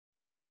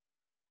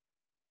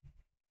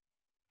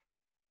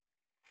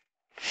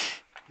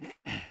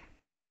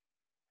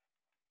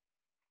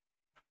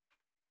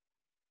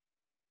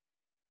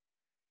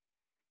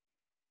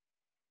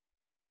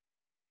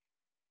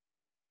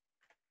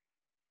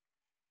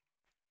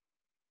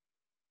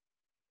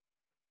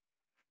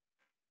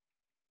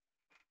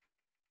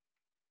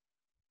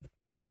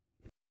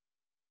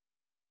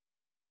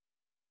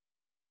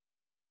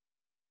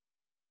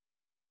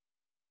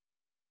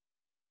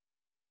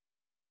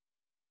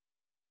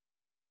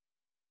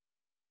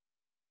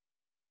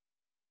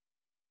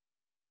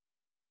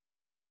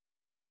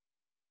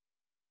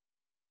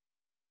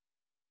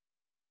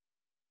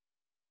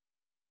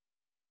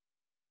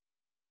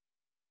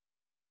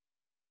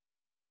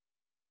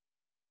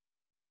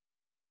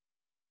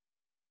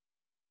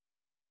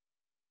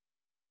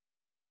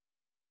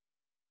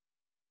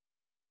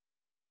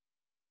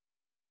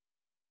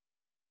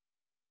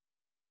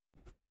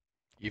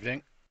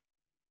Evening.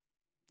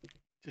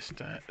 Just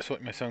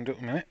sorting my sound out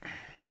a minute.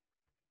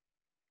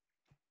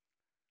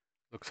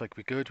 Looks like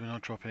we're good. We're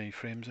not dropping any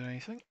frames or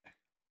anything.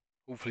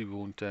 Hopefully we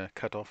won't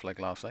cut off like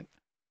last night.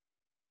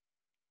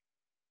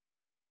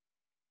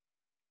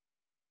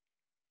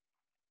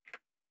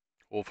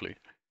 Hopefully.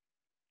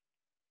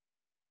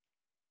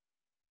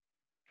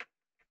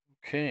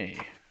 Okay.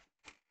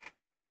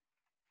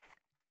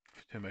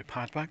 Let's turn my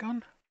pad back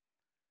on.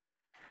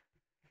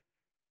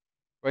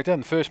 Right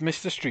then, first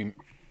Mr. Stream.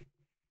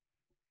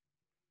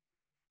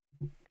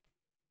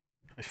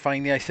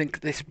 Finally, I think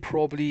this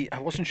probably... I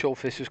wasn't sure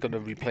if this was going to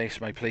replace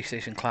my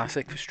PlayStation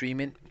Classic for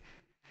streaming,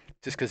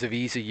 just because of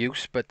ease of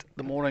use, but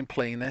the more I'm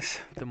playing this,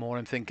 the more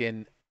I'm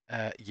thinking,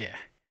 yeah,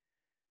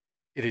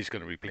 it is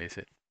going to replace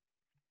it.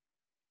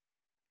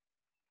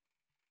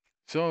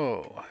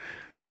 So,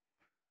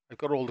 I've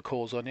got all the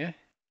cores on here.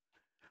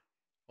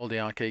 All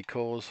the arcade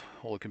cores,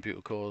 all the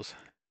computer cores,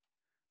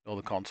 all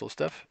the console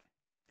stuff.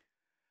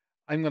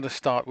 I'm going to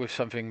start with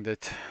something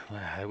that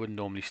I wouldn't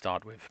normally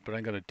start with, but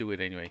I'm going to do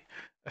it anyway.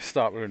 Let's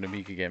start with an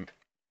Amiga game.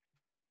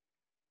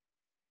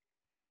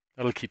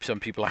 That'll keep some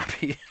people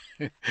happy.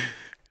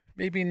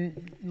 Maybe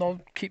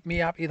not keep me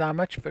happy that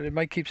much, but it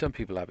might keep some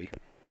people happy.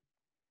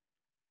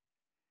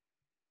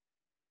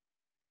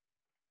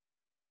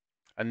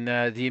 And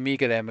the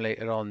Amiga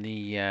emulator on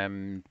the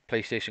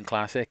PlayStation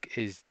Classic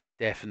is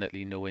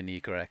definitely nowhere near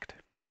correct.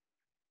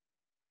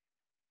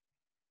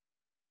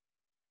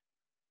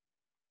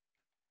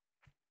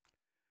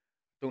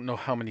 Don't know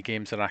how many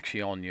games are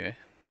actually on here.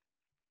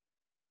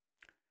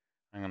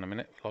 Hang on a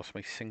minute, lost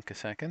my sync a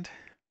second.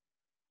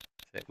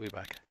 That's it, we're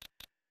back.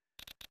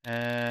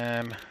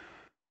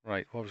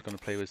 Right, what I was going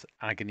to play was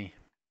Agony.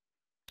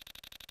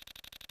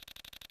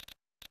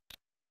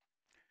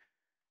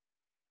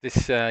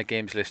 This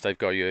games list I've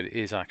got here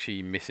is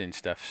actually missing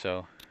stuff,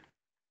 so...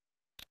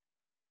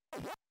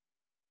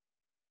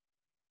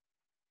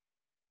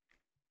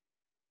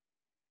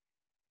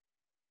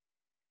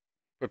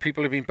 But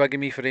people have been bugging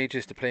me for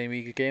ages to play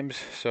Amiga games,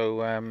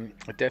 so I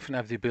definitely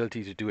have the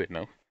ability to do it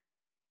now.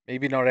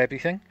 Maybe not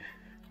everything.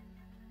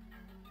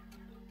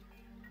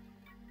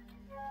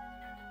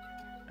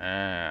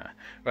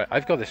 Right,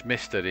 I've got this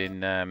Mister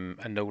in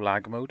a no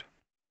lag mode.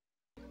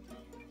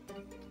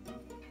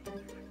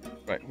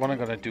 Right, what I'm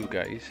going to do,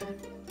 guys,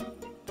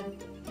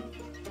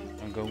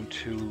 I'm going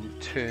to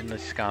turn the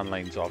scan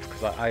lines off,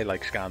 because I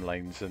like scan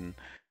lines, and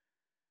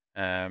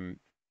I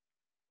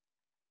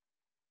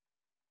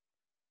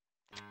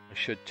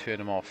should turn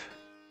them off.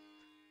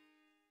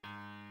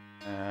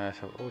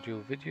 So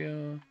audio,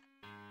 video,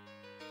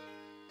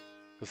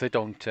 because they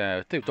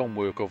don't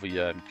work over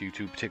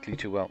YouTube particularly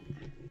too well.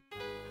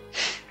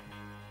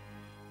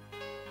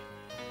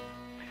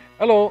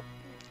 Hello.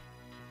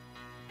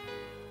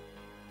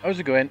 How's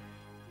it going?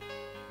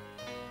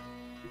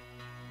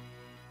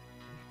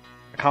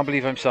 I can't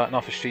believe I'm starting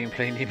off a stream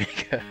playing the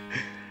Amiga.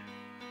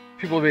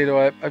 People may know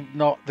I'm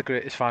not the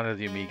greatest fan of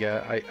the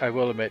Amiga. I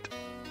will admit,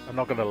 I'm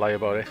not going to lie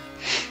about it.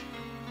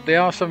 There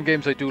are some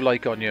games I do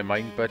like on your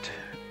mind, but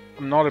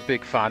I'm not a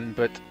big fan.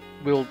 But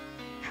we'll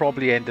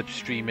probably end up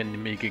streaming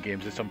Amiga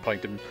games at some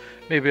point, and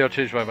maybe I'll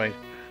change my mind.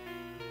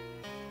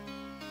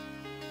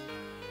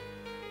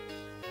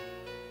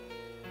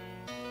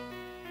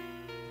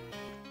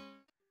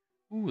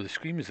 Ooh, the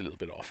screen is a little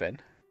bit off then.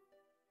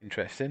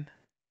 Interesting.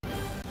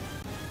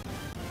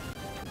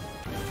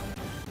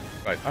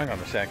 Right, hang on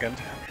a second.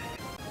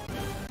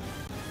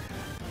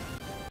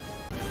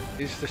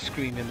 Is the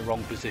screen in the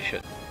wrong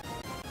position?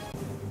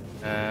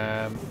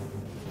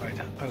 Right,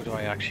 how do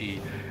I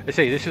actually... I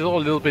say, this is all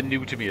a little bit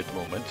new to me at the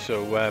moment,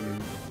 so... I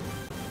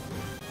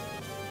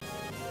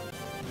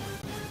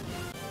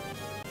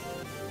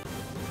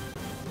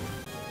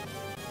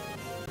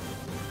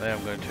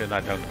am going to turn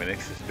that down a minute,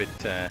 because it's a bit...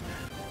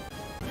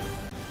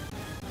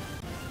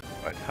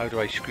 Right, how do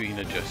I screen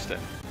adjust it?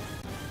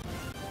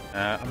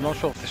 I'm not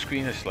sure if the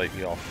screen is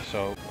slightly off,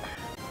 so...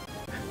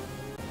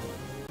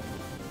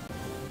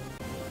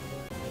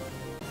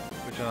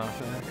 Which one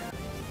after that?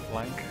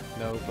 Blank?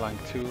 No, blank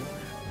 2.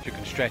 So you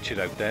can stretch it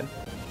out then.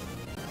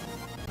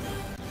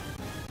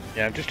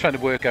 Yeah, I'm just trying to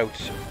work out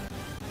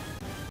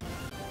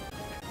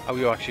how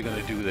you're actually going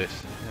to do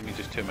this. Let me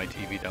just turn my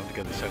TV down to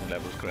get the sound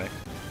levels correct.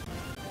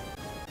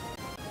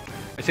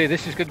 I say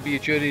this is going to be a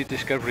journey of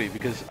discovery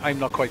because I'm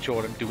not quite sure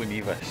what I'm doing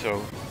either,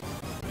 so...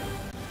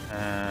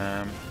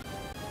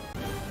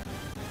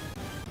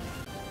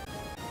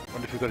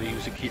 wonder if we've got to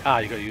use a key... Ah,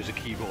 you've got to use a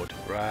keyboard.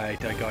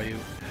 Right, I got you.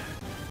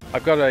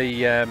 I've got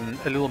a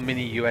little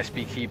mini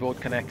USB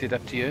keyboard connected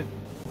up to you.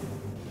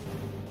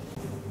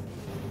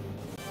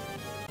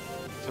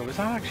 So is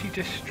that actually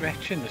just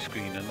stretching the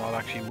screen and not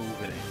actually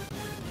moving it?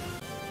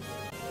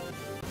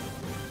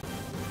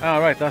 Ah,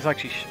 right, that's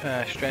actually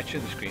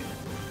stretching the screen.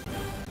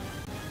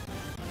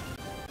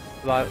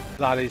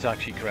 That is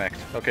actually correct.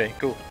 Okay,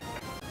 cool.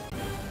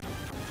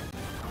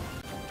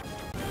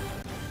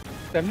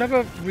 I've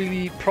never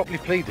really properly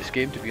played this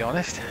game, to be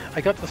honest.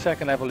 I got to the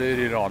second level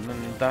earlier on,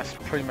 and that's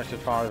pretty much as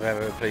far as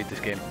I've ever played this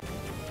game.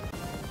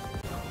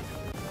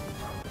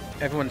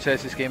 everyone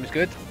says this game is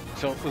good,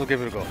 so we'll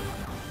give it a go.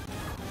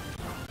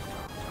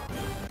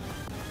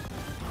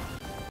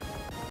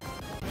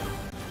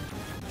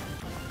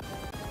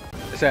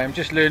 So I'm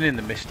just learning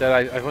the Mister.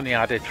 I've only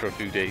had it for a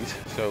few days,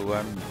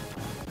 so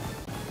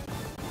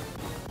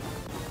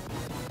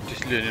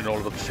just learning all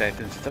about the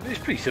settings and stuff. It's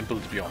pretty simple,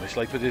 to be honest.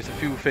 Like, but there's a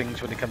few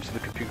things when it comes to the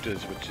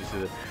computers which is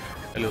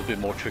a little bit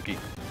more tricky.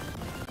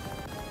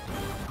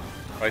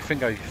 I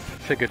think I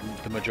figured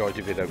the majority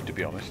of it out, to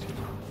be honest.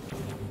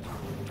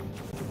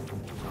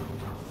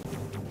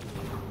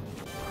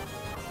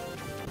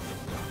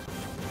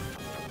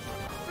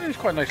 It's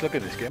quite a nice look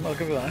at this game, I'll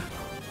give it that.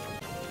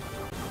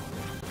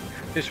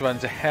 This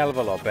runs a hell of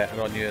a lot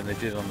better on here than they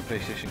did on the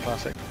PlayStation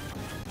Classic.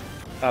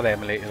 That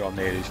emulator on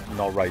there is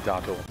not right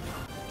at all.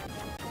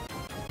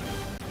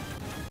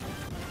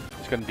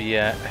 There's going to be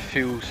a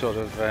few sort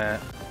of... a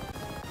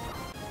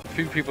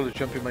few people who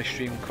jump in my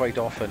stream quite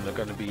often are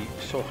going to be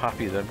so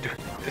happy that I'm doing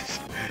this.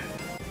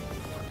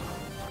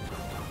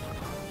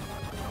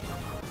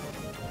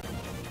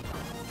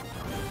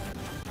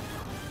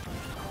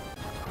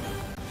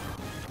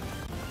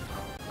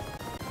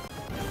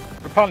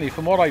 Apparently,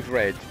 from what I've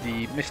read,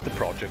 the Mister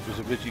project was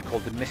originally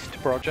called the Mist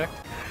project.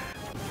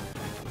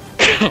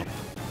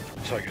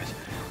 Sorry guys.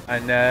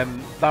 And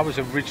that was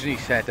originally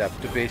set up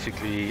to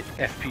basically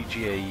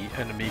FPGA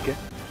an Amiga.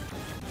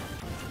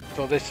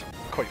 So this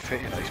quite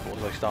fitting, I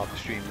suppose. I start the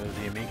stream with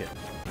the Amiga.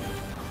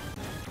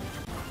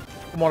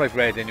 From what I've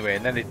read anyway,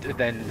 and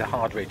then the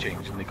hardware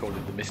changed and they called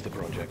it the Mister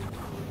project.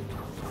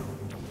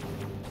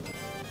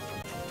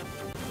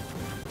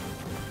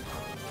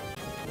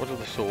 What do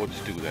the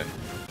swords do then?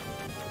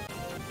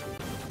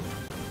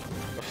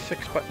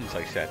 6 buttons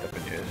I set up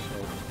in here,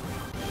 so...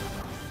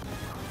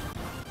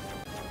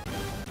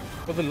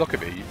 For the look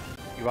of it,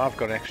 you have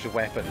got extra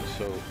weapons,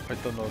 so I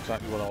don't know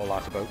exactly what all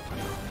that's about.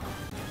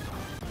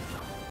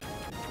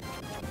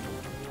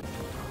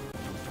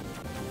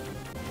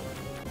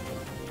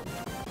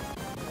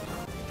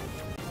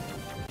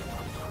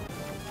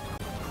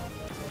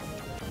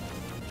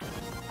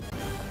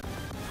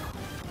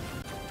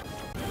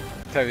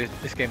 So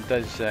this game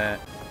does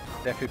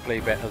definitely play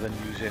better than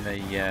using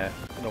an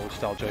old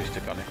style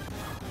joystick on it.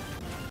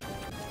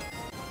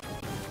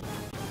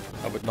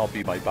 That would not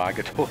be my bag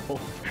at all.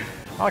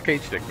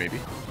 Arcade stick maybe.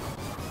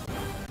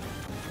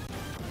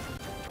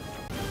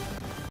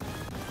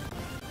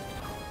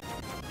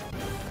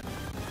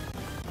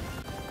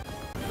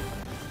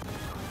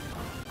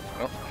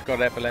 Oh, I've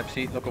got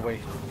epilepsy, look away.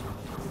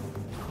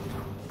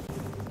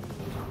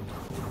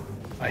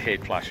 I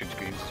hate flashing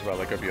screens as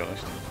well, I gotta be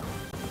honest.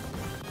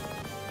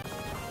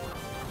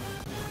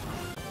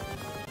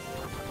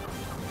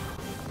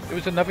 There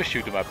was another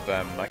shoot 'em up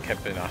I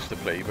kept being asked to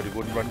play, but it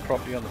wouldn't run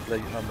properly on the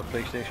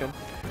PlayStation.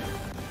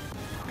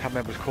 I can't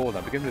remember what it's called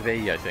now. Beginning with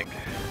A, I think.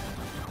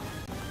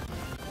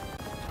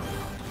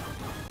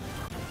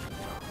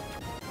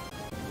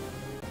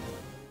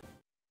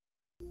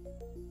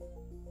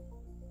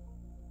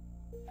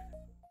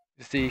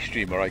 It's the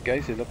stream, alright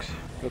guys. It looks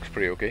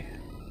pretty okay.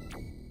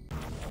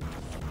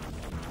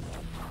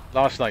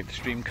 Last night the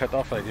stream cut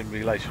off and I didn't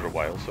realise for a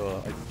while,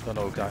 so I don't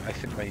know exactly. I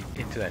think my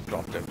internet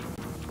dropped out.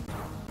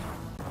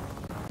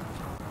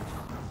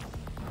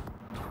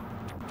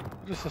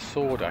 What does the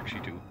sword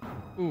actually do?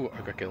 Ooh,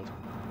 I got killed.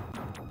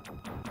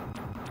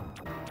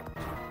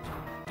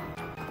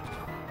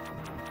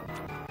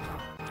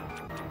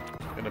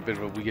 In a bit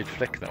of a weird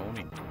flick now, isn't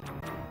he?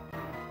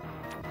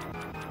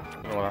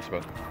 Don't know what that's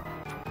about.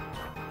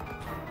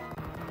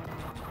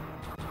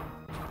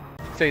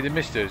 Say the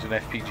Mister is an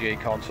FPGA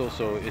console,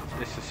 so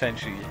it's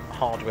essentially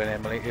hardware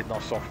emulated,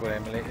 not software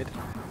emulated.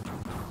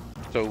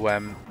 So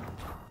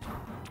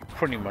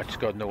pretty much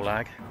got no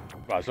lag.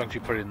 Well, as long as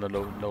you put it in the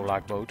no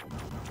lag mode.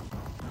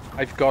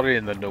 I've got it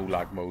in the no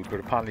lag mode, but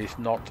apparently it's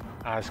not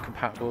as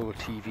compatible with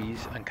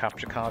TVs and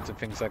capture cards and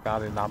things like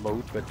that in that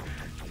mode, but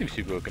it seems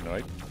to be working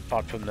right,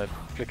 apart from the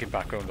flicking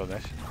background on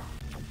this.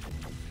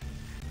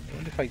 I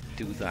wonder if I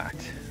do that.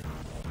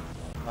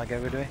 Can I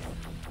get rid of it?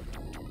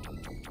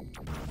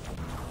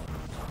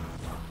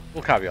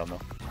 We'll carry on though.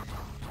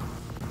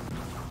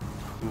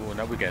 Ooh,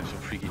 now we're getting some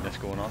freakiness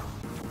going on.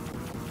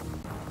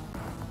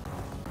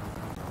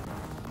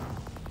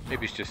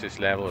 Maybe it's just this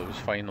level, it was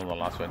fine on the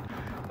last one.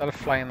 Is that a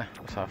flying...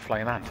 what's that, a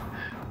flying ant?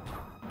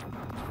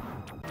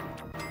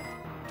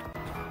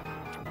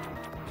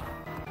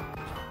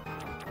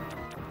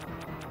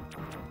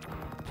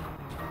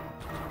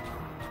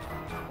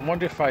 I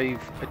wonder if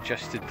I've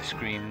adjusted the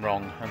screen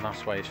wrong and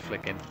that's why it's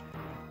flicking.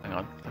 Hang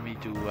on, let me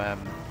do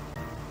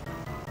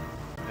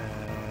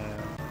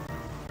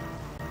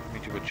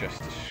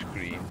adjust the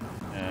screen.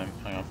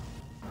 Hang on.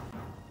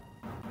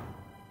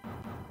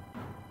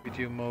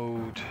 Video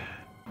mode.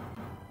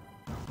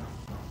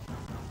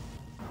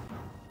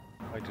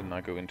 Why didn't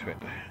I go into it?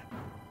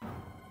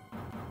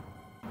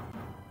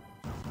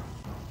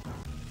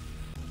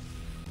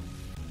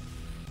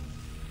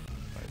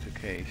 Right,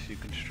 okay, so you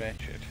can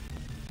stretch it.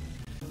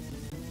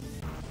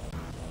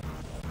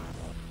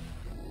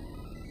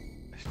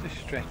 Let's just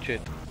stretch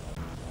it.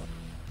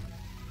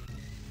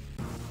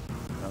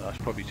 No,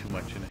 that's probably too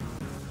much, isn't it?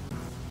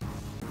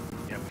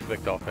 Yeah, we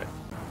flicked off it.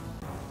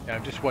 Yeah,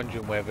 I'm just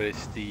wondering whether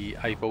it's the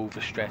I've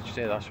overstretched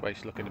it, that's why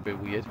it's looking a bit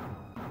weird.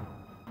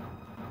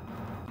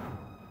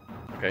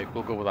 Okay,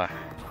 we'll go with that.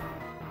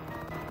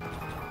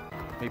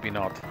 Maybe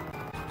not.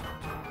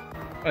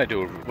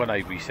 When I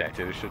reset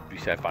it, it should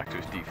reset back to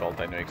its default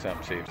anyway, because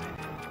I'm saved.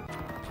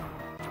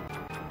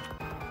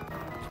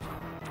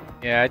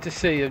 Yeah, I just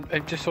say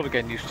I'm just sort of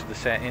getting used to the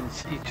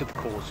settings. Each of the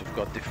cores have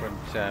got different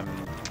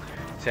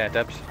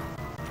setups.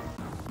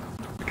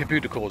 The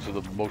computer cores are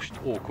the most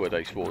awkward,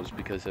 I suppose,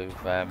 because of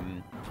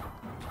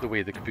the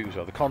way the computers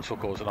are. The console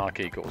cores and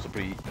arcade cores are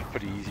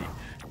pretty easy.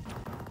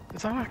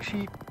 Does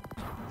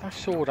that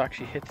sword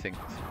actually hit things?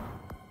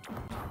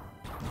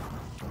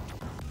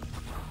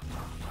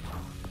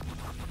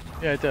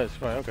 Yeah, it does.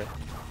 Right, okay.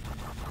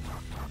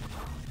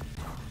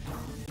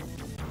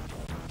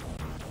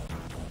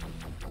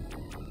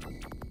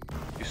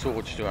 Your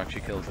swords do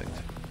actually kill things.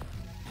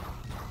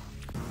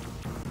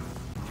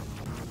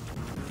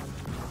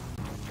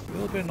 A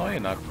little bit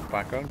annoying, that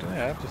background, I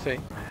have to say.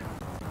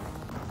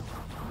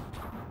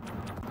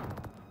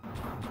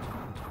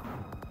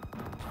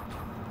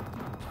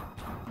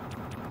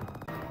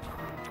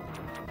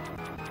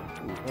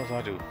 Ooh, what does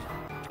that do?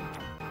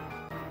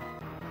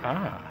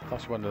 Ah,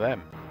 that's one of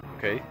them.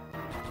 Okay.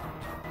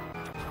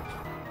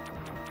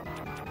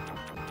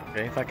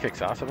 Okay, if that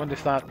kicks ass, I wonder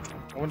if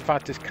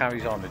that just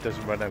carries on, it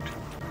doesn't run out.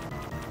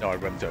 No, it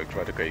runs out,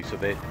 right, okay, so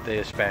they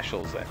are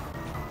specials then.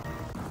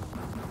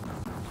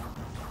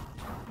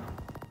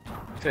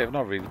 See, I've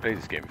not really played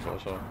this game before,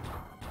 so...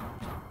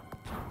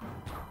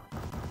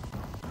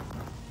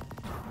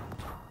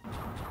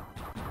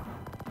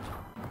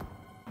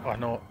 Oh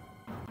no,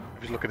 I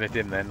was looking at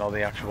him then, not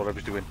the actual what I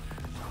was doing.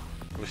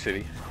 It was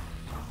silly.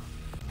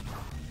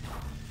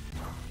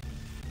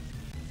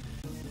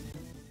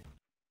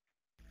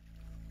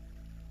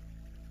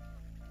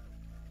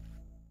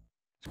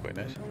 It's quite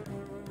nice.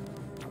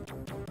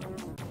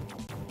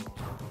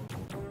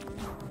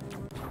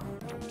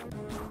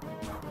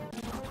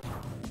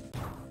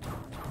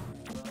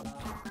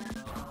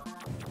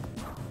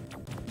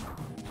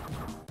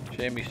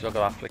 Shame you still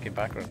got that flicking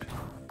background.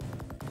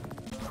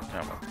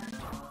 Yeah, well.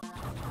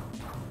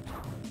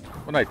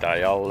 When I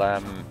die, I'll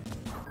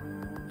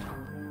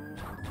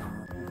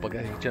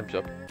bugger, he jumps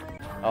up.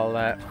 I'll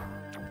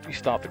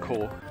restart the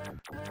core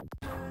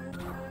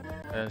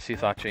and see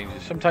if that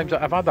changes. Sometimes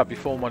I've had that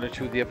before on one or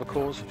two of the other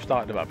cores. I've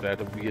started them up and I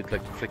had a weird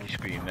like flicky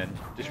screen, and then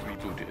just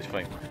reboot it. It's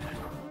fine.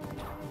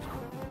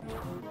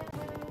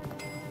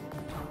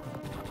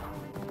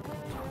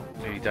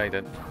 Nearly died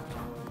then.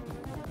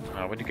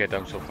 When you get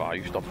down so far,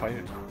 you stop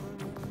firing.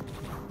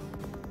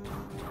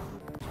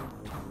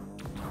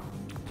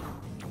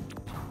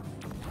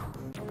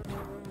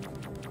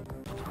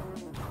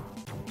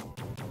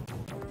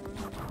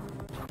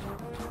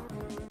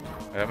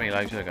 How many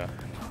lives have I got?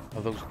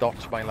 Are those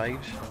dots my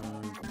lives?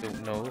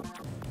 Don't know.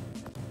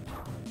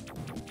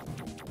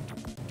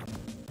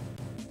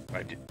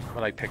 Right,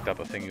 when I picked up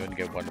a thing, you only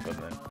get one of them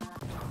then.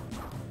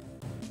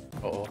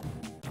 Uh-oh.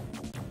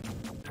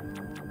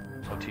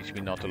 It'll teach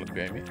me not to look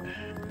behind me.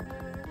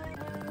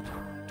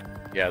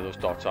 Yeah, those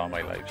dots are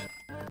my lives.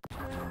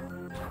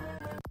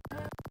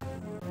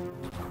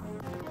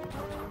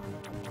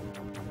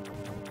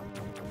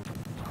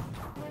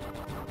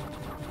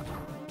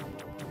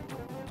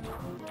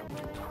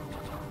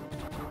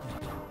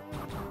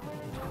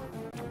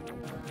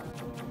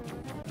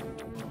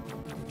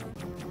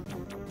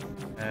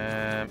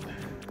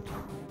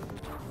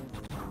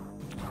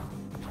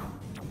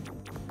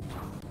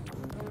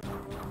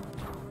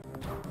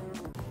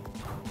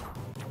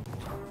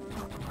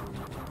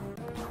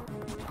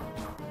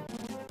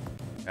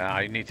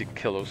 I need to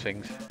kill those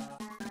things.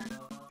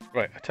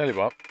 Right, I tell you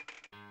what.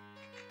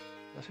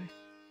 Let's see.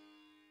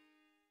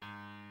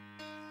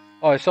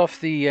 Oh, it's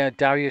off the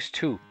Darius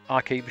 2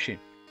 arcade machine.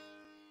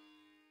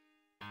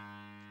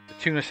 The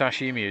Tuna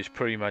Sashimi is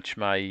pretty much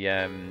my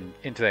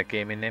internet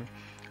gaming name.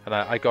 And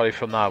I got it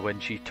from that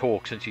when she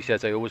talks and she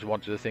says I always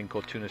wanted a thing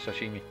called Tuna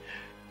Sashimi.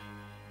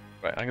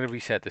 Right, I'm going to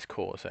reset this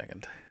core a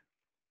second.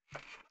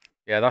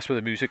 Yeah, that's where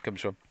the music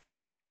comes from.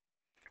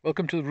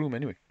 Welcome to the room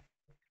anyway.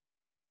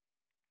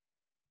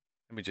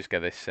 Let me just get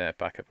this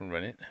back up and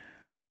running.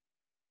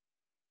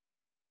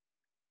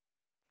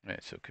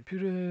 Right, so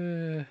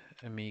computer,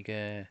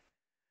 Amiga.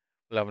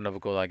 We'll have another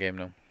go at that game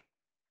now.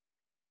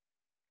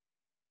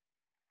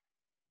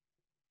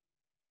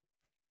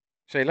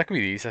 So luckily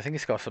these, I think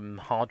it's got some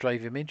hard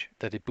drive image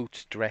that it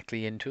boots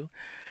directly into,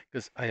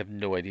 because I have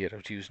no idea how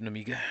to use an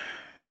Amiga.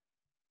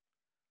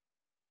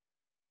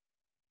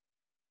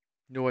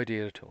 No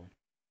idea at all.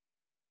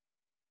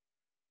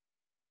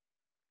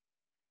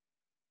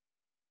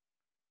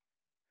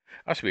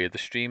 That's weird, the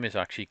stream is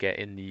actually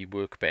getting the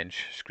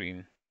workbench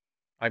screen.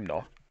 I'm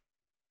not.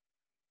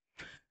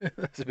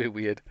 That's a bit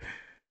weird.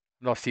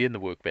 I'm not seeing the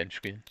workbench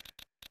screen.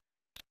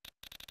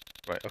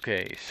 Right,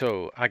 okay,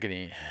 so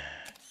Agony.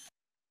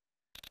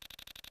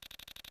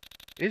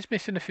 It is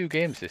missing a few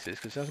games, this is,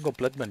 because it hasn't got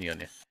blood money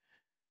on it.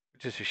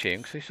 Just a shame,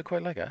 because I used to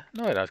quite like her.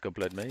 No, it has got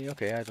blood money.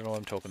 Okay, I don't know what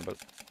I'm talking about.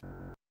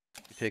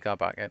 You take that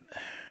back in.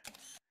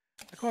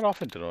 I quite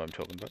often don't know what I'm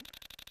talking about.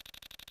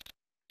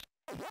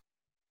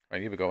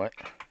 Right, here we go, mate.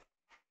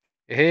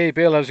 Hey,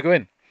 Bill, how's it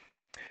going?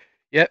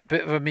 Yeah,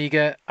 bit of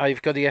Amiga.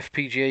 I've got the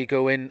FPGA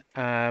going.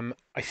 I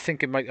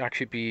think it might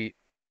actually be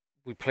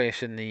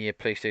replacing the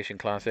PlayStation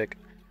Classic.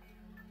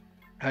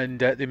 And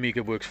the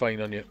Amiga works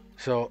fine on you.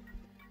 So,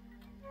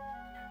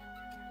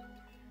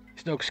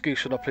 there's no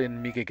excuse for not playing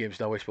Amiga games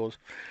now, I suppose.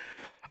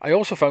 I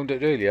also found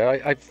out earlier,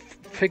 I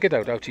figured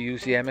out how to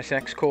use the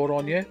MSX core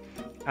on you.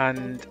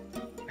 And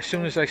as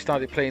soon as I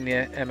started playing the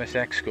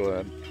MSX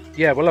core,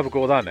 yeah, we'll have a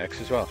go at that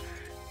next as well.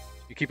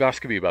 You keep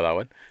asking me about that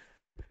one.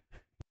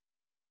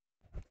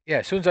 Yeah,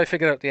 as soon as I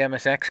figured out the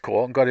MSX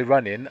core and got it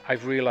running,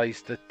 I've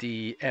realised that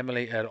the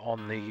emulator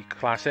on the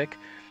Classic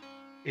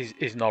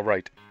is not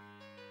right.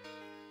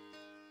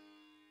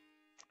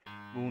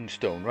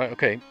 Moonstone, right?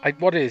 Okay.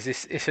 What it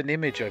is? It's an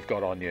image I've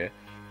got on here,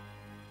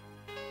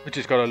 which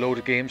has got a load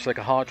of games, like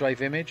a hard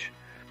drive image.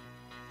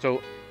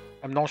 So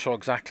I'm not sure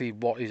exactly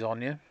what is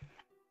on here.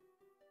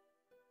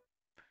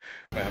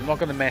 Right, I'm not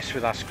going to mess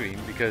with that screen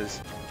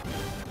because...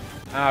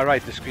 Ah,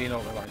 right, the screen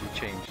automatically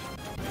changed.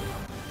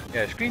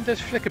 Yeah, the screen does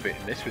flick a bit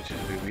in this, which is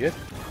a bit weird.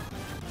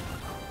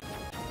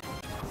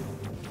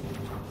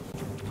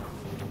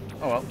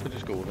 Oh well, we'll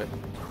just go with it.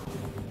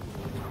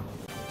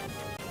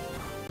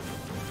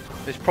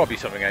 There's probably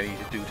something I need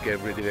to do to get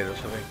rid of it or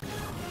something.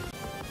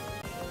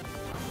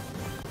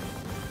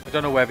 I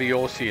don't know whether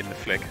you're seeing the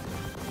flick.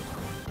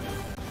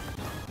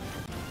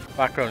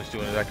 Background's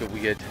doing like a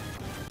weird...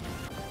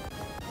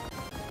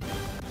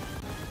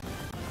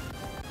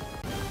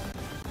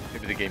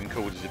 Maybe the game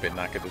code is a bit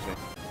knackered, isn't it?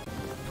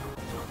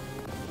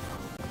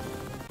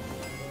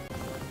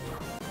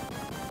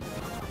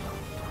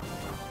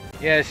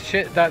 Yeah,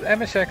 shit, that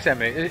MSX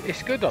emulator,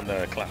 it's good on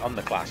the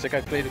Classic.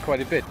 I've played it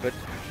quite a bit, but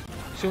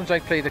as soon as I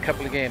played a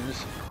couple of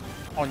games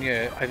on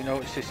here, I've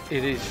noticed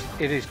it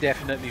is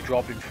definitely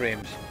dropping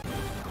frames.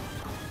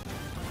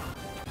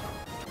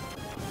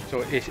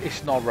 So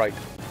it's not right.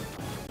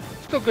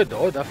 Still good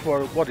though, that's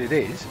for what it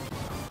is.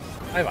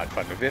 I've had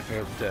fun with it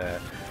for a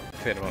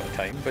fair amount of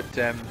time, but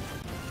yeah,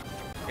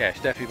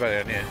 it's definitely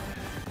better on here.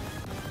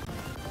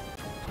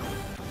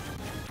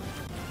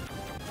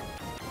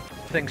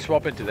 Things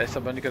swap into this,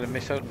 I'm only going to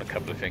miss out on a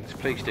couple of things,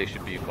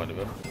 PlayStation being one of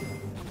them.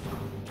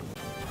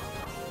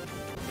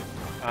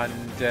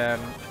 And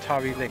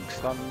Atari Lynx,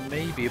 that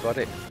may be about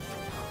it.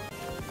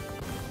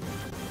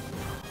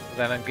 But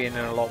then I'm gaining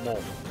a lot more.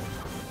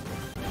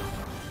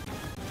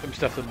 Some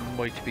stuff that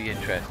might be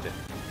interesting.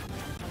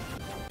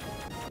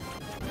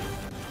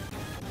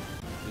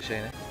 You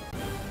saying it?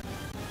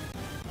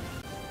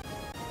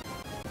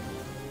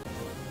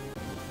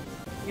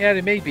 Yeah,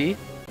 it may be.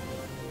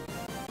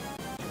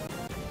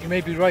 You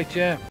may be right,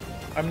 yeah.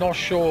 I'm not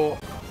sure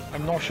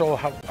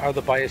how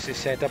the BIOS is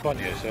set up on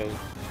you, so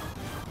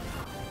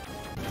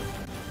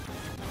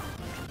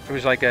it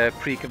was like a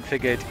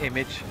pre-configured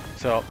image,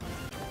 so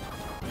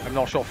I'm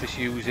not sure if it's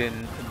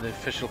using the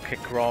official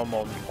kick ROM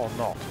or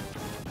not.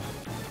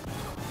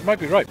 You might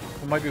be right.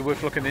 It might be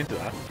worth looking into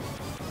that.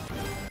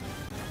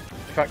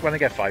 In fact, when I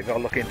get 5, I'll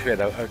look into it,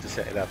 how to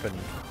set it up and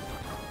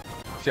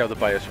see how the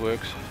BIOS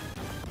works.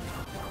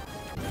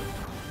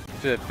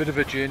 It's a bit of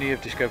a journey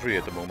of discovery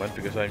at the moment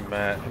because I'm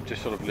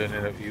just sort of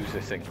learning how to use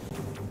this thing.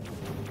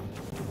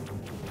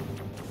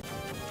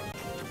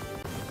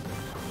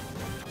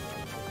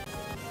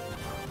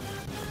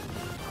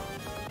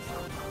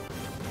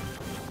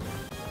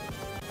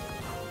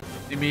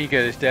 The Amiga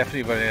is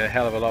definitely running a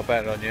hell of a lot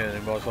better on you than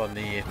it was on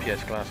the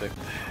PS Classic.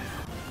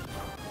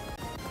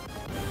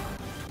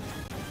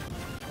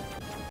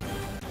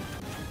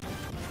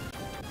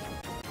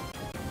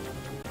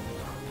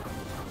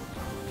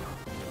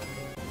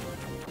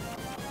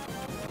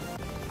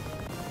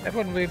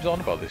 Everyone raves on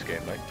about this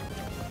game, like.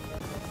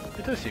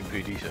 It does seem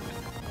pretty decent.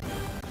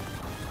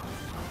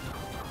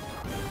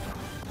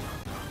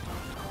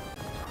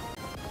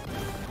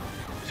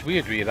 It's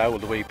weird, really, how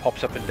the way he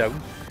pops up and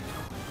down.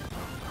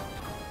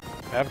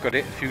 I have got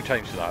it a few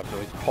times to that, so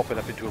it's popping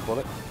up into a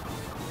bullet.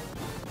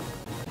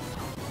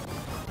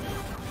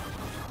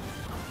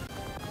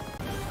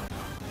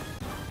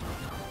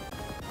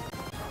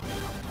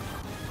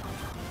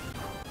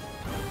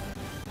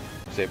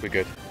 That's it, we're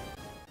good.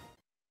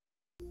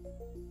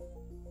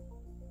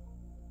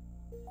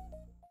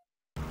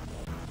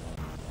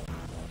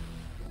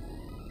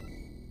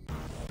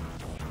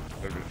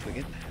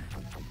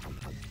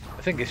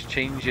 I think this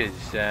changes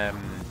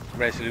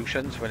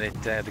resolutions when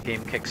the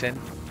game kicks in.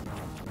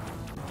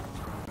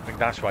 I think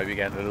that's why we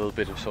get a little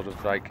bit of sort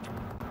of like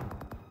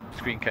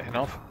screen cutting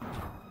off.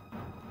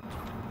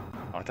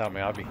 Oh damn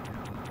me, Abby.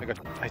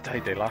 I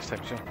died there last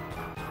time, so.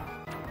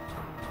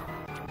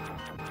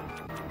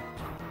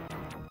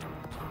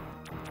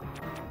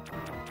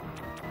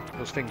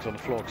 Those things on the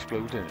floor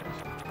exploding.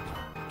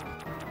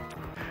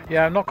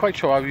 Yeah, I'm not quite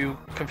sure how you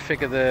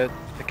configure the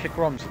kick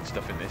ROMs and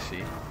stuff in this,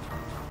 see?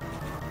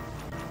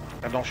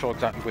 I'm not sure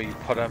exactly where you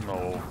put them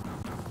or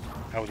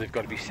how they've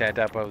got to be set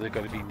up, how they've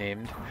got to be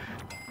named.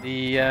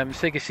 The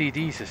Sega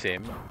CD's the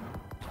same.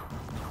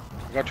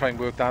 I've got to try and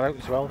work that out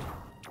as well,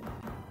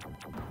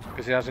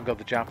 because it hasn't got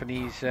the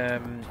Japanese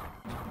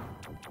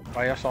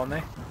BIOS on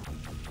there.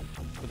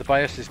 But the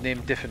BIOS is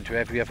named different to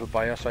every other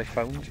BIOS I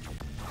found.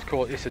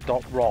 It's a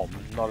 .ROM,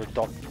 not a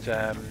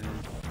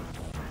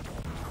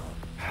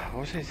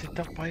what was it? Is it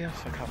 .BIOS?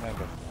 I can't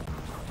remember.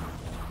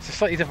 It's a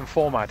slightly different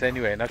format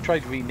anyway, and I've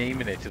tried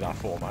renaming it to that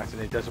format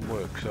and it doesn't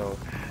work, so...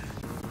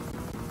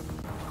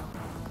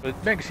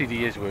 But Mega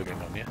CD is working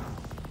on you.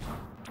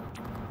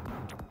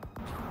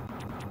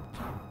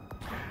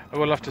 I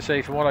will have to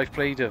say, from what I've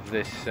played of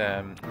this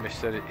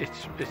Mister,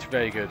 it's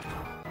very good.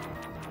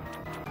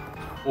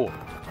 Oh,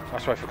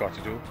 that's what I forgot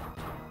to do.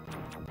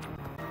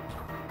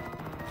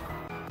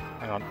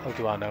 Hang on, I'll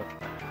do that now.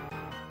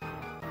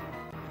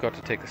 Got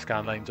to take the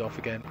scan lines off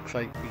again because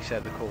I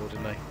reset the code,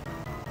 didn't I?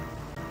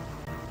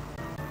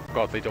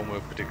 God, they don't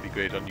work particularly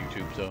great on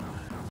YouTube, so...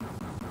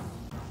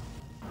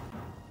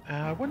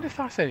 I wonder if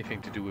that's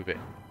anything to do with it,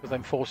 because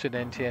I'm forcing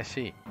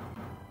NTSC.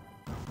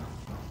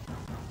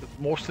 But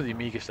most of the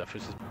Amiga stuff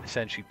was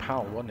essentially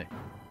PAL, wasn't it?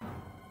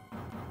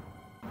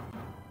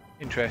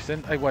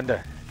 Interesting, I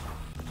wonder.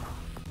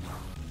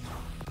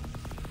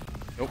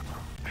 Nope,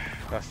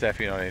 that's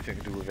definitely not anything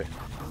to do with it.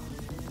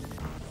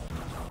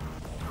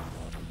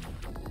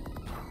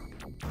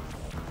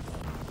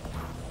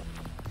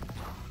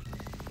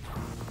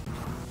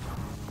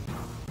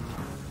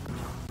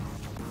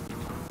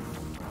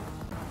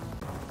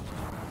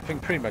 I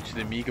think pretty much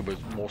the Amiga was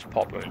most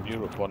popular in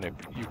Europe, wasn't it?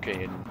 UK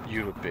and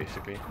Europe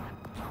basically.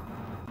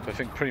 So I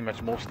think pretty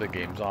much most of the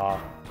games are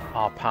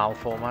PAL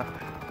format.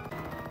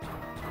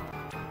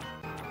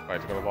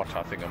 Right, I've got to watch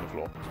that thing on the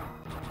floor.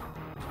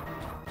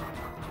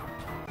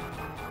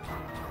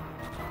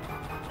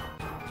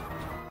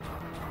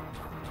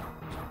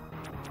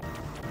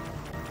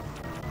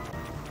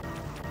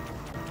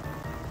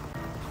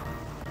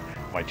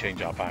 Might change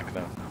that back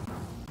now.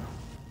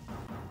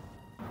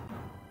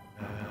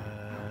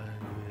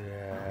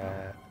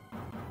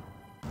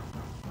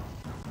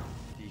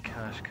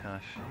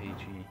 Cache,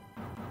 AG.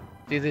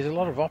 See, there's a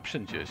lot of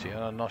options here, see, and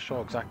I'm not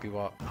sure exactly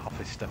what half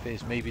this stuff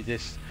is. Maybe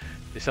there's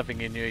something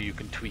in here you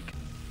can tweak.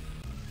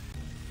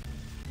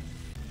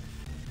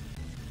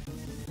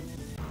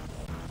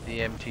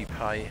 The MT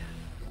Pi.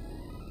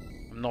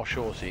 I'm not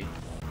sure, see.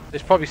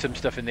 There's probably some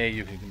stuff in there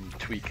you can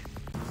tweak.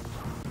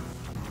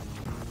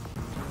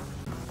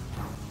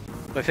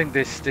 But I think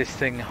this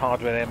thing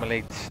hardware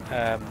emulates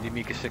the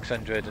Amiga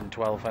 600 and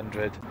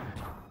 1200,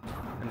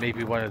 and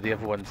maybe one of the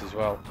other ones as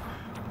well.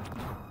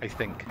 I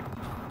think.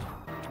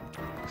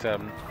 So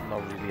I'm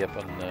not really up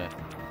on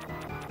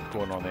what's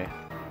going on there.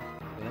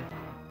 Yeah.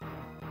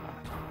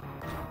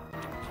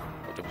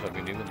 What the fuck are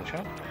you doing in the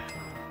chat?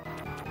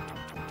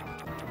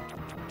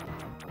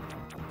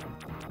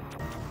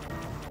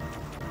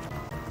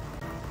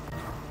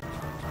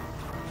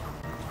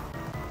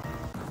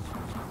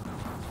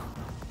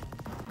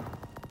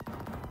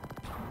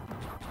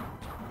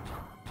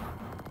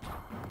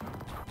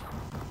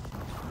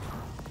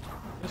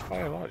 There's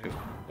fire a lot, dude.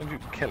 Once you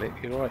kill it,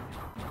 you're alright.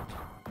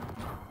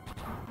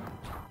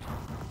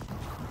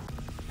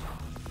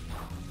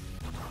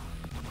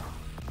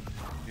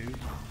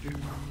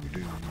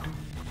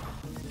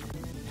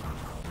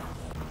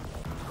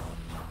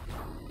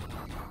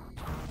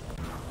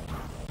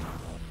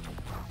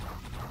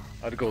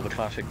 I'd go with the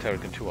classic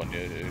Terrigen 2 on you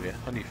earlier,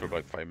 only for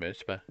about 5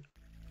 minutes, but...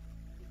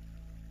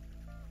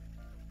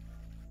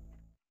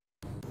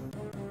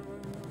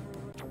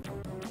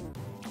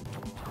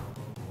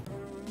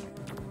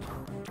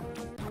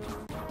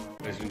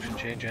 Resolution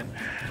change in.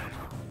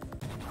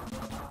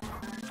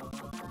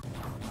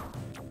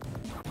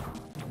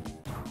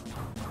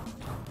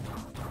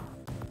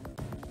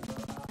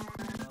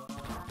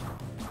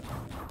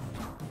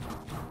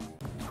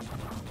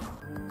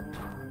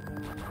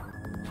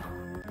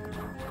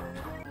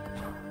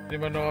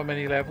 Anyone know how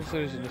many levels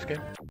there is in this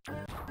game?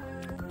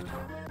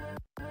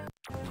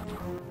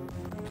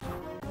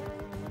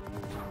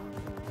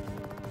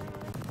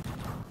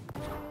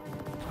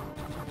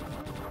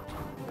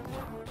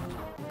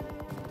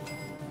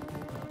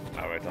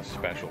 Alright, that's a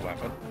special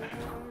weapon.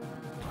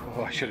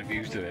 Oh, I should have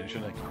used it then,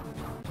 shouldn't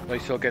I? Do I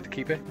still get to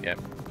keep it? Yeah.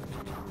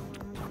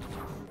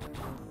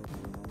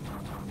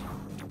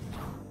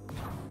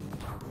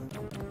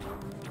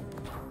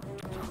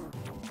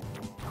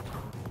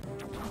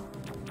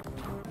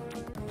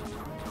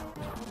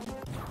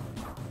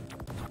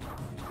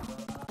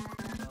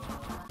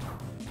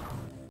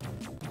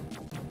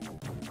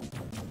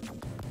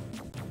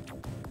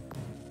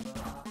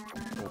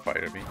 Don't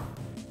fire at me.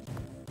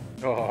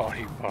 Oh,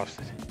 you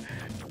bastard.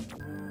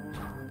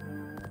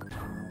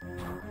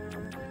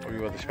 Or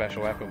you had the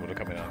special weapon would have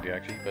come in handy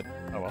actually, but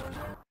oh well.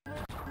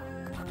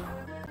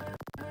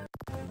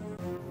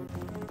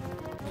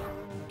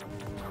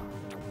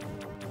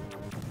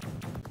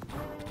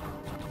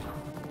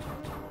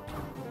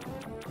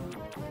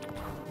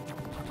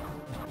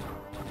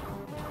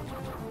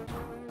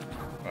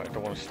 I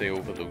don't want to stay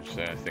over those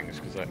things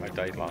because I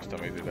died last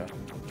time I did that.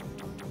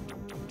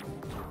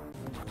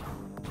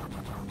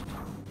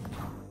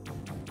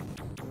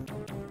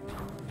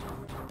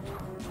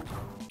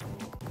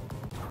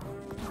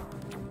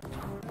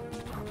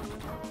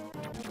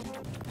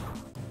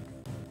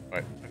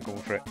 Right, I'm going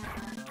for it.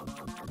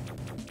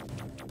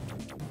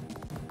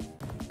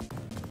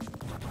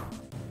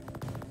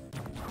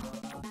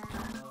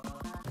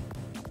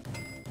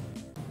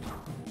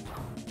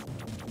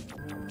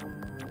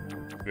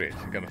 Great,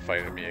 he's gonna fire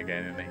at me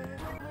again, isn't he?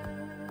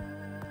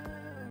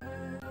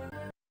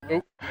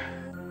 Oh!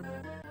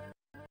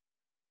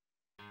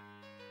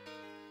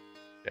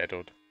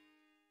 Deadwood.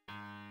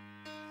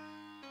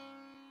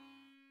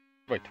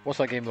 Right, what's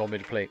that game you want me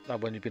to play?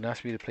 That one you've been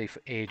asking me to play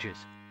for ages.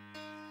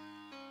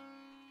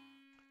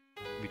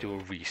 We do a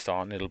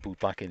restart and it'll boot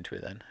back into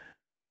it then.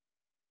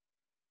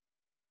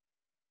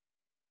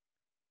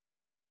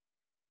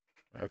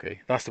 Okay,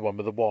 that's the one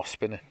with the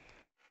wasp in it.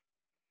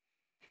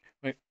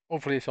 Right,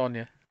 hopefully it's on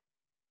you.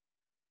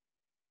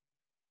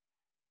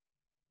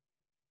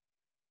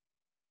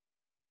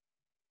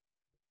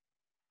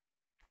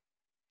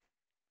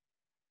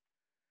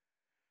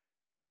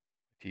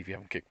 TV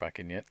haven't kicked back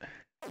in yet.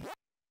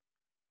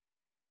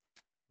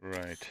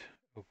 Right,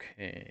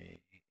 okay.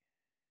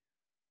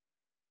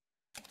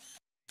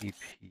 EP.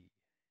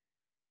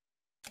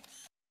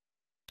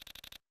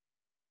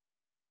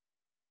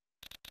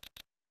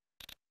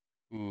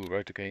 Ooh,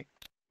 right, okay.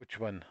 Which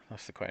one?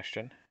 That's the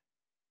question.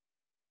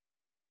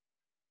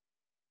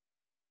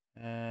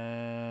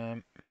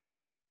 Wonder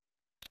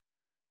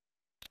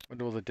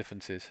what the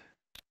difference is.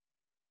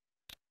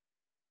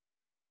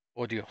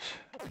 Audios.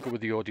 Let's go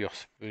with the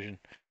Audios version.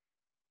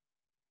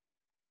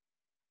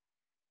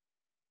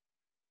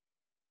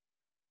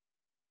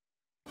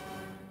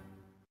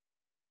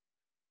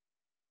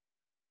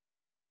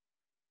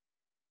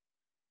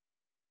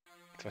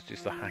 So that's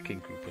just the hacking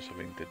group or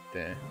something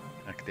that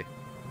hacked it.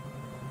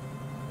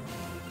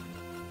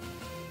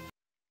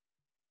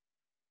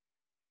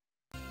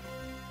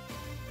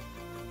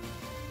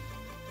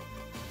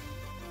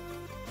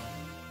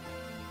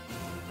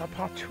 That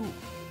part 2.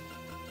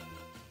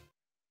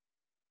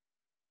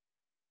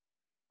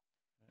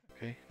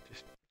 Okay,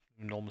 just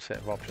normal set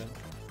of options.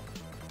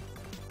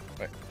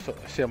 Right, so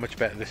let's see how much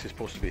better this is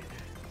supposed to be.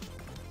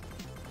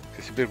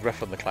 It's a bit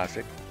rough on the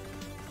classic.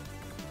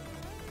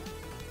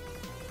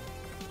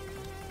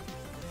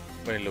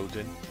 When it loads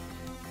in.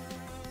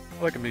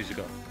 I like the music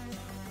on.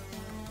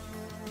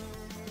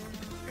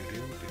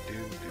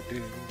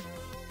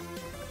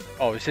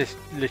 Oh, is this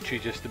literally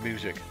just the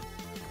music?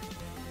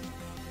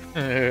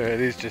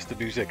 It is just the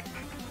music.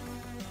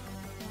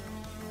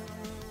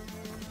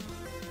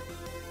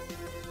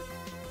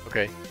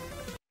 Okay.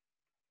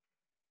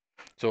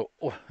 So,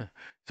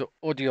 so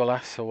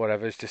Audiolas or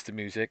whatever is just the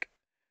music.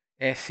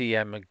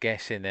 SEM, I'm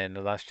guessing then,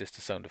 that's just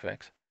the sound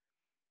effects.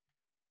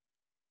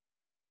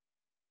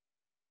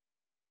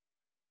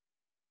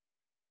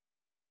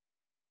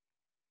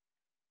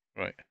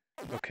 Right.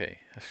 Okay.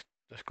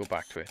 Let's go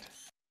back to it.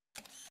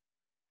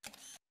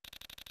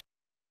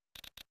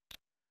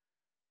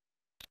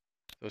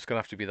 So it's gonna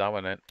have to be that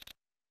one then.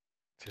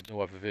 There's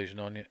no other version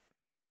on it.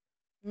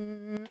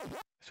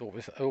 So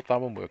I hope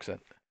that one works then.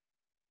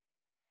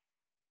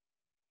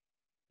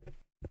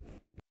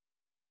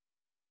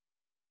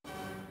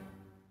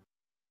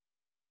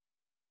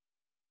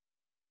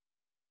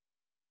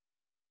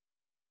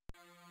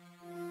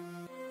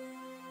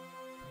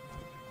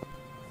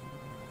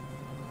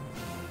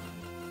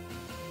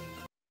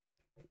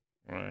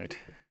 Right.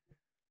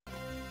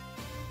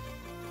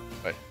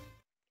 Right.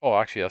 Oh,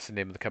 actually, that's the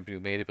name of the company who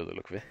made it, by the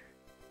look of it.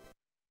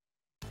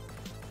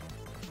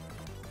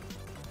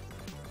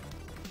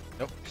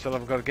 Nope, still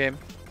haven't got a game.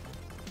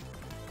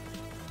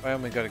 Why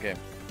haven't we got a game?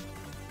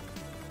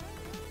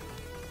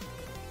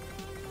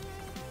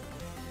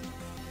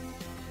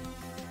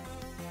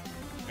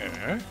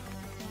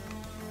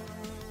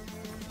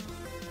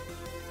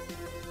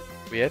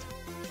 Weird.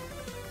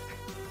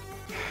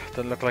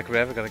 Doesn't look like we're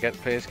ever going to get to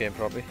play this game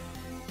properly.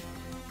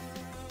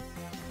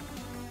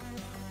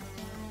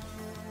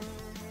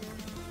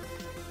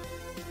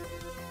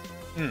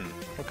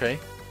 Okay.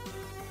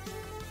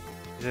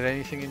 Is there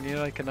anything in here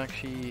I can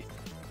actually...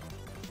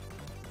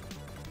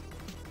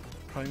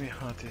 Primary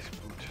hard disk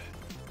boot.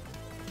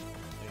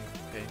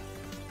 Okay.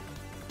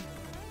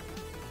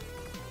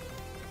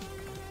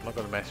 I'm not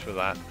going to mess with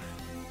that.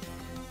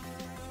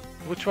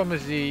 Which one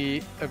was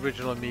the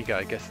original Amiga?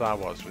 I guess that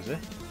was it?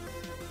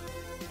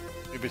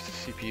 Maybe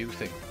it's the CPU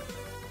thing.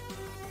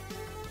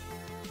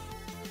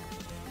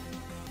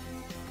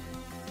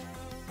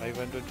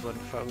 $500,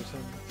 $1,000.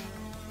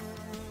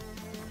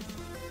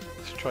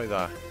 Let's try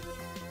that.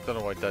 Don't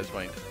know what it does,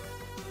 mind.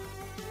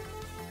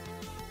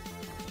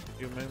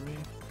 You remember me?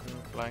 No,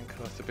 blank.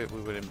 That's the bit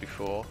we were in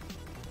before.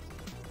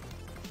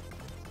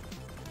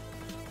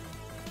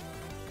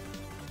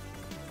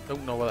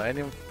 Don't know what.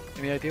 Any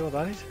idea what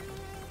that is?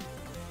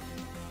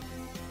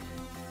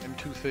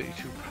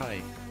 M232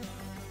 Pi.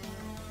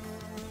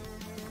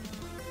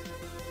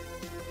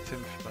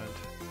 Instrument.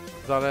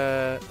 Is that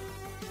a...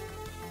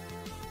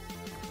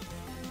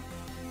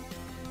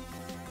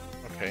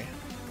 Okay.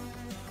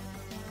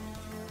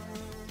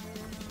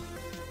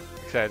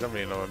 I don't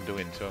really know what I'm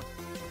doing, so...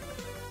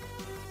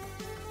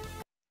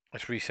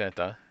 Let's reset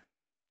that.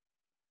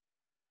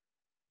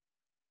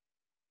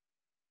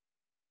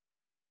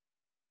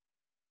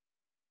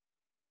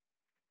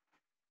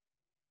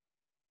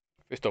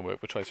 this don't work,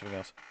 we'll try something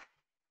else.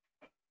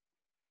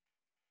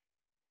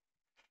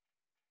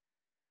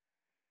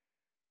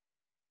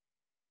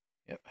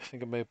 Yep, I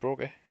think I may have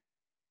broke it.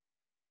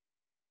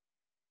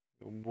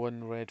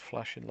 One red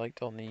flashing light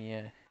on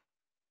the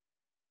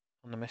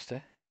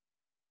mister.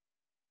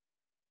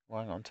 Oh,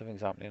 hang on,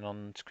 something's happening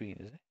on screen,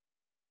 is it?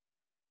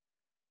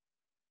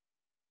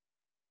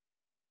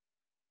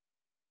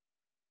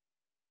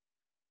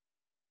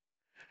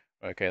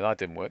 Okay, that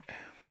didn't work.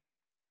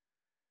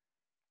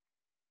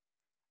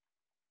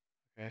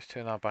 Okay, let's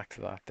turn that back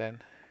to that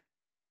then.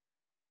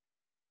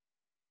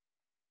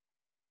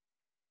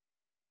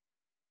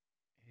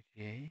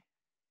 AGA.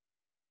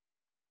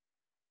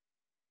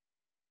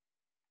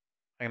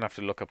 I'm gonna have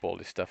to look up all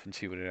this stuff and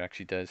see what it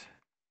actually does.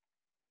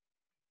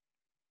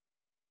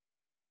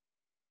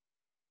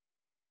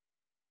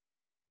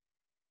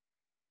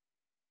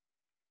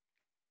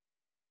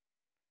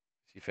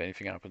 See if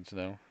anything happens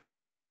now.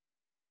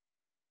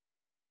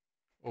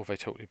 Or if I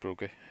totally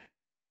broke it.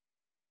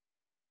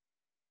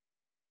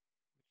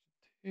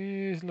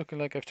 It's looking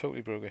like I've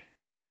totally broke it.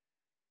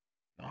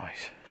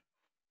 Nice.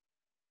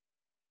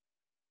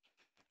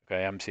 Okay,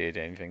 I haven't saved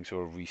anything, so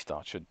a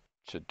restart should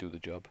do the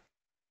job.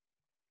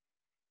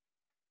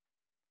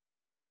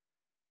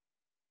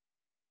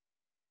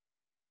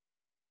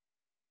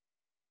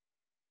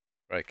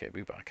 Right, okay,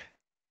 we're back.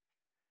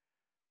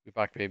 We're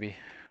back, baby.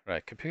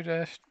 Right,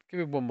 computer, give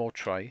it one more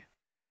try.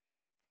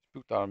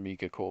 Boot that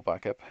Amiga core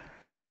back up.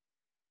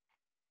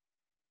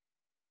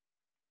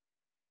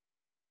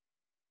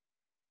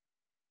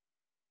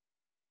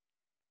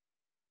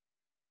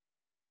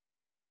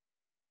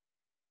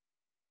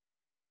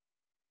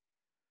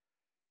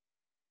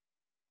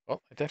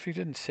 Well, I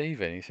definitely didn't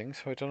save anything,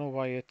 so I don't know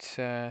why it's...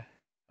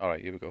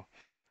 Alright, here we go.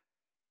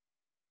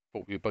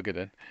 Thought we were bugging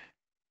in.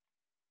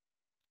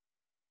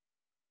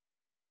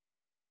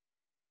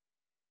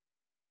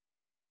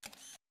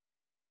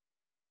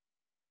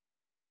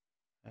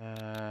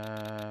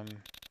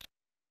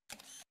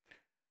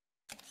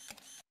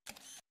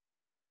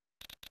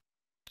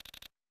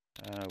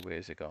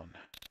 Where's it gone?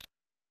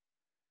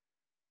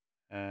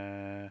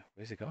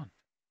 Where's it gone?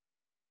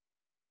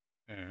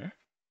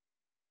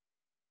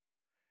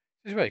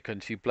 This is where I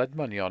couldn't see blood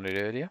money on it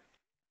earlier.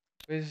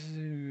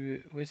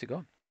 Where's it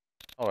gone?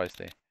 Oh, it's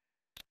there.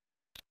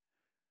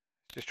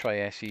 Let's just try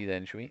SE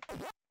then, shall we?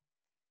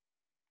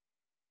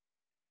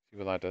 See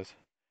what that does.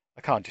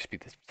 I can't just be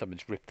that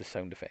someone's ripped the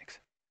sound effects.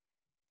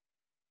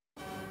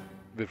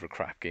 Bit of a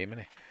crap game,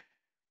 isn't it?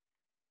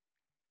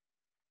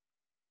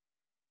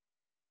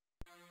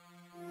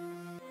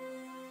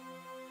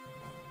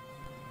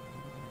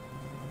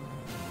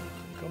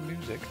 Got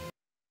music.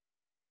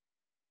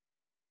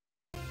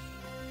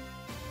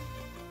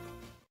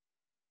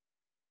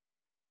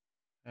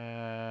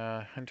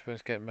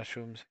 Hunter's getting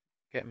mushrooms.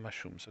 Getting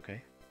mushrooms,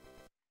 okay.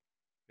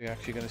 We're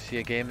actually going to see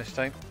a game this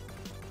time.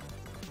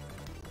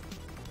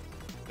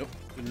 Nope,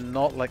 do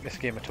not like this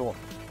game at all.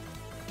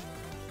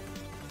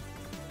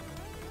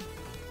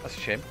 That's a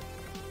shame.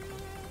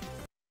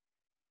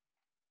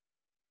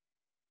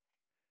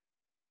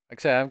 Like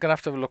I say, I'm going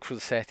to have a look through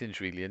the settings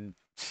really and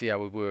see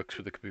how it works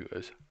with the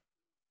computers.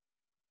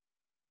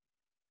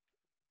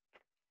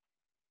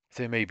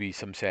 There may be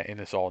some setting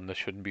that's on that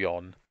shouldn't be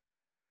on.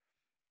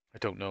 I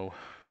don't know.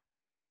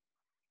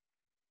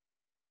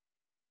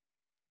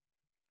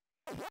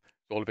 It's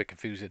all a bit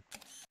confusing.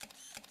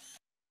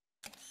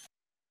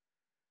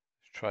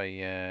 Let's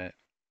try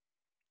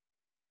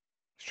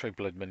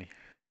Blood Money.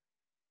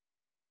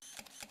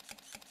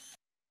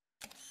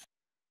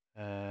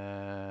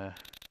 I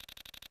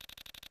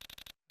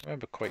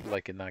remember quite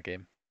liking that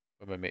game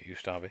when my mate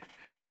used to have it.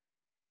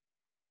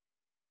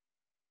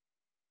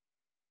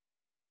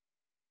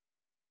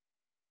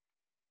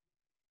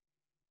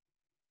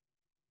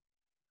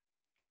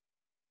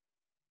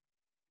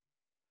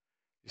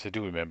 Yes, I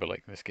do remember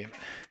liking this game.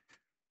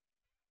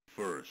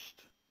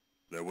 First,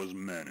 there was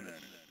Menace.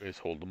 Where's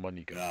Hold the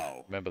Money Gun?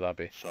 Now, Remember that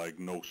bit?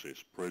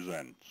 Psygnosis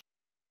presents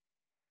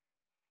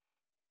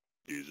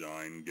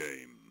Design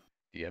Game.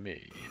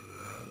 DME.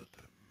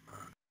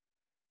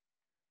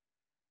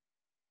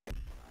 The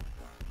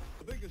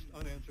biggest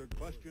unanswered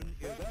question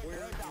is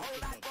where is the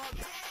money?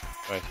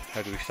 Right,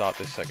 how do we start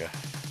this sucker?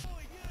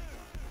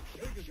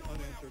 The biggest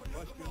unanswered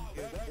question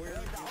is where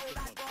is the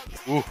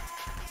money? Ooh,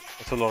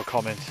 that's a lot of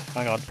comments.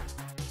 Hang on.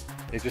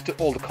 Just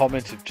all the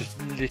comments have just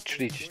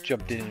literally just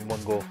jumped in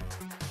one go.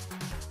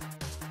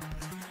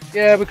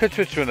 Yeah, we could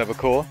switch to another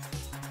core.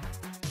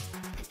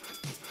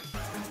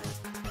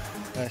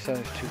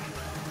 Sounds too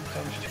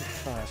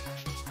fast.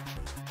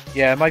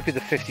 Yeah, it might be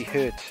the 50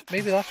 hertz.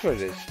 Maybe that's where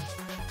it is.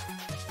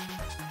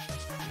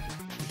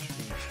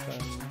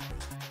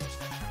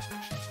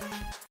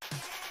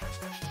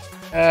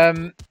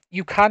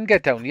 You can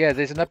get down. Yeah,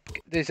 there's an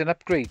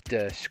upgrade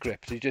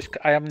script.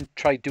 I haven't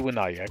tried doing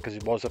that yet because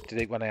it was up to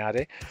date when I had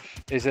it.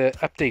 There's an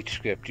update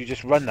script. You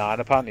just run that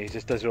and apparently it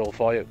just does it all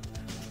for you.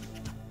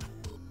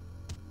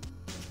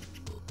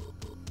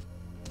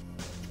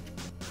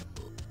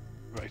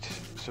 Right,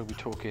 so we're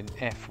talking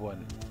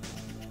F1.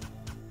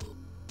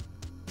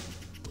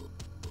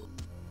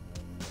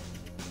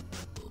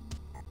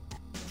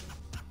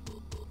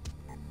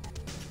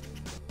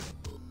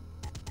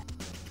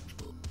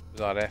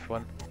 that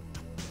F1.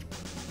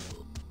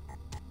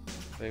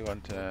 They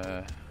want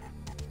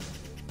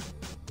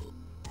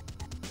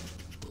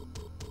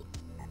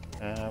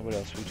what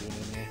else are we doing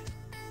in here?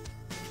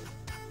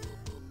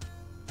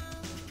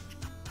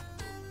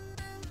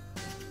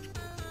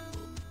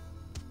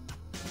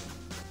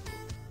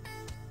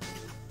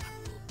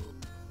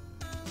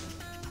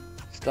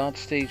 Start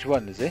stage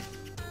 1, is it?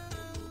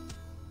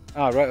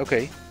 Ah, right,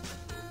 okay.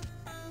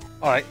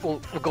 Alright, we'll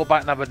go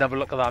back and have another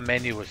look at that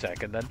menu a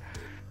second then.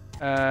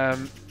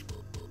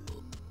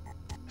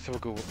 So we'll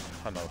go,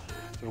 I don't know,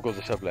 so we'll go to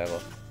the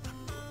sub-level.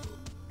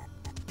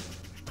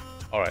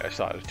 Alright, I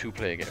started a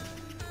 2-player game.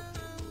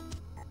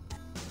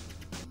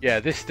 Yeah,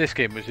 this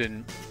game was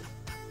in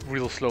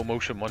real slow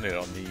motion, wasn't it,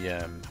 on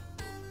the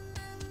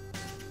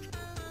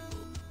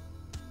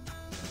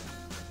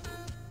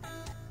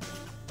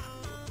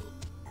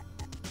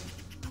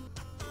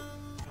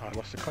Oh, I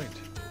lost the coin.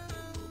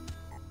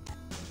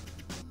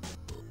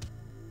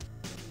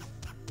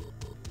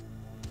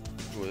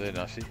 Oh, they're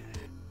nasty.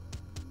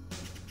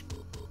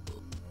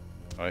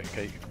 Alright,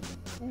 okay, you can,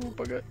 ooh,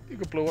 bugger, you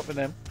can blow up in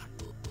them.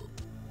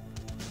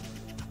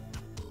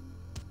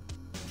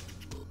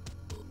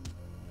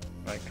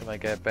 Right, can I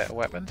get better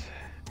weapons?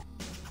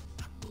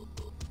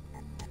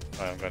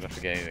 Right, I'm going to have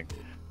to get anything.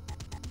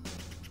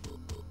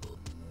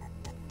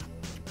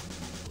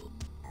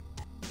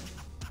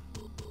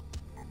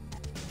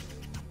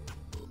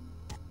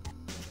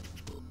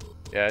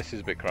 Yeah, this is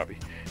a bit crappy.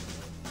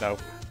 No.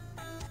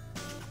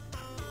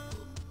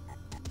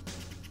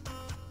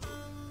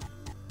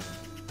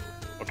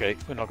 Okay,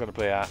 we're not going to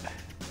play that.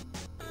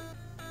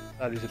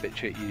 That is a bit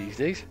tricky these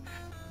days.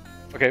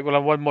 Okay, we'll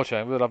have one more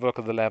time. We'll have a look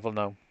at the level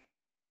now.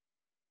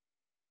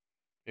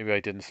 Maybe I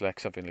didn't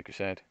select something like you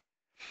said.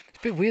 It's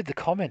a bit weird, the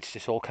comments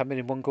just all come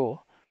in one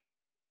go.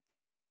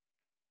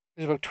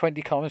 There's about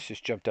 20 comments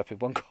just jumped up in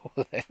one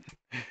go then.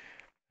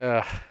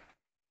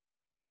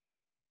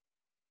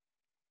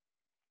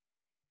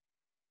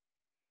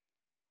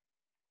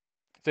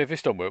 So if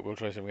this don't work, we'll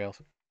try something else.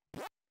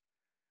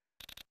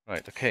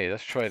 Right, okay,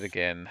 let's try it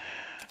again.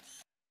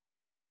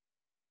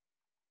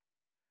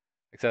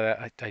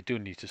 Except I do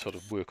need to sort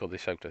of work all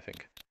this out, I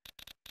think.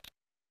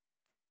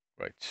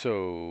 Right,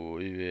 so,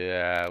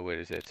 yeah, where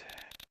is it?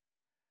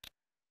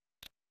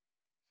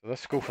 So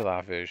let's go for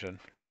that version.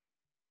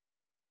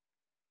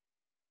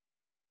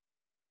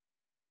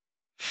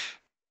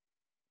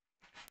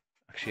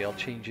 Actually, I'll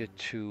change it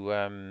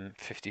to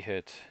 50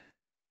 Hz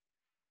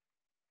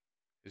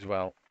as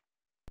well.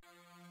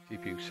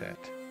 CPU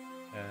set.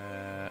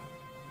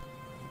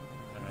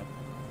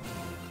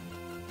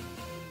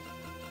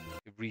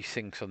 It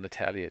resyncs on the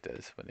telly, it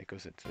does, when it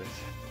goes into this.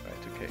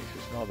 Right, okay, so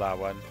it's not that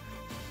one.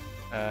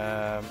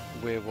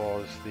 Where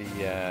was the...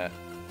 I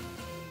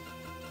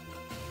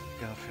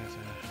can't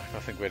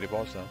think where it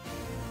was now.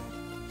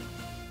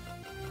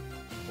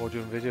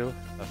 Audio and video,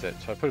 that's it.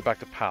 So I put it back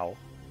to PAL.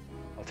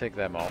 I'll take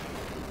them off.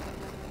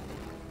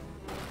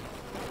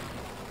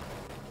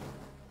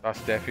 That's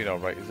definitely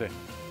not right, is it?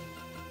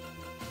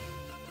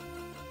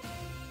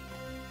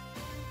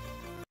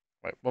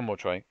 Right, one more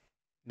try.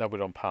 Now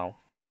we're on PAL.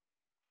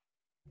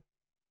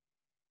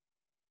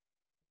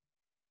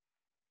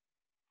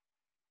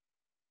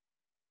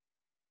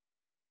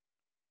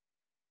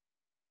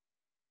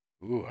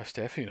 Ooh, that's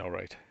definitely not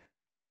right.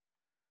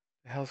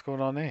 What the hell's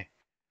going on there?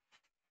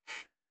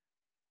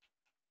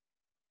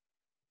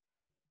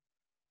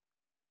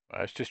 Right,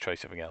 let's just try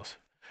something else.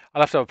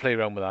 I'll have to have a play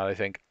around with that, I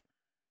think.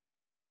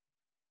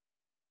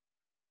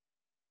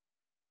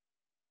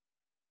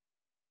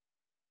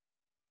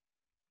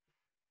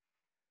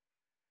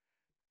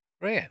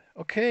 Right,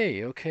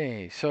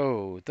 okay.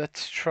 So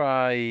let's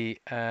try.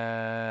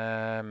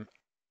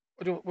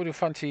 What do you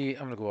fancy?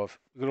 I'm gonna go off.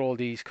 We've got all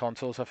these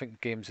consoles. I think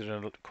games there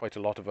are quite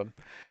a lot of them.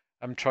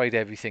 I haven't tried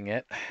everything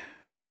yet.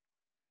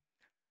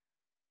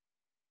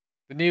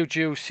 The Neo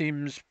Geo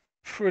seems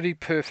pretty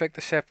perfect,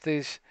 except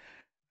there's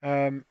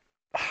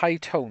high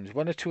tones.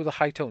 One or two of the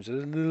high tones are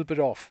a little bit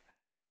off.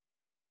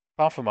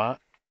 Apart from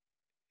that,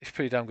 it's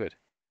pretty damn good.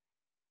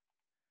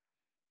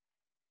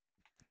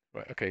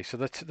 Right, okay. So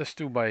let's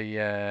do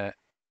my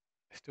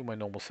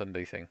normal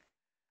Sunday thing.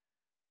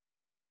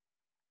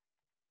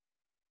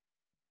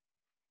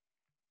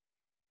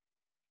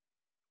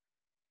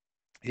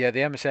 Yeah,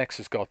 the MSX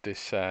has got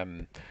this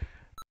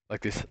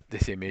like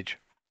this image.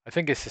 I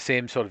think it's the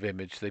same sort of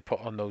image they put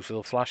on those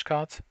little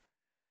flashcards.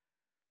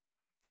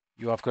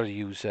 You have got to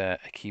use a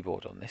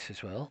keyboard on this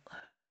as well.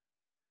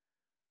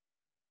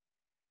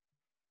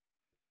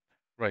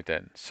 Right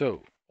then,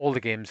 so all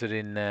the games are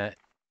in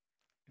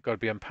got to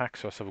be unpacked.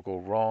 So let's have a go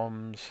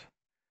ROMs.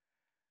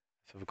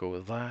 Let's have a go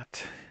with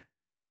that.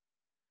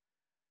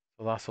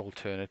 So that's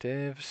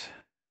alternatives.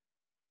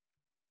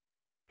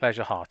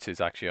 Pleasure Hearts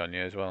is actually on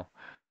here as well.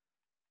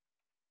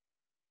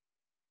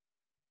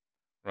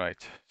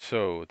 Right,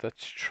 so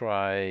let's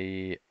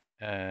try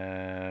let's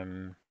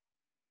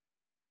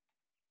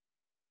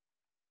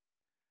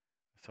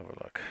have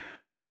a look.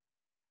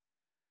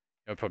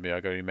 Oh, probably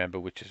I gotta remember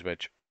which is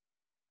which.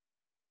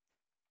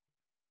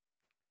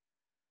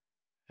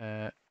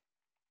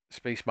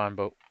 Spaceman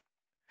boat.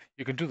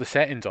 You can do the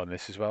settings on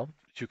this as well.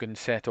 You can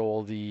set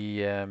all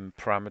the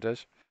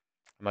parameters,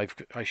 and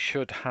I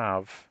should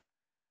have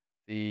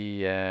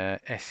the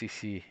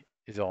SCC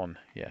is on.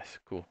 Yes,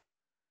 cool.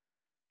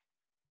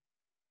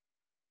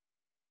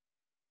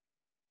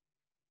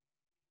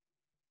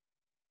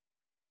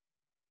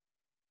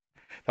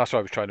 That's what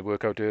I was trying to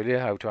work out earlier,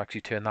 how to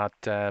actually turn that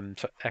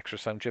extra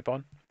sound chip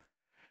on.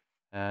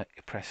 You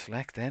press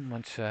select then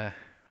once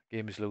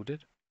game is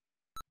loaded.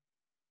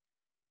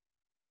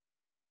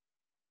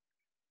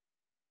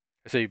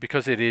 So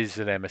because it is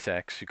an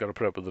MSX, you've got to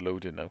put up with the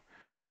loading now.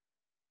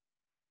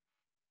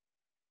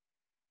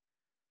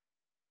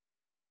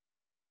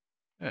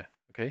 Yeah,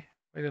 okay.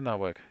 Why didn't that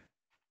work?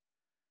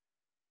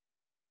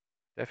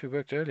 Definitely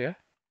worked earlier.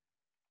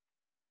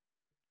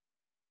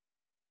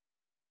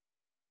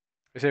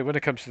 I say when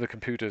it comes to the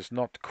computers,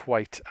 not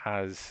quite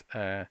as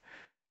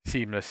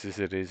seamless as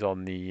it is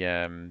on the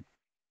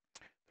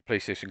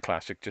PlayStation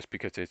Classic, just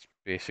because it's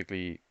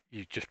basically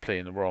you just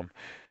playing the ROM.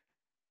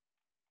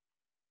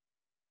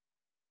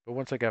 But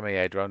once I get my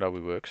head around how it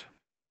works,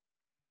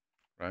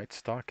 right,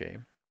 start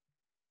game.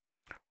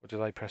 Or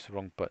did I press the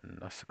wrong button?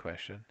 That's the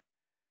question.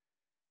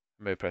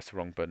 I may have pressed the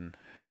wrong button.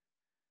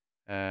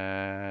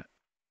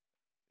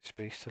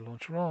 Space to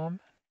launch ROM.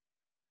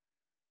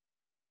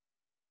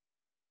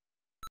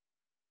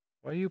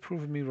 Why are you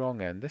proving me wrong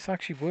then? This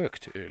actually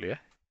worked earlier.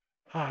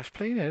 Ah, I was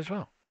playing it as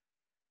well.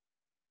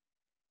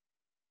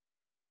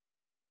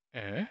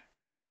 Eh?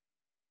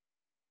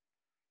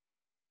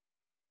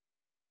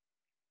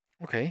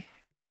 Okay.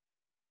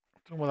 I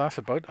don't know what that's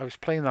about. I was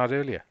playing that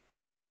earlier.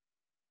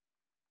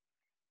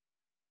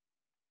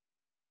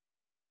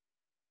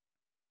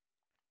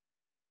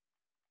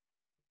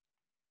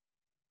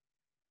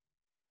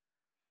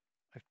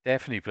 I was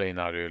definitely playing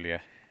that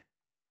earlier.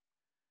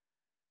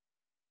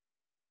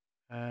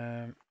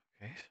 Okay,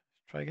 let's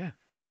try again.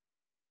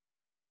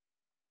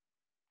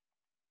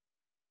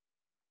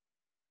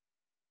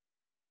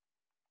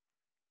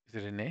 Is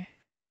it in there?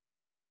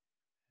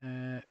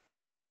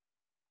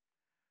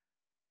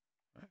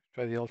 Let's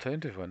try the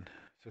alternative one.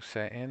 So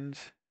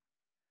settings,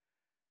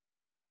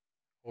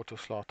 auto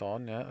slot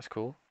on. Yeah, that's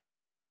cool.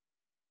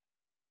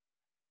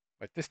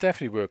 Right, this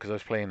definitely worked because I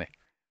was playing it.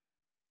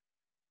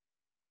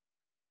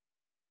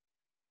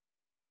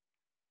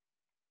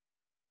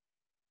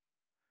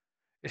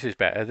 This is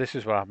better. This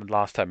is what happened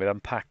last time. It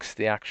unpacks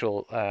the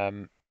actual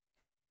the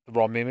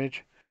ROM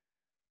image.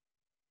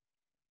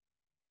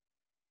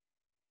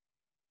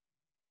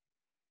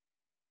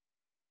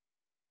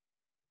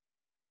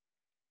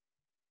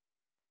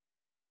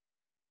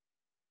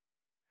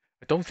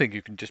 I don't think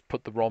you can just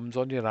put the ROMs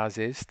on you as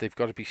is. They've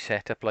got to be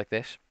set up like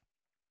this.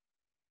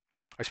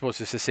 I suppose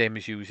it's the same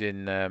as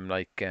using the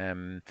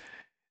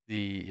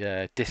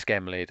disk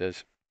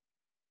emulators,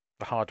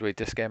 the hardware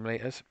disk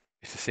emulators.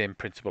 It's the same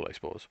principle, I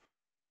suppose.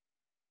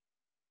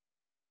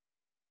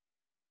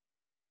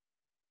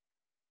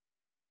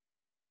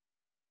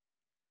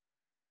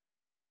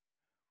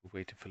 We're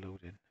waiting for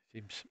loading.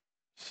 Seems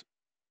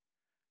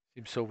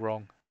so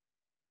wrong.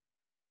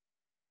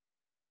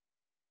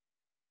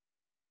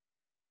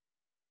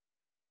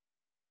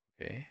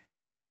 Okay.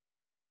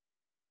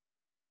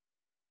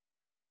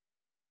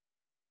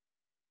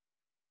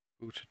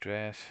 Boot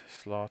address,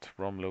 slot,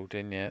 ROM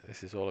loading. Yeah,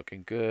 this is all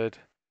looking good.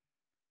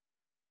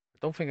 I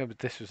don't think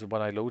this was the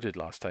one I loaded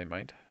last time,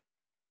 mind.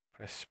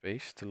 Press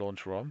space to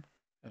launch ROM.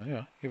 Oh,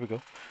 yeah, here we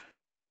go.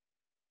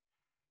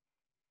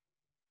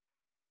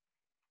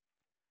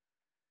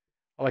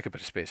 I like a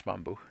bit of Space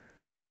Bamboo.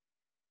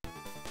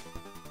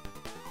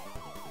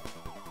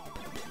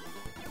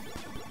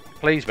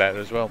 Plays better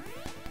as well.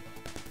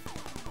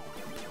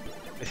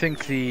 I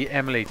think the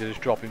emulator is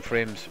dropping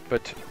frames,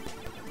 but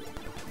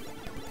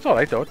it's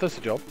alright though, it does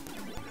the job.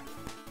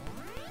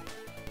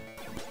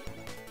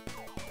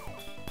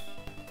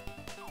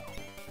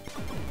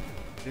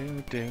 Do,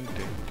 do, do,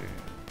 do.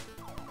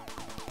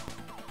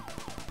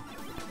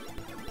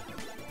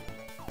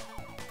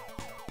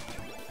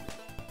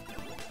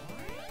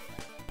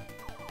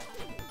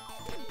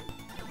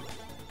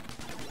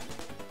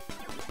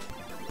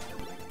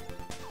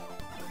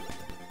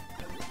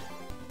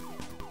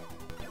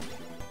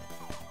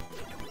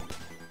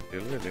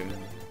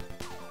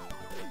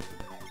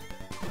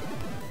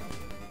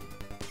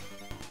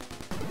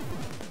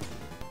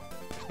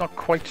 It's not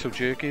quite so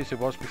jerky as it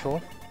was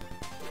before.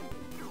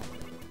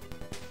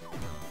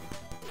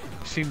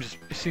 It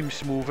seems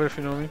smoother, if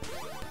you know what I mean.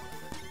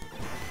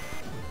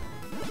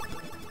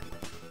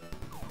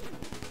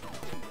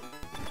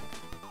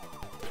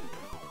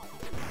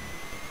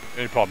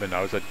 The only problem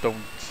now is I don't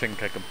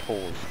think I can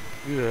pause.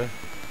 Yeah.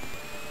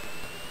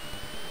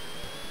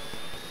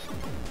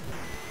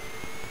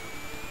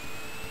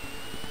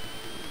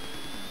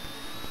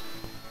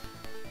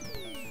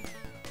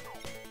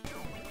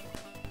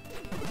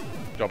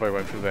 Job I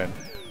went through then.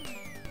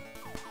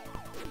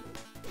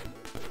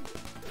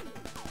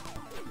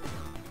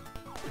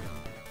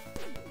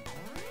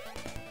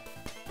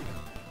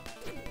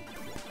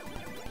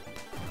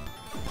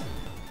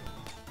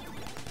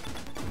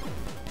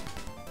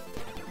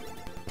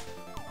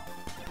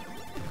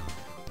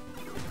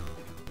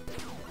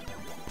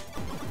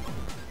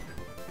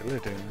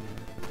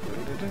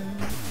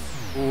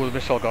 Ooh, the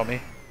missile got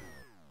me.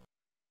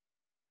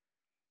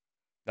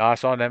 Nah,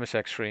 it's on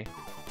MSX3.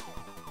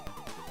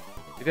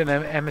 He did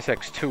an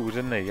MSX2,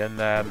 didn't he? And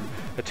a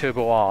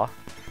Turbo R.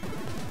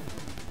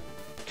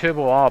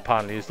 Turbo R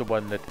apparently is the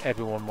one that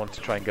everyone wants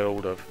to try and get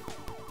hold of.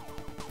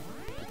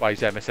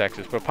 Buys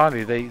MSXs, but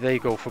apparently they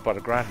go for about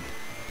 £1,000.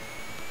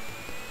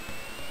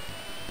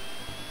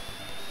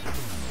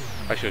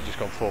 I should have just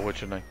gone forward,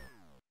 shouldn't I?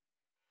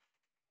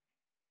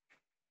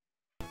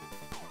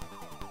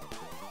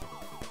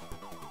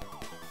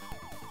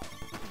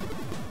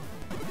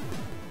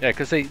 Yeah,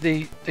 because they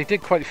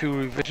did quite a few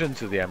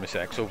revisions of the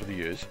MSX over the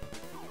years.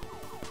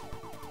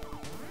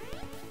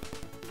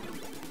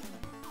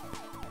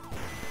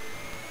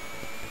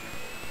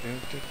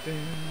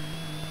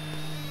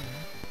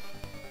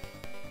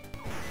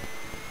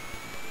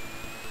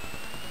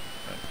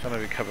 Can I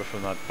recover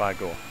from that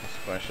bagel? That's the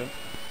question.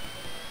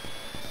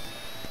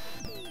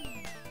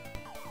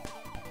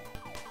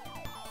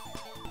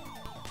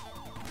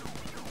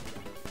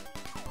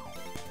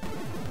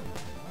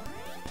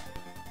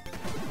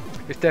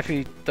 It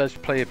definitely does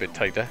play a bit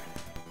tighter.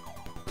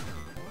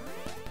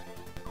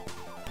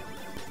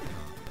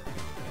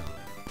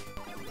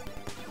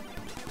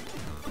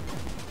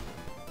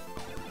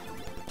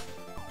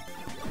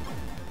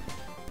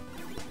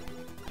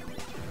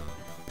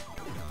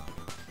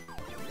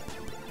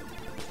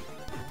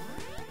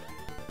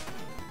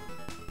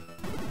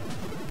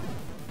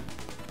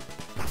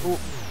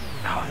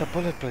 Oh, the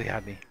bullet bloody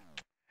had me.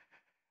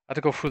 I had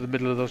to go through the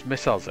middle of those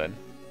missiles then.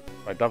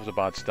 Right, that was a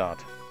bad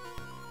start.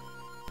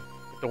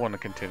 Don't want to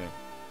continue.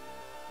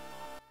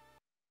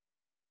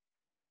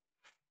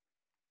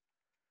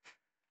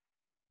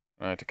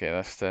 Right, okay,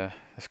 let's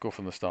go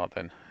from the start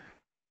then.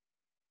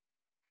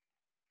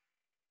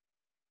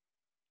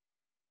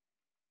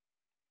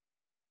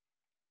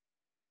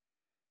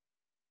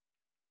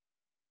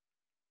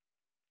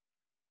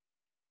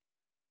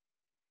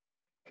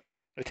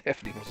 It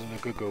definitely wasn't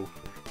a good go.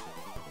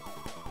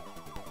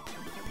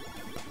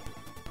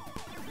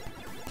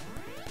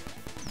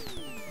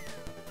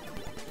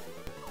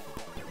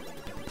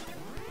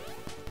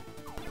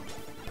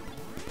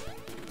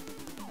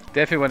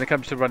 Definitely when it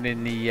comes to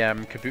running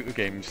the computer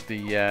games,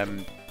 the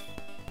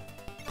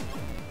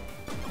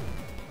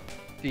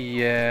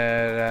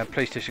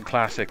PlayStation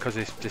Classic, because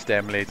it's just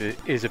emulated,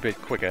 is a bit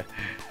quicker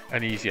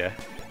and easier.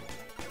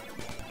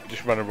 You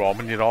just run a ROM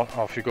and you're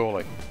off you go,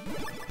 like.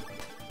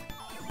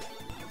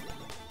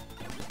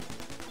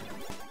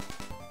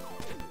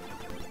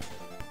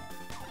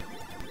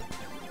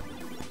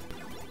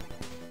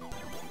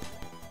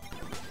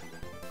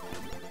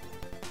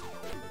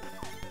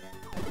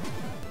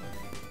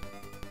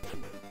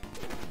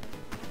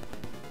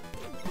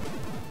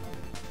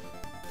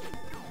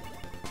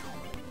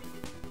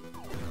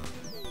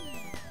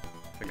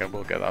 I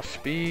will get that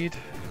speed.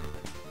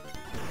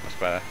 That's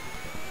better.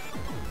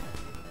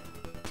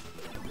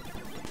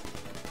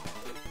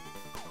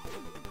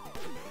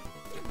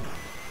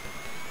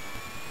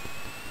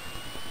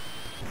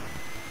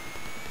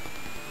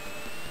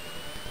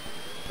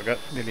 Forgot,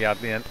 nearly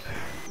had me in.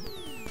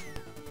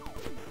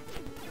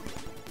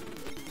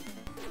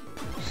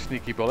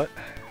 Sneaky bullet.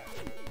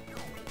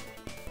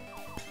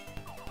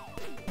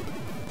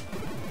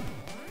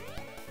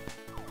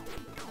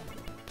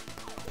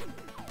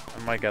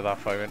 I might get that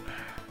firing.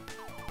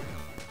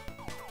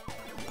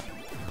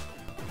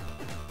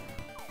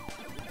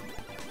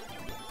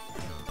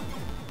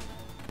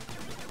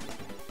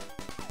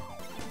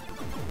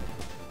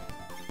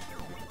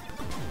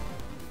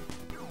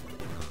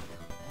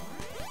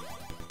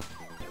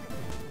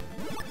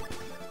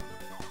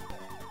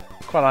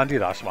 Quite handy,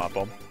 that smart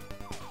bomb.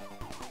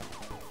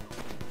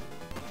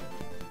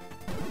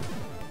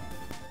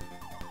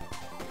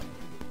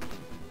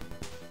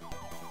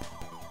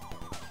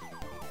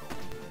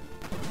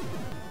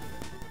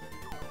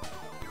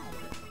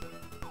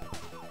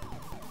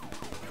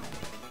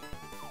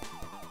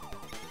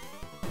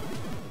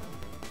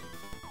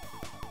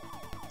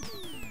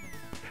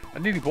 I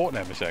nearly bought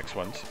an MSX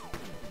once.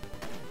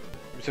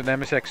 It was an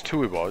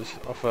MSX2 it was,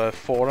 off a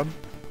forum.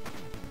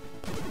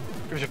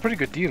 It was a pretty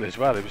good deal as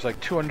well. It was like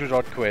 200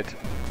 odd quid.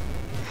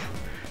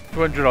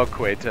 200 odd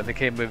quid, and it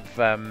came with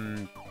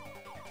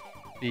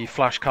the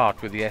flash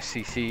cart with the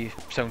SCC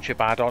sound chip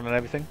add-on and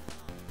everything.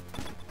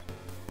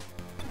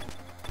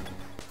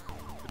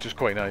 Which is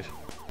quite nice.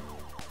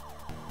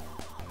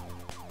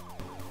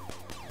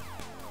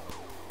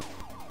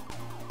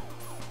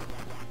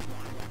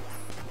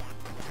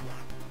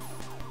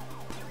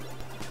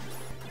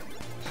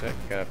 Sick,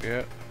 get up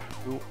here.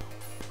 Ooh.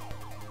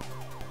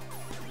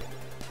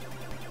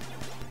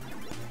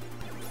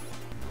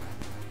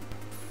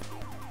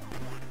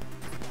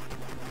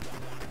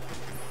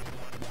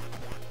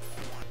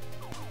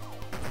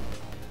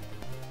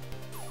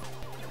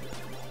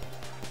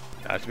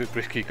 It's a bit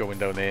risky going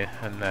down there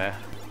and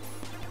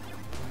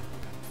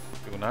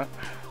doing that.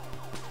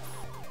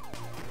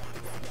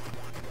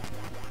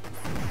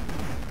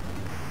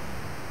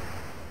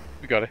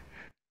 We got it.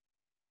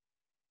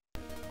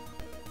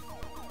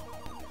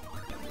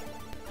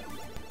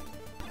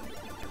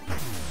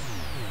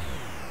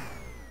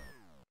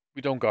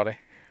 We don't got it.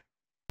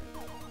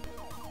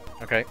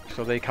 Okay,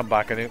 so they come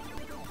back and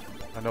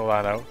I know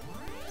that now.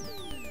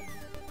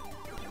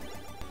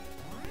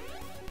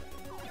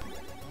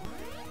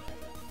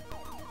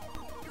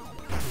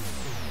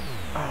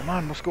 Oh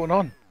man, what's going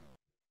on?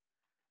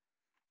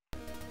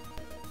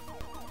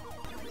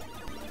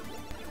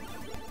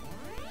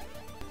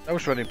 I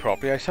was running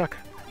properly, I suck.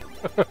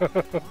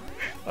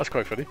 That's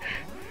quite funny.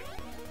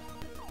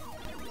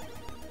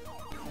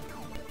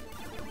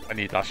 I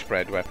need that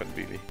spread weapon,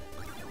 really.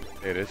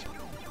 There it is.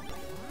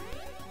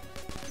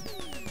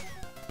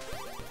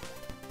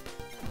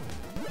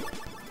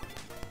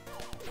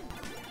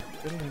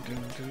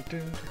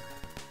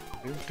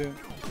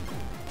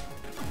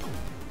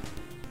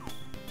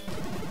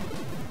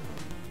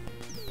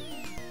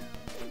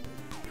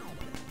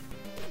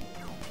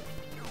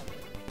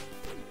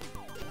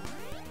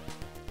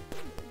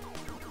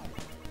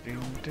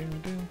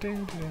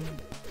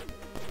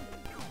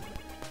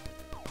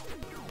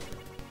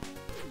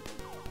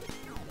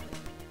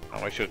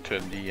 Oh, I should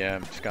turn the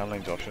scan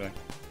lines off, shouldn't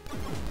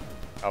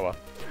I? Oh well.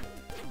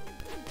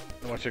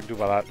 Not much I can do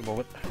about that at the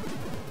moment.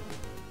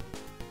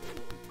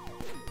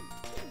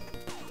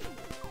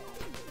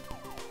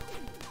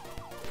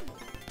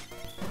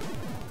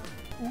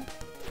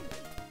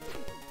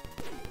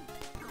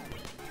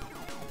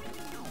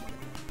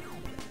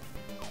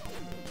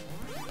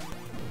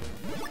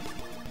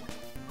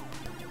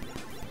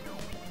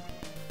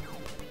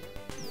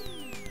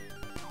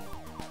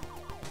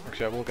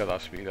 Actually, I will get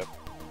that speed up.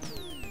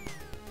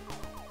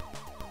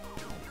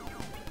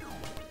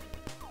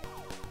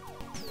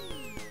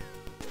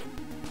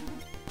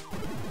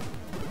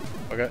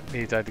 Okay,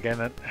 need that again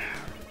then.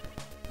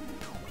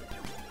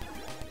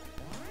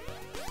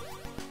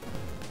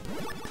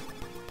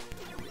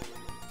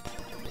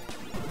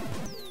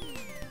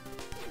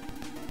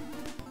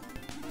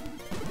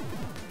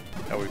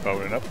 Are we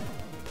powering up?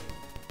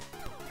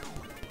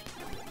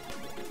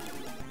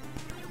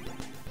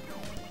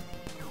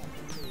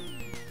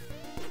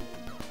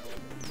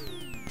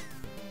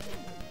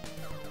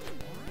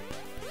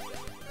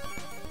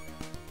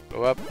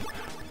 Go up.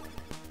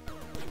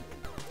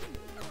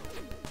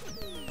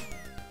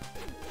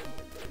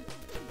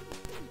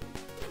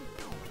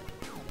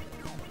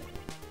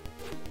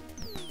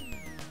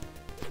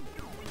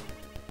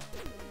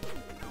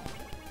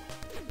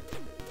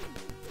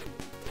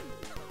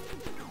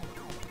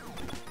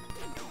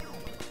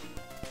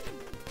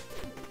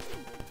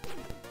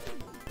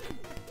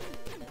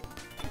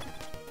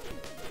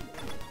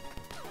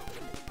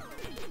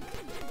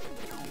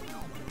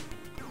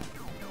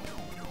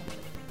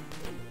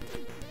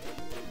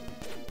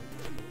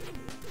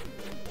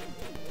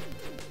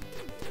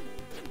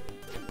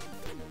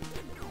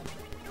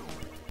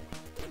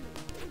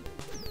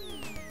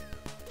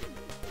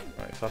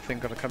 Right, is that thing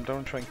gonna come down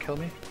and try and kill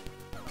me?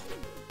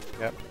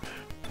 Yep.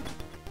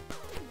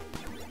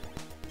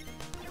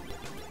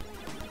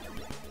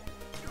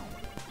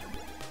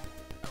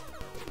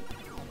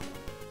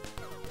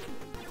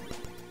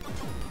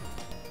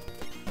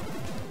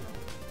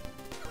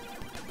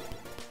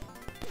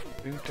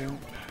 Doom.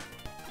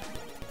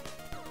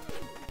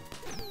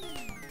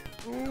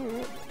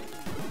 Ooh.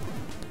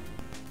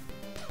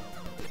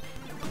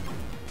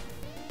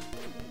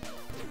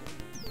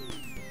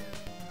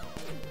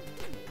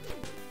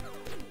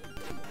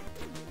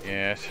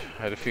 Yes,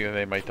 I had a feeling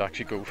they might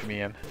actually go for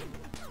me in.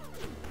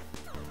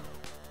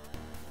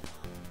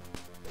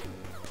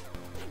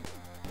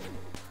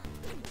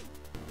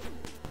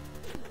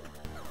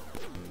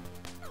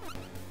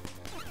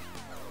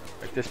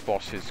 Like, this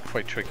boss is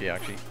quite tricky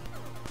actually.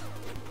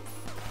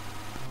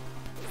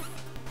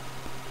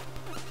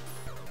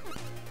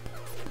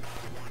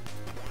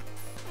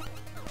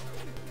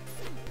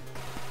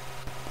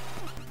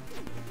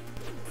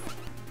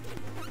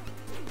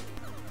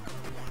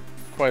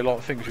 Quite a lot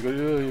of things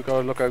you gotta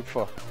look out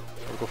for.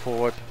 Gotta go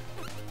forward.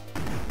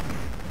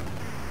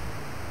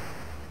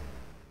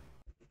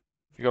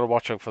 You gotta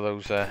watch out for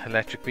those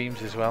electric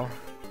beams as well.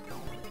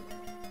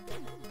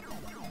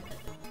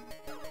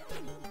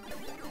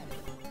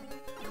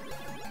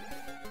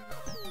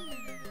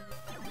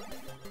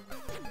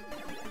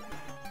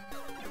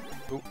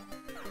 Ooh.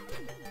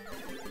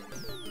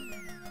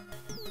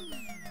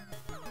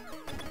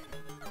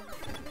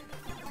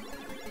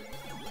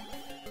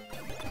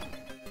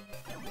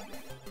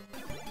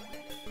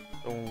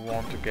 Don't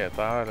want to get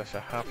that unless I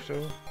have to.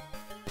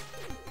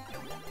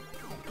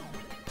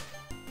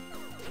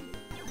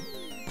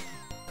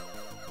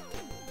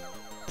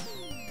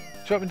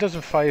 This weapon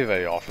doesn't fire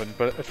very often,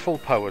 but at full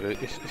power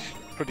it's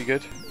pretty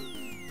good.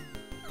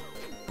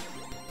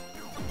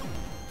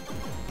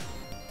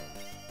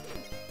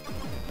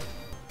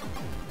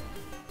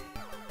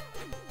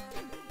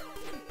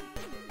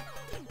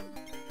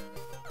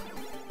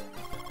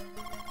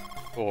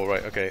 Oh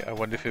right, okay, I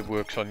wonder if it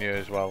works on you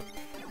as well.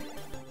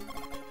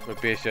 But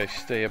basically I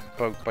stay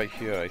about by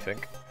here, I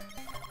think.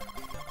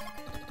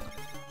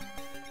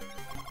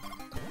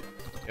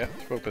 Yeah,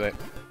 it's about by there.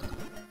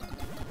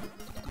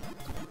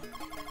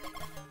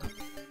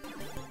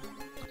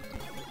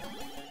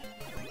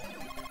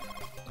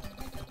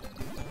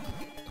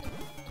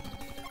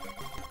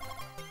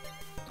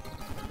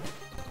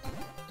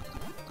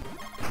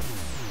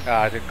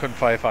 Ah, I couldn't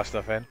fire fast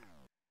enough then.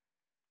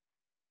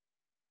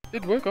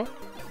 Did work out.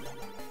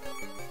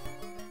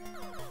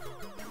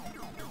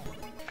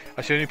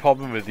 That's the only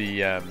problem with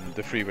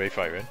the freeway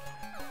firing.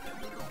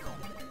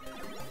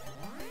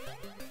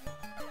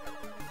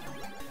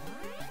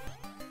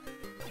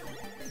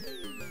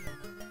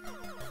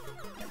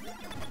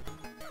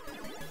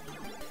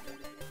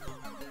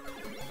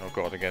 Oh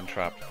god, again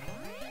trapped.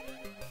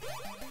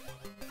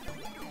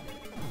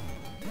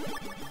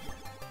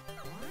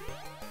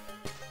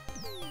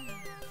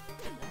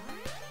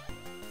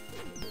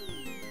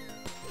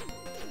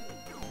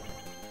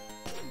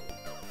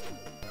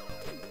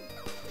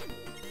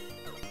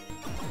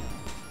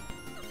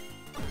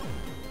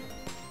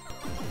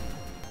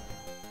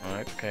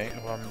 Okay,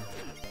 I'm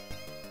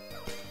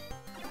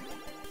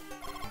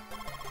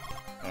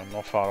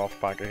not far off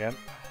back again.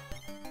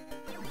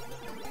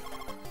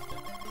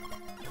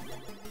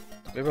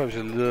 Maybe I was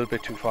a little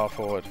bit too far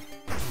forward.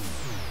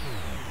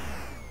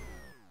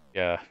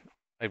 Yeah,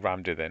 I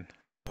rammed it in.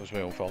 It was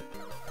my own fault.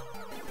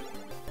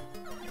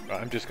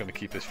 Right, I'm just going to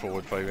keep this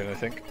forward firing, I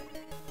think.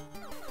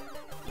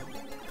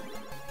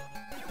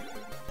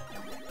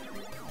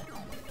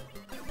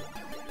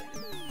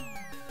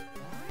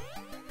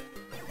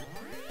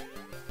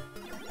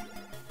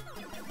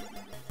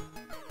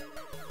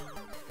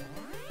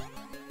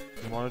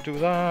 Want to do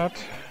that.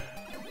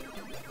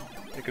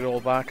 Take it all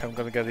back. I'm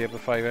going to get the other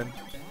fire in.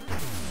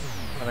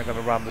 And I'm going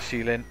to ram the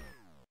ceiling.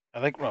 I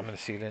like ramming the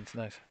ceiling, it's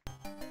nice.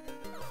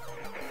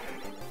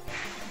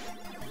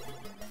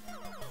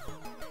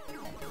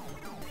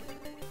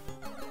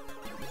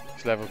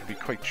 This level can be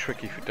quite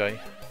tricky if you die.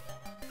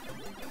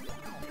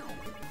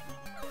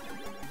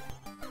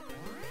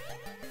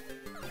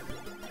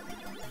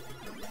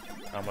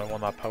 And I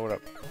want that power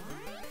up.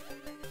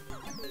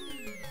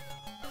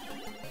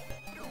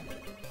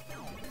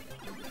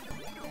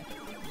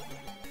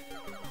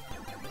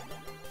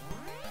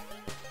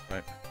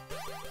 Right.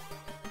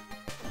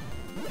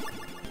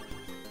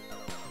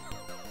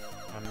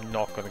 I'm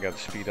not going to get the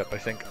speed up, I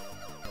think.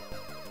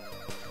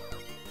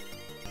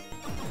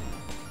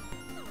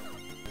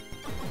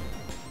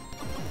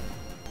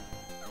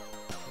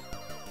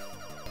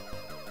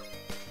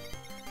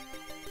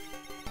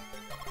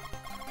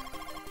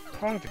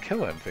 Hard to kill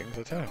them things,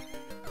 I tell you.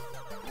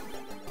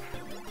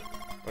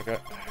 Okay.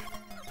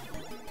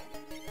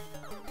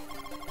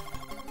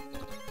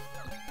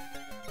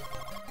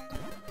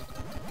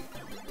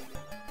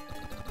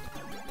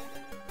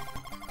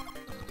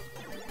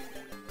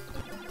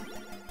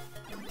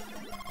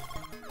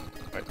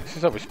 Right, this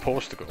is how we're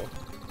supposed to go.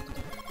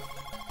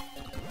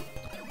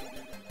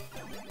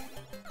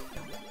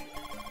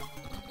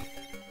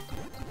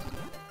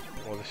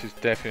 Well, this is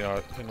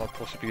definitely not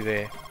supposed to be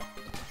there.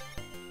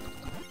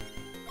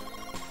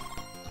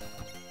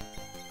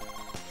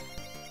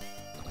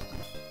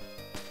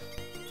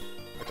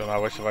 I don't know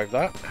how I survived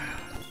that.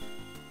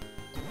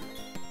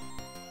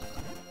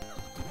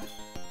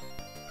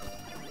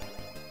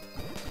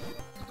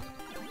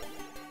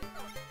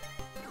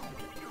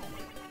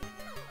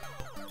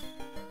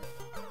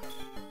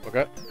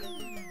 Okay.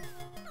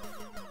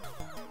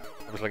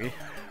 I was lucky.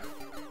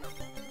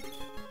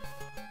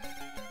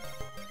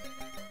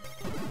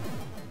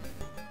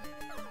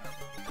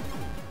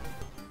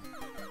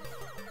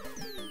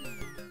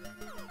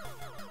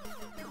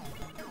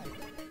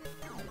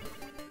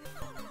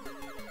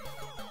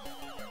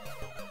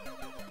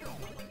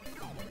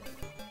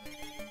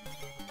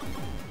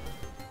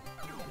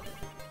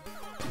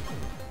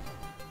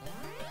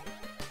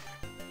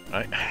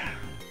 Right.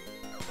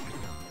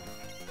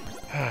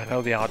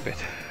 Now the hard bit.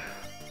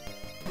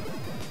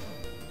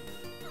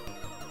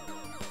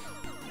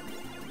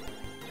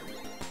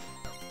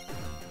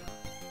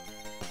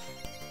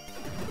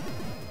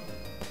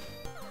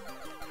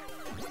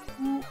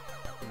 I'm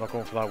not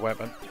going for that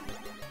weapon.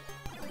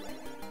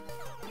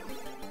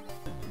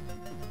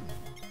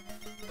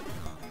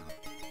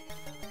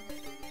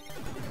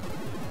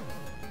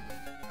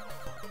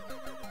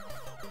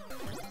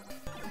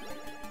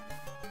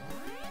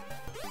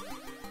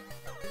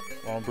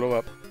 Come on, blow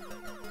up.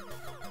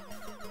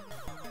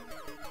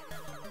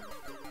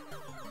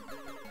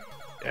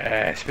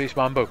 Yeah, Space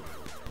Mambo.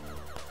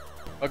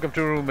 Welcome to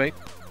the room, mate.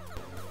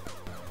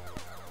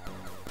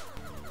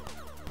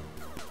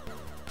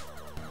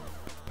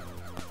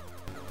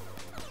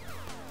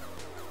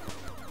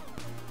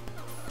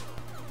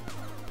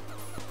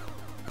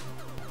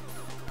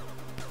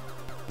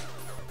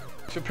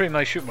 It's a pretty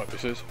nice shoot 'em up,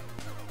 this is.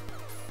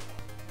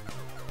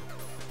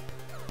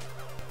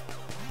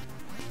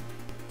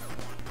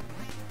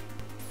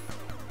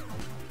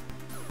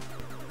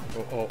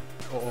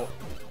 Oh.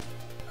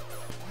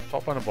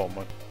 Top one and bottom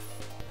one.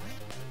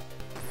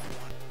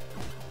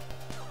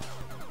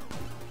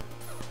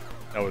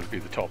 That would be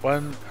the top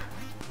one.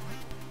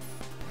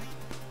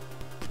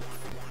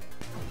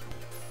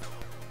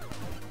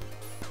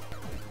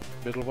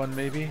 Middle one,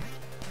 maybe.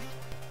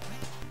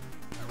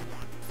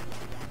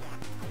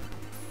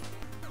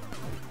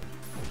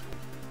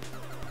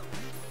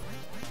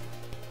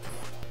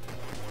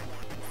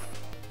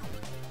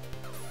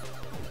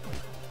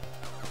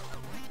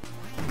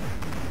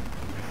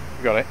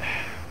 We got it.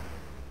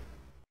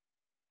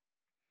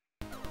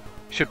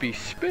 Should be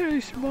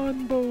Space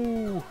Mambo.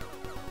 No,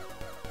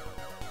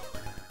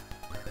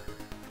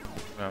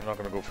 I'm not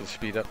going to go for the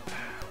speed up.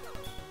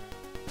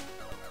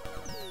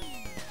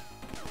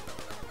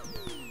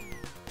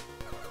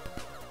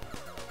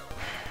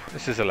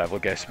 This is a level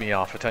gets me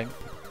half a time.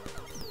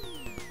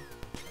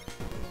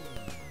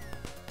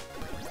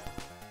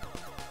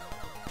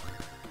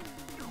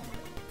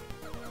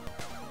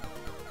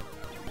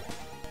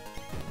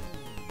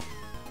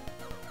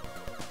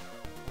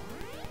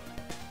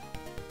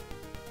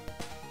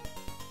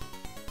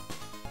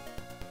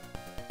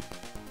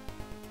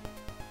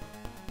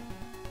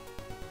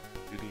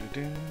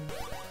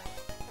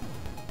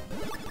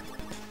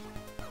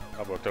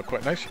 That worked out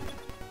quite nice.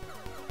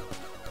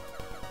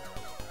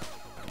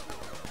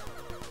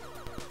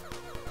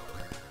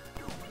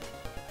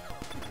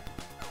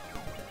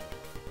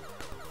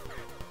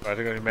 Right, I'm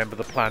going to remember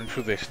the plan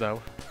for this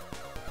now.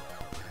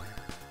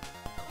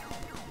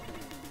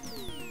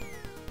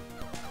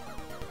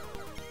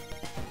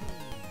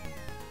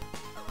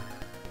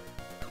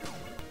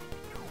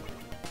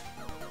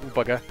 Oh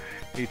bugger,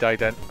 he died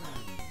then.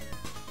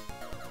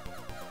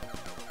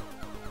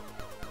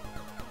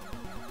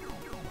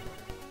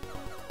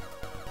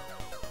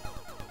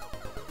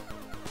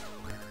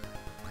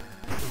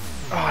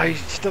 Oh, he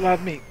still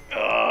had me.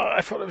 Oh,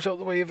 I thought I was out of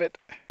the way of it.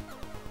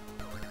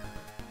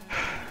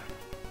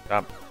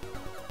 Damn.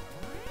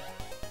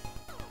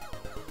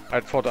 I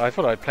thought I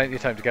had plenty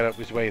of time to get out of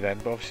his way then,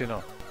 but obviously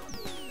not.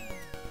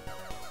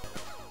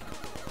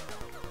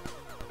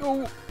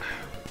 Oh!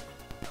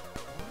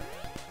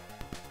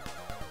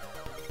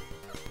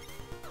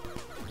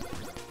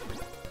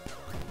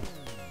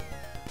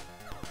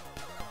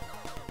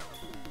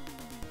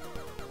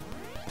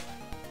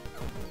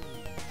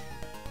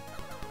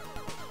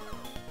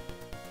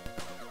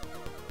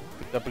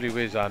 The W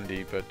is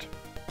handy, but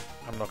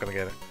I'm not going to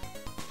get it.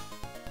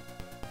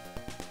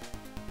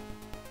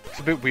 It's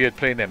a bit weird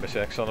playing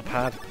MSX on a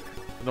pad.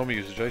 I normally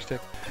use a joystick.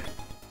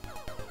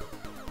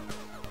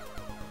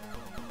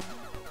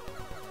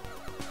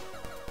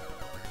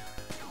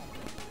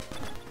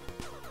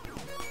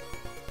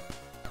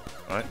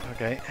 Right,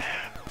 okay.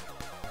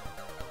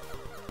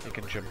 You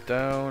can jump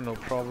down, no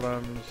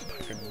problems.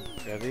 I can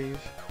get these.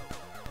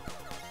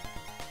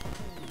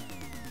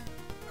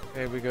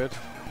 Okay, we're good.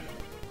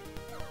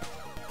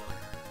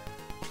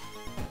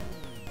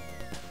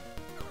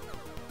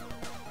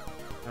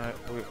 Right,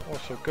 we're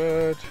also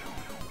good.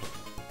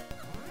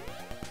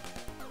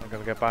 I'm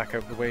gonna get back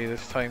out of the way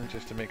this time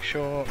just to make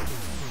sure.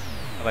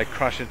 And I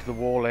crash into the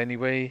wall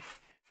anyway.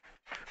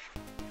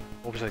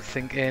 What was I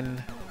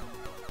thinking?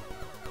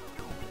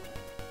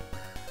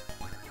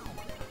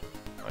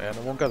 Oh yeah, I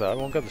won't get that. I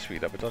won't get the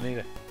speed up. I don't need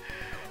it.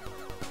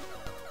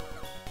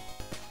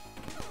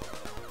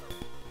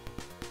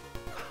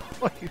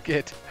 What you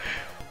get?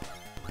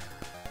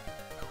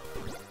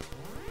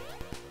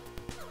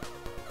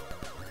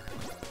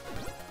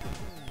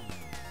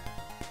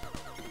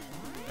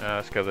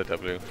 Let's go the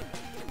W.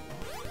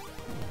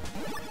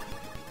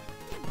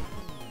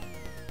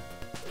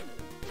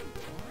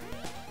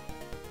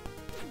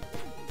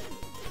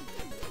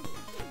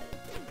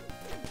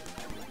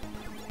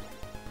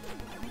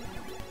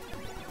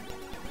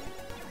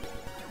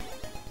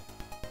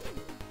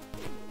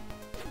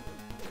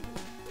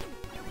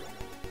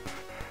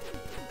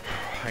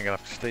 I'm gonna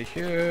have to stay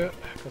here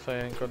because I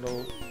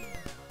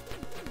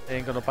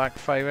ain't gonna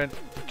backfire it,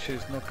 which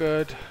is not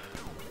good.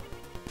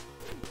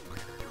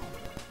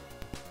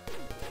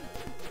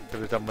 Could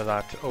have done with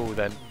that. Oh,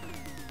 then.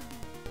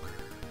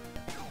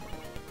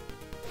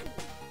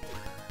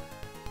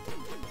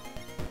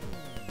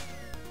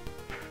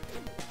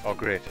 Oh,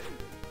 great.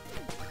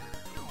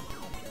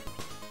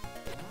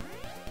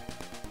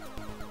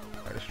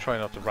 Right, let's try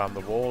not to ram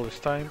the wall this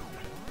time.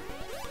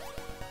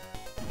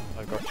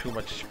 I've got too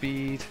much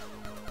speed.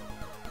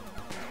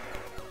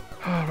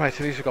 Oh, right, at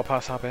least we got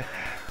past that bit.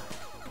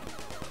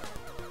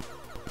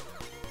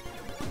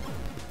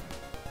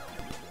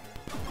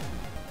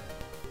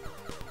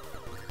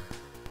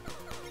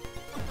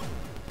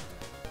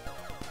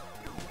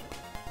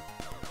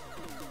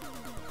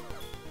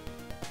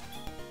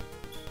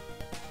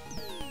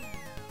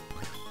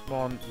 Come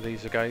on,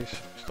 laser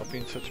guys. Stop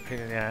being such a pain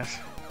in the ass.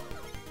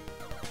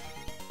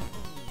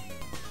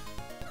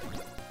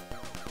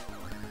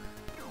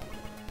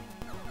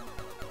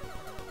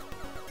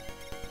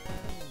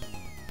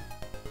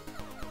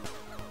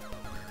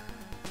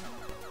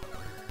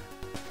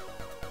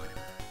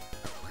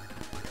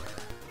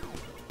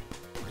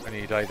 I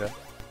need either.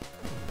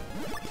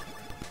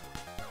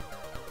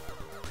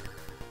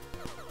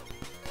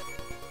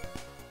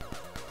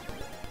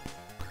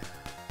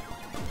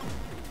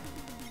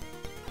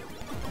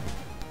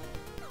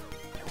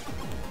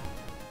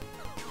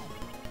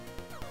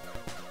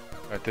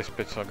 Right, this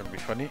bit's not going to be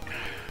funny.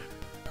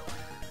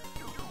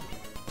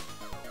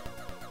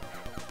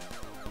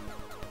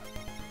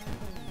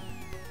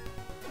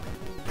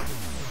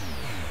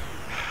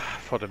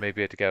 Thought I may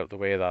be able to get out of the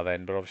way of that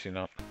then, but obviously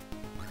not.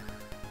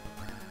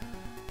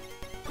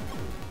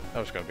 That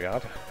was going to be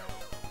hard.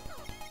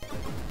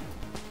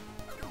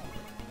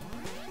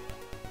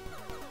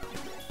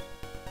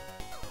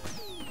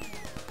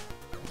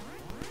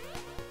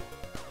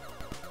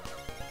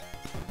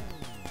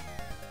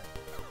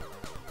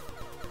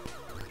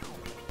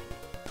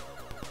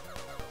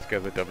 Let's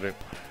get the W.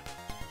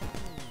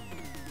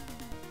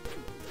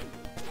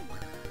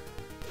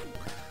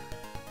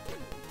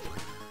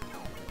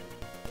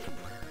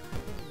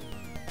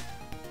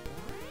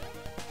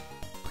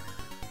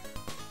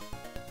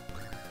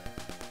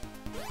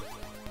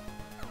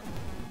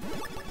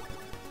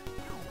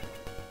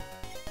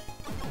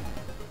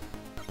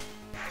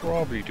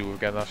 Probably do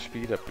get that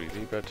speed up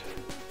really, but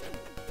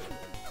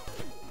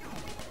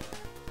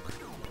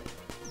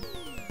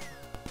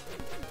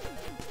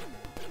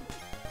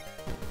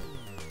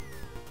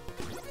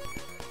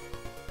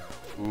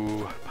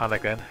ooh,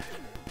 panic then.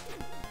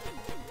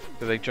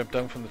 Do they jump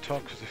down from the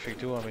top? Because if they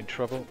do, I'm in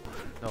trouble.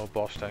 No,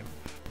 boss time.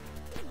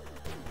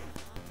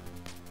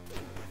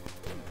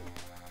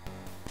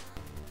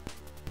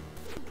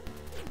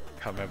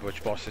 Can't remember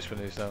which boss this one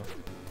is now.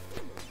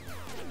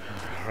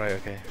 Right,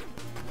 okay.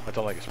 I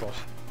don't like this boss.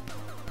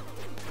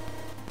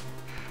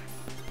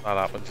 That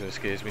happens and it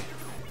scares me.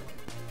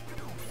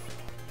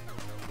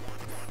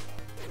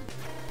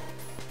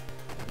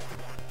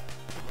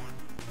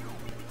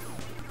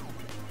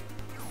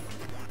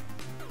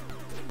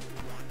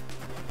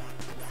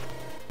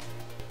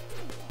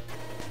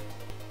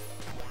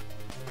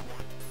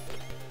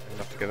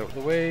 Enough to get out of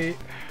the way.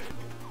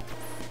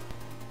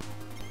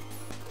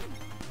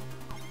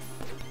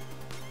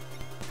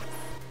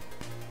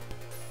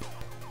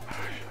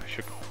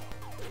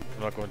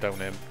 I'm not going down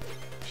them.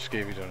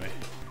 Scary, don't I?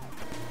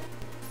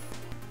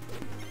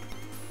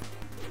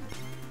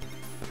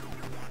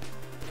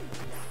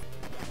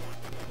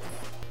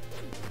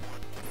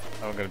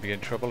 I'm going to be in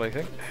trouble, I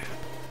think.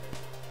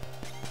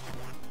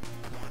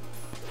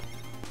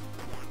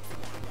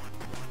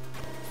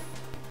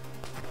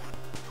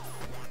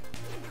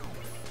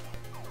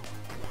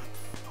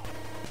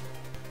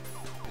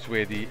 This is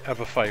where the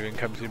other firing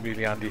comes in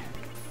really handy.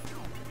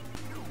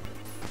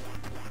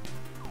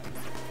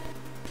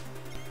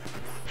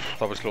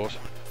 That was close.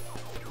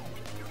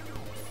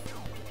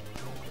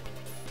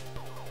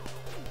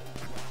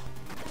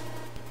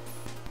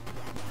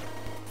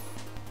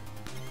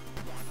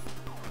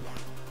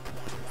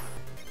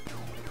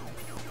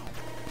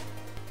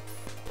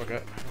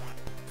 Okay.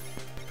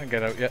 Can't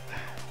get out yet.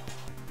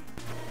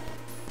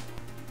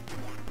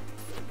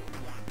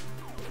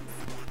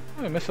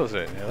 Oh, missiles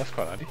are in here, that's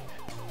quite handy.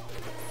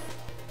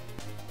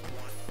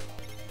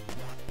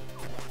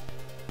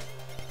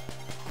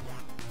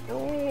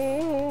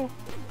 Oh.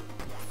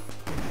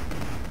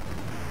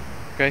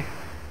 Okay.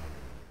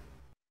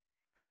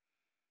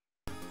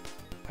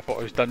 I thought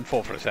I was done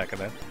for a second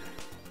then.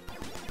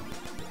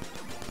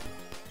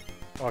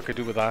 Oh, I could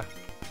do with that.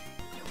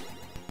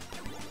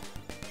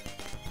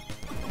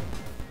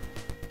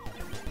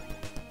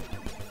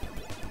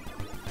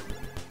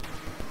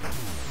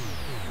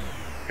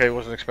 Okay,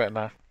 wasn't expecting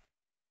that.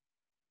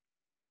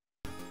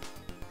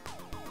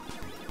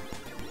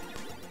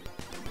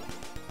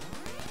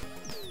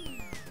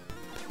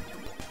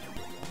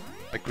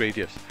 Like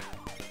Gradius.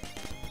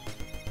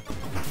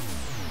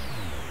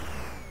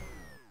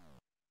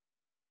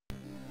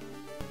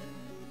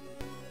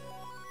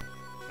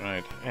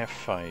 Right,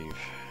 F5.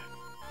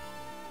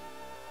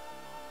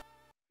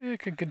 Yeah,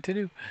 can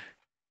continue.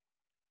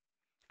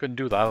 Couldn't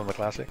do that on the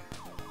classic.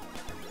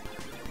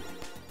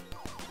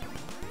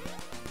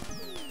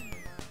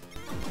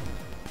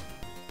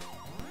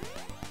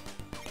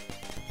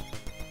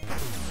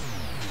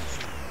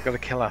 Gotta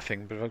kill that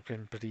thing, but I've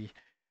been pretty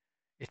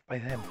hit by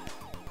them.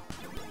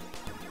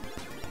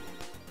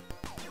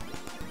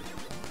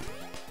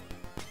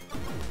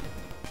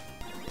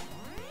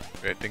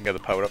 Great, didn't get the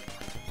power up.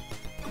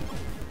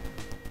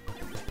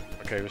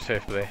 Okay, we're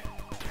safe there.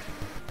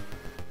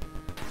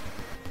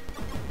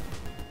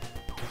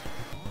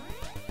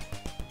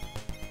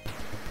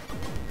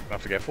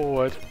 Have to get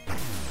forward.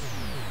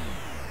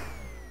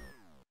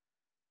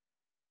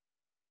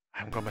 I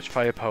haven't got much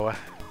firepower.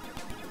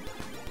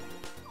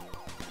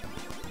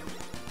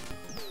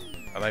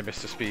 And I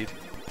missed the speed.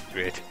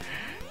 Great.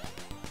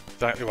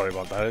 Exactly what I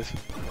want, that is.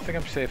 I think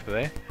I'm safe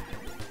there.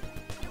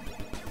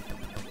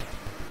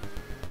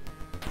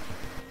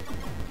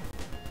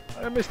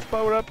 I missed the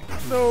power up.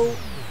 No!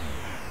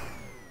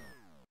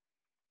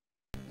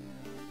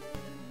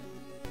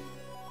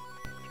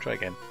 Let's try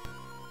again.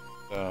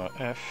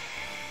 F5.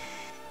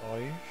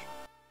 Did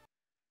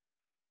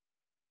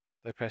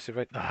I press it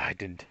right? No, I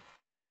didn't.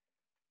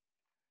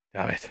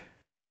 Damn it.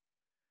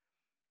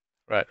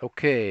 Right,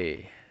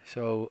 okay.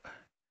 So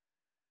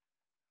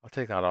I'll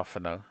take that off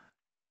for now.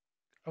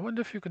 I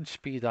wonder if you can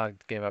speed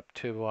that game up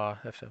to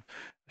let's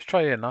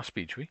try it in that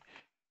speed, shall we?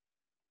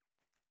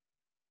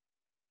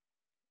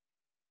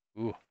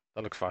 Ooh,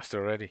 that looks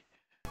faster already.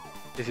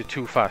 Is it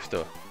too fast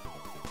though?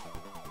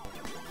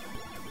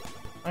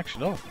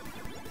 Actually, no.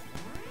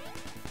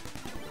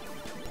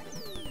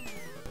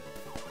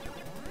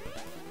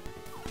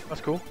 That's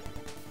cool.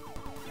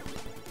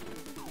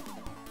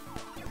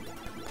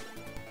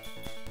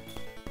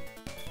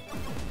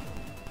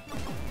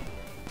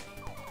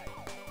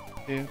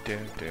 Do, do,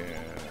 do.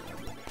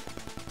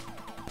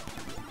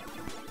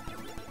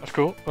 That's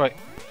cool. Right.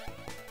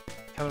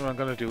 Tell me what I'm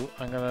going to do.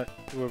 I'm going to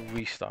do a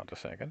restart a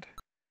second.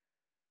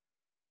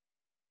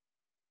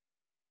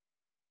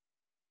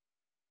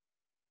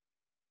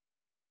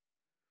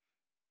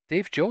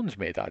 Dave Jones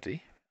made that, did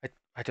he?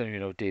 I don't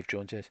even know who Dave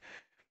Jones is.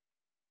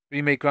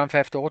 He made Grand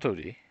Theft Auto,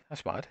 did he?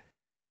 That's mad.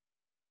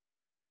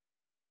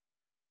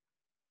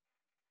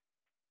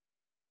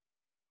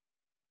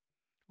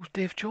 Who's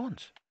Dave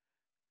Jones?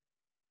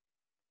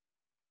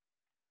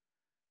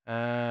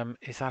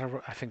 Is that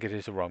a... I think it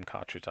is a ROM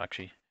cartridge,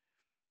 actually.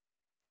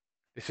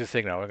 This is the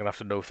thing now. I'm going to have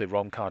to know if they're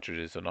ROM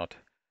cartridges or not.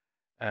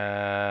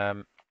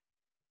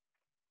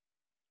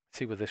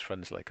 See what this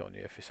runs like on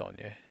you, if it's on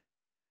you.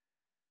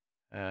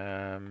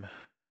 No,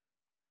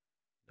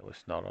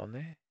 it's not on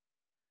there.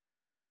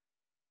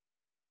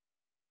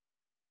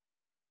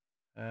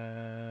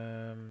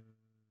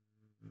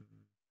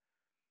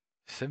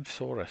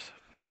 Symphosaurus.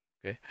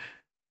 Okay.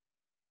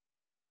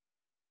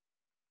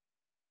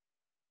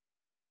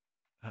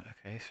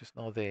 Okay, so it's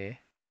not there.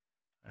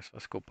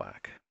 Let's go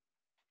back.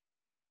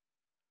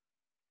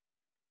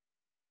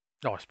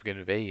 No, it's beginning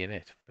with A in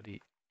it, but he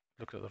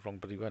looked at the wrong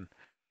bloody one.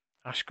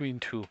 Ash Green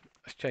 2.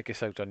 Let's check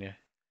this out on you.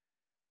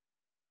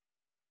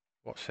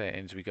 What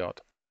settings we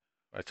got?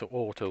 Right, so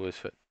auto is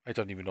for... I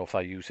don't even know if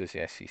that uses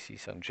the SCC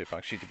sound chip,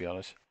 actually, to be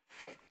honest.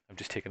 I'm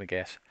just taking a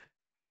guess.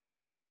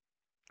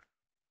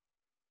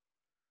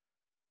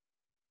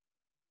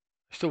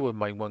 I still wouldn't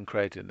mind 1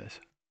 credit in this.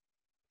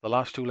 The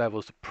last 2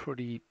 levels are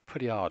pretty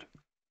hard.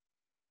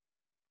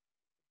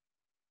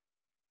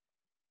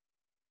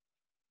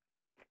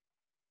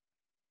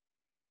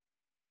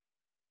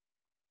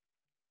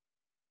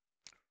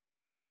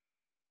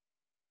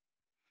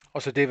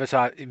 Also, David's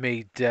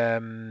made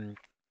that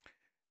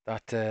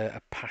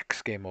a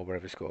PAX game or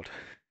whatever it's called.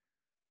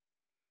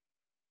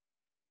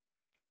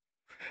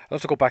 I'll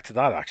have to go back to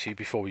that actually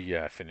before we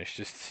finish,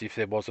 just to see if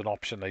there was an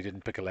option I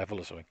didn't pick a level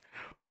or something.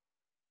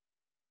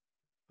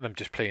 And I'm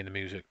just playing the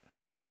music.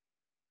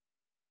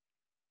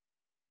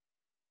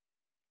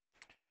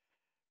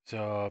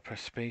 So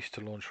press space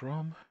to launch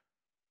ROM.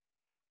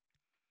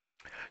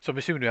 So I'm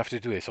assuming we have to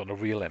do this on a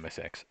real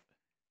MSX.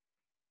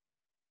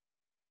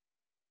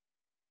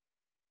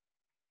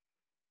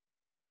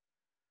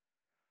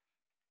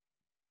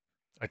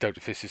 I doubt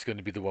if this is going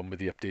to be the one with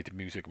the updated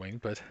music,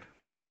 mind, but...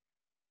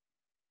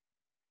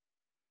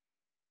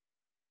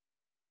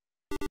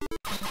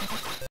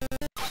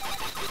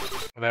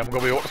 And then I'm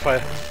going to be auto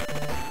fire.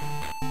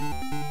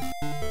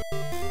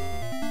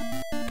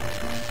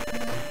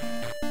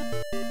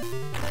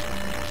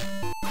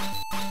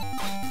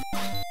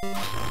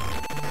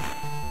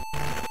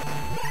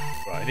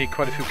 Right, I need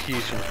quite a few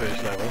keys for the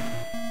first level.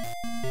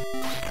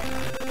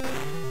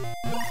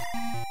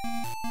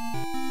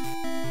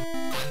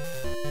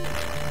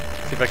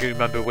 See if I can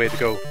remember where to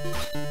go.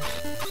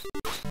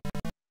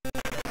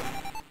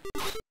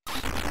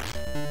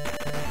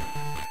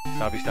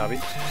 Stabby, stabby.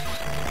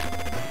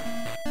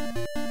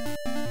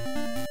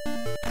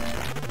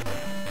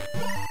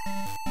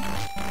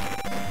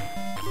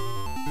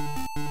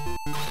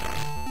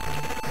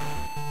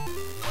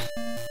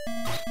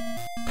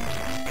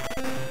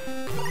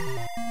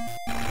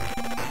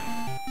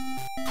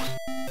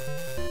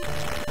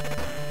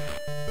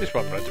 This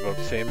one runs about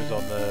the same as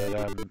on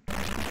the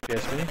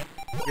PS Mini,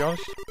 to be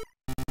honest.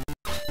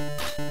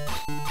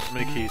 How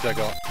many keys I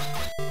got?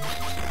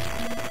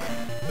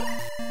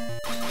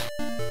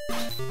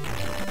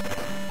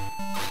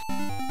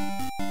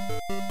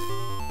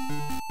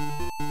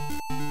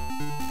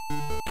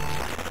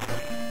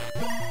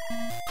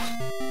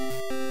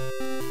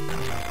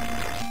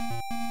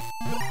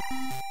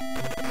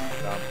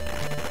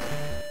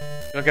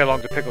 Don't get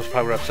along to pick those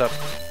power-ups up.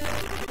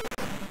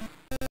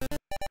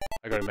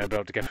 I gotta remember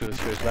how to get through this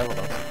first level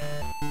now.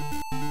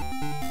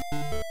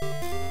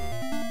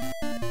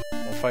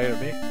 Don't fire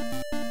at me.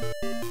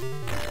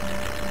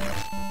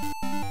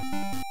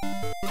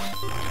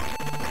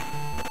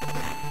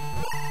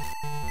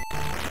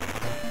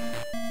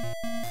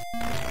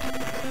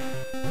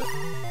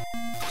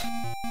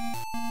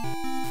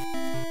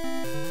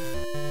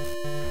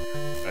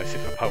 Let's see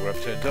if the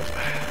power-up turns up.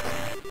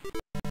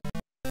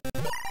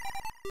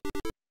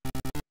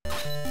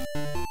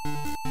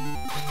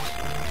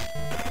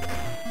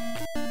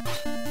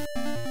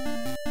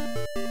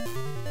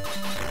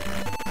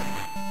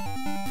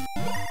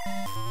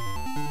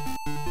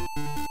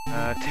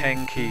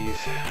 Keys.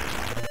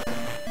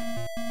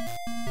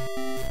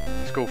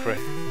 Let's go for it.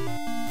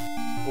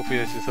 Hopefully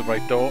this is the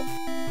right door.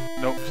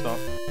 Nope, it's not.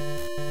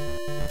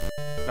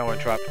 Now I'm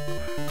trapped.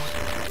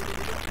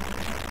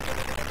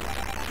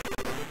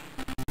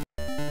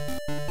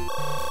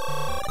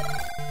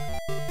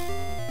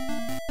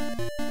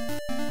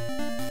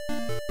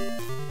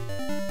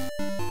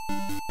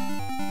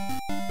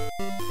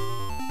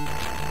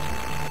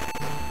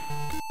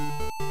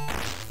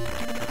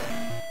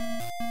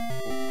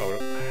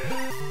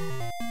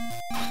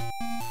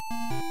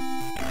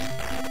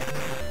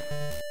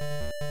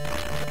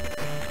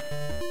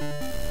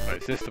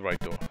 Is this the right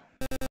door?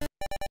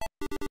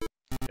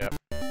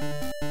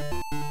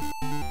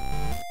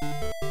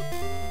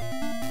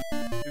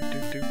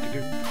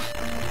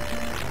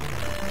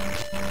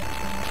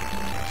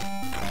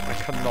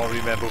 not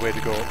remember where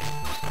to go.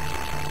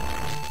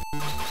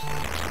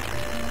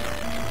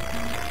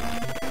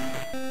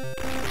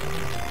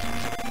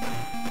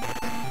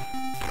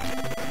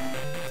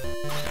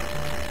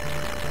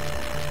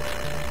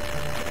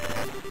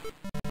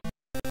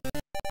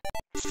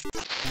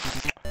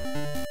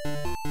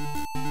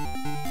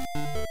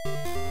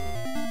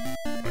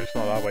 It's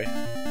not that way.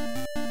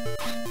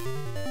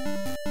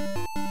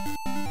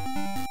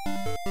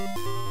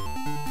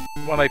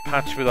 The one I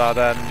patched with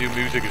that new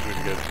music is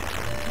really good.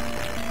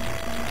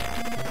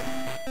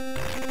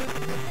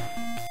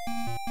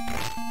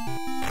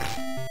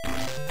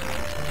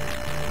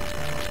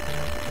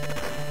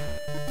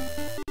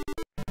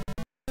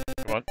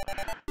 Come on.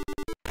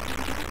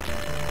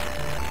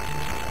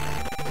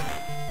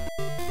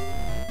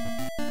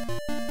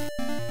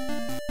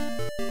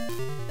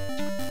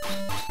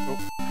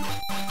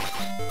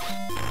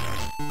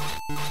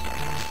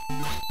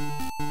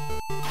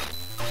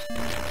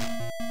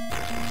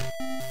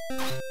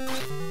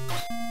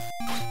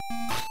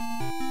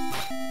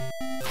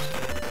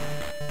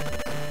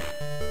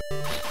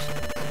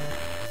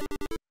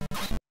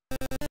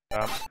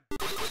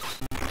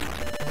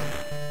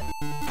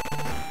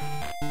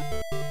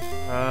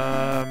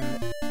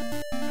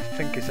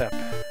 I think it's up.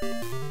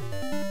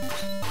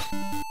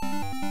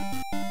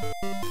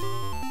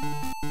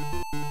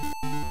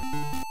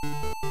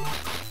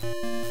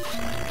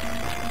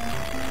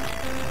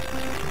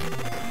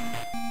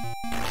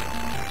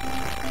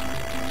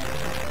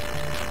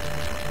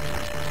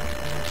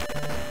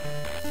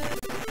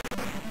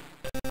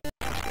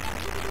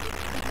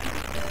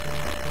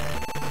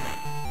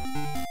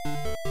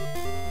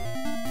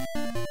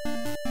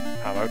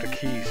 I'm out of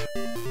keys.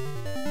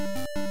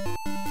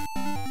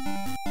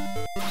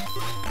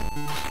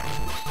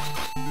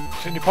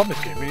 It's the only problem with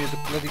this game, we need the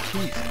bloody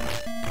keys.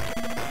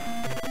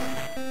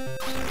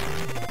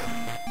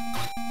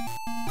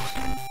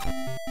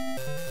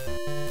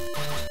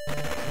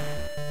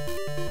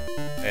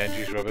 The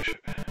engine's rubbish.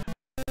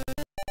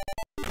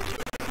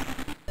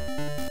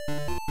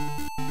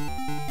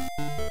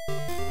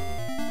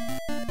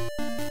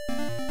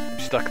 I'm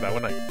stuck now,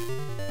 aren't I?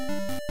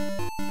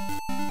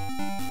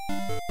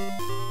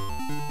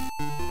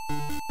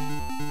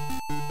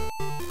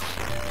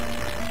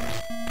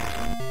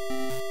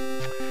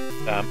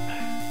 Damn.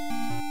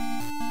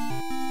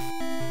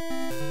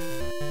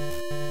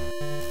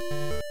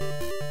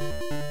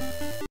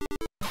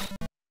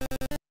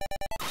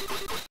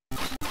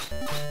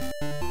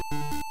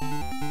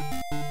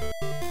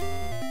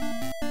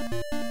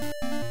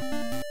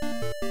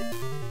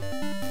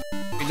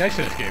 It'd be nice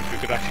in this game if we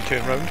could actually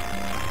turn around.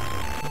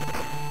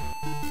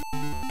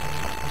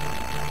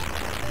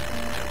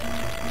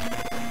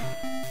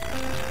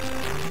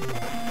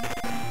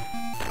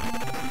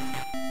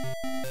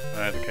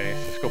 Right, okay,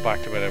 let's go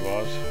back to where I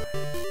was.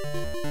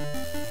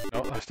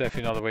 No, that's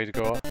definitely not the way to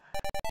go.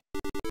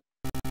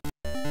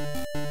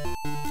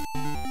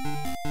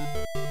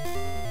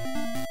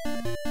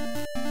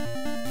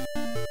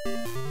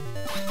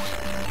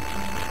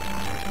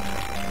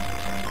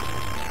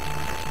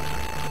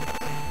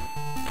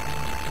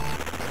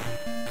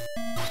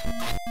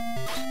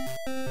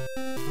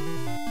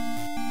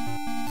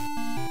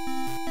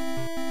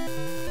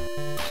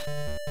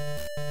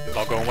 It's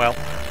not going well.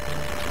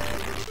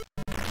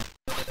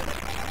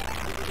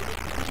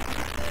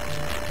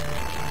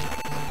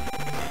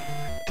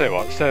 Tell you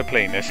what, instead of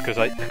playing this, because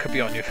I could be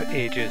on you for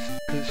ages,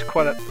 because it's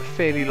quite a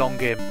fairly long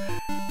game,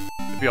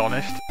 to be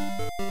honest.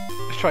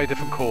 Let's try a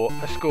different court.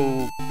 Let's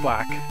go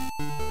back.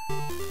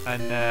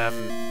 And,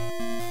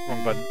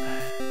 wrong button.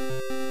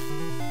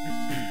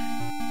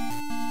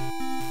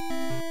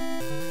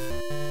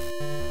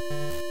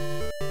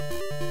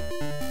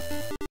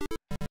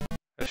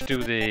 Let's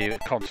do the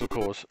console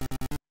course.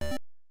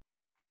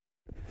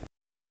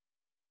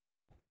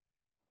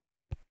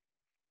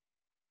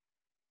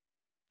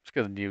 Let's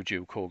get the new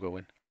Jew core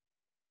going.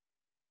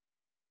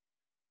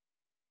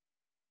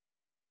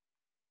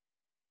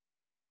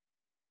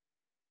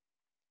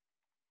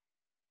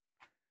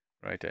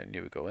 Right then,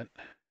 here we go in.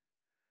 I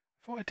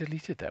thought I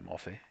deleted them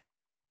off here.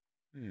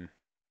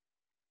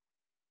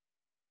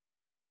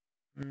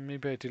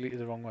 Maybe I deleted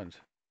the wrong ones.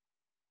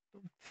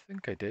 Don't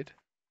think I did.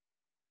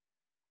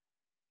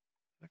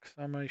 Next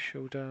time I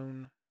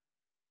showdown.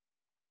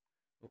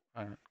 Oh,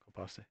 hang on,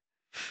 go past it.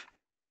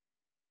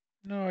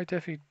 No, I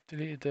definitely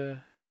deleted the.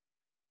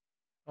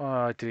 Oh,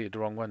 I deleted the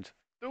wrong ones.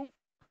 Oh,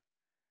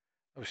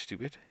 that was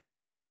stupid.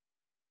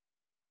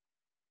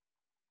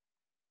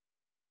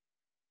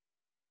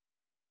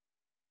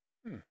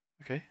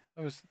 Okay,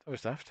 that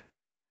was daft.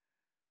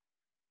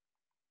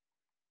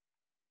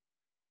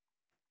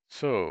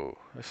 So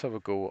let's have a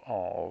go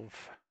of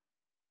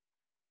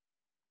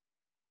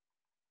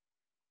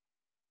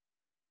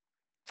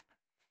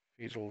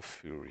Fatal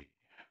Fury.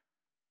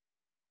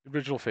 The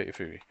original Fatal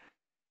Fury.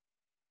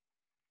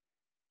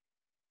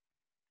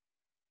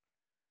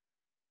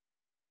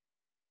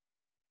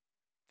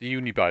 The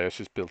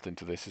UniBIOS is built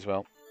into this as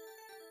well.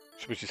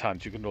 Which is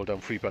handy, you can hold down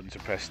 3 buttons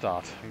and press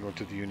start and go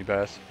to the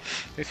UniBIOS.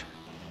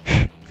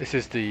 This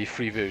is the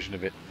free version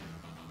of it.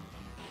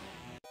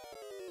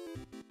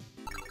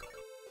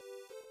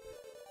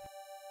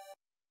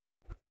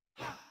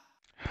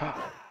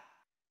 Ha.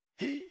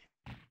 He.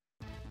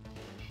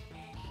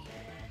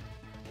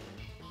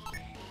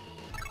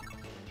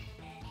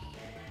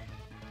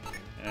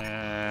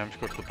 Let's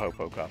go to the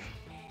Popo Cuff.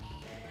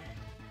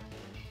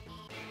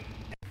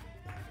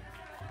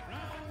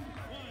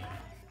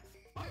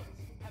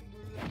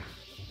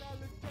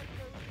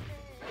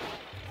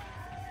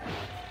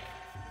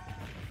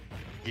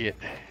 Get.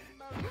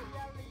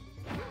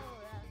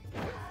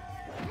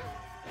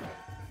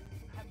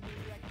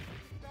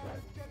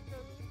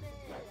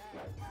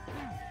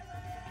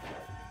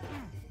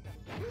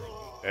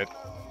 It.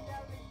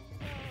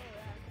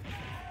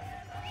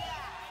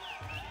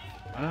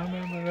 I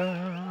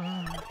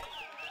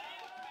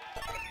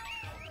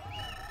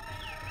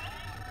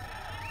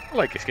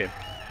like this game.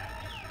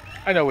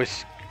 I know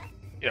it's,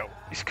 you know,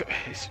 it's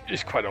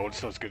quite old.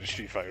 It's not as good as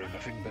Street Fighter or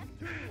nothing, but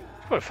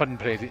it's quite fun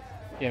to play.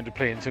 You know, to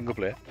play in single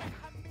player.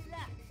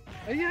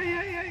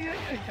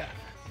 Yeah.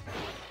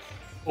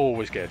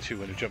 Always get two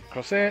when I jump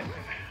across there.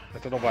 I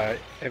don't know why.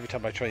 Every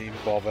time I try and even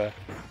bother.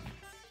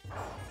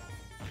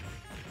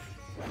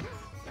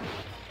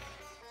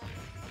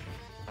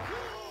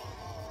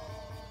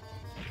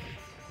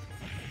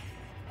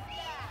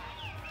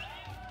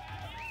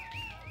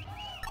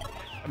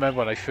 I remember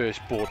when I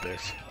first bought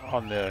this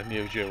on the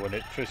Neo Geo when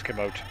it first came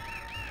out.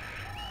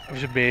 I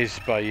was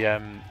amazed by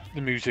the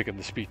music and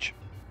the speech.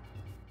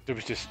 It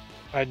was just,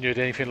 I hadn't heard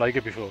anything like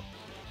it before.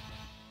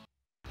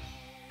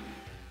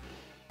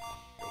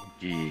 Oh,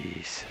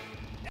 jeez.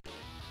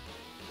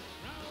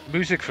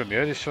 Music from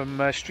here is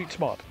from Street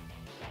Smart.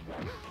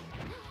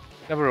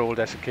 Another old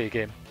SNK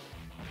game.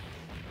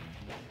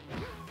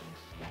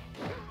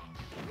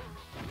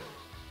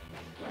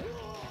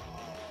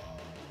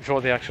 Before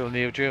the actual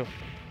Neo Geo.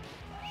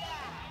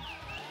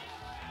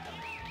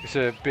 It's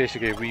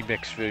basically a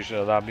remix version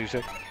of that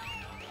music.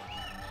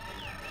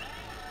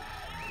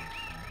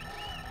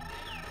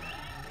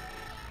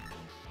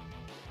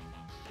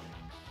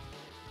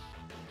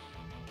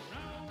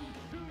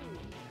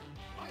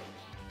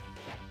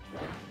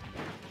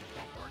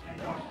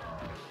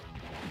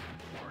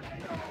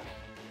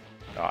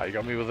 Ah, you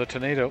got me with a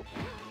tornado.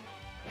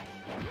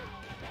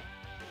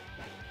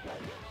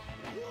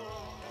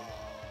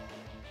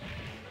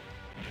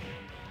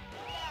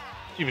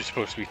 He was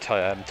supposed to be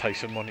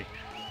Tyson Money.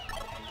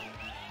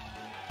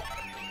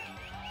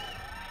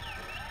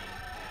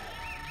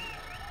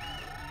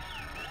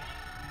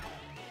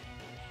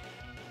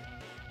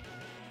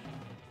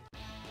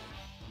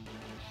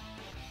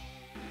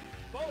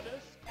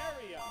 Bonus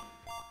area.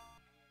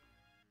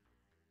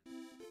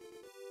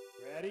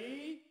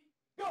 Ready?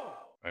 Go!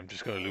 I'm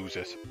just going to lose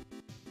this.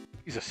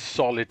 These are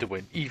solid to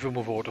win, even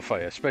with auto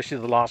fire, especially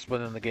the last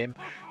one in the game,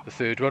 the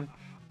third one.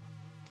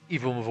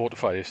 Even with auto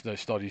fire,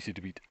 it's not easy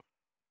to beat.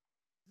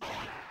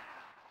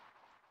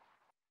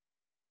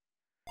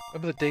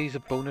 Remember the days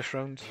of bonus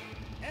rounds?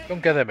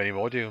 Don't get them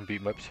anymore, do you, in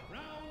beat 'em ups?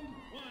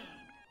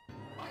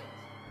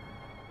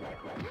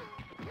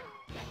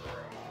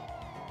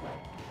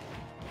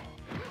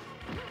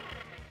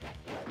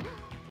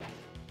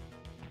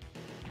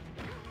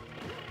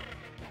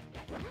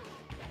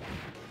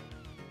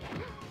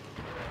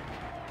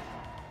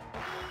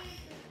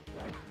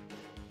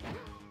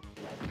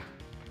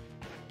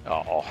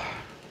 Oh.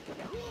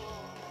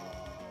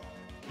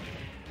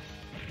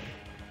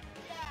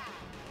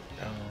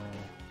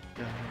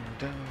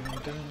 Dun.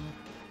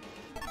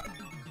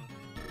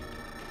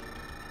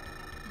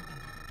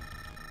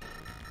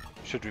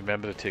 Should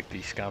remember to take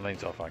these scan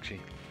lines off,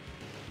 actually.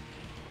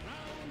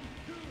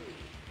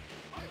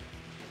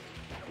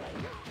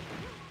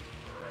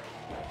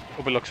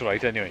 Hope it looks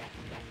right anyway.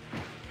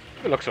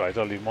 If it looks right,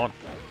 I'll leave them on.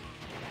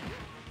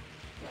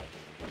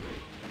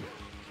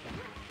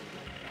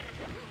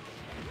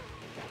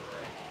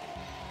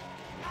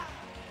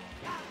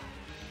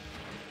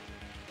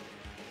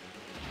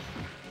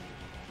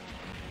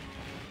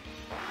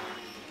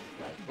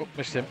 Oh,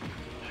 missed him.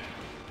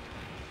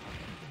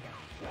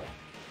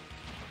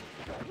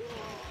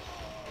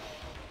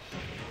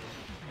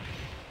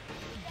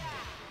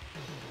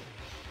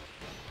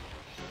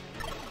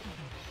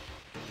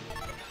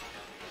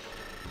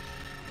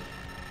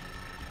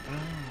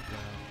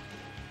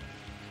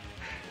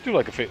 Do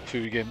like a Fatal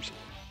Fury games.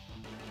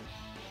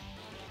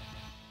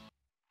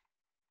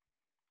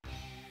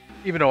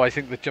 Even though I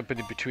think that jumping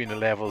in between the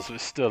levels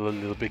was still a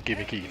little bit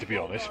gimmicky, to be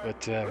honest,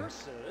 but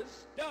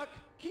Versus Duck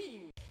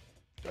King.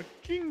 Duck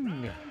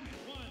King.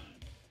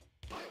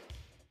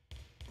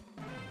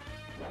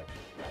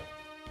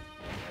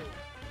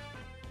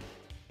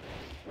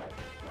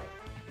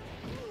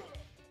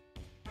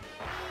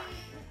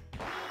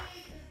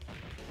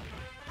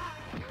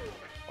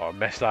 Oh, I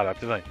messed that up,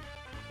 didn't I?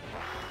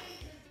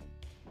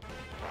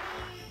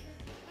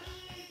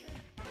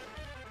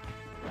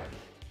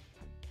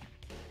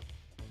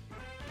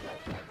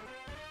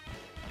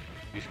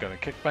 He's gonna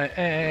kick my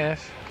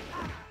ass.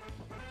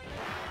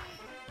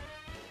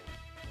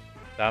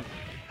 Damn.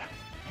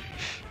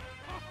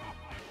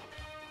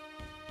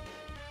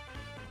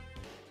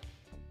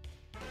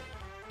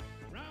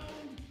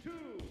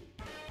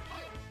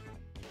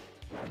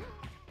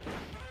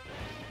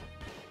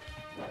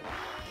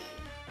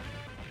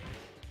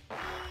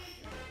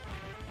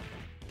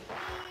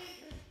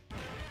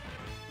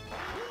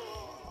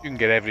 You can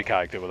get every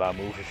character with that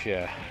move if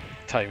you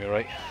time it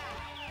right.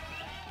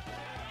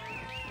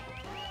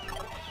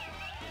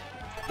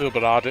 A little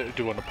bit harder to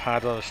do on a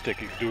pad. On a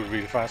stick, you can do it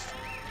really fast.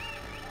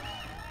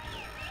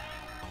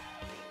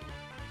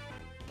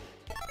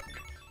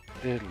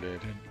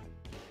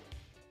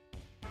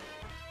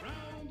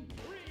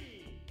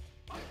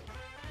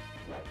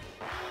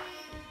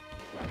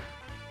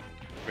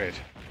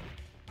 Great.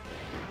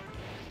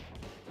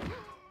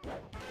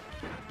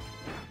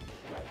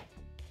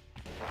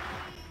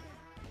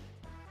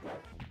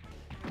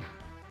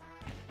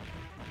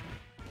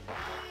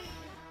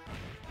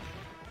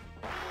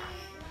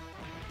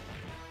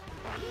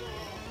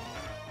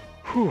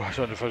 Whew, I was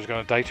wondering if I was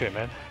going to die to him,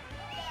 man.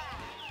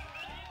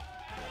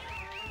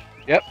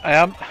 Yep, I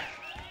am.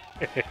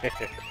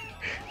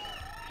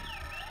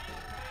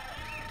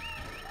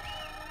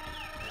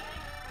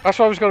 That's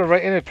why I was going to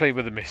write in and play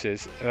with the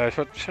missus. And I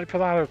thought, should I put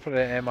that or put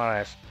it in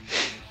MRS?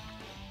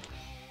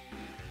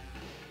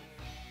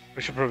 I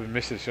should probably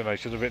miss this, shouldn't I? I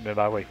should have written it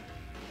that way.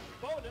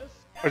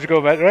 How's it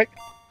going, mate? Right?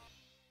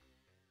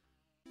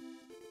 I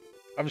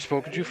haven't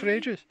spoken to you for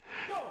ages.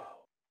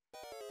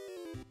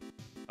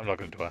 I'm not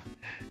going to do that.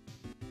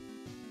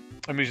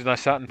 I'm using that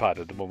satin pad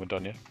at the moment,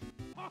 on you.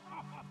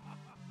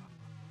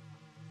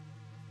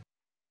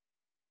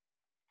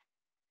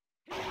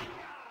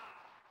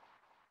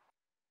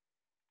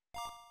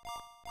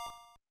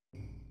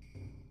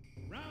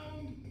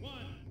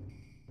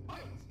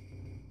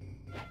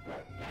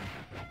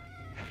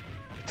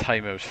 The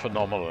timer was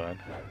phenomenal then.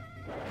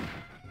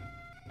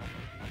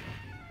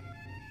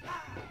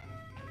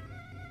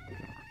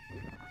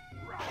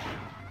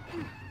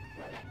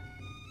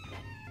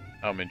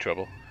 I'm in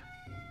trouble.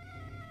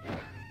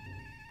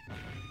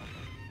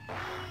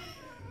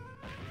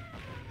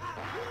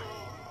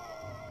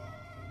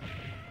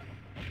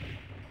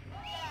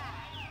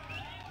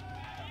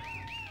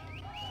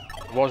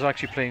 I was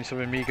actually playing some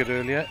Amiga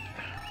earlier.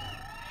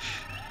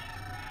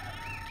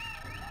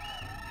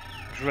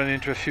 I was running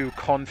into a few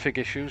config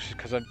issues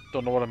because I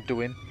don't know what I'm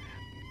doing.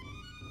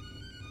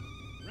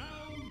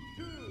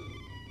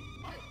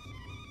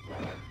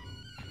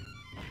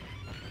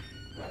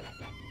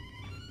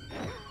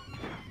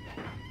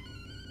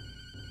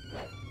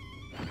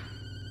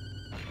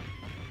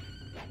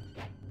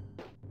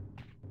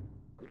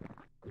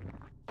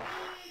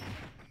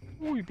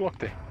 Oh, he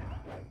blocked it.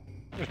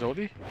 There's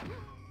nobody.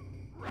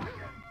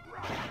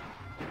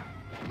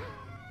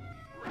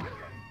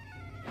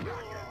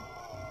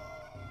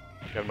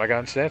 Got my gun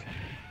instead.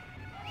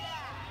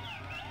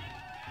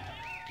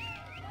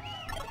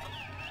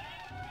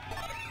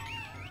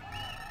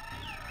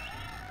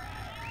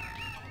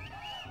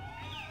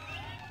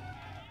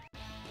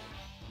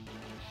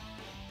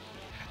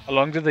 How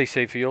long did they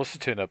say for yours to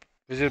turn up?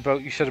 Was it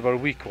about, you said about a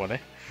week, wasn't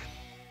it?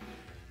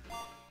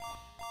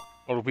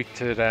 Or a week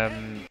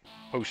to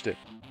post it?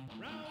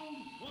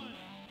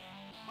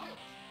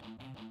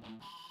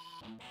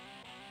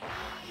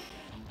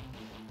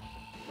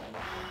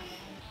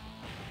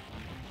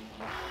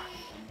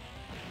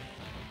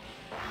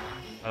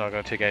 I'm not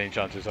going to take any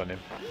chances on him.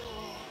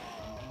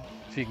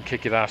 So you can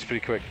kick your ass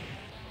pretty quick.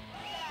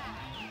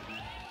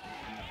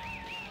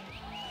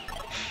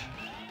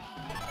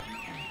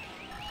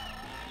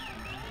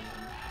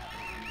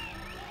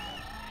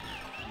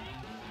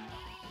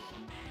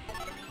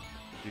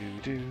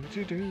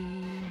 Do.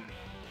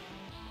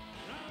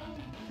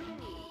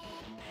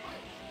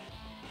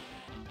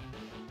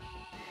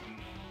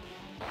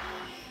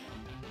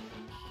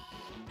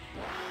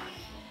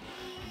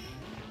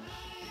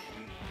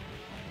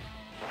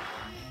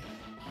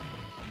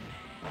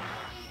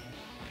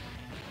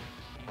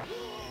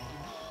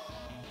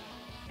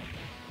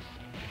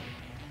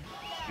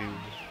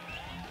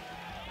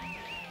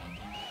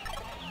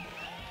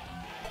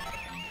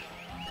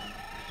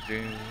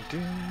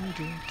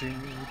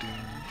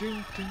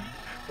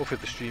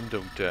 Hopefully the stream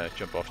don't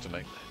jump off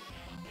tonight.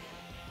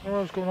 I don't know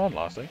what was going on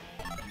last night.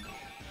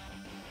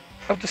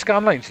 How do the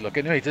scan lines look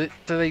anyway? Do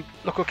they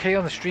look okay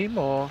on the stream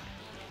or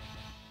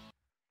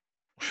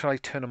shall I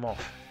turn them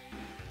off?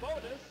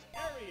 Bonus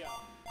area.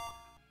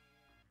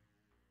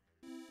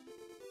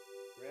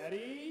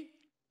 Ready?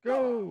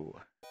 Go!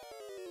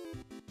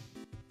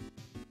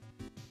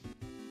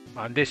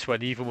 And this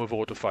one, even with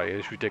auto fire,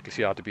 is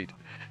ridiculously hard to beat.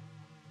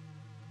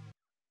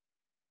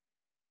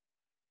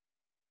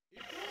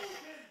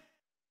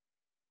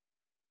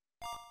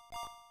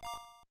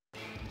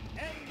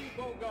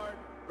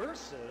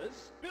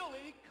 Versus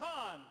Billy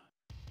Khan.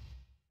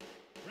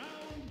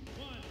 Round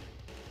 1.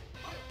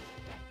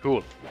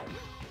 Cool.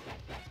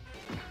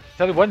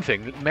 Tell you one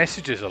thing,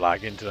 messages are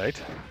lagging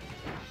tonight.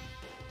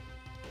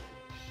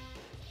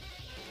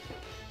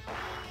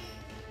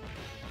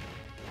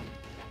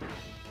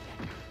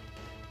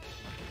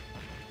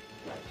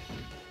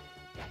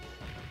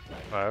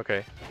 Oh,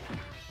 okay.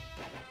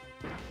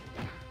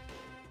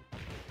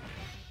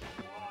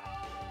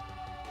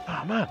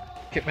 Oh man,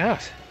 kick my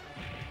ass.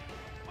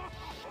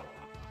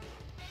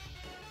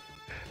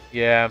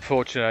 Yeah,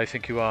 unfortunately, I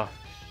think you are.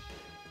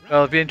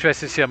 Well, it'll be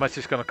interesting to see how much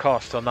it's going to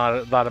cost on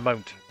that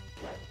amount.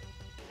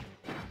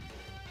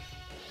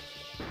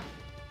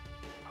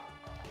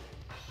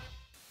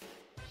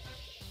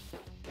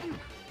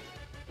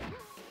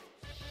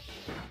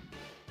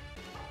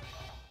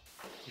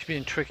 He's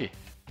being tricky.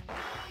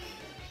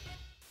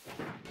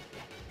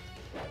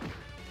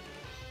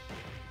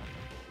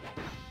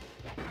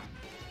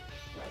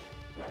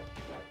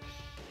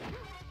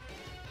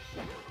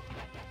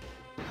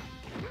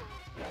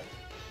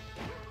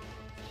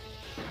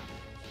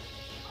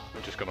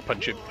 I'm just gonna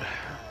punch him.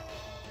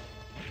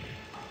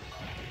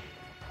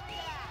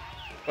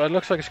 Well, it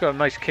looks like it's got a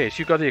nice case.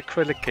 You've got the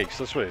acrylic case,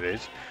 that's what it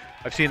is.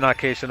 I've seen that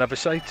case on other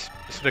sites.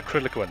 It's an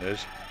acrylic one, it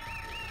is.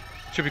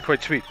 Should be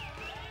quite sweet.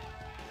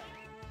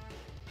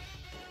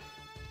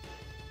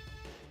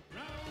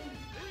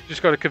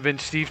 Just got to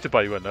convince Steve to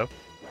buy one though.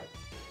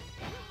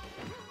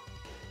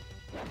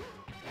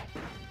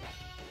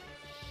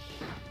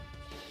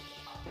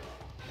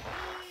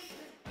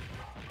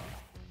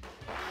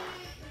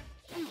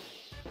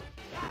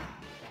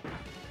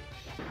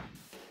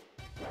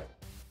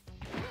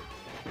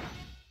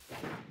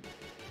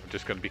 I'm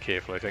just going to be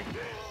careful, I think.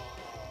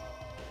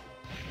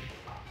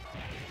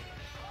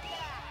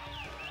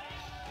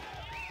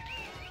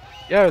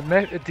 Yeah,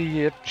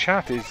 the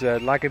chat is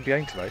lagging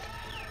behind tonight.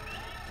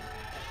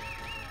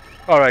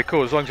 Alright,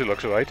 cool, as long as it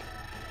looks alright.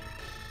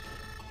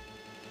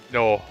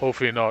 No,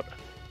 hopefully not.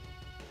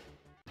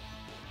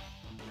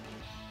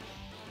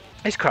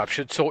 This crap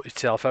should sort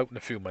itself out in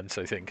a few months,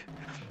 I think.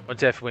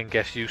 Once everyone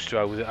gets used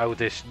to how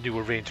this new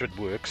arrangement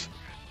works.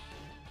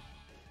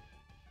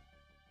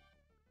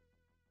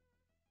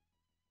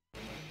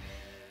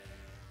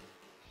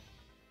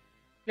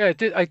 Yeah,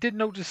 I did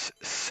notice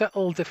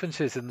subtle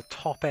differences in the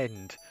top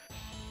end.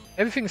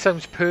 Everything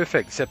sounds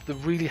perfect except the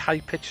really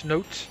high-pitched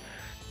notes.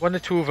 One or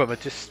two of them are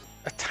just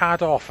a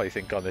tad off, I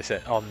think, on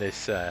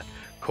this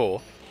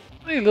core.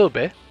 Only a little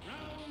bit.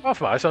 Apart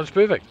from that, it sounds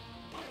perfect.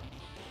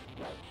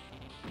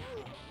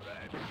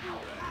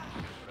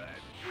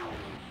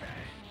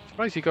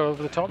 Surprised he got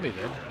over the top of me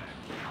then.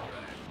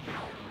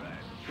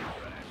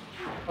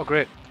 Oh,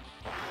 great.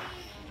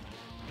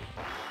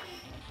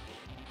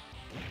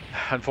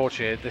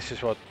 Unfortunately, this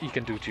is what he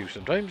can do to you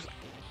sometimes.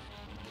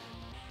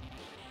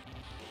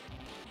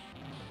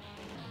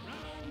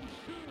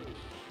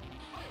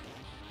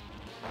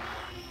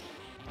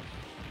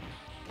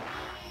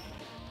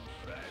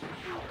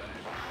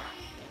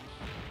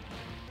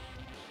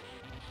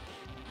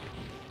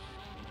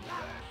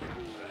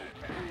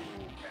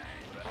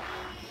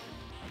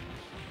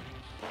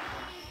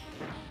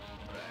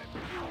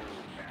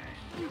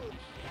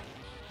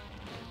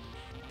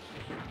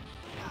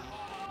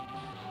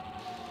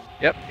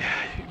 Yep,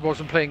 he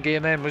wasn't playing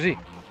game then, was he?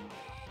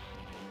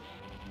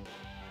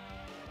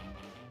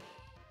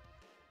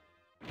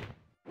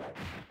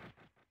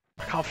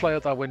 I can't fly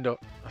out that window.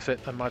 That's it,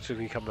 I'm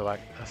magically coming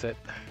back. That's it.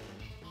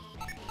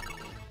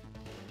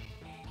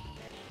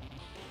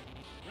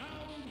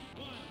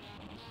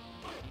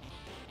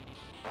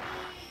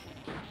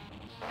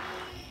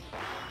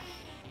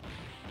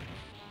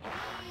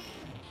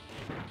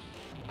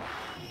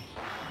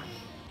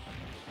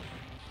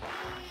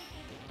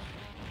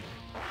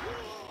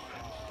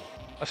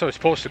 That's how it's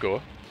supposed to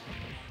go.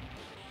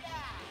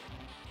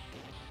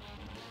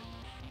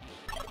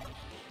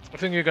 I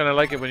think you're gonna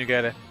like it when you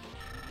get it.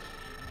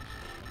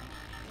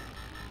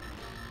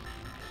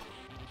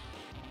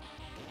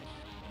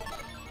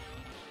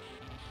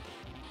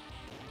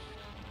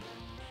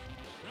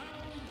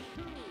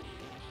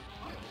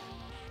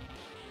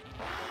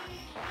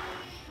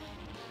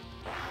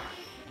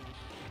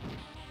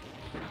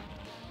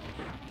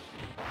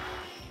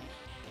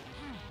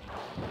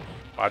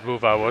 Bad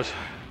move that was.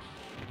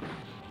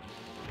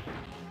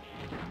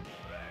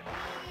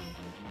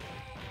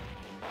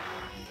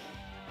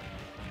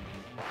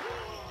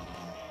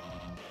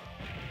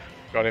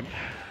 Got him.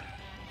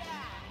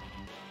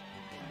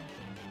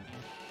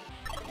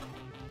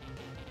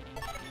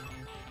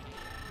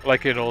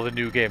 Like in all the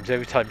new games,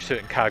 every time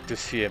certain characters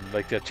see him,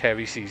 like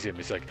Terry sees him,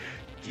 it's like,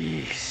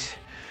 yes.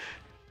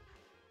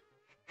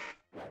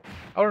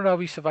 I don't know how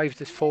he survived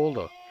this fall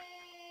though.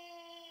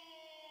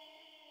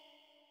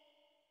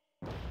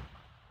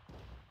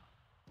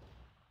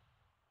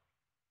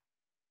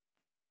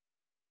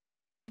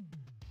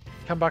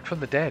 Come back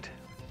from the dead.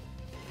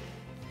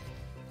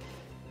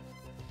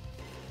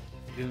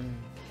 Doom.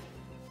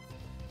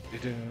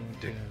 Doom.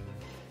 Doom.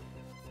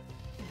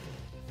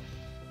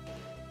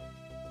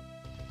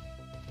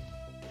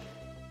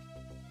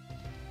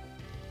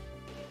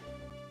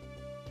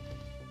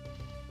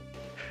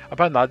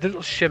 About that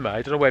little shimmer,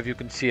 I don't know whether you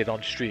can see it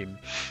on stream.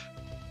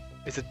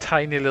 It's a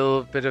tiny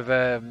little bit of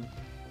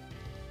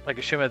like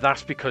a shimmer.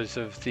 That's because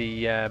of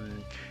the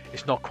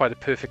it's not quite a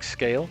perfect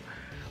scale.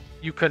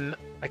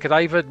 I could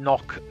either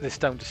knock this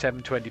down to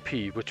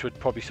 720p, which would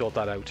probably sort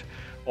that out,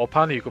 or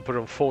apparently you could put it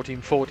on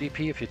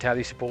 1440p if your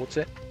telly supports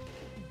it.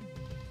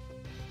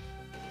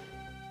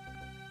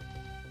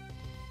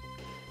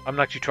 I haven't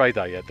actually tried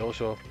that yet though,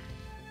 so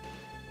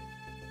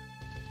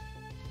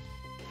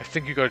I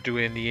think you've got to do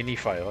it in the INI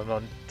file. I'm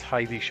not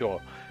entirely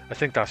sure. I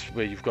think that's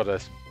where you've got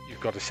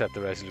to set the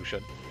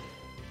resolution.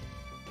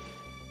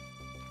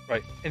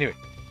 Right. Anyway,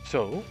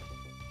 so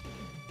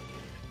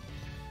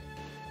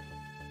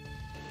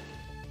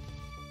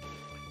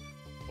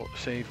Auto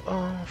save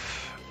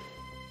off.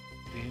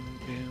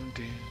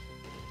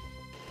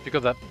 You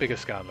got that bigger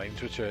scan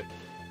lines, which are.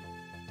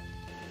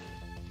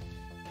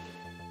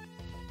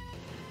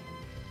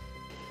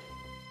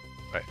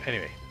 Right,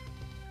 anyway.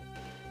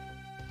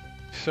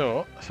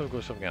 So, let's have a go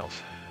with something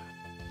else.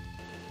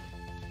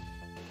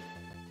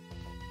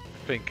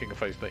 Playing King of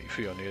Fighters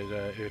 93 on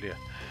here earlier.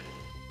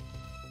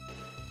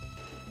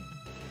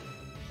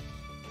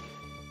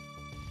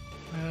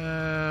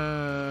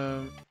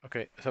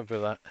 Okay, let's have a bit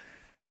of that.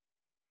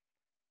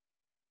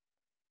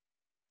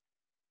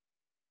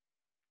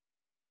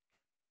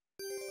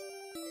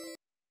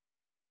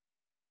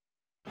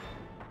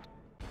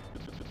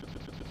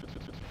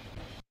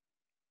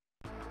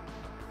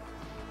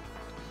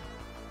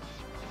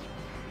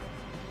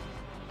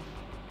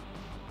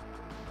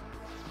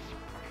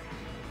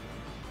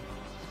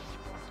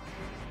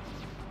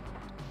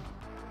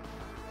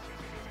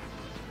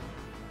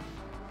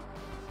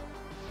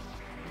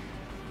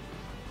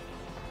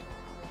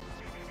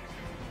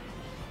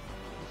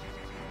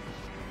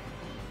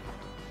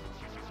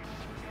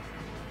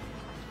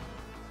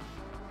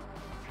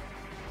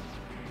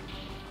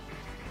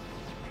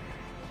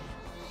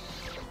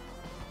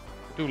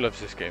 Who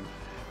loves this game?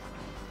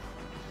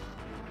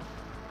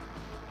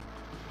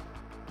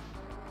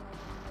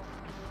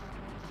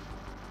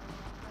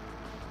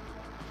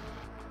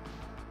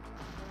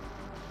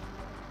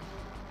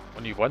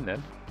 Only one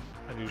then,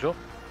 unusual.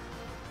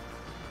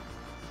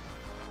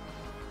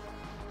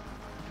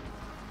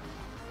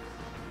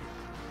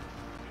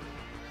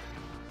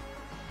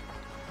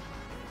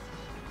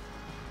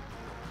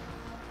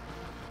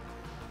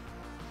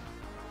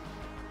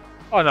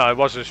 Oh no, it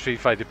wasn't Street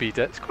Fighter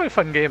Beta. It's quite a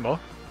fun game though.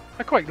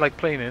 I quite like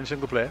playing it in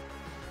single player.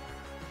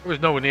 It was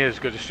nowhere near as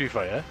good as Street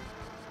Fighter.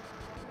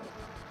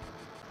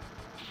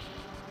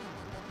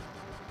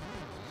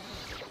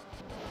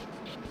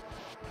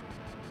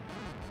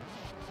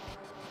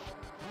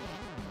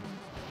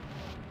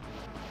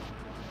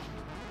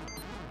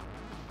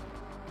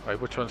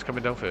 Right, which one's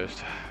coming down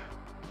first?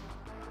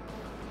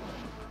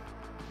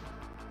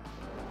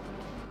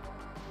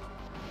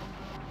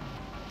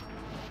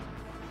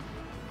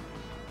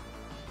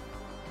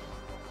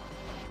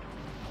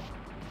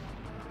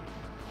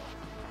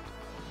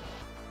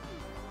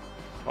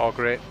 Oh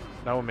great,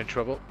 now I'm in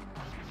trouble.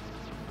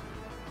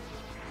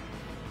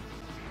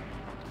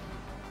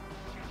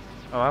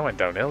 Oh, I went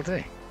downhill, did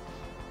he?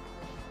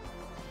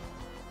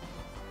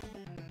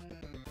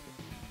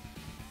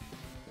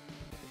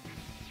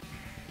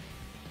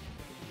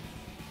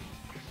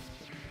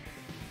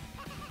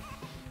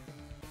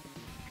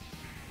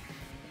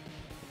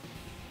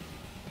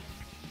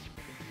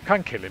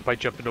 Can kill him by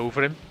jumping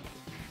over him.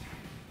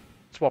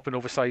 Swapping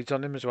over sides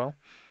on him as well.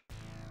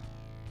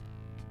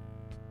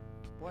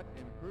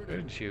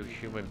 Don't you,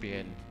 human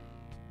being,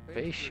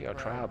 face your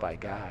trial by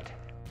God.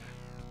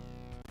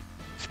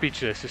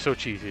 Speechless, it's so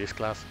cheesy, this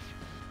class.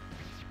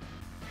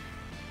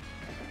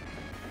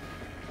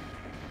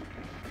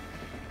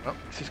 Well,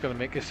 this is going to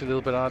make this a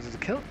little bit harder to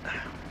kill.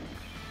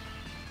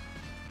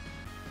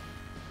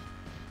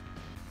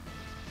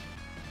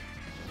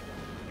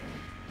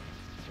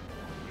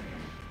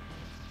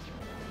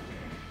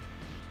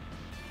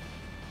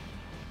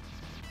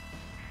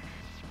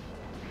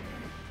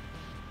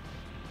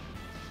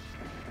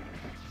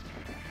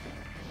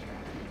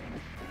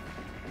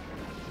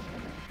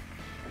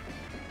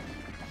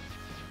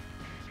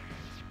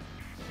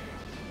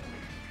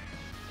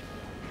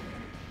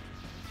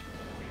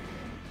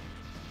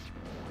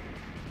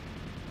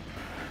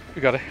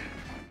 We got it.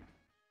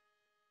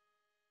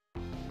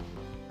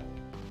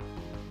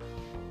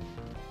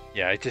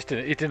 Yeah, it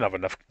didn't have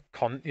enough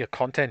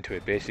content to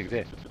it,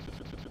 basically.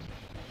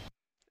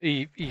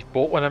 He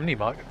bought one, haven't he,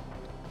 Mark?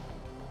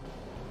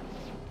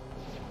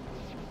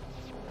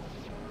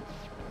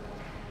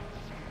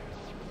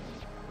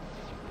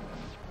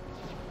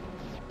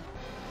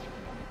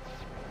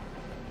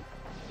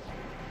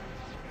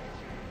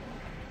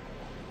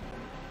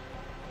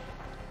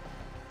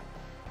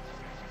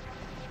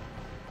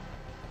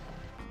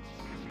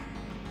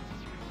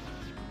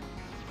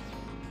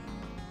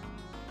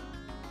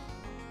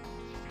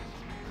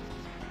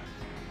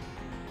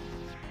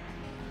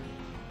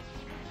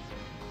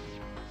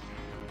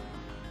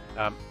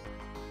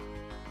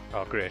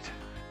 Oh, great.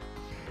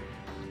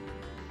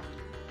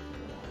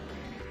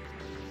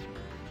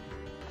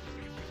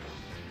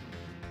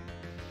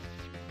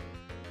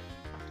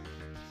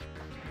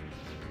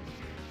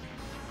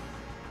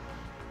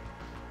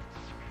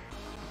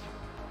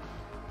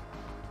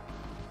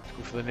 Let's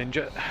go for the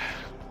ninja.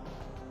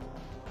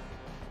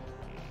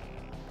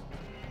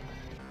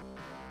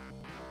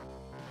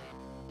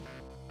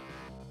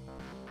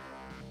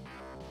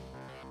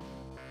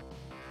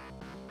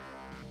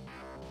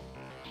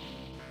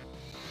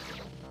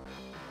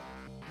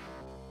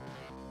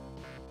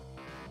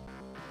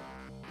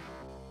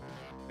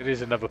 It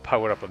is another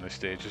power-up on this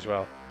stage as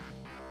well.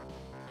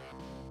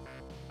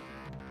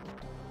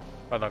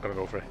 I'm not going to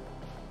go for it.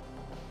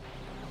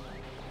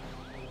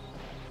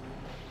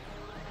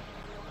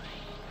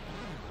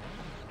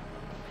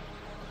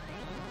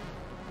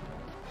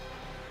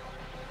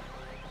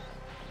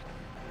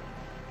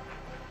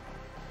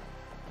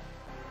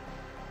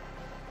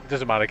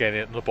 doesn't matter getting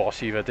it on the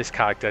boss either. This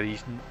character,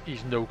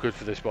 he's no good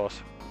for this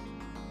boss.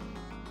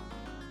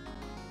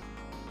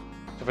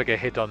 So if I get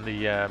hit on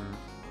the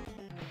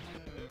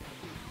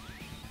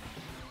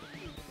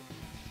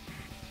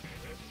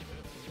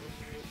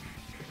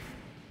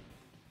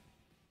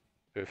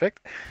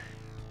perfect.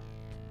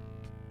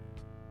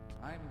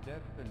 I'm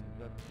destined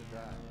just to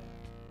die.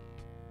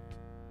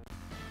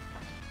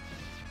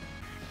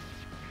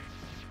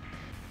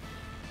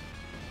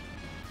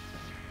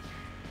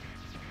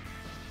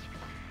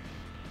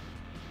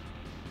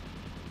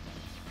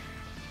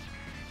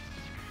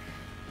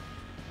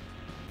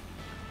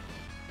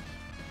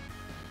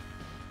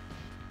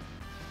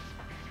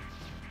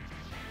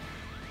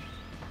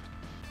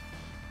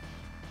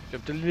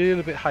 Jumped a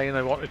little bit higher than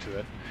I wanted to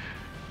then.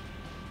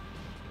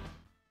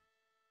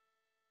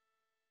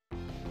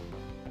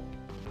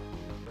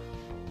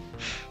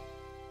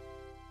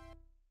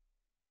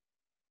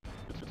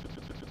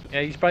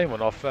 Yeah, he's buying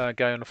one off a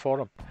guy on the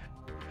forum.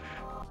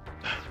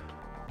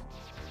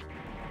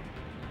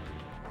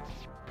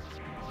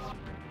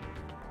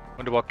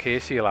 Wonder what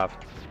case he'll have.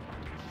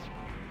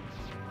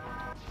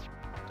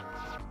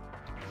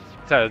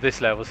 So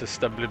this level's a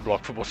stumbling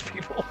block for most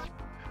people.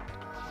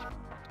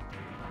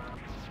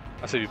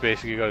 That's how you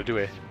basically got to do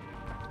it.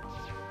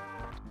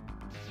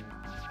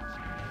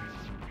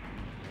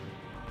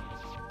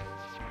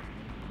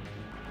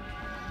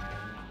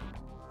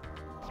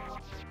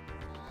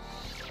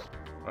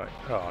 Right,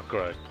 oh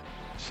great.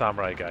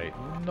 Samurai guy.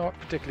 Not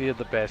particularly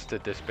the best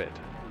at this bit.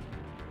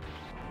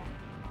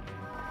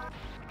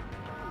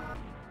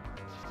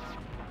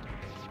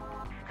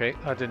 Okay,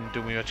 that didn't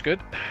do me much good.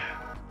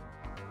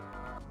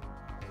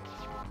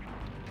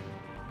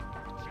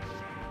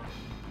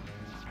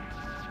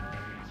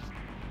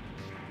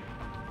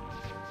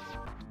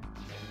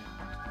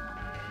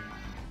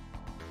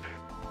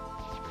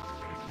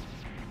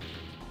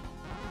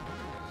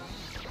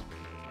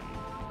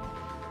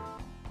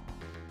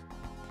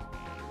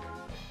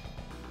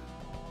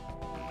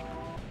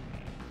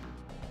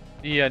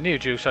 The Neo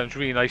Geo sounds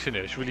really nice in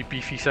it. It's really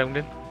beefy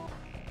sounding,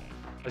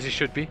 as it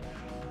should be.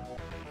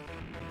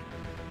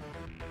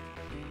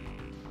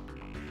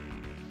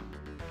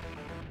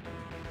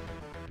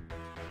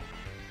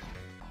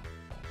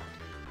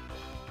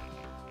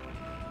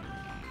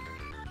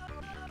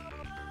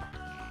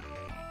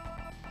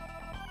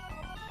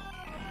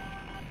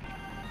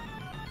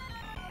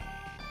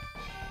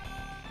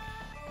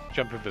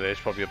 Jumping for this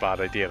is probably a bad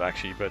idea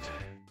actually, but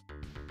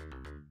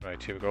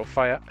right, here we go.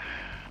 Fire.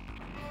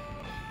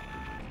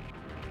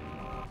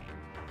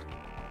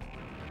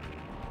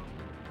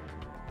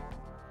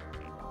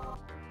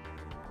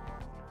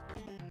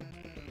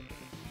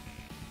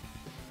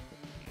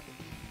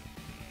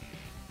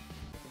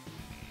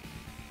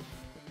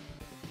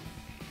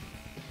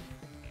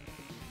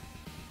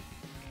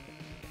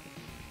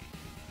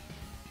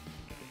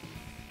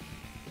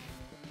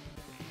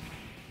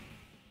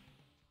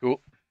 Cool.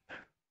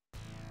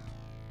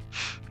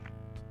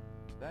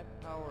 That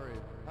power is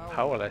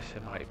Powerless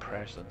in my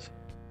presence.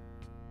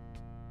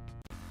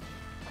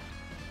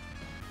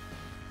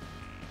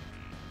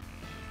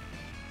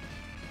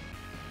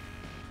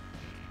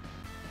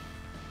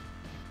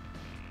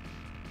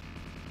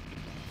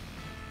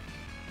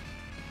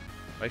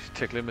 Nice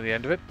tickle him at the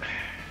end of it.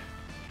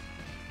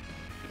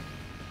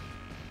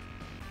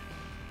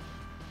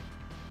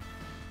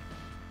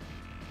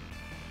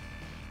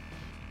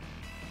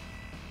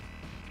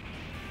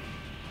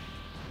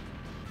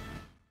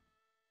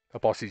 The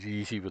boss is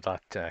easy with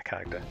that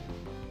character.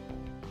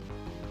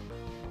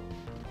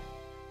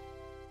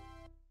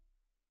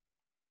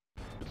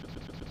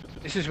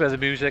 This is where the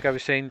music I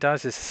was saying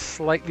does is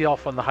slightly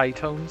off on the high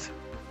tones.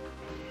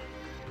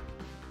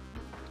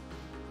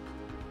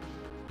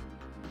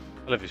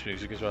 I love this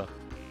music as well.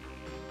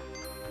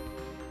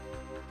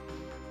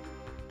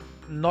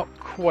 Not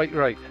quite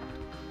right.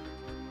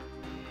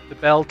 The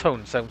bell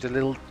tone sounds a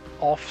little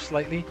off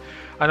slightly.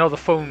 I know the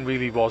phone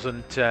really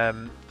wasn't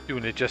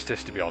doing it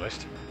justice, to be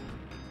honest.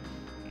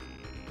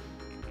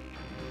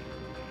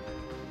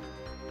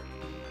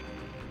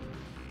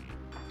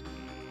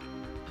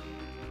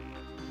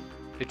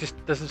 It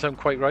just doesn't sound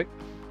quite right.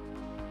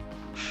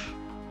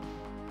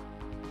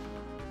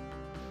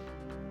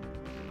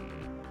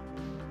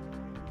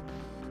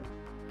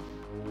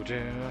 Oh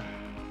dear.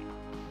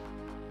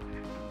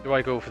 Do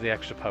I go for the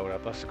extra power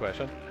up? That's the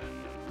question.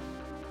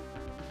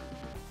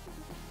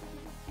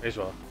 As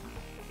well.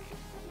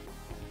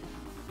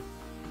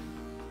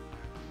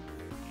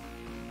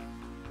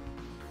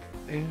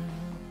 Oh dear.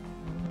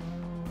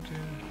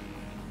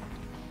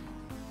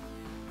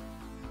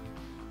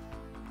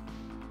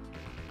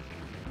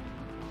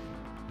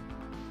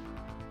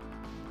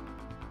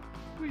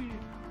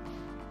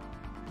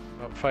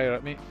 Don't fire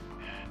at me.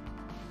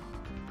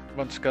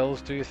 Want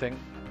skulls, do you think?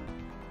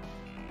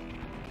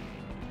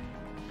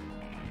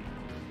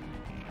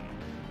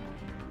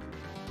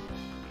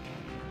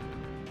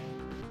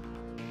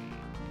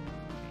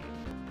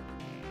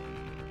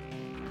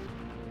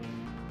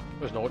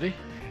 Was naughty.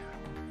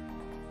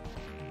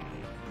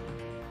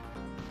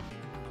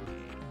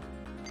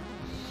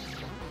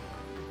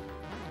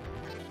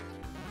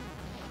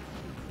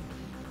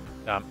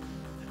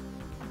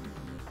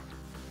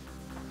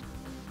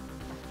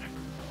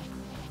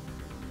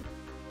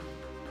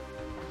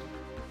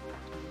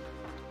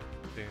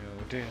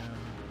 Damn.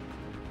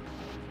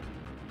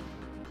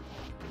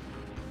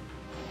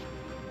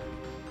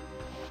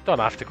 Don't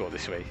have to go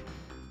this way.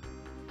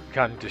 You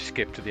can just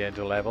skip to the end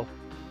of the level.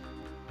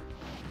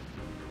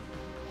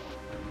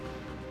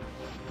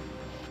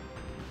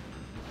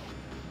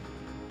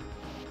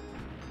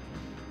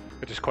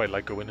 I just quite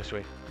like going this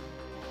way.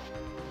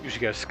 Usually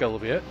get a skull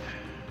bit.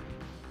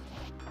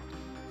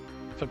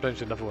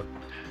 Sometimes another one.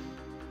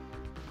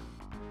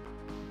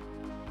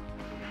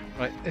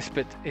 Right, this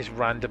bit is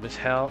random as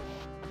hell.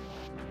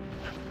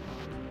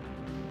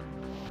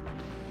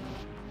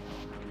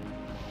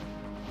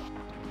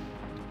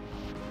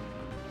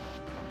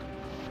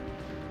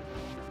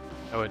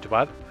 That wasn't too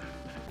bad.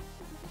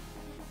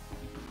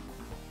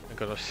 I'm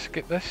gonna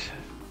skip this.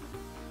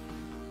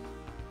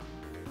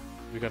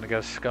 We're gonna get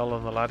a skull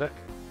on the ladder.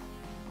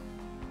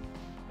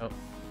 Oh.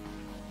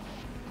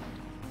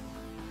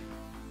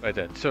 Right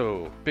then,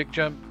 so big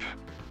jump.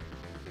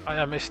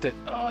 I missed it.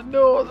 Oh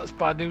no, that's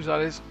bad news,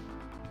 that is.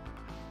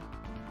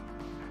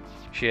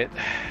 Shit.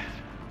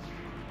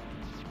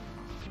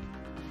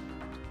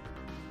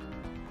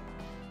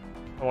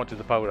 I wanted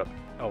the power up.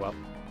 Oh well.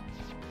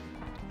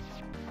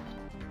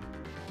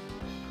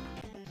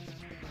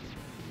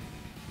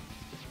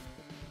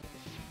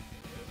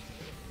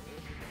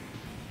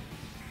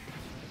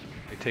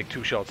 They take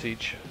 2 shots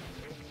each.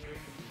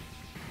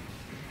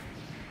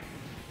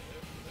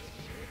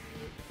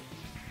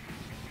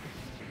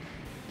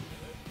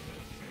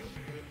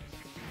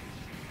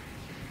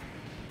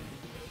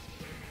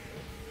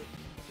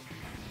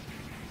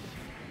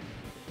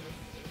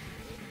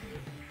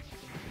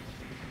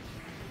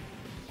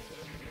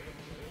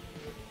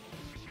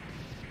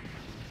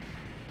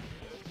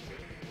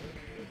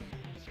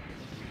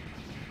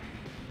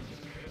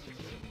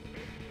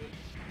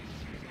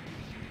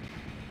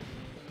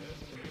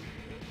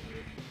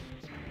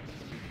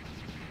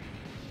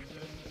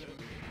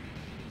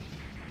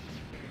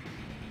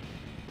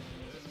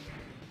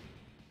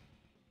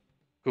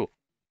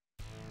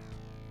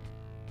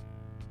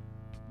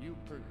 You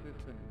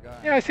persistent guy.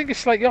 Yeah, I think it's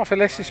slightly off,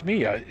 unless it's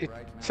me. It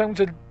sounds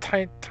a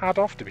tad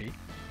off to me.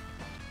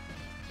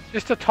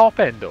 Just the top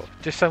end though,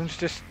 just sounds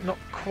just not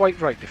quite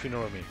right, if you know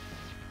what I mean.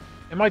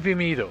 It might be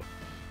me though.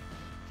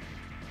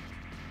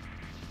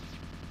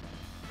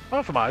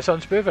 Apart from that, it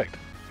sounds perfect.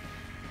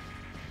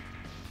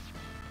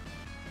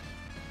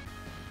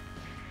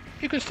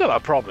 You can still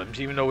have problems,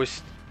 even though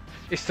it's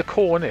the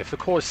core, and if the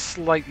core is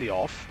slightly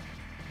off,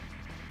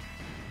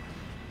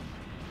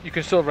 you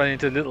can still run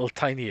into little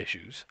tiny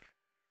issues.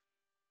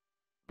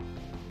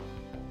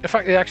 In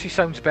fact, it actually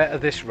sounds better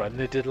this run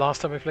than it did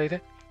last time I played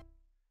it.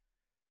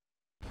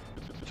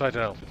 So I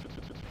don't know.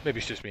 Maybe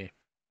it's just me.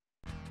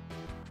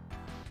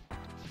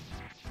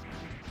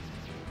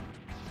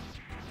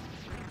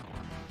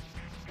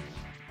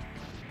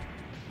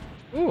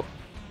 Ooh!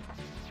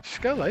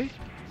 Skull, eh?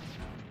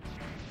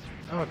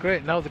 Oh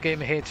great, now the game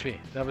hates me.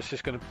 Now it's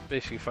just going to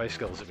basically fire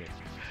skulls at me.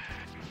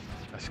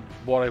 That's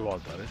what I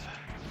want, that is.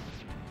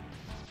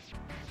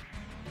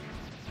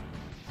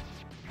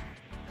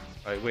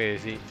 Right, where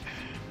is he?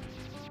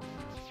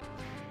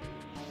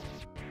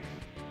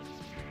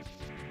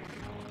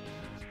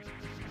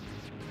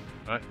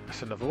 Right,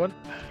 that's another one.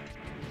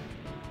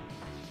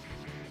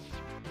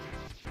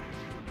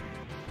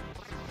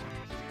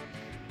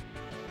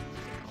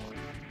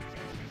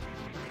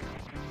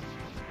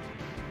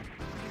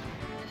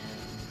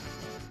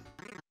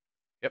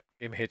 Yep,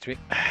 game hits me.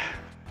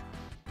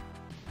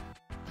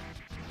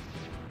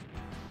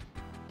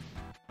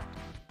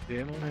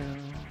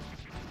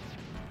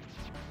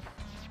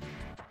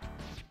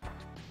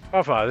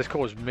 Oh, far, this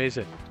core is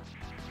amazing.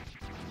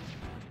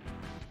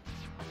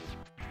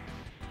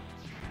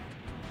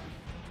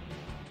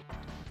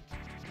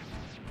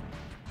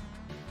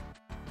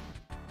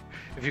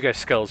 If you get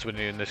skulls when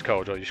you're in this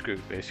corridor, you're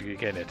screwed, basically,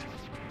 getting it.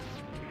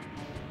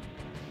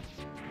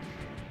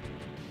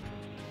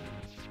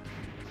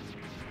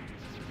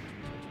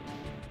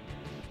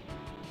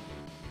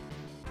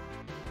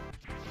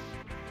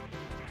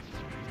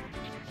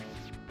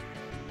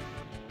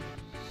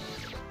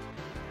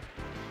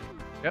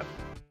 Yep.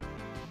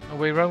 No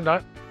way around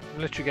that.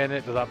 I'm literally getting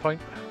it to that point.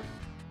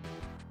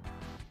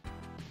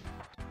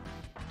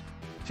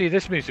 See,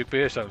 this music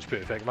here sounds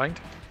perfect, mind.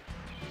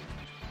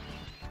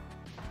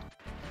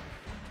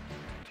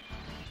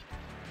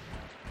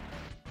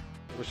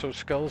 So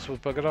skulls will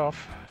bugger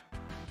off.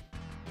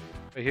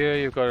 But here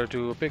you've got to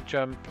do a big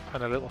jump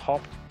and a little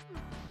hop.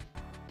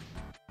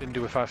 Didn't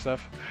do it fast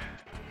enough.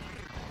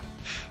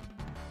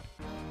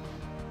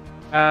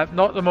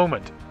 Not at the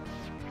moment.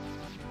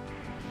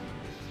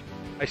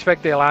 I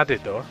expect they'll add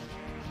it though.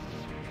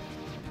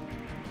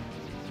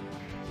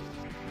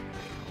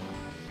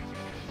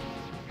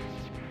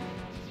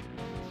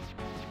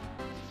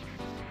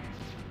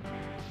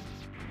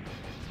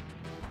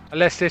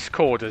 Unless this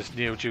code is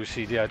new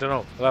juicy, I don't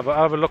know. I'll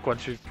have a look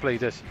once we've played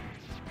this.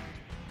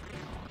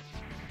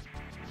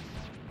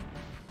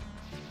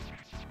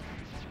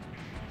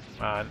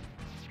 Man,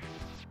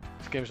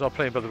 this game's not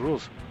playing by the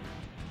rules.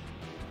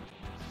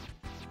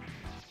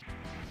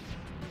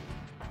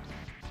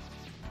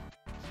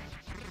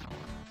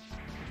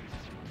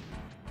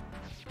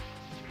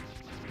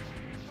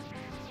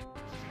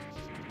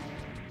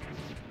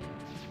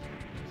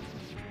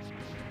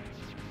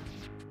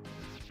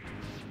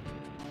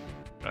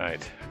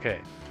 Right, okay.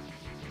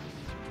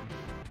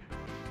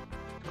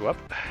 Go up.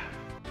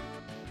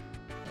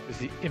 There's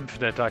the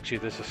infinite, actually,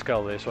 there's a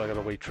skull there, so I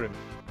gotta wait for him.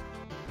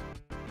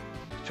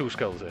 2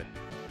 skulls there.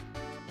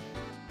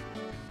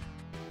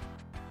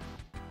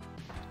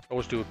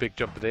 Always do a big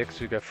jump there because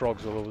you get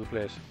frogs all over the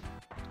place.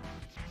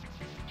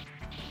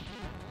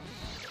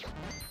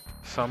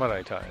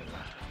 Samurai time.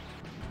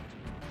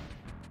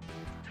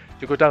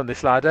 You go down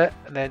this ladder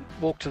and then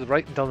walk to the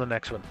right and down the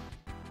next one.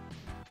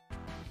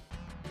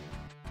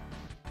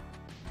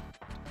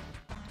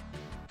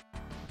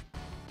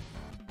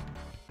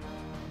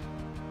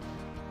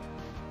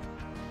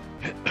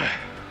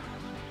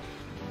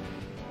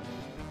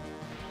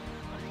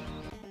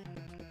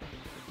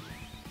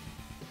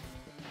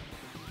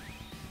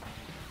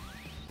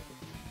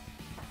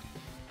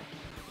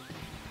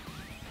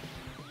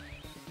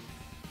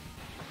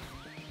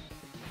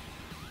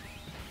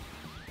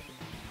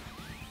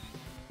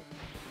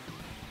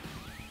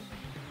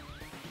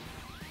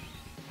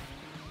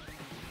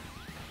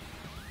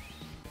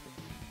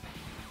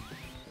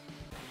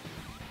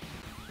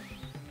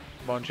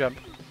 Come on, jump.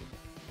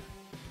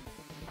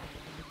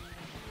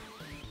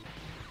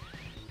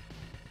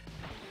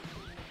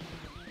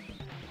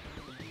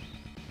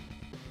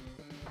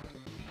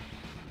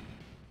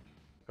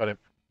 Got him.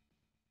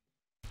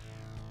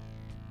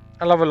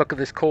 I'll have a look at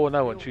this core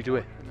now once we do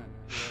it.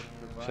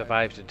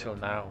 Survived until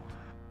now.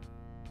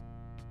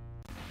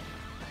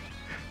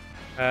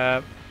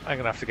 I'm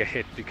gonna have to get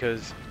hit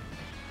because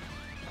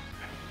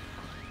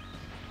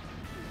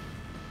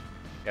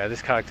yeah,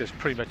 this character's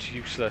pretty much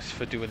useless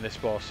for doing this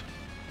boss.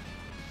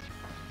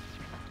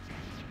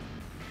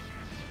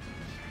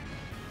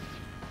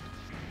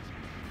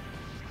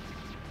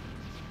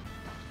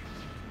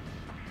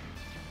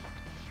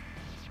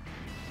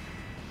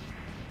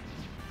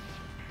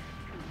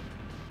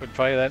 Good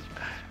fire then.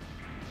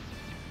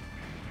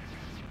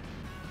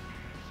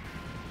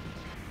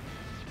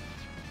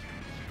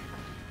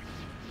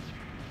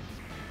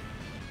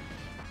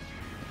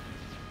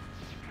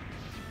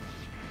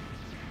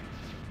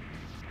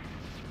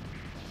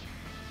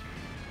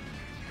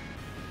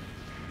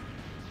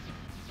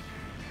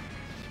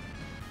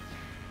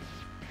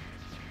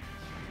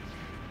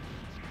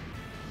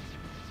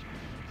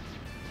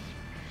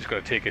 Just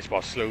gotta take this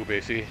boss slow,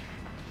 basically.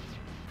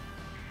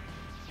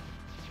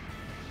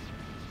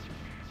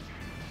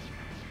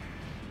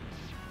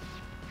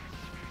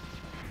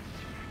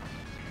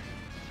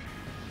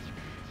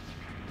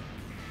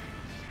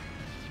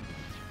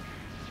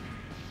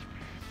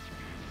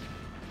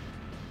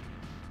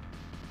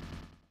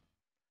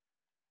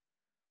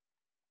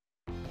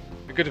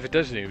 Be good if it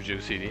does new Joe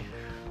CD.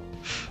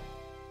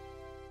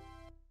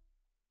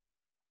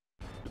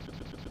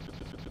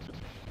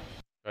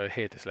 I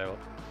hate this level.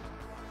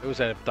 I always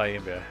end up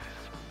dying there.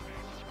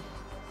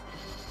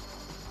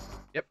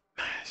 Yep,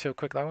 see how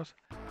quick that was?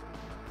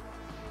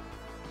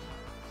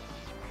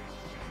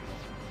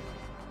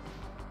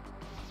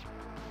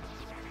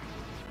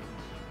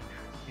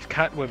 These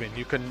cat women,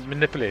 you can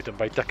manipulate them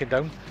by ducking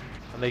down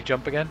and they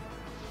jump again.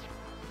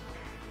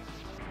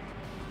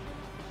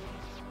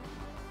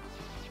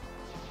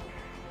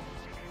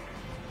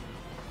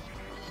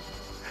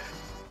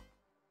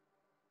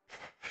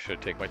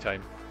 Should take my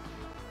time.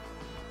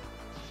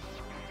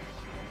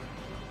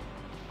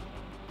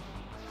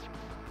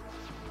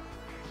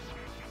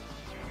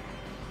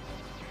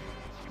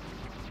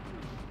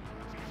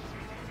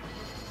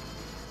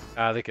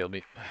 Ah, they killed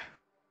me.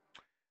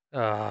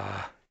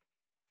 Ah.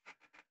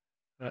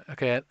 Right,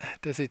 okay,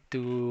 does it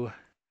do...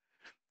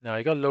 No,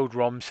 you got load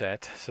ROM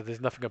set, so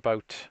there's nothing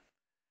about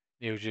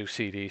Neo Geo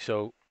CD,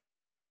 so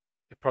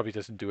it probably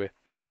doesn't do it.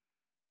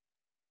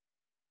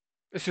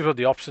 This is what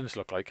the options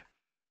look like.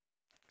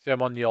 See,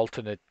 I'm on the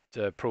alternate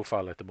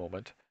profile at the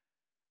moment.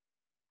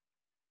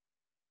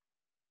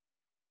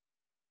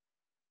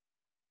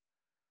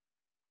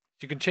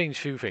 You can change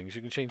a few things.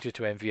 You can change it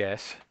to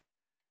MVS.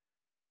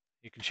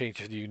 You can change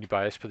it to the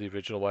Unibias for the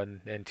original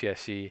one,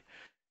 NTSC,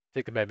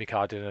 take the memory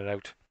card in and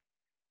out,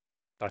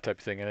 that type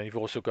of thing. And then you've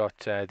also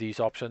got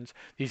these options.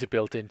 These are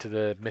built into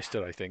the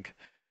Mister, I think.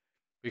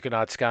 You can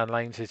add scan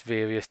lines. There's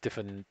various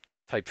different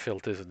type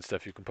filters and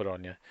stuff you can put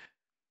on you.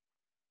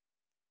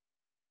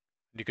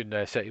 You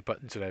can set your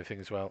buttons and everything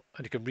as well,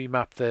 and you can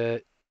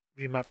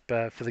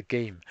remap for the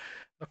game.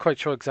 Not quite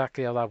sure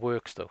exactly how that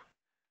works though.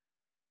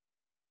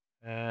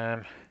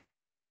 Any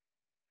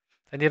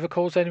other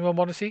calls anyone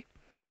want to see?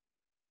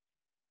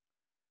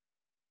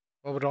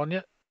 While we're on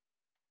yet?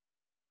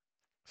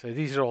 So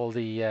these are all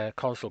the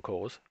console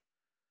cores.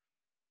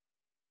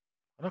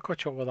 I'm not quite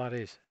sure what that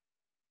is.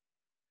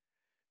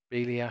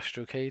 Bailey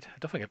Astrocade. I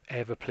don't think I've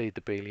ever played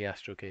the Bailey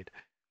Astrocade.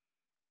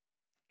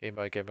 Game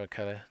Boy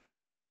Color,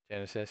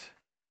 Genesis.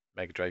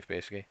 Mega Drive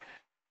basically.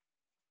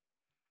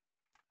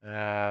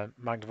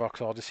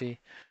 Magnavox Odyssey.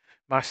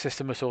 Master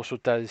System also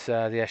does the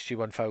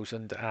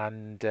SG-1000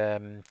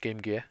 and Game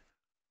Gear.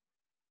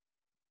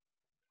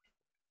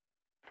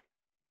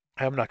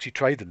 I haven't actually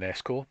tried the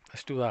NES Core.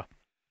 Let's do that.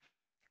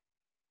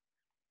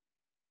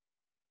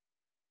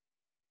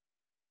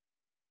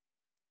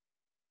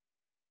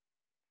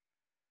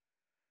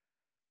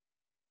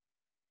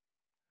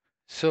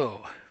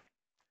 So,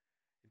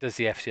 it does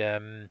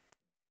the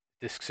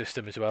disk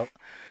system as well.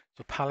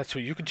 So palettes,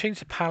 well, you can change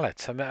the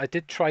palettes. I mean, I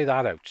did try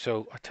that out.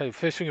 So I tell you,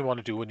 first thing you want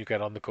to do when you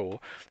get on the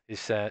Core is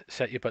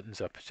set your buttons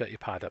up, set your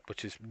pad up,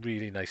 which is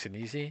really nice and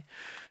easy.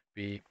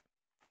 We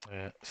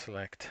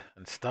select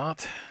and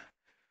start.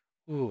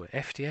 Ooh,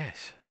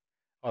 FDS.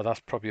 Oh,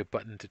 that's probably a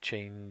button to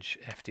change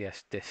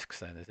FDS discs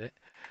then, is it?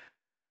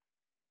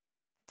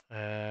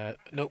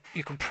 No,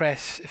 you can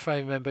press, if I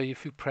remember,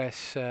 if you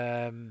press,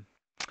 yeah,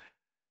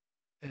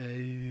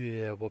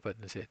 what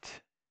button is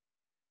it?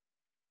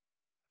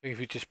 I think if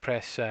you just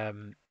press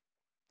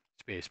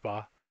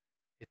spacebar,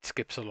 it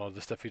skips a lot of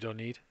the stuff you don't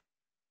need.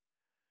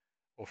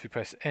 Or if you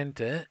press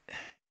enter,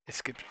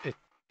 it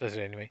does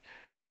it anyway.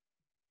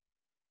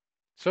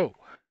 So,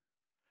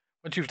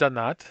 once you've done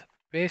that,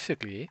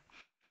 basically,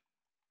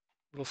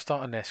 we'll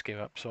start an NES game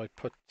up. So I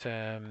put,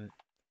 start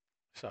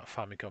a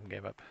Famicom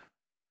game up.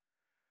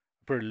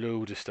 Put a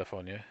load of stuff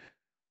on you.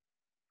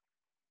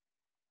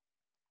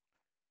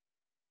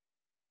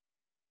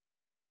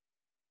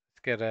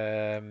 Let's get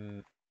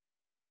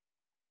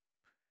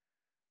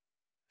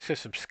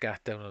some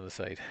scat down on the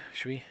side,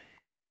 should we?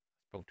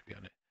 Going to be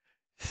on it.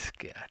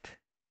 Scat.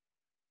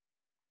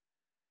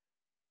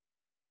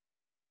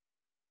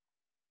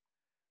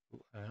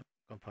 Ooh,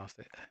 gone past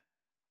it.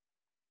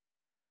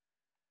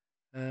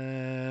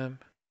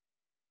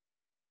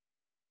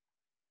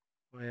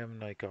 Why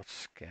haven't I got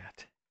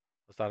scat?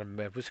 Was that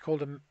was it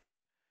called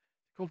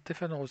called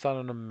different, or was that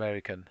an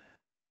American?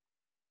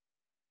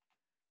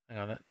 Hang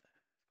on it.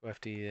 Go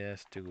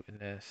FDS, do in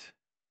this.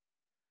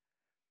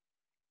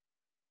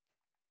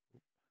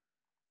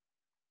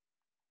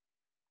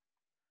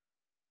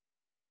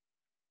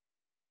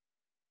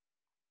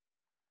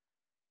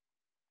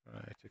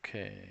 Right,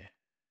 okay.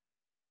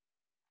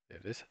 There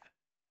it is.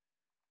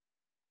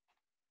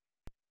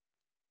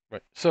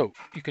 Right, so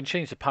you can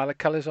change the palette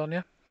colors on you.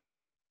 I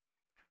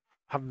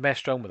haven't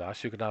messed around with that,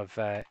 so you can have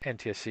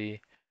NTSC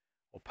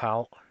or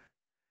PAL.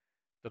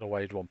 Don't know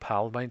why you'd want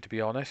PAL, mine, to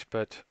be honest,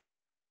 but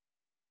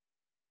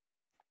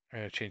I'm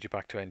going to change it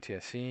back to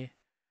NTSC.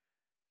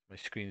 My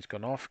screen's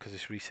gone off because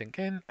it's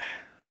resyncing. So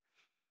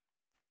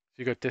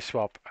you've got disk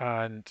swap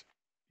and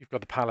you've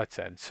got the palettes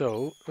then.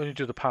 So when you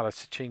do the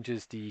palettes, it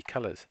changes the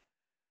colors.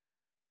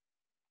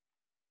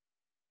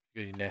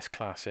 You got your NES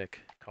Classic,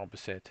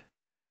 Composite,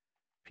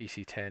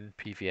 PC10,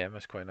 PVM,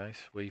 that's quite nice.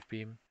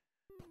 Wavebeam,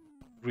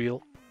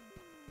 Real.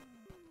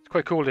 It's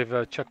quite cool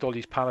they've chucked all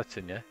these palettes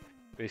in, yeah?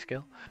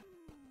 Grayscale.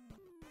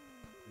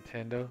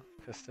 Nintendo,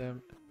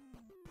 custom.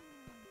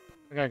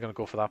 I think I'm going to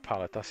go for that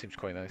palette, that seems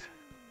quite nice.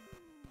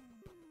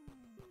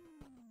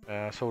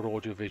 So the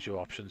audio visual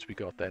options we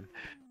got then.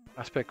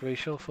 Aspect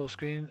ratio, full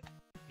screen.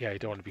 Yeah, you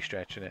don't want to be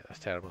stretching it,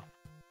 that's terrible.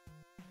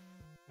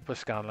 We'll put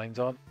scan lines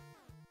on.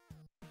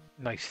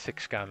 Nice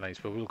 6 scan lines,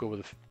 but we'll go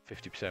with the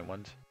 50%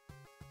 ones.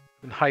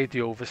 You can hide the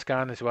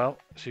overscan as well,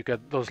 so you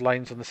get those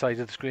lines on the side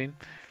of the screen.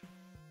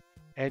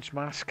 Edge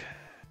mask.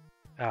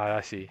 Ah,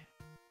 I see.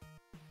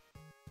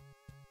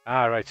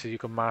 Ah, right, so you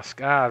can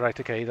mask. Ah, right,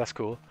 okay, that's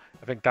cool.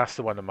 I think that's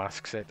the one that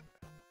masks it.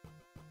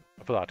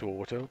 I'll put that to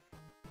auto.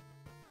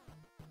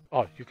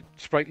 Oh, you can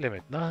sprite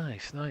limit.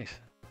 Nice, nice.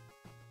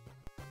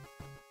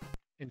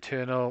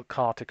 Internal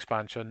cart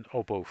expansion,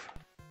 or both.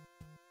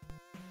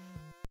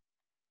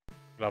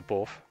 We'll have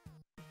both.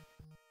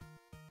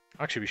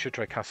 Actually, we should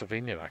try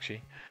Castlevania,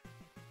 actually.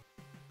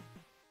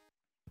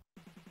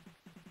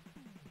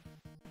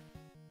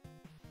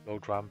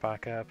 Load RAM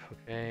backup.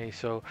 Okay,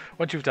 so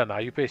once you've done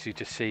that, you basically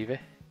just save it.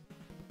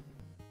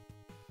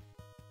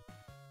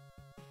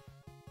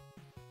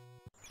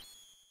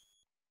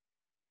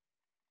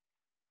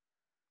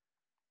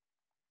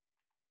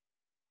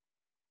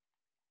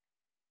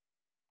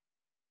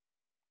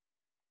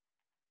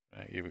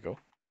 Right, here we go.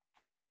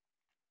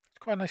 It's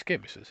quite a nice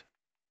game, this is.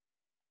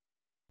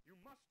 You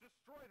must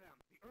destroy them.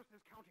 The Earth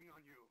is counting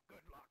on you.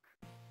 Good luck.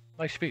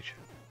 Nice speech.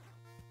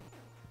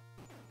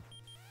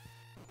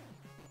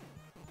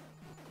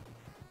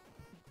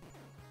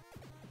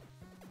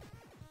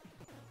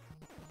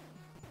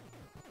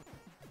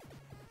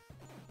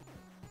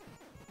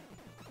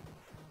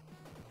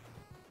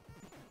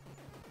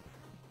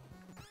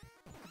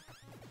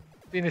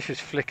 This is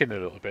flicking a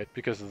little bit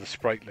because of the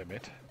sprite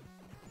limit.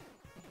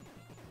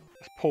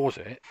 Let's pause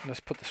it and let's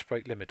put the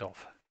sprite limit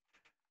off.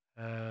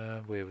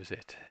 Where was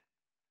it?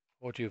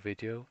 Audio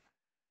video.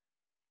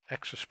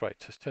 Extra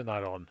sprites. Let's turn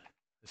that on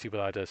and see what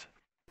that does.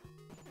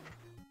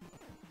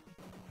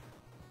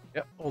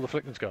 Yep, all the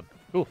flicking's gone.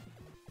 Cool.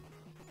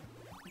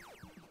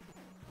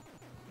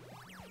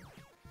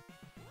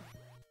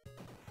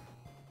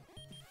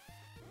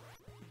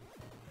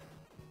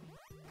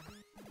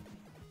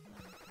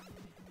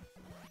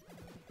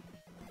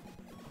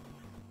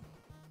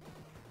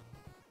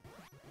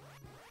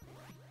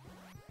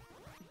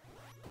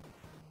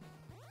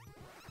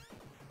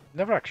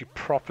 Never actually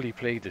properly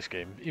played this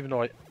game, even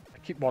though I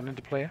keep wanting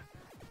to play it.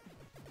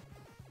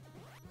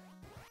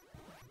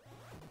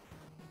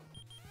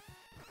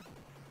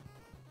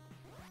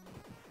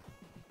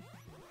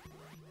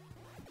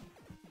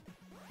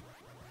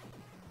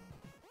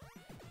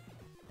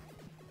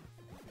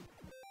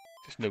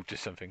 Just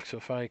noticed something. So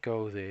if I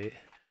go there,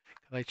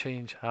 can I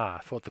change? Ah,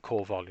 I thought the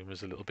core volume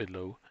was a little bit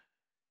low.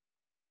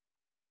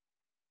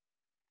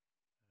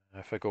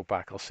 If I go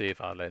back, I'll save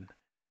that then.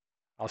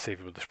 I'll save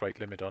it with the sprite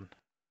limit on.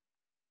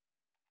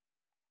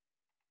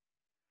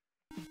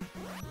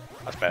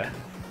 That's better.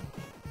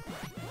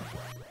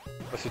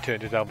 Must have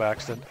turned it down by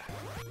accident.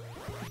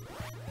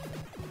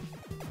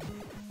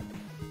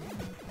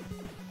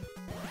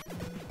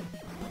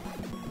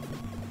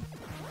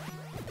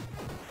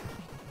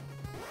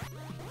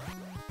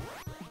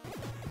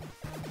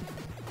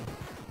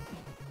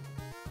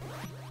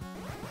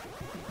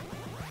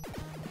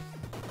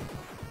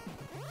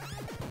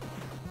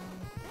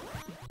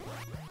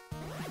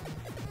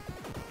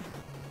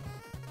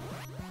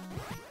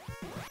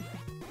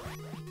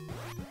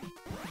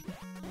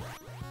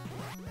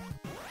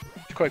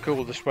 It's quite cool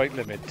with the sprite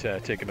limit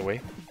taken away.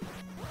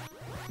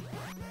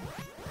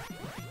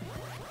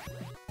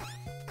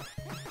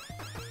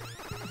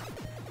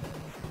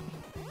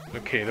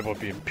 Don't care about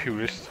being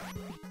purist.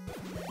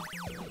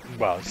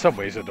 Well, in some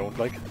ways I don't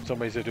like. In some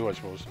ways I do, I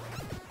suppose.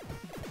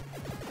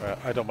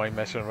 I don't mind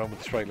messing around with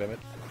the sprite limit.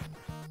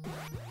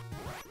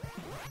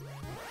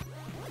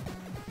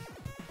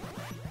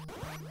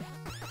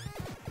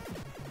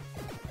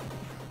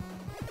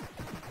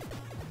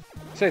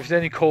 So if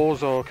there's any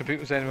calls or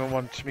computers anyone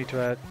wants me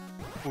to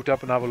boot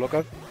up and have a look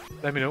at,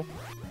 let me know.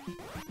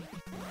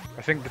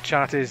 I think the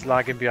chat is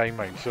lagging behind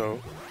mine, so...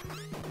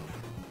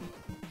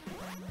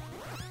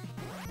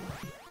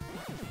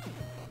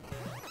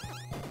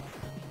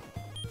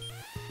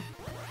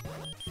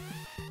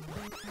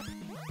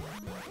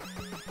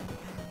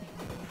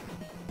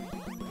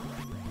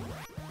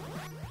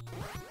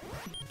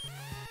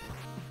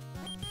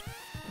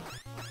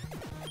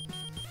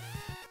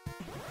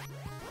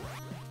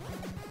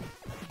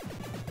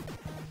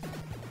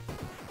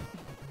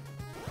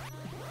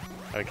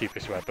 I'll keep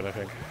this weapon, I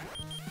think.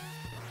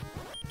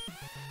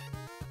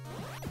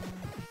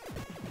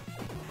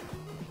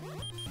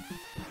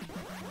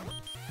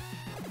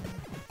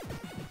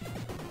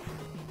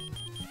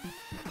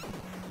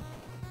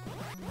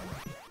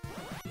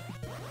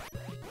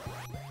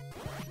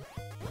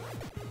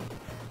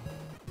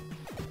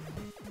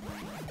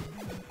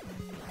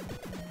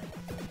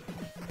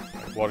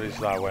 What is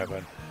that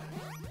weapon?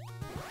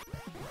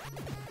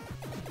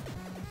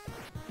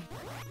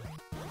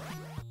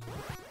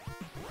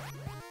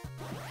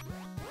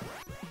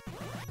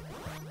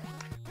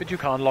 But you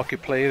can't lock your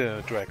player in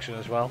a direction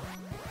as well.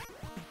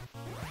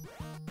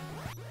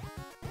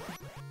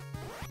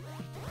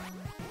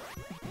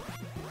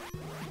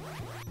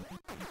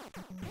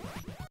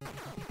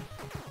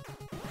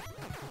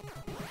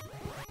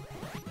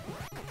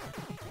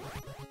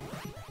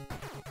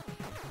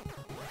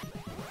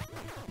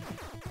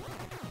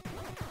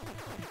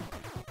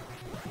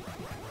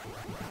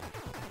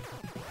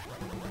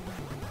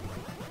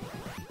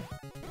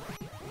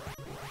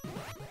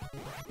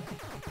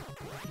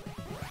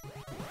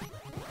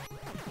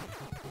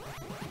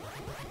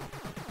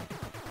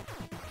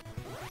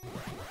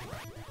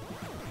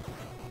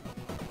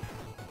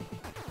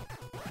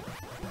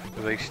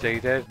 Do they stay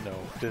dead? No,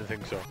 didn't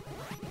think so.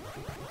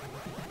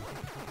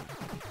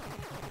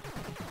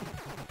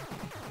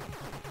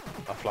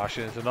 That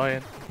flashing is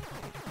annoying.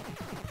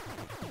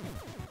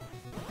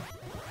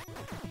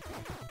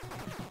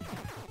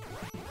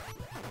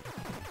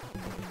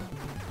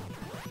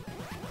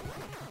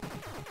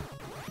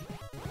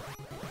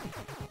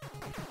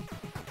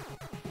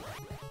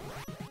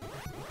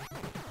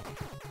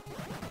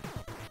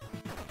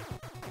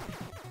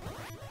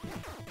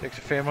 Takes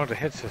a fair amount of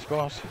hits, I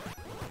suppose.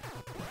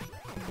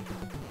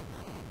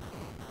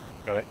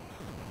 Got it.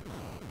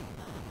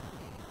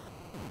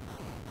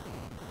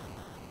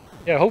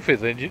 Yeah,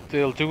 hopefully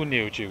they'll do a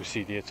new Juice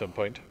CD at some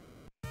point.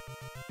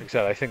 Like I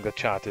said, I think the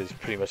chat is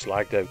pretty much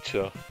lagged out,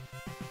 so...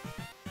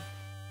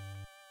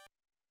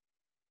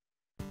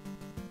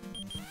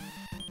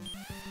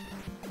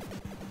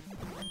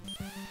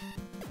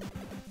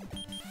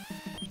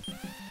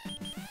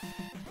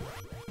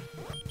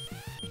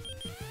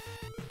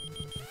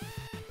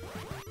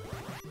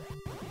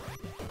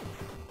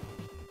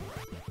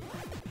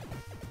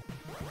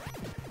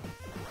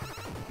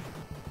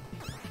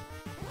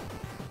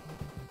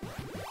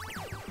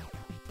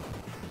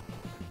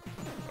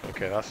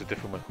 Okay, that's a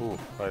different one. Ooh,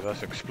 right,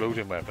 that's an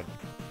exploding weapon.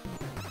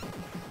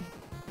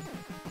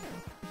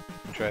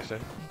 Interesting.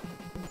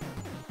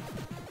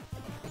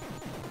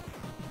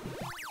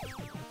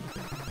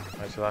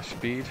 Right, so that's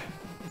speed.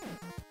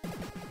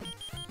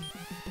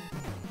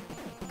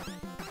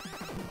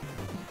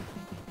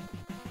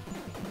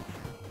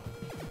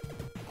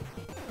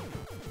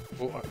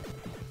 Oh,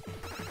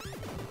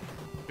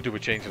 we do a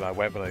change in that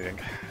weapon, I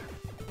think.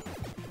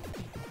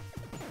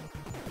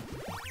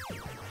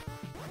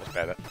 That's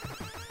better.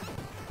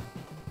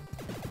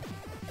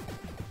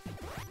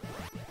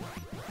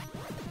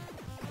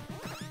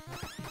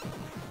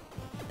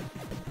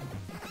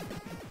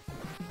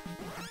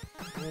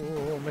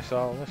 Oh,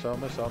 missile, missile,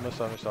 missile,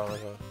 missile, missile,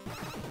 missile.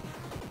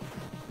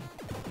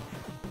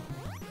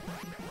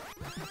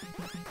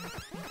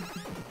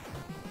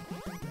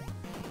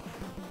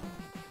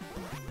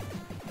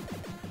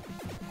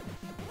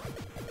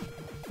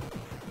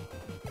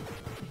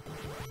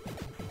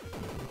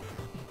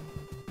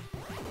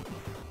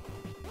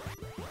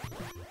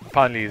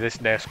 Apparently this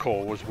nest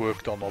core was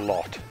worked on a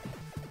lot.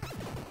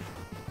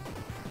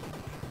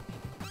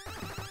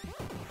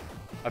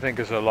 I think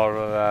there's a lot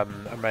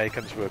of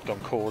Americans worked on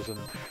cores, and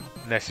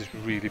NES is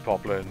really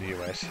popular in the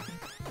US.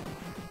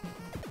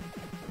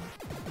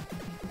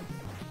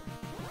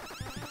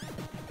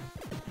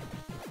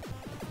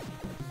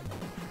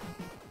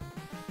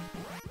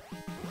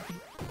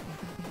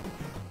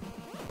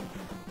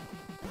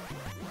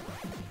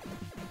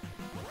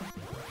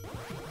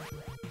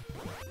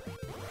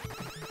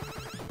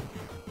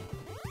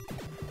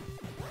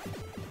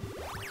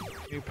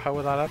 Can you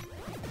power that up?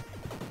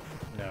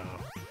 No.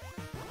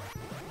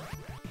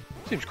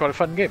 Seems quite a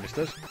fun game, this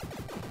does.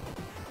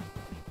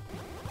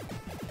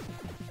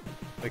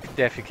 I could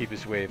definitely keep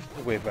his wave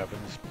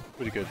weapons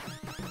pretty good.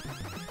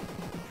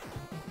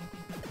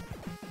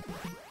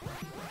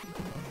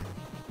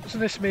 Wasn't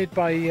this made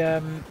by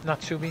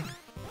Natsumi?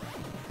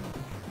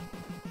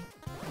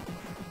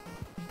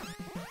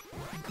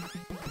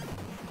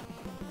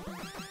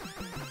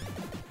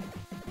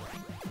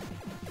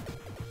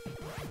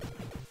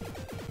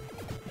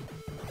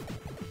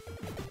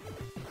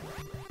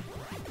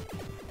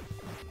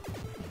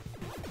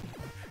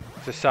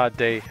 It's a sad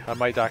day. I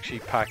might actually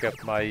pack up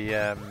my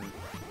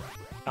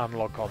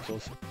analog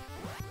consoles.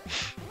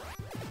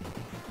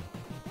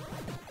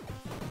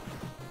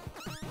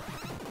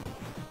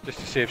 Just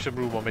to save some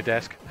room on my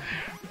desk.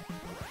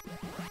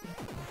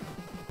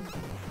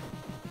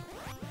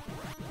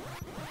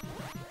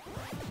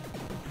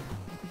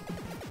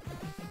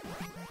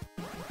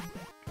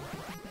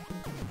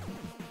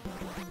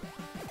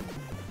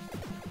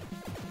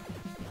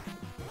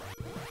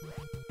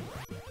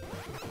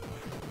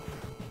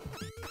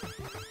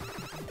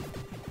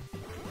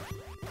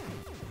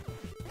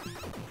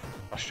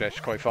 I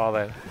stretched quite far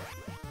then.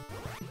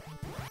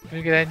 Can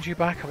you get energy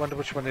back? I wonder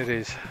which one it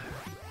is.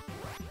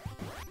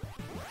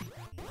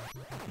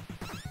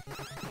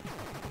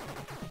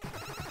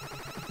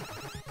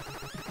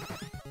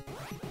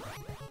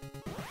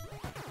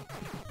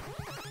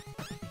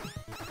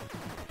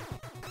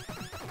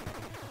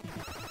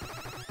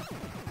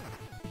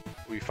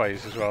 We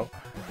fires as well.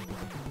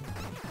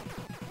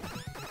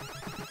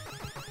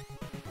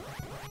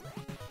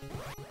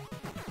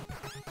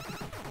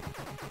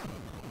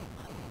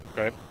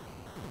 Okay.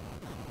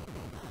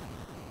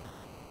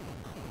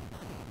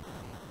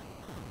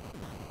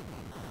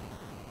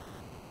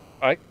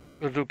 Alright,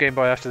 we'll do Game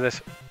Boy after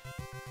this.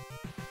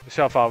 Let's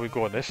see how far we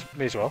go in this.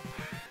 May as well.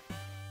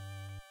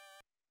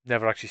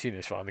 Never actually seen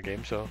this far in the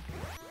game, so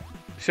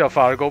see how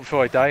far I go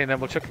before I die, and then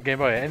we'll check the Game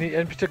Boy. Any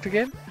particular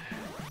game?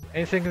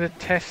 Anything that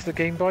tests the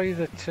Game Boy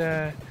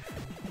that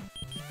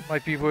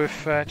might be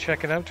worth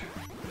checking out?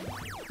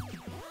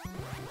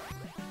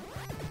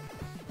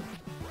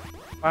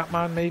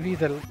 Batman, maybe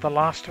the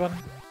last one.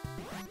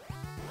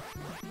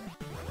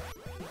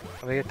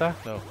 Have I hit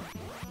that? No.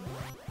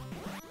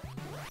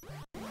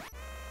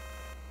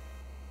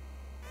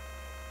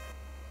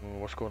 Oh,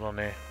 what's going on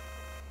there?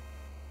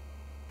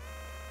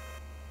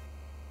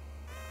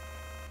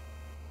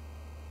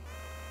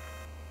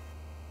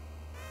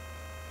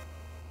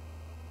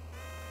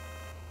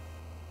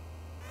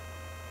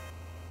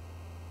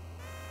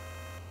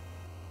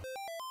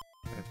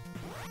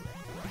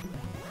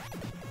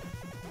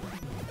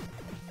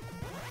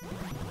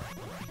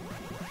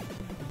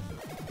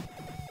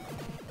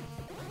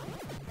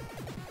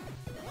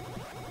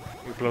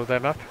 You blow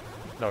them up?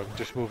 No,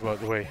 just move them out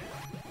of the way.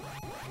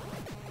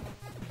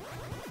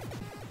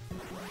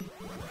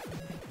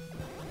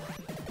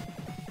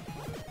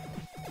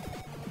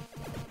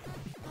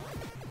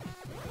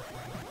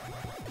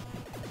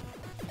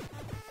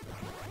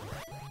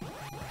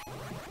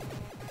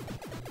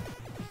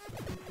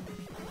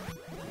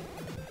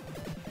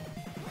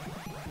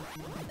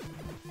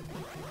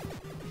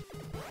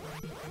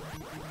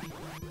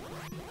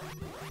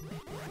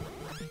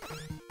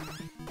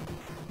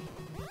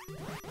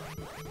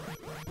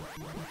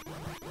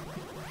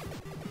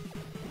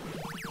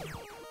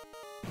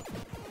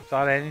 Is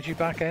that energy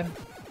back in?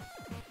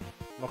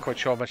 I'm not quite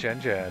sure how much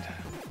energy I had.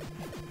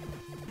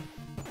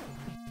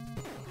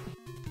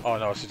 Oh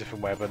no, it's a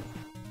different weapon.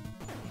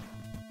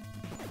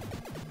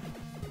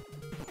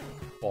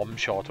 Bomb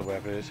shot or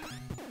whatever it is.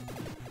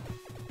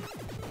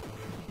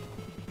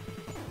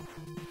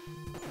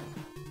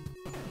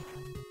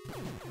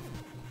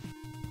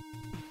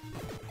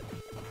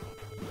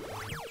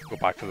 Go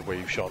back to the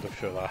wave shot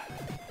if you're that.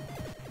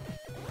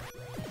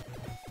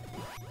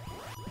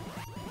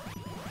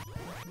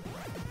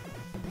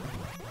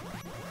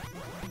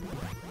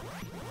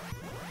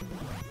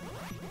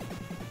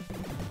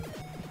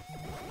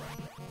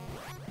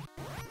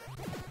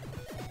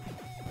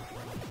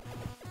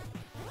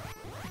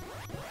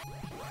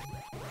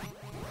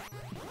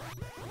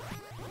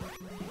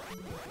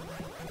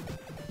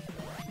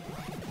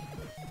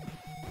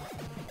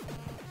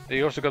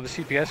 You also got the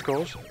CPS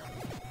scores.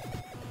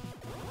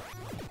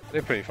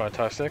 They're pretty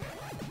fantastic.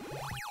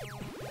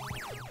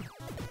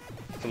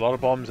 It's a lot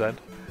of bombs then.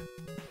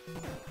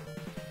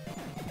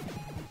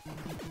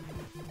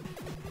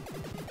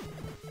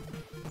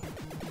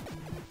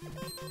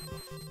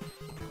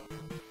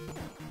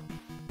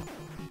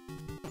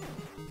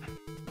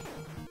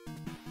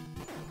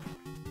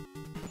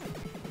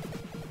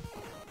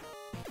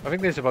 I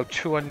think there's about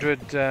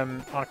 200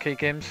 arcade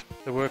games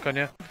that work on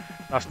you.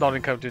 That's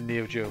not counting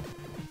Neo Geo.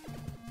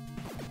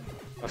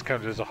 That's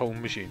counted as a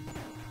home machine.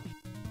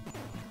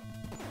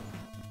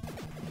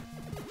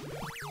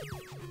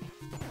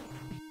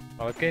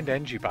 Well, I've gained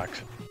energy back.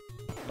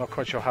 Not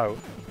quite sure how.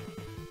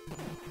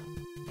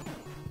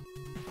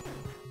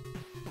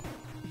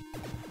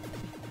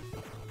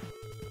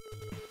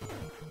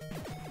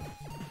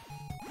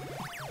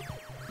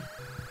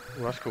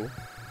 Oh, that's cool.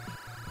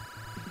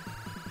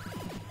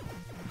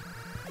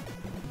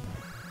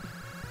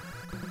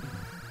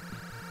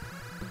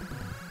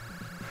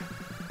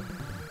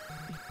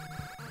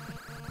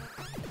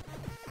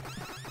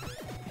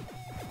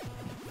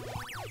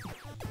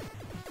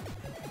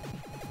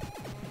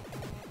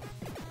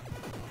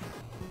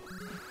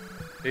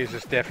 These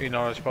is definitely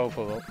not as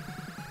powerful though.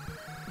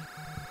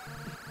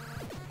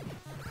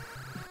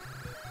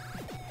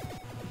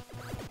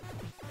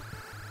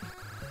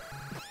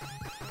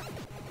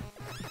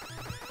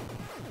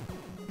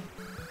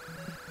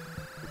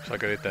 Oops, I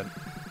got it then.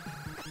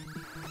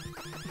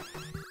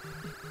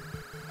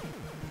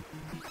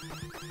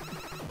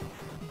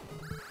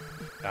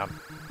 Damn.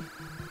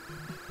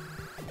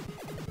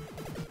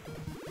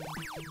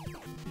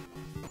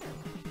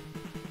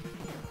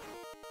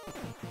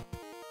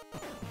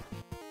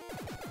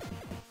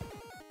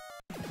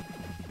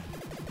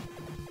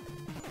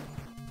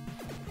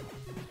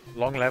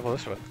 Long level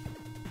this one.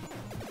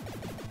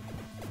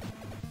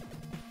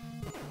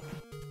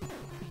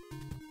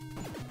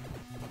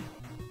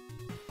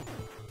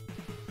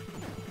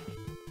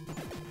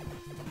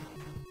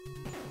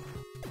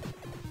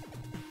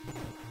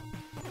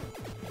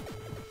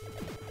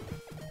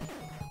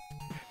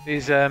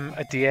 There's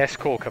a DS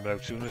core coming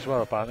out soon as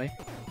well, apparently.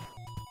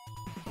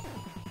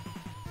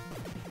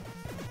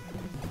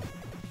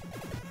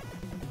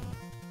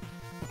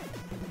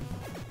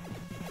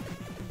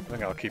 I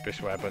think I'll keep this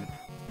weapon.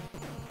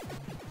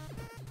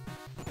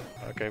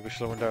 Okay, we're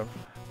slowing down.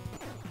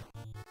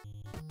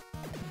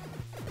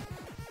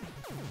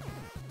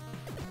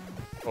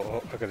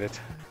 Oh, look at it.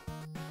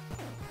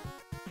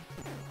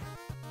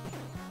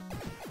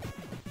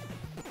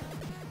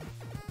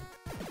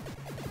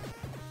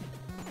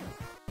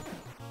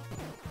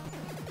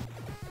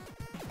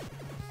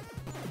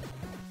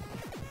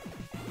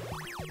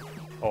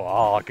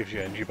 Oh, that gives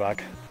you energy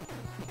back.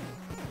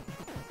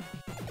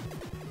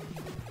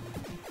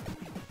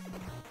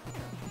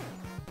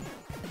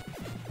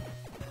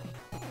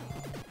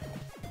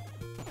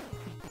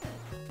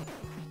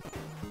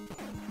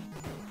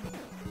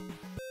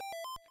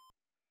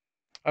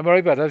 I'm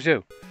alright, bud. How's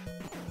you?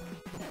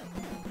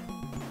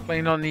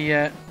 Playing on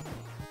the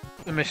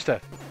Mister.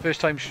 First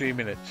time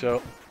streaming it,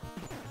 so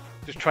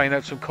just trying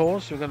out some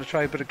cores. We're going to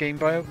try a bit of game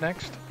buyout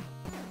next.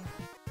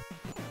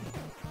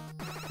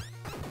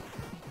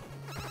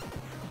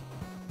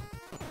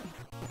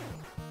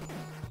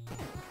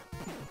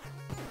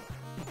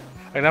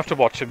 I'm going to have to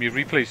watch some of your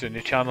replays on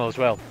your channel as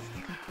well.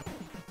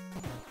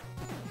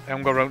 I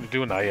haven't got around to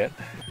doing that yet.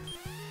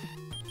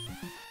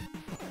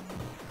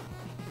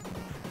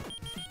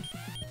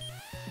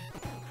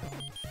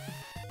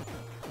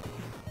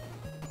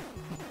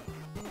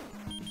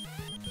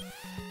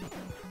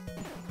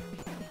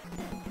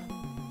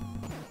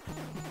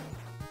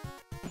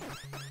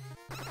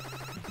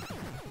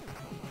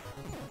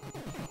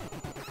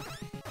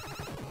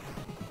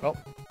 Well,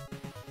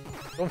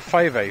 don't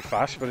fire very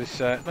fast, but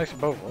it's nice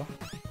and powerful.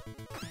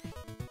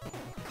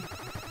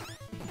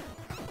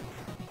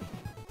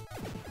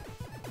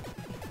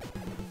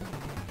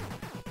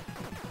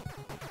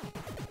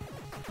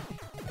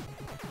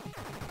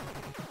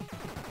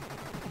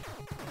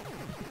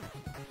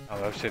 I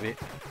love City.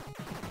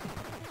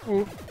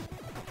 Ooh.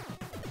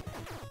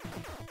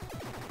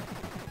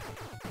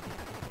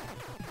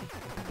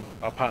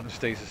 Our pattern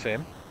stays the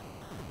same.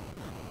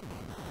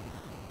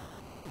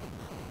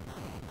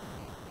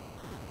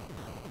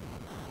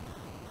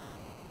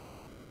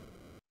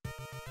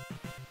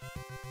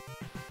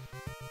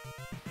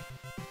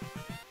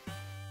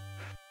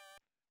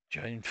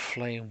 Giant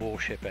flying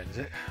warship ends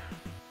it.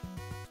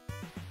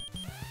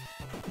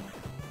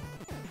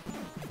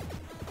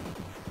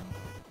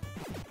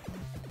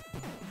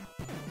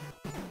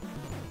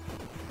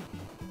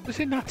 Was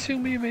it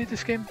Natsumi who made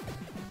this game?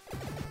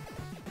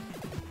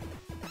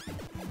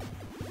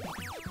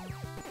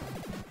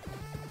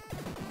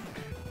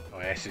 Oh,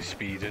 S is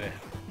speed, isn't it?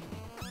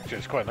 Actually,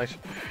 it's quite nice.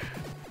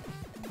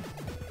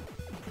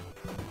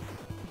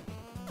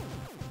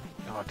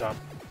 Oh, damn.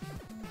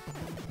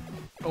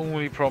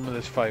 Only problem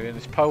with this firing,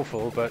 it's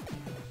powerful, but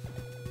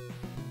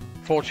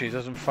fortunately it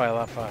doesn't fire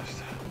that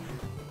fast.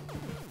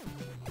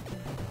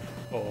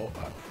 Oh,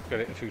 Got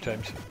it a few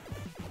times.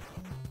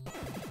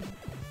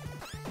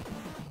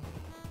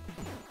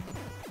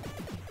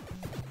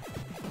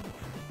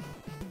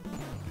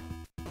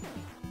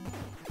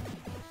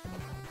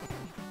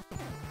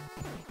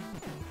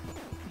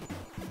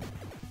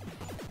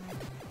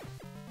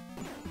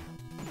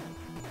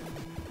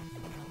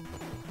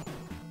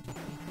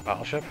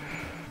 Battleship.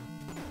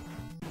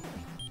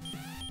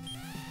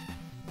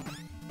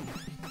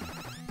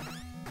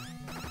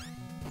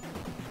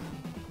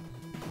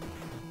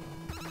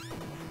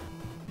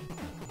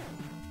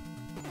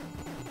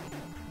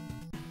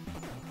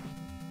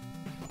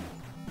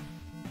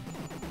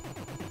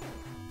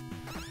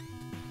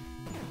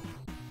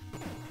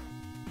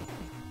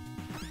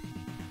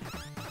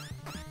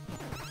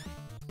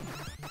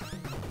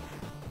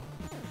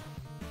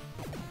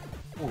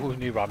 Ooh,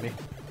 new ran me.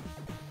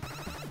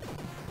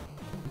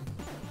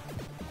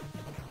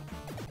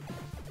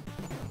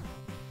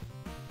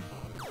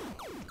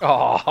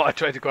 Oh, I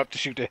tried to go up to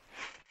shoot it.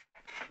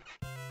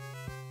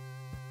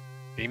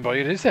 Game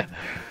Boy it is then.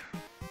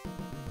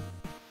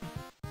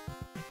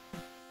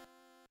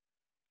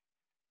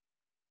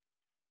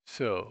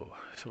 So,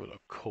 let's have a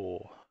look.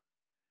 Core.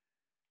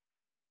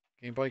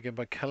 Game Boy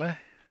Color.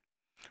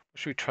 What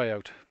should we try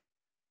out?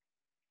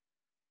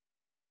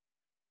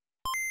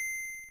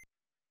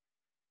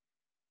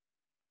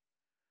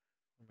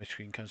 My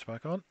screen comes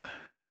back on.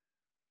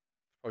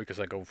 Probably because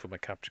I'm going for my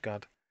capture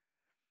card.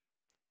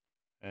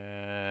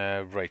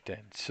 Right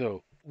then,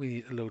 so we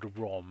need a load of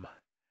ROM.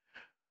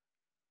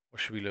 What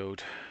should we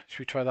load? Should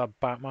we try that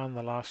Batman,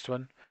 the last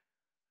one?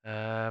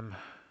 It's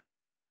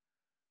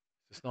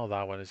not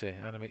that one, is it?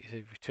 Animate,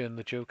 Return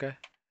the Joker.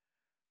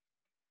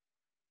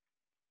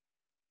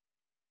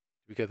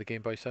 Do we get the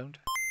Game Boy sound?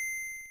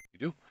 We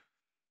do.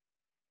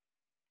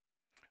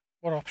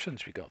 What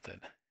options we got then?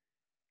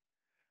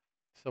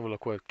 Let's have a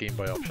look what Game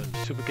Boy options.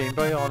 Super Game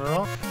Boy on and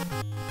off.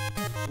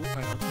 Ooh,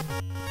 hang on.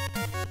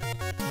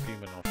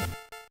 Game and off.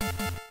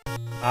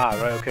 Ah,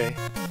 right, okay.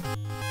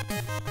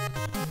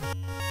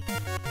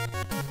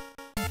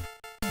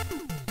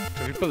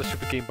 So if you put the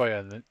Super Game Boy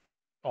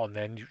on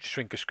then you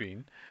shrink a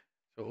screen.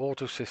 So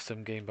auto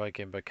system, Game Boy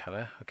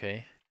Color,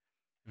 okay.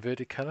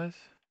 Inverted colors,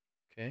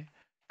 okay.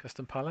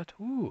 Custom palette,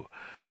 ooh,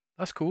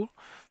 that's cool.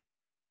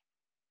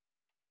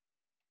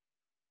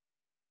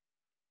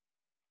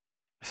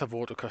 Let's have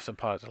auto custom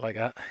palette, I like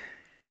that.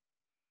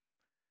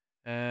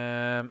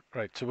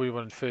 Right, so what you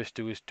want to first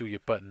do is do your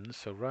buttons.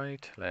 So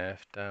right,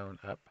 left, down,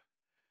 up,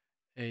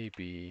 A,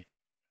 B,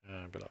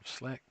 we'll have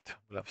select,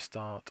 we'll have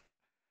start,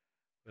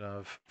 we'll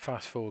have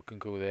fast forward can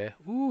go there.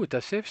 Ooh, it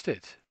does save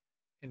state.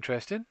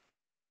 Interesting.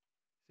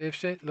 Save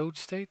state, load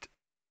state.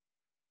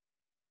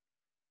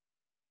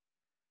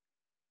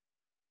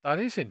 That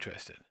is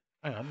interesting.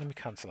 Hang on, let me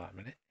cancel that a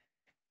minute.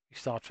 We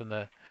start from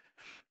the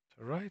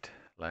so right,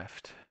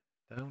 left,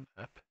 down,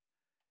 up,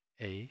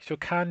 A. So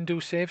can do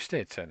save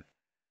states then.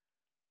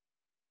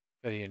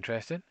 Very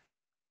interesting.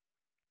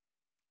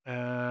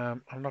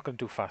 I'm not going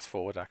to do fast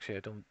forward actually. I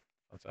don't.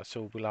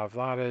 So we'll have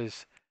that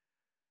as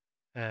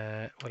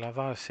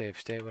save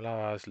state. We'll have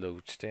that as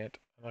load state.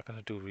 I'm not going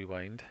to do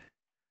rewind.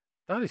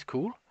 That is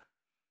cool.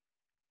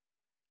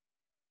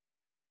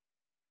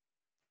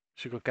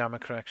 So we've got gamma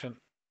correction.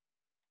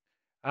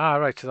 Ah,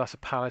 right. So that's a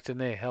palette in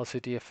there.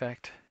 LCD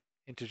effect,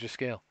 integer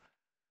scale.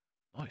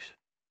 Nice.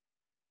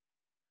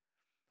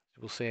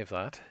 So we'll save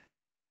that.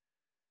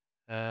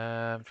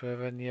 Do we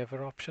have any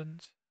other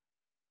options?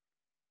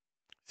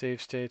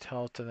 Save state,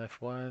 halt and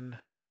F1.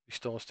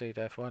 Restore state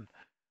F1.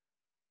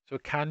 So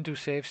it can do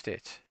save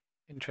states.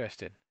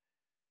 Interesting.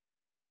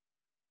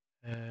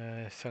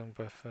 Sound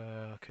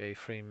buffer. Okay,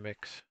 frame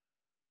mix.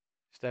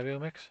 Stereo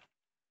mix.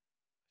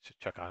 Should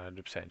check out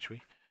 100%, shall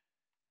we?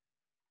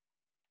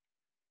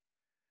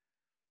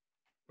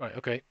 Right,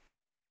 okay.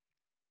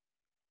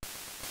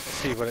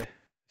 Let's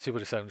see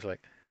what it sounds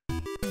like.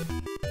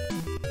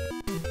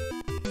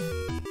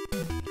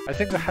 I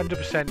think the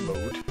 100%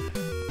 mode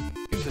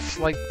gives a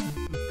slight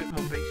bit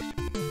more bass.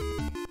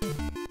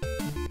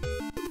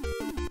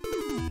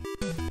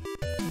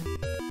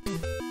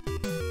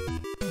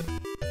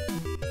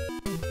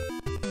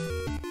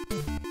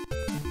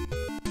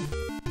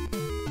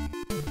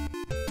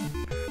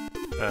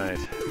 Right.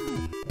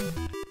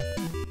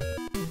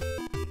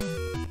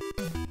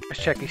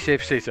 Let's check the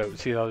save state out and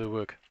see how they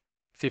work.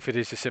 See if it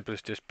is as simple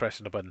as just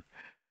pressing a button.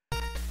 So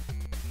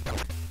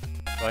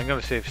I'm going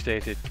to save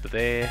state it to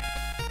there.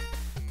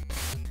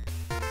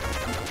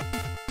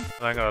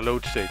 And I'm going to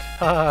load state.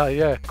 Ah,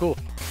 yeah, cool.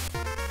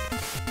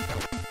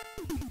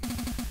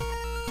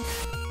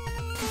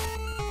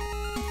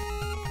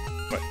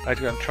 Right, I'm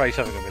going to try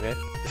something a minute.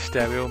 The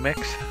stereo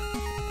mix.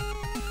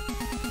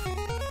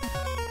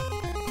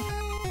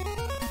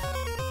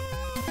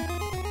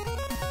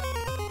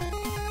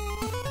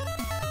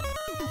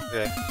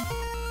 Yeah.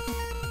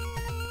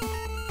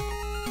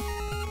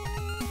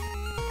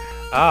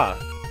 Ah,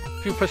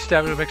 if you put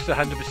stereo mix to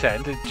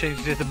 100%, it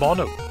changes it to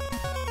mono.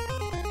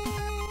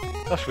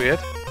 That's weird.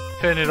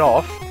 Turn it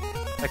off,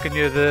 I can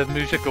hear the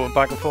music going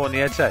back and forth on the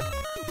headset.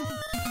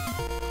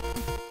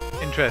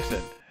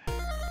 Interesting.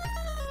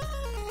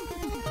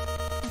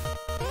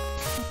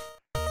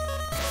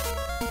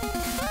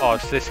 Oh,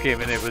 it's this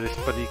game in it with this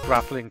bloody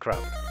grappling crap.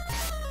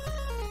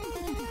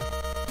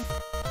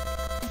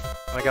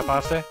 Can I get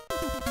past it?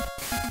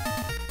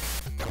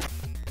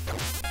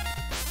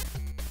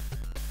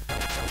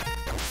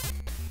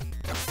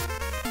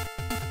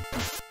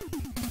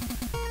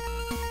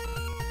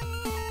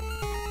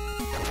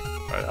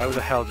 Right, how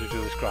the hell do you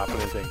do this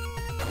grappling thing?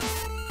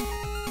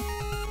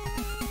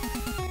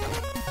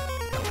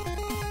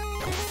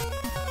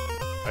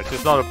 Right, so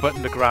it's not a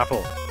button to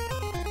grapple.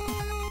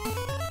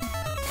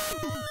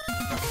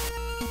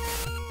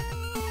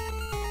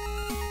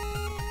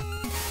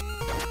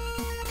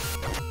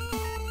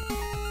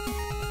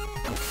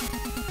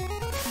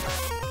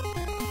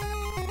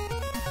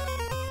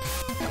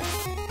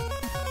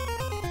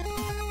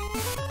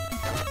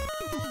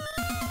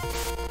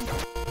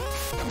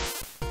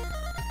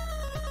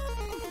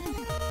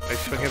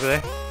 Swing over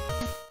there.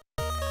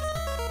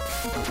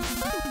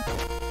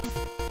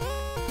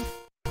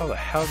 How the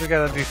hell do we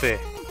get underneath there?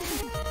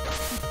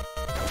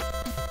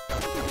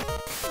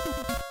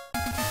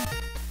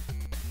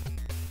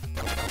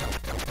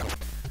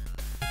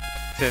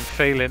 It's in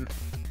failing.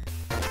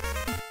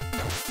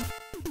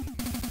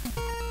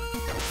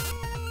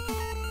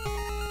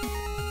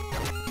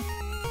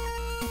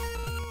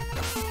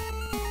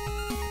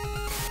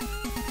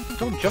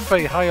 Don't jump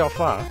very high off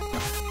that.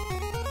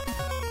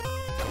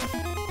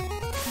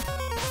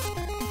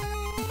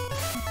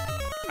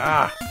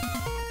 Ah!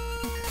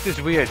 This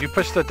is weird. You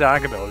push the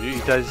diagonal, he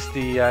does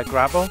the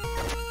grapple.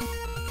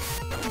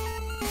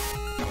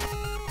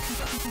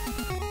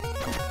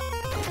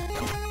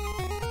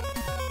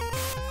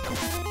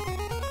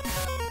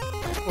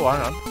 Oh,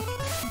 hang on.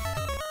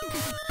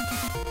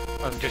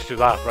 I can just do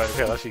that. Right,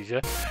 okay, that's easier.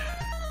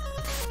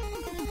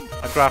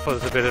 A grapple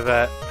is a bit of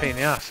a pain in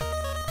the ass.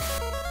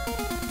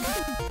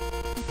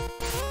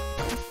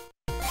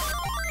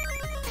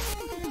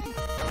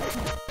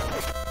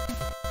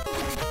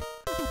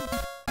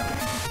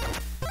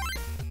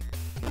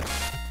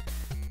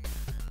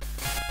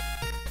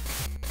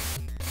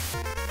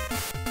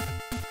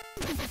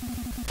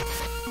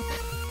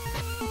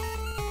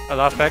 Oh,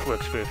 that effect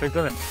works perfect,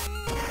 doesn't it?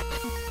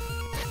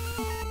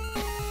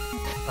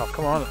 Oh,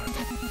 come on.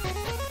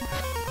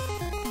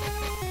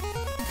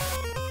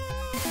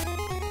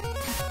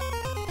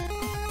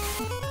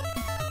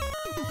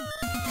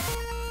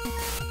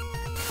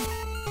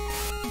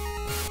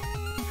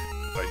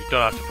 Right, you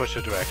don't have to push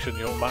the direction,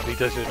 he automatically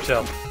does it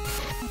himself.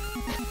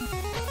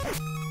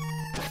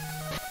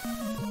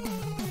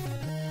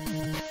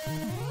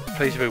 It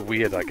plays a bit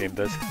weird, that game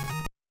does.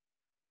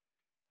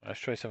 Let's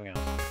try something else.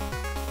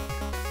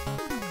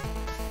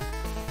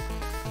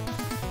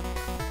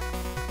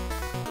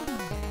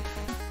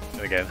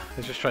 Again,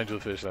 let's just try and do the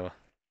first level.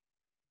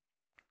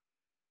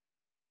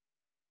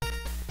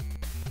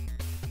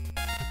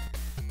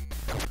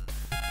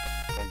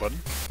 One button.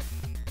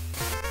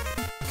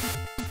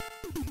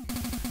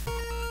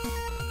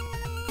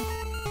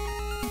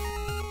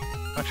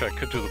 Actually, I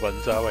could do the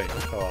buttons that way.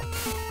 Oh well.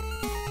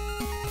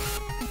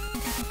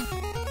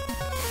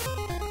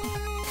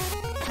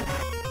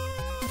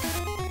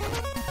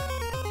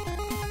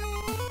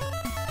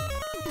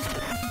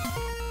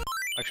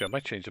 Actually, I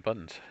might change the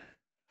buttons.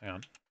 Hang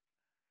on.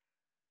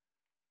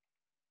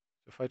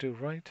 If I do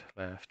right,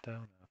 left,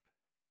 down,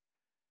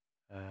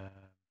 up,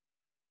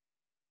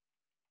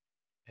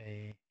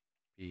 A,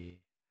 B,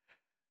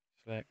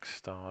 select,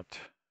 start,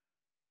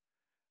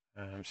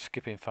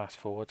 skipping fast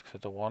forward because I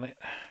don't want it,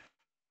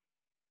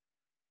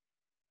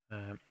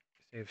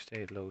 save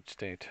state, load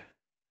state,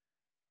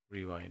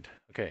 rewind,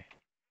 okay.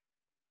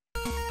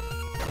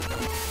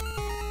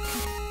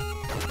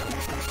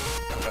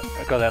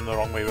 I got them the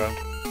wrong way round.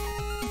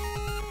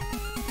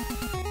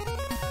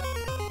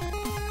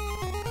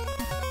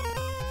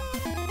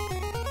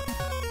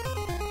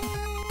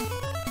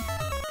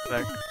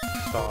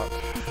 Start.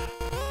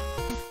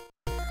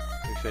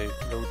 We say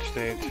load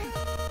state.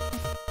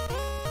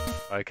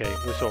 Okay,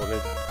 we're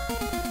sorted.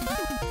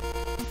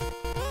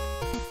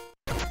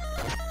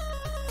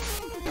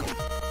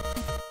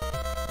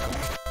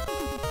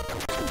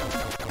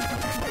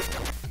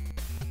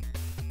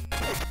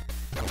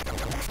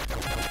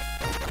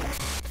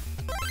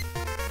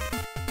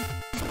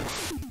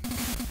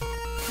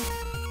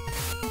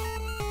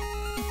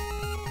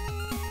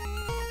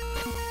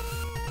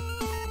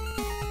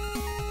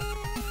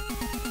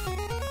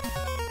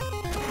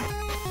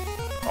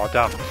 Oh,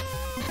 damn. What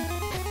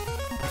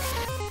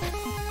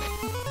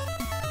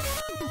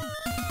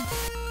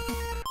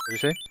do you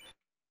say?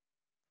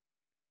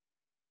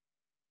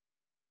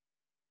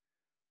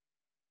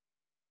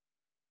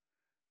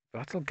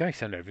 That little guy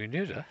sounded very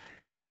new, sir.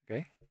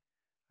 Okay.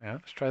 Yeah,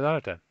 let's try that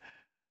out then.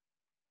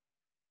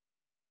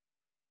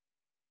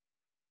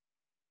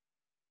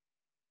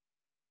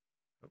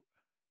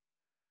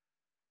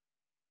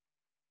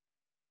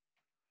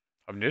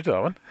 I'm new to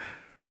that one.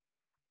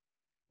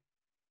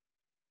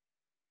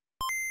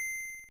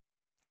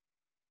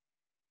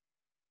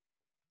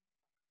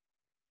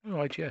 Oh,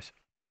 IGS.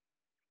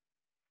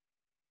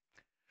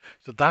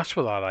 So that's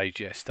what that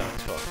IGS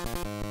stands for.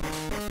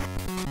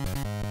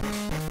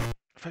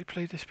 Have I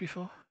played this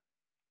before?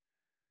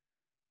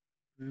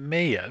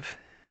 May have.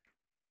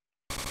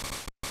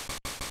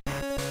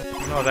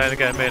 No, then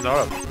again, may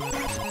not have.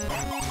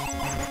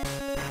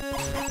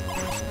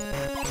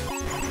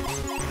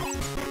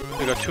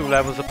 We've got 2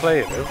 levels of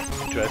play though.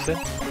 Interesting.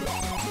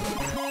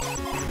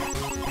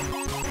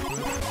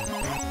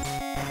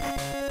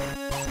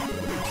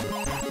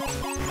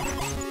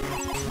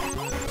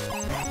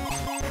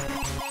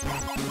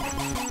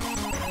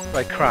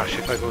 I crash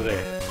if I go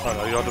there. Oh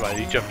no, he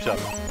automatically jumps up.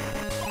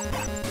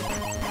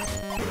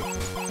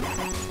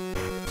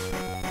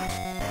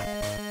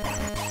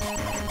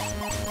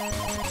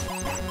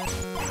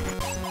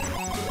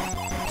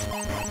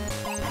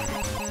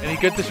 Any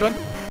good this one?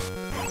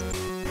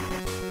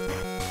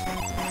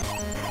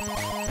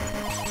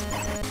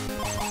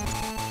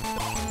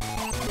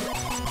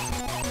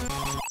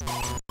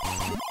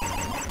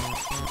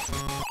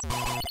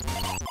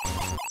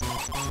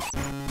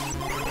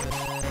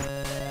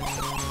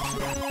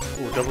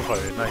 Oh, double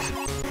fire, nice.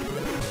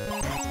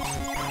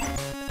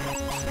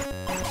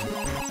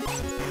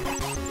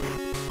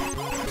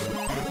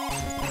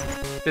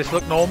 This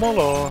look normal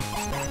or?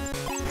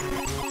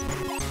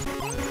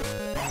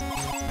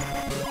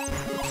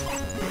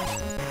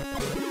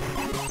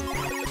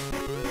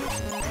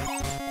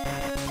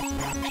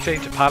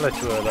 Change the palette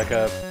to a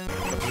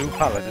blue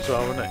palette as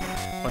well, wouldn't it?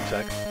 One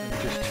sec, let me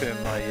just turn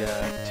my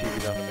TV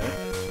down a minute.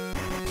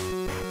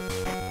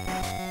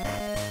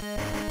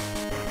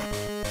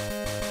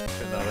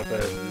 Turn that up a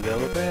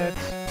little bit.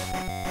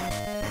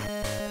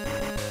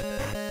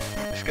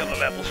 Just get the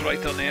levels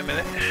right on there a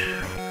minute.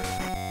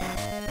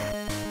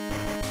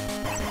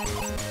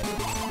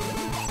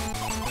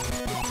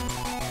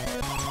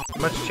 You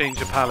must change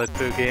the palette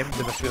per game,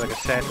 there must be like a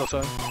set or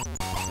something.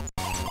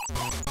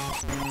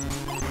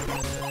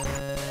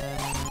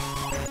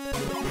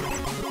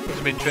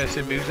 Some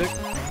interesting music.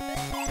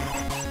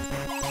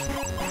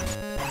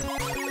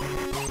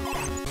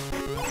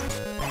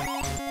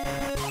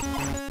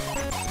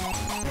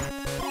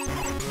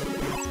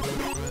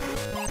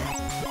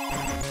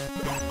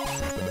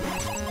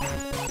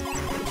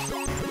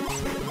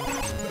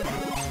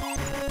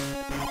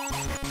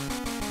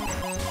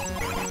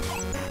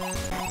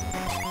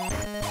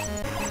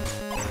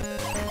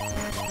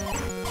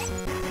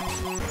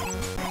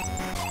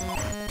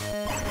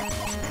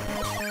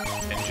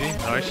 NG,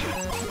 nice.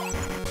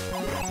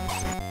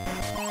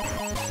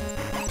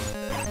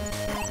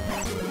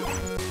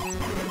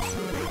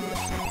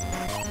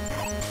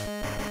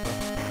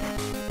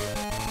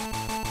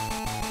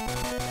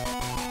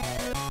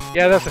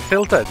 Yeah, that's a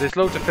filter. There's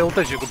loads of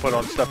filters you can put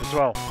on stuff as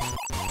well.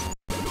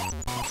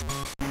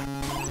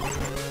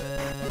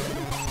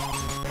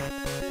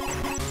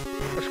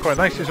 Looks quite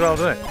nice as well,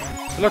 doesn't it?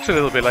 It looks a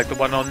little bit like the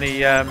one on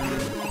the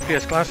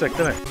PS Classic,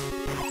 doesn't it?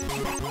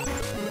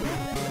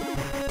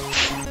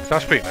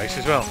 That's pretty nice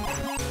as well.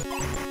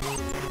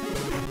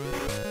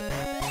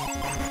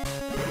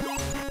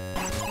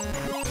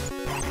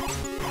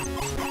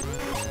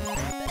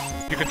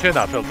 You can turn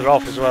that filter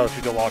off as well if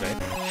you don't want it.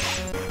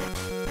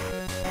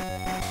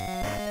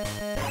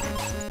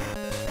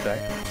 Okay.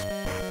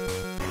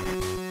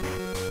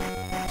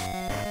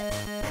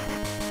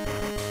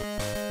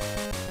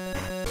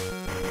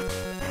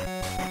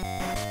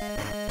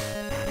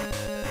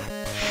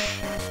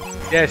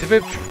 Yeah, it's a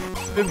bit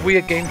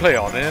weird gameplay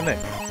on it, isn't it?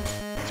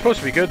 It's supposed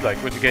to be good, like,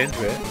 when you get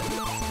into it.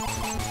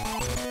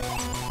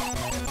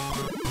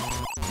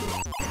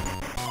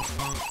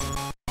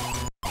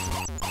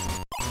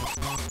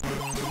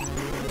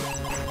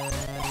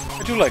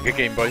 I do like a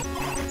Game Boy.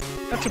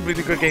 That's some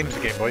really good games,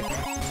 the Game Boy.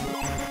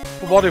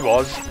 For what it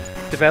was,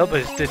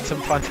 developers did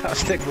some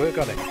fantastic work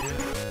on it,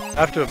 I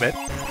have to admit.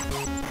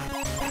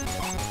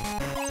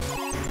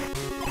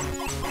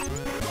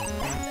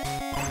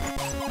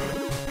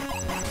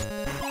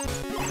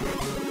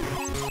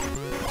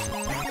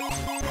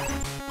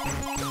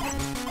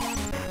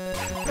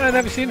 I've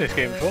never seen this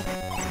game before.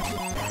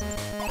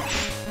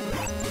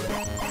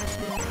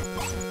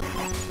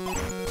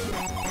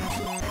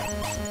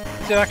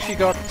 Has it actually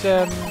got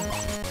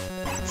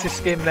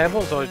game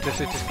levels, or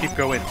does it just keep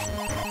going?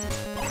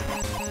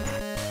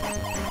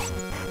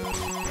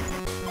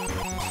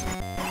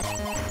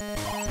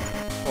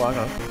 Oh, hang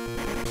on.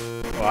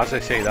 Well, as I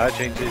say that, it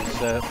changes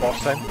boss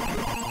time.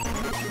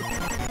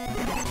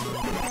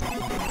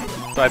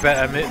 So I bet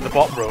I'm hitting the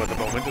bottom row at the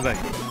moment, don't I?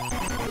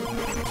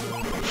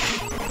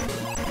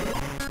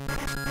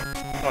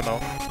 Oh no.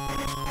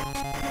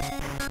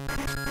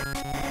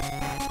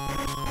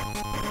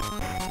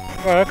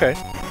 Oh, okay.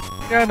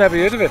 Yeah, I never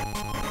heard of it.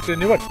 It's a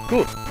new one.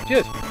 Cool.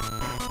 Cheers.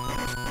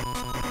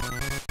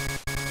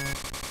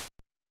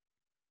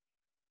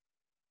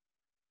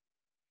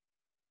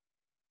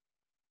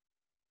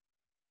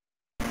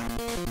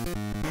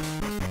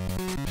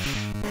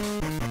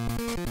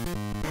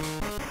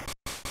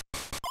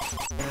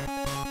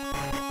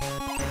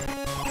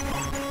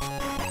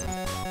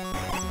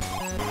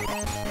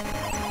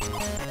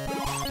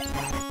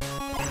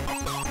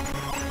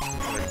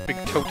 Big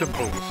totem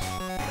poles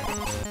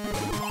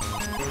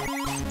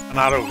and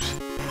arrows.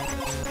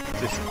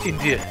 This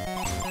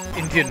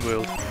Indian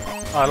world.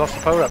 Oh, I lost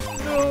the power up.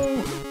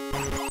 No!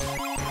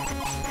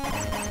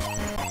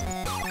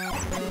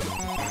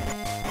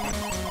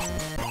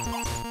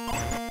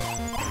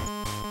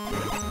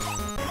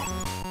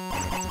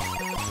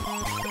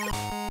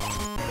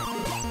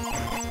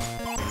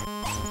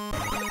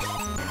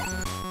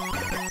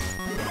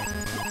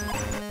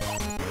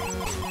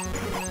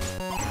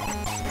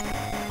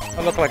 I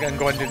look like I can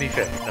go underneath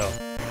it. No.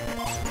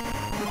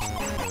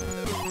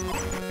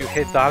 You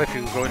hit that if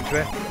you go into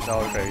it? No,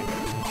 okay.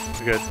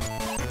 We're good.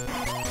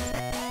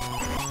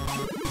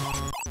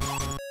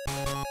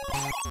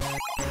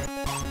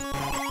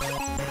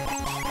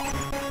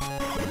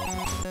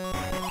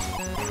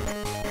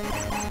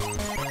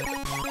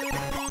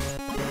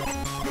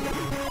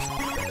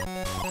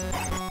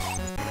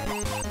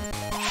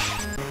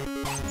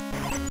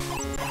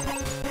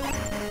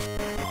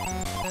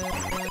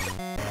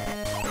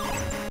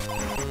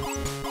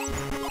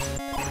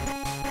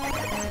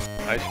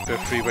 Nice, bit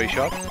of freeway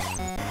shot.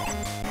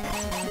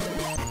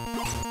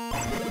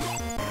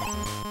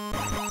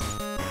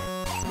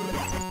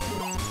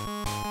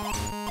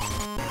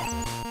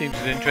 Seems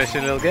an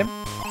interesting little game.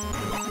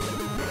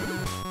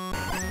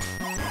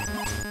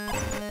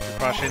 You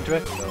crash into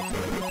it? No.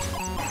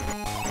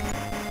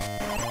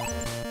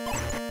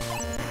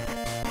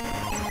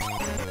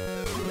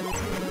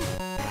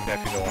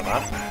 Definitely don't want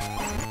that.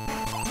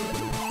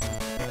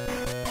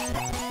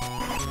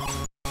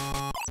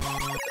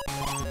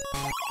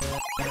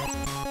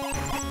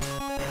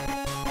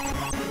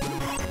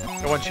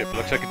 One ship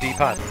looks like a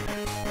D-pad.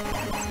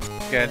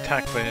 Getting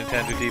attacked by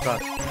Nintendo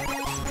D-pads.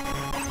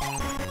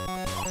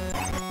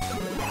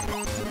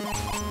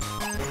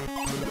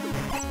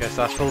 Guess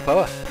that's full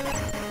power.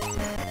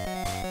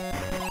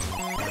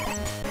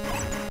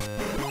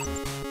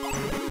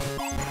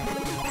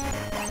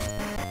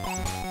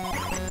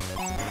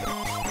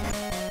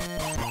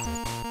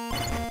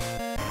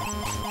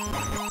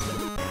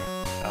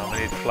 I'm gonna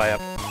need to fly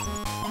up.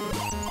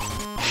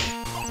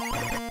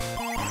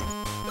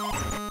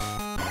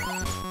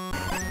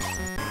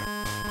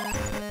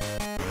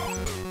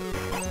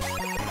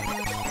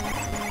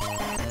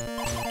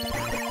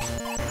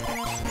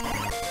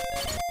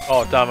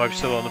 Oh damn, I'm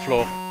still on the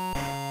floor.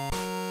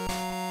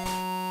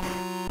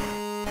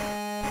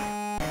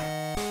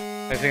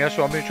 Anything else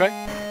you want me to try?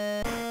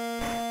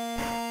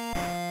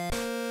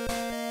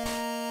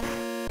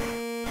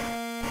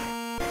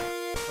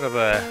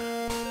 Whatever.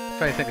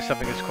 Trying to think of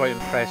something that's quite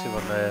impressive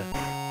on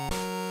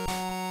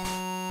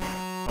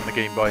the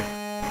Game Boy.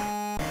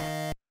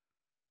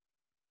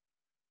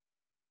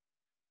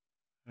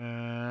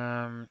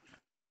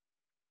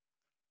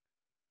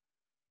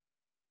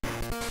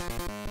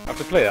 I have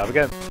to play that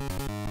again.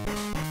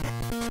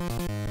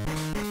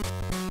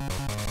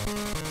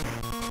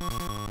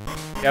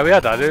 Yeah, we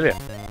had that earlier.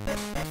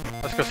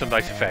 That's got some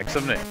nice effects,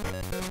 hasn't it?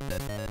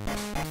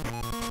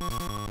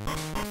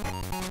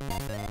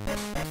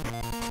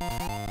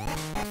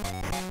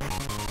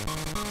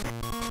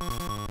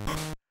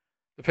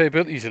 The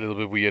playability's a little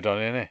bit weird on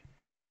it, isn't it?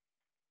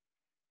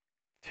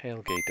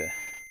 Tailgater.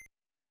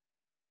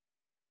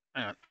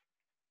 Hang on.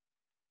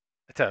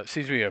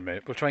 Excuse me a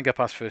minute. We'll try and get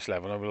past first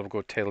level and we'll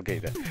go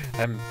Tailgater.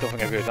 Don't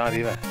think I've heard that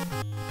either.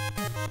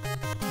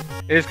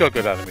 It's got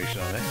good animation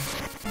on it.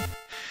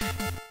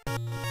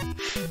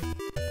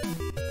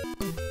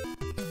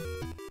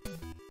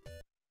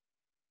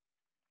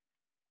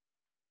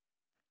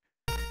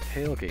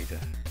 Tailgater.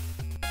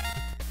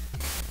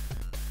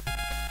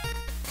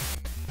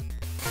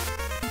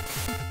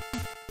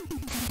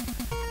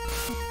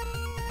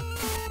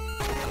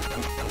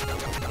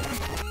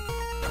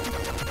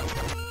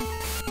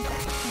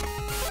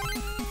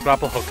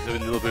 Grapple hook is a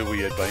little bit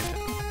weird, but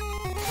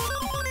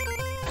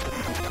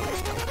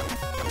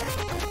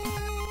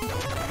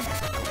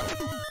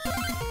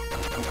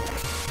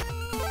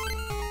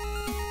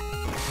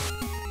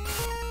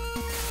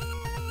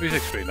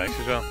music's pretty nice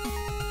as well.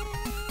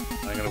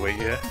 I'm gonna wait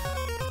here.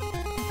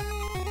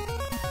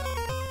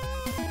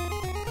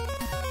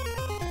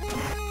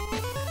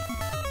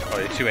 Oh,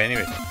 it's two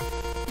enemies.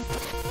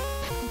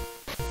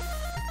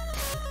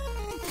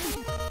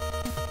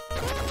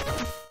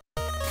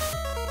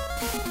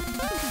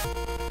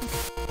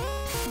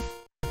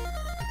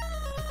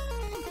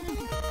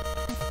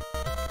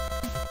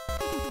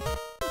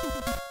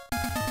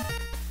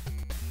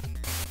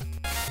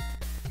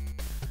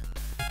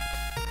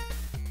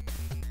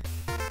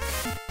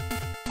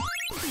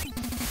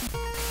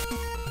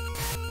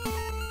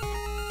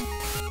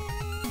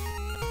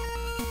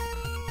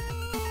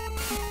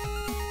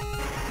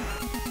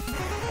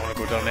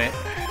 Down it.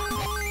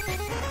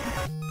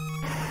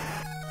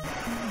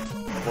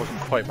 Wasn't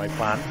quite my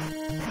plan.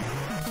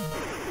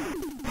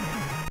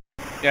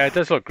 Yeah, it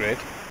does look great.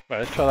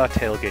 Right, let's try that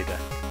Tailgater.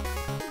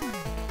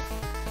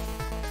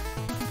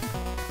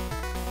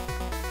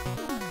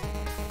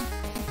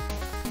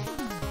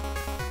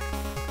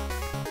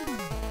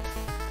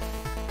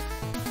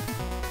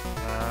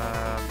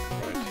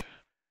 Right.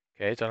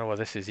 Okay, don't know what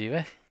this is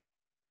either.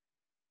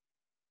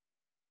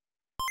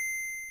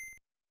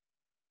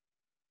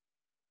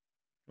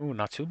 Ooh,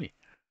 Natsumi.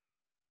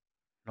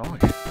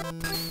 Nice.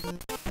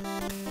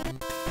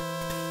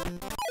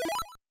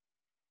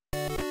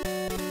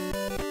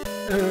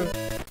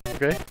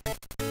 Okay.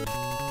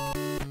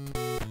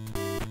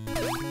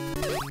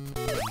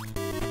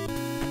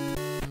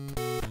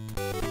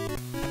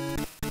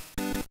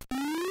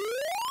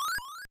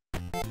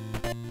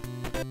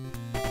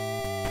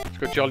 It's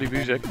got jolly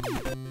music.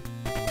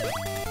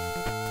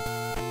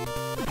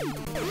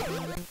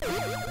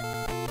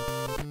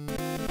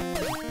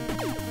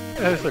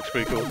 Yeah, this looks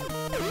pretty cool.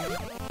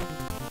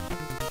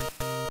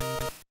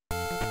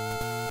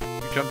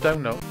 You jump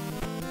down now.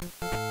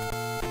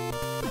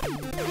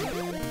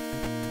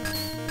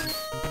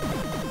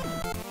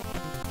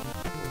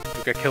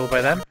 You get killed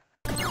by them?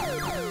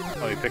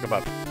 Oh, you pick them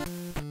up.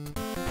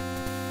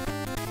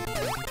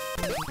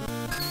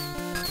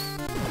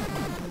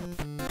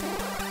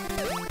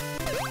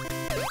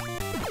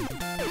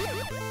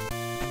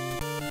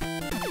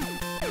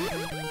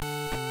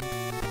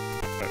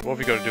 Right, what have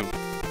we got to do?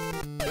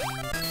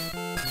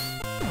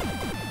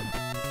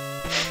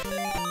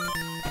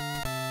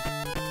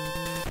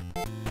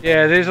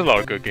 Yeah, there's a lot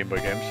of good Game Boy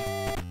games.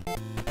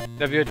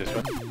 Never heard this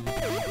one.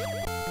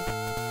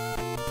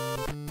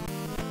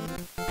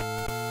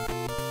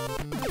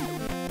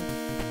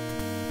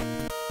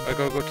 I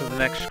gotta go to the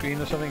next screen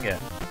or something? Yeah.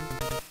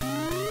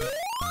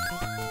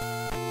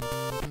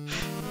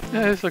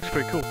 Yeah, this looks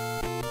pretty cool.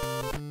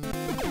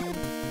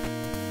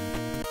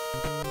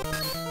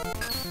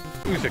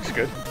 Music's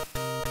good.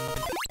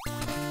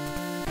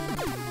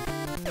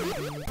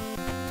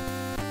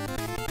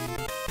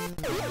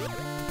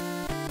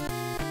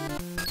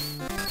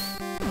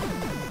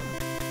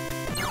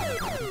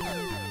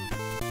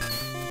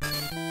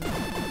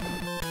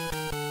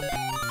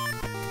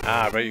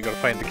 Ah, right, you gotta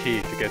find the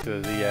key to get to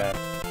the,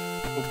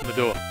 open the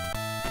door.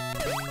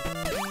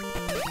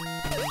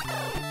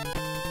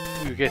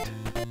 What do you get?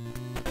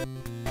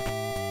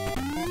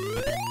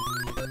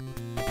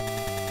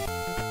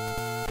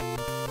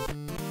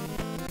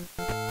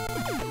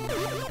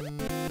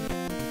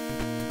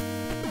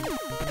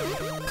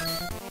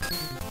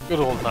 Good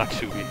old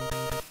Natsubi.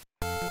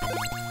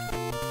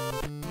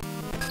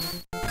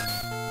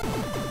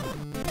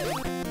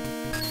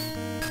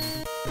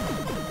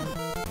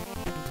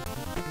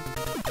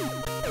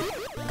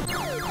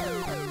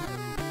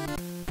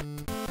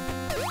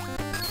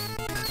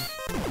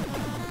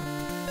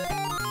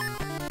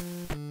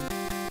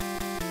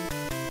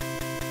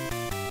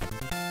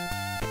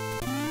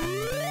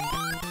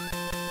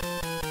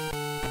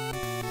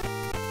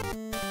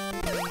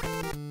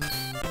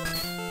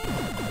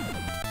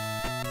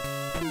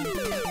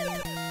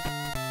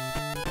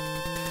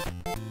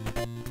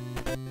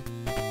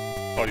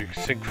 Oh, you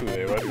can sink through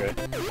there, right? Okay.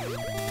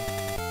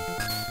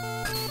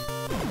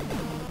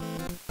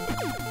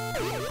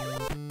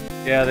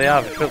 Yeah, they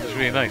have. It feels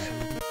really nice.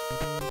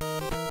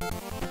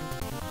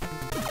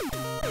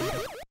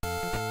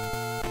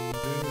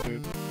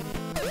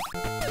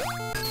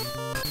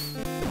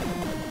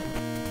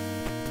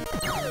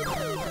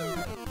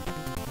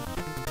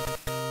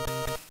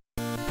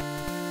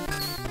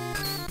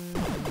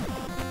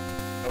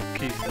 Oh,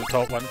 keys to the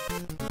top one.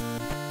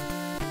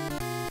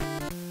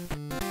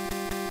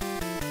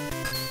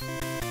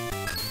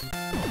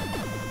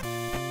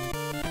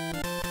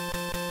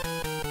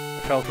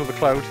 Fell through the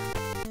cloud.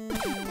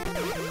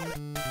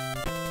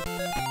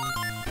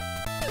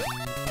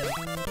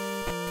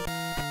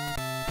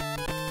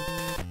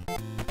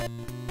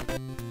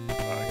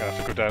 I'm gonna have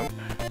to go down.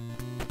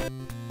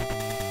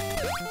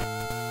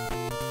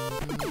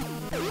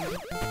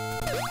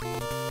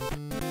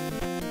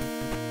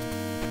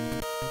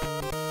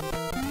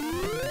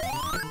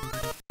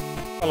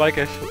 I like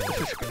it.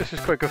 This is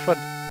quite good fun.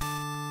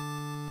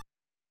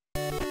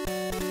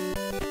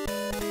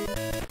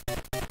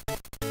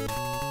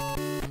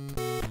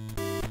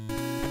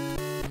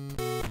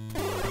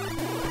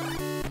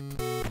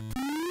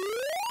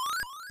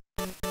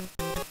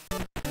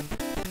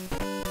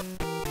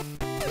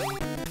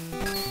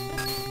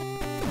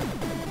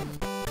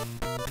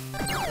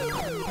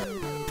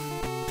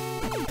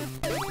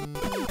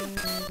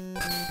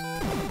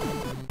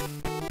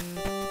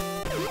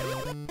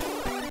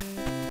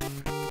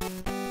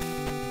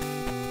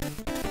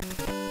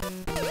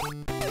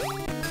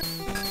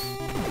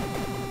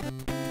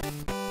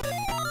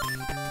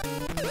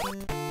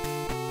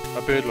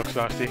 A bird looks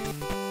nasty.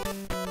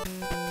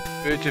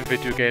 Birds in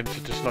video games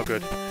are just not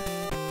good.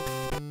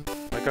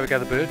 I gotta get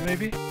the bird,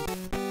 maybe?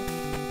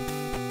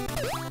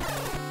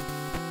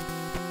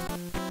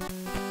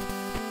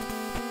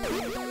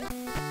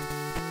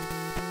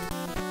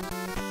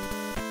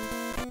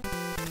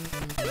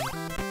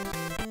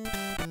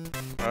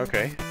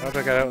 Okay, how do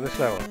I get out of this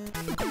level?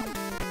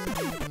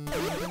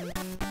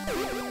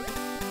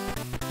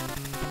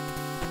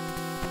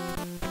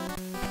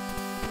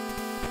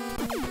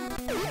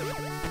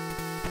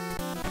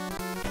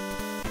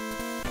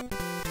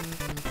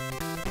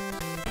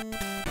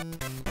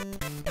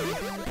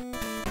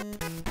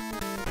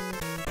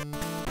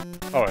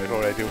 Alright,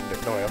 already doing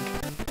it. No, I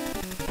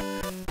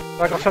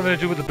haven't. I got something to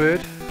do with the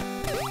bird.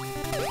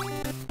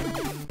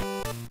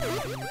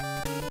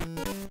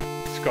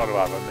 got to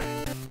have, haven't they?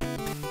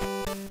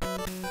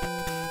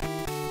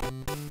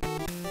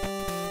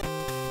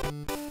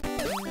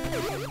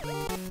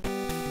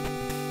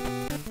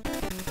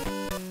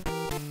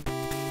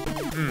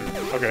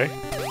 Okay.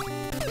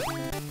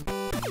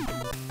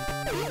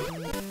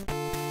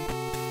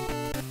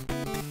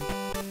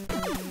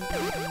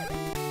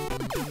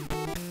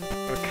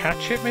 Gotta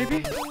catch it,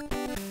 maybe?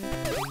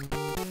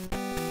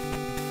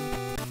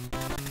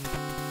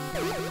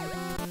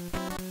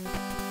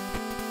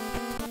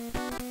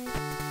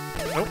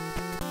 Nope.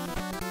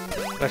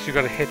 Unless you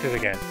gotta hit it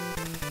again.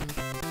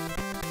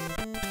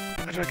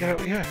 How do I get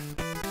out here?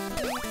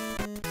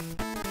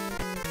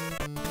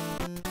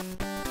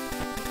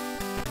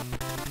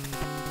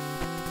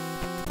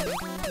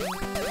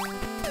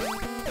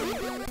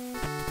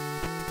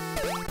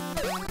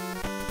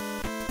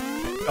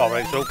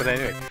 Alright, it's open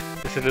anyway.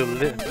 It's a little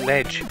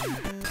ledge.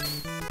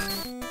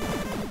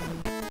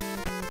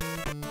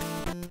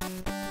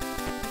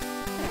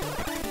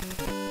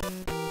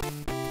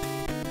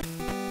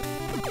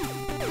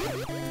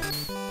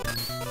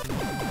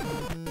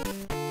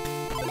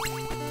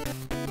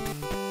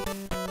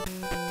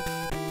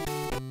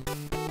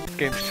 This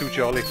game's too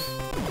jolly.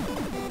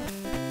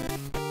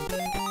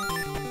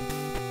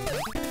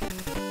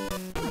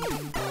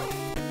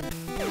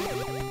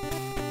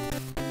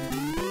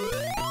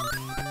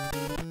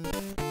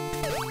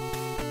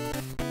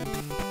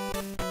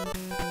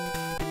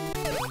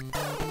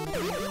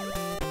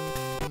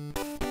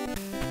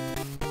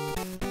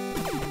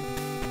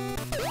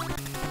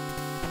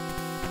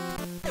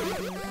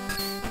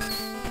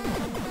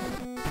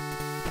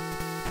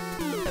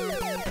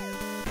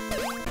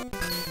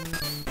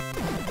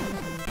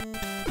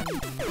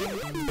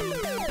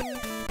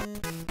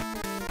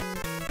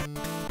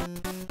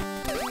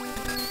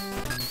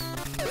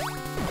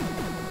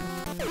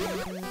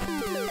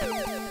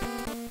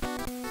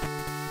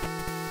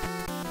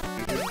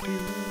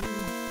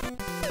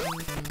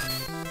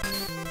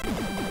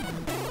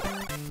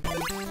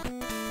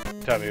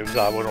 Tell me it was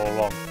that one all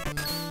along.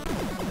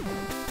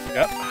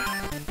 Yep.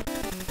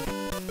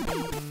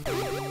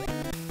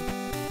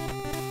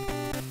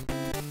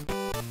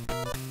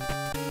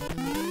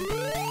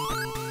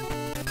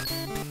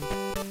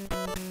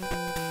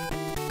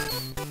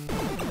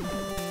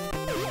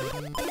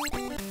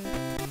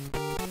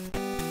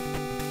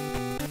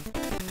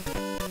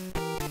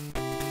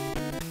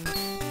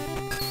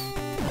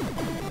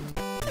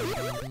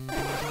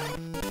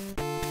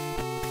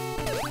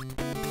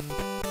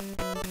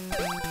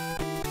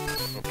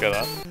 Get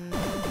that.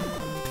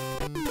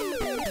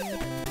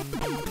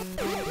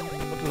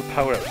 What do the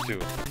power-ups do?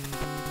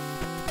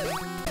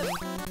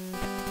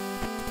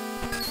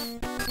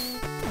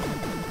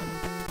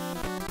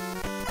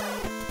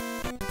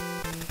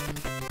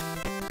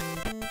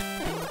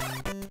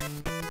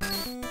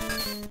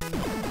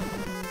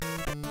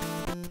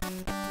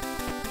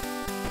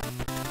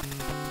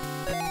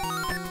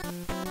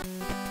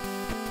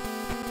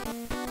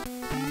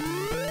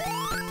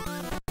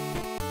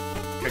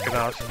 Kicking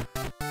ass.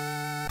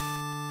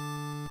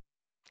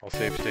 I'll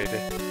save state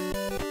it.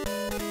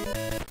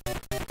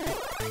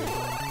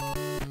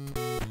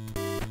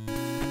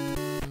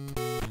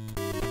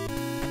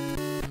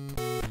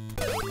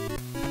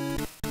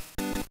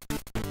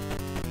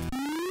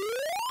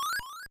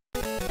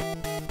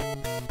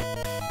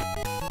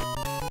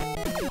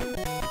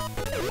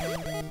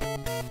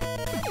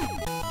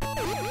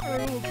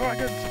 Little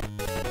dragons!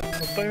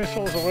 Or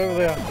dinosaurs or wherever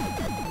they are.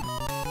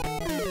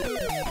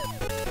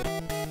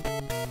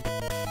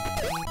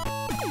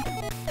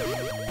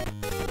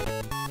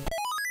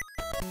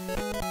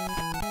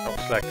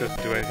 Select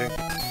doesn't do anything.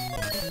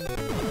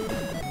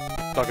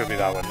 It's not gonna be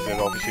that one, is it?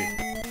 Obviously.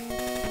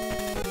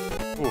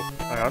 Ooh,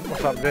 hang on,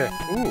 what's happened there?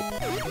 Ooh!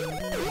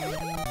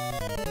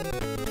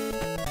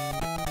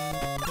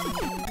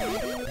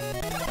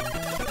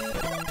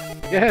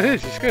 Yeah, it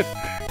is, it's good.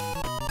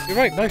 You're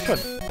right, nice one.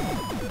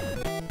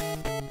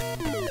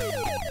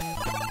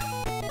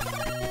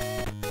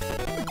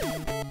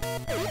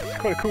 It's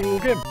quite a cool little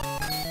game.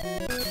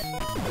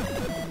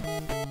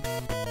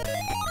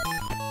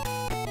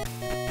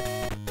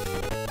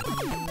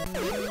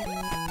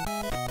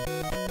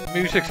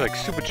 Music's like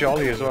super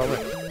jolly as well.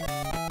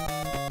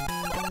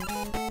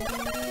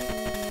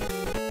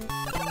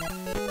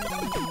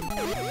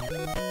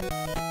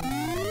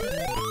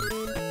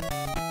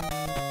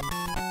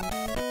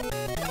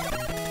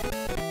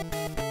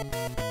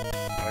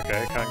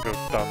 Okay, can't go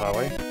down that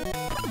way.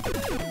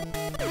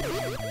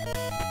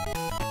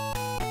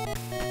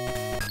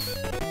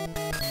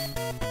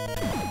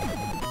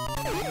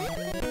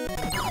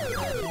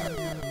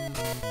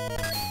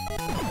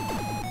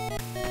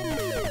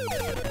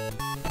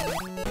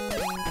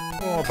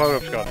 Oh,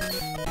 power-up's gone.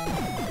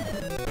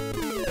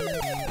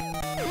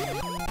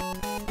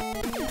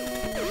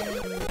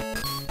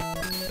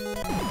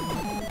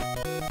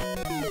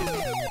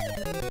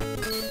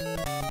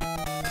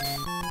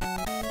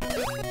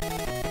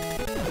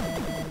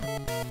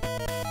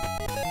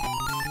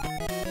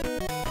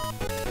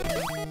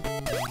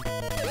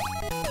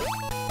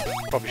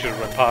 Probably should have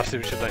run past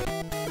him, shouldn't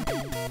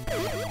I?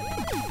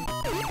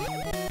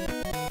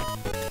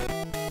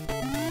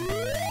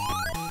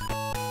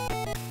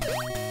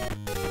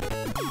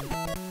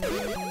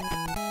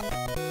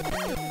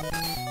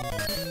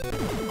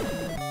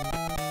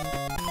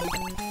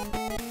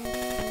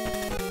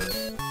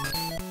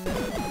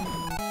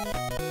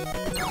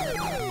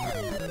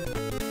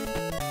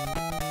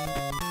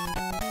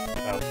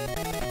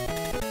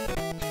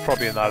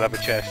 probably in that other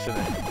chest,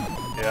 isn't it?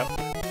 Yeah.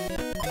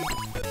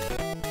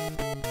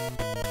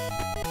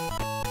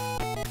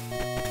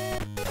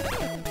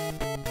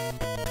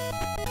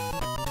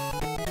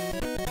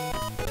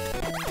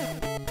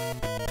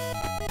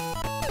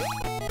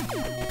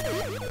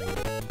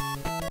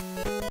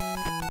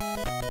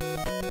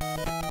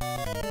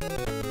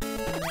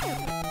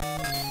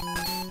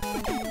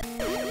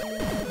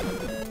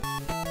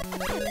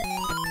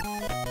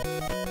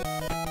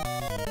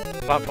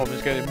 Platform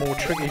is getting more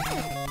tricky.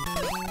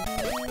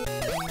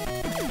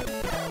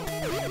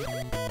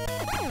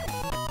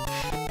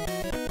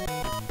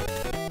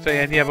 So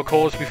yeah, any other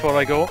calls before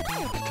I go?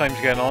 Time's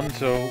getting on,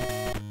 so...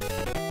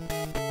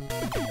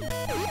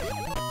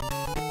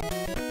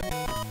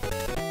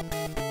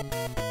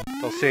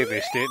 I'll save the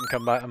estate and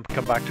come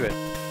back to it.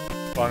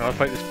 But I'm gonna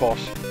fight this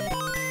boss.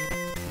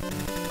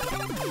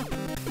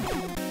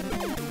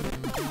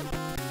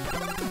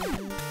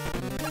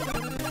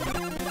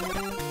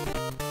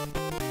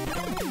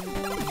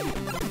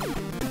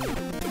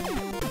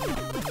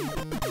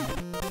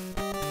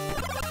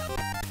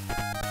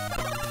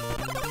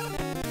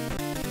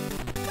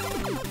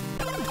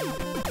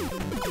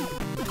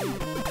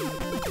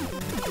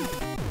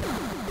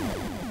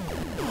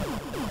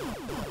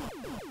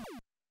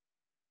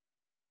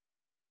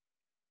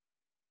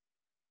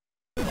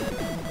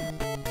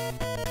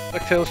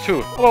 DuckTales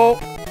 2. Hello!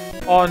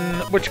 On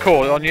which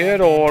code? On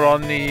here or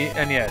on the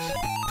NES?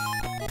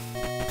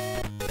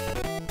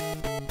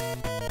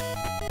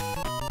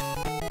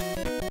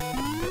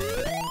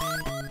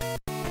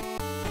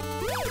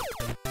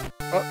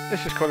 Oh,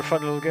 this is quite a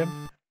fun little game.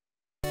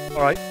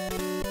 Alright.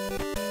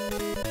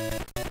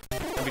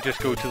 Let me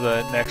just go to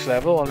the next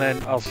level and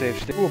then I'll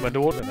save state. Ooh, I'm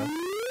underwater now.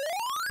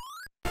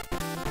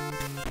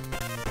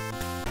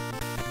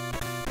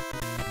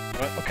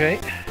 Right, okay.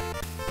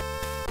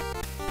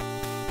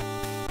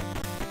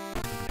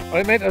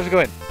 Alright mate, how's it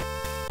going?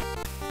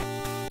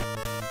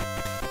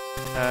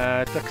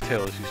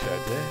 DuckTales you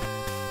said there.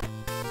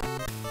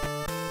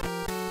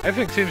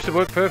 Everything seems to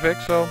work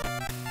perfect, so...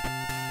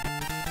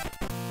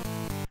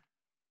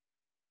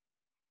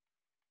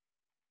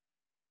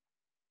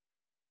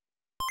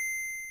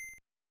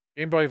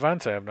 Game Boy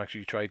Advance I haven't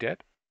actually tried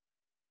yet.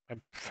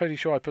 I'm pretty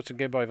sure I put some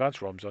Game Boy Advance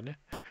ROMs on you.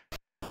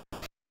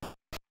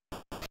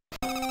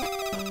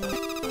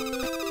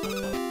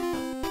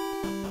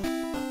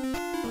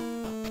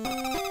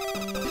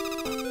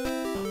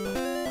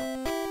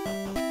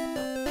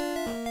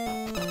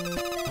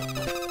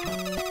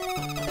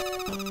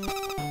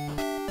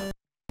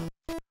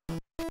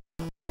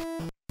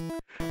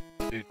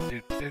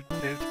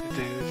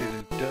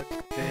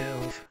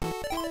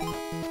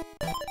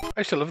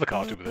 I still love the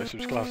cartoon with this, it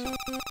was class.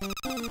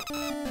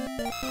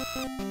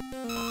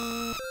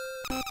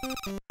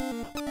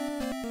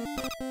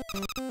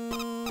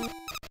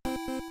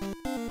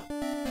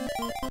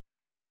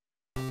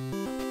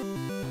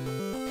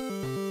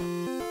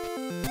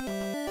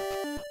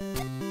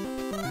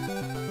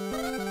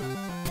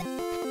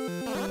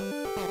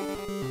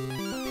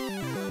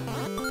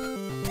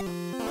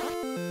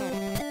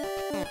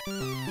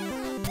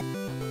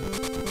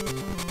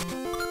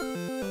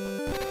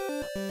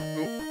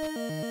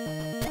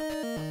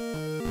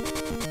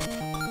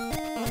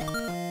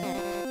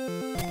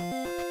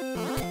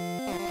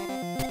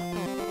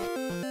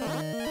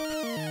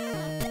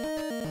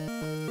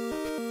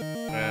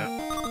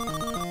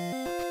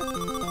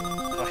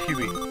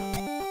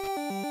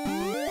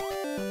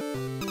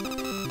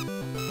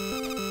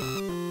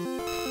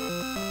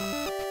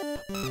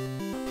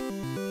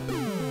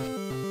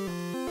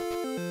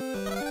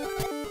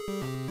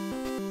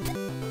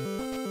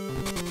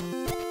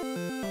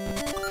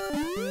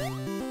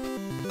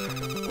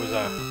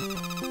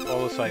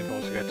 All the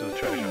signposts to get to the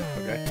treasure,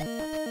 okay.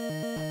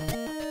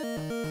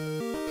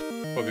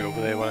 Probably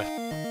over there, won't it?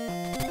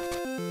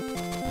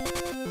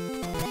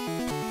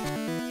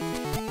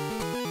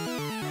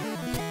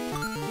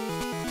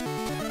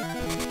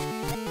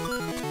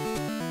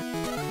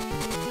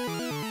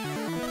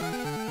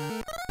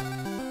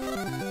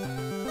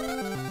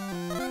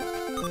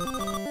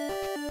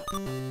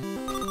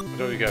 What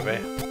do we go,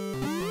 mate?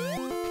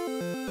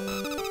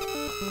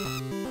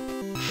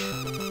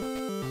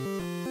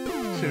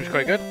 Seems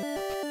quite good.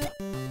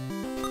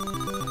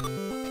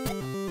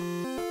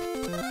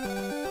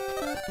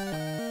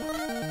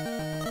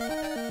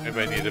 Maybe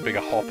I need a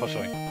bigger hop or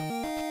something.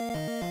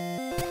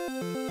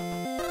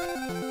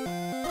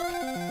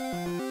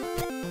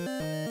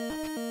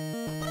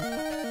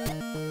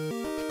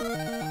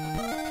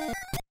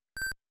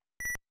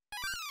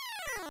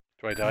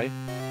 Do I die?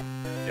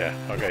 Yeah,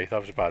 okay, that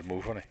was a bad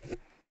move, wasn't it?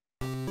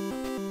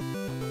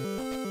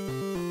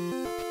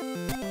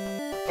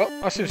 Oh,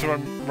 that seems to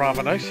run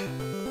rather nice.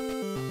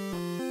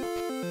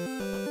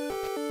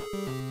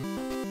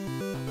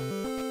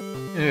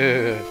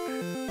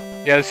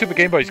 Yeah, the Super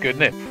Game Boy is good,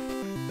 isn't it?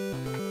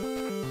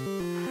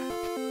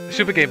 The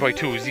Super Game Boy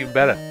 2 is even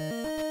better.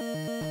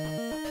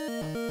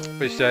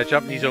 It's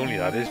Japanese only,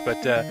 that is,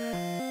 but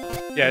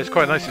yeah, it's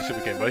quite nice, the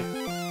Super Game Boy.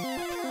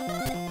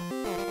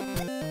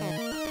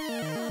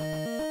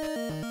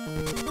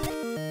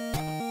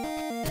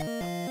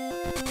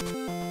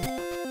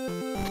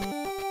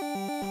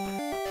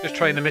 Just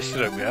trying to miss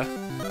it out, yeah?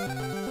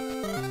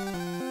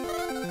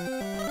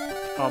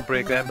 Can't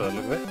break them by the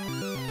look of it.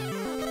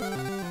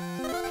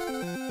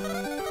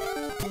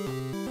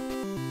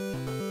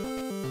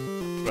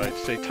 Right,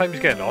 so time's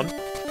getting on.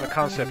 I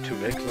can't stay up too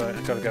late because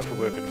I've got to get for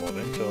work in the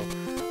morning, so...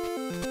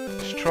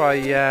 Let's try,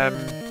 have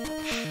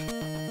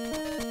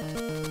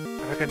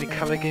I got any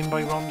colour Game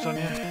Boy ROMs on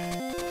you?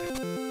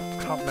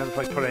 Can't remember if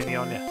I put any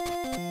on you.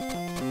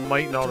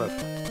 Might not have.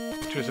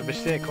 Which was a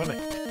mistake, wasn't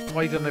it?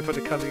 Why didn't I put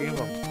the colour Game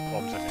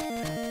ROMs on you?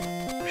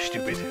 I'm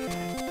stupid.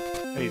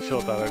 I need to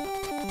sort that out.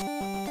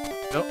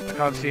 No, I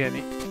can't see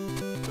any.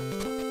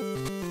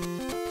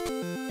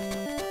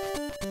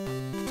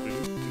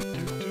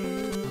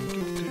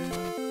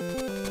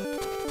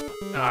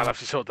 I'll have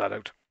to sort that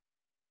out.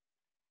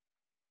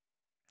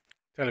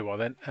 Tell you what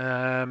then,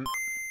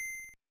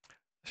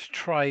 let's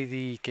try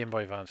the Game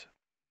Boy Advance.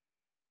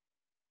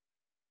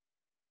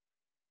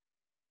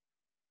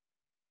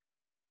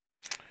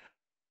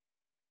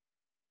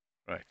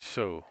 Right,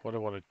 so what I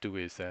want to do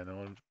is then, I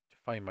want to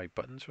find my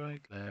buttons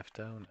right, left,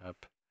 down,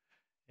 up,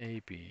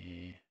 A,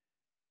 B,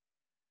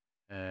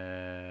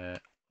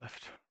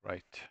 left,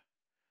 right,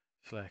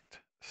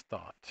 select,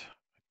 start.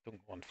 I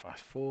don't want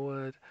fast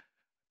forward,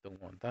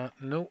 don't want that,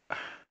 no.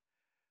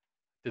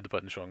 Did the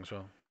buttons wrong as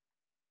well.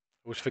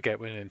 I always forget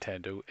with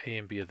Nintendo, A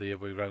and B are the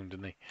other way around,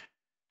 aren't they?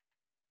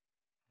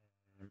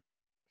 It's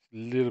a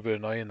little bit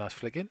annoying that's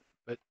flicking,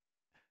 but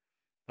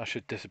that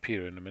should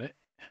disappear in a minute.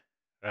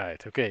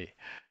 Right, okay.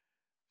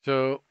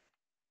 So,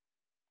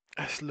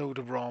 let's load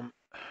a ROM.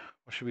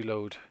 What should we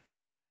load?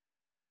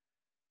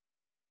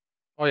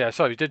 Oh yeah,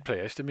 sorry, we did play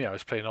this, didn't we? I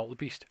was playing Alter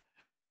Beast.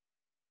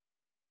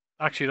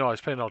 Actually, no, I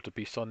was playing Alter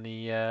Beast on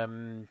the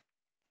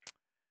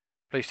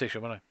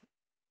PlayStation, wasn't I?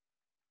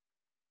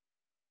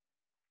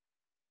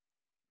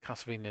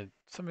 Castlevania,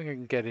 something I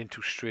can get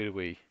into straight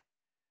away.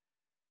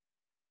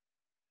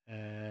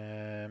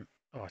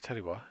 Oh, I tell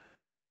you what.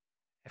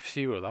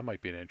 F-Zero, that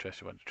might be an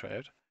interesting one to try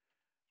out.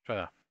 Try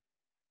that.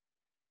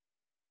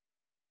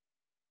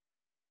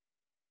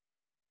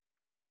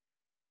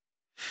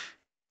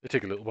 They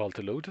take a little while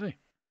to load, don't they?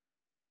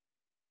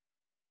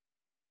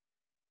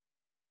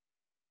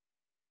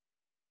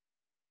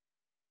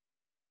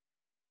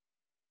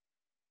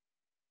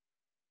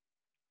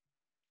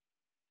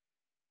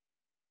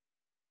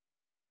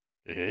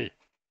 Hey.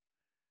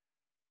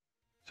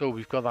 So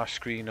we've got that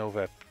screen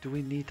over. Do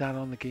we need that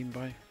on the Game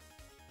Boy?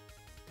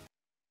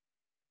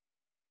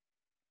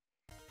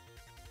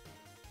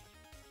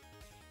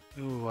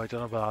 Oh, I don't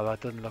know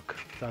about that.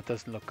 That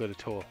doesn't look good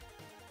at all.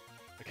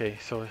 Okay,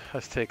 so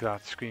let's take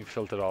that screen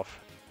filter off.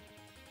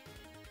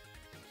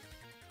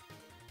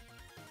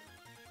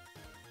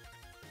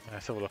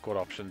 Let's have a look what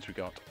options we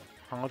got.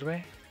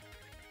 Hardware,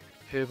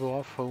 turbo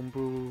off,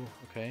 homebrew,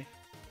 okay.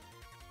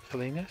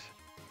 Miscellaneous,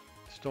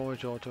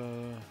 storage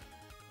auto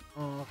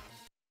off.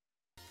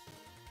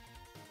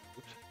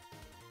 Oops.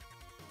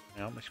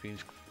 Now my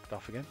screen's clicked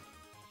off again.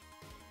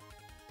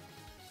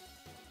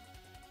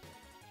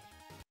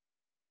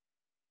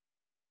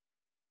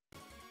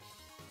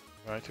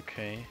 Right,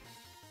 okay.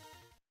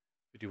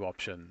 Video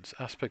options.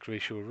 Aspect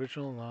ratio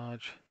original,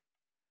 large.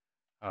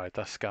 Alright,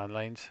 that's scan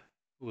lines.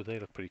 Ooh, they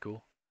look pretty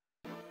cool.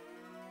 So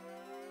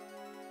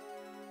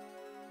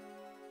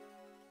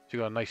you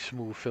got a nice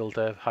smooth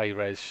filter, high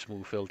res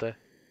smooth filter.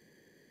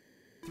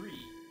 3,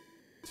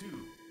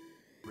 2,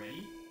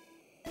 ready?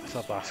 That's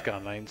not bad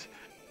scan lines.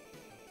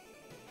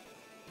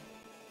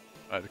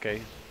 Right,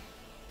 okay.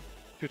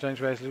 2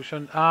 times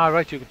resolution. Ah,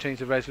 right, you can change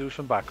the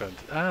resolution background.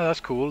 Ah, that's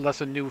cool.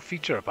 That's a new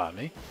feature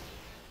apparently.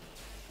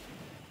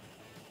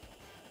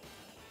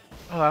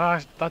 Oh,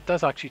 that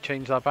does actually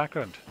change that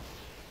background.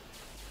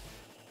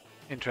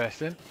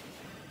 Interesting.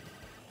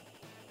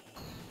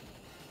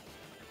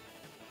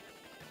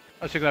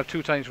 Oh, so you can have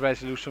 2 times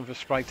resolution for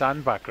sprite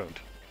and background.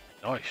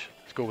 Nice.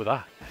 Let's go with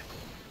that.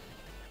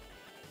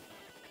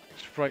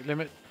 Sprite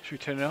limit. Should we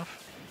turn it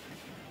off?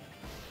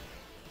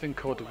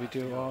 Encode the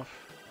video off.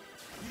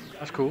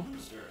 That's cool.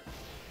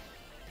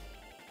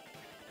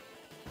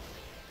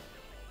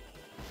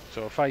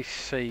 So if I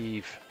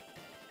save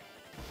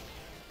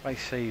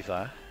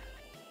that.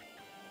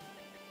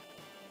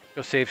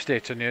 Your save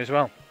state's on here as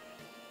well.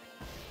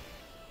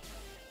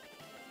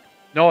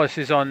 No, this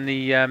is on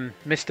the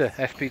Mr.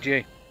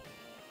 FPGA.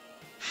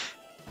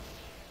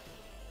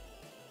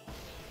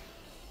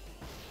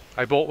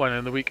 I bought one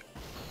in the week.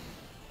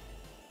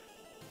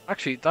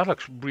 Actually, that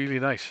looks really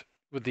nice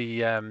with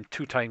the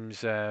 2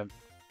 times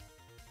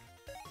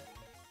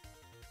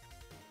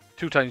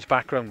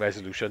background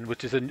resolution,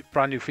 which is a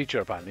brand new feature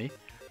apparently.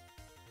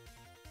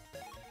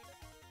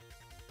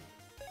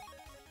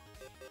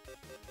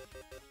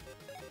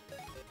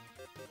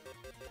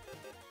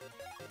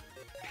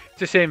 It's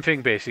the same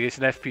thing basically. It's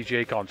an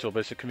FPGA console, but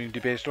it's a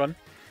community-based one.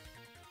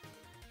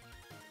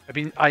 I've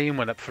been eyeing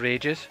one up for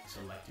ages.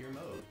 Select your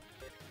mode.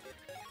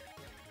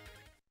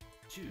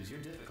 Choose your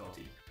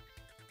difficulty.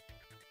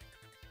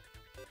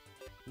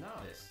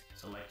 Novice,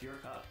 select your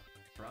cup.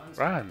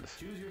 Bronze.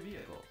 Choose your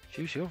vehicle.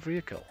 Choose your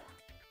vehicle.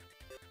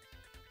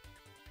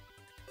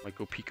 Might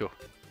go Pico.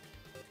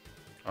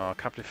 Oh,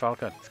 Captain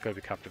Falcon. It's gotta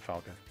be Captain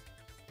Falcon.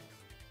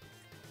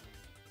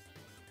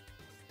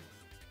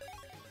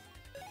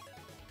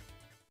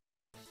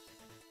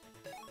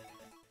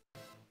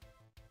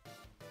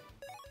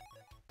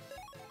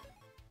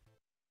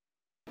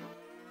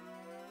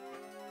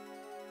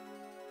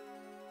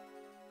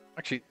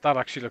 Actually, that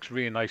actually looks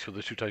really nice with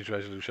the 2x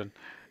resolution.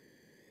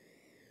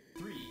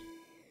 3,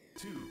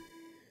 2,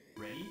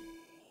 ready,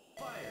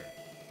 fire!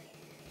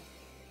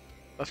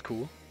 That's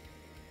cool.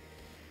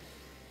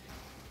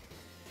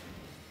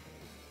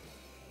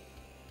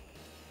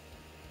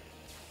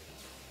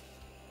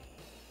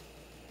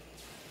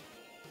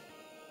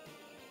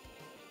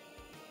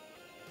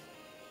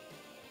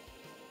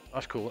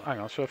 That's cool. Hang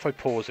on, so if I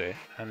pause it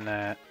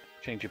and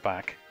change it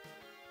back.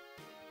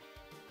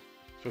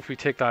 So if we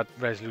take that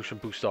resolution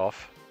boost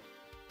off.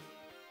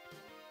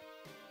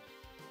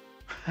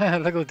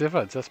 Look at the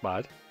difference, that's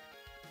mad.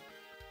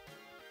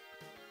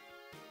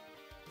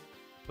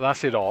 So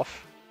that's it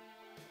off.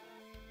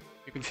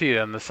 You can see it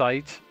on the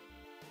sides,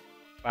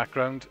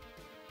 background,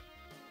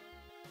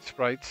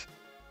 sprites,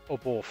 or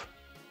both.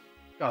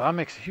 God, that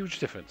makes a huge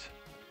difference.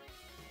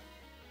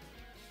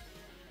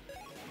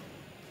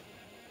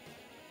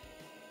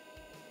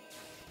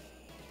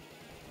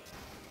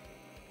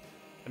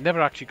 I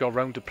never actually got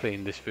around to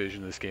playing this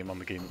version of this game on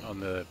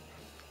the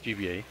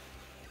GBA.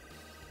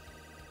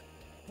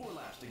 4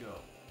 laps to go.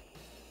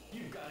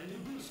 You've got a new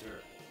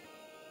booster.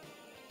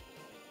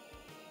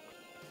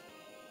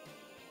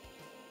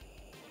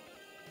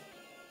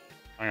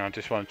 Hang on, I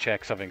just want to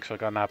check something, so I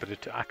got an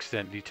habit of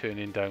accidentally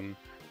turning down.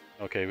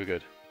 Okay, we're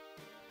good.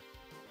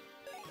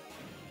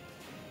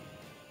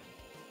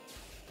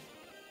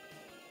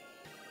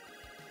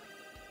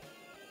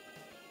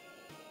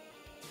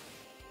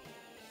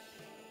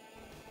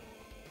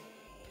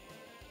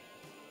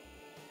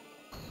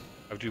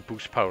 I'll do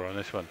boost power on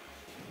this one.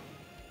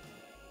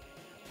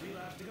 3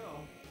 laps to go.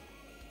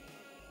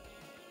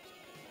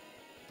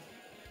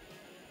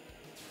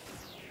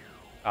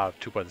 Ah,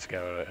 2 buttons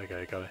together. Alright,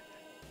 okay, got it.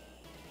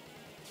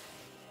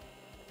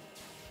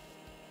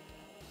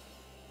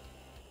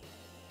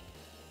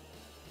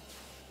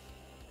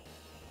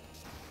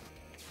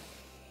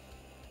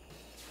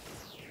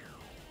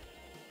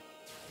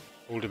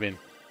 Hold him in.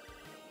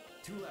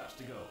 2 laps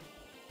to go.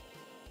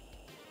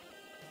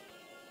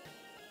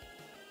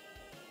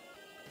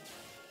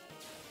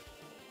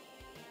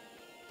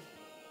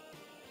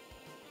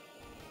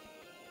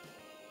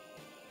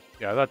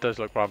 Yeah, that does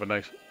look rather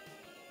nice.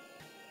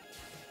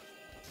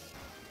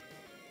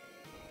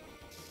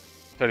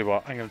 Tell you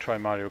what, I'm going to try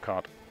Mario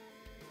Kart.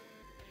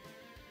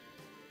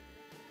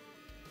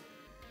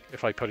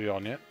 If I put it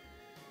on yet.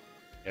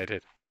 Yeah, I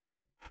did.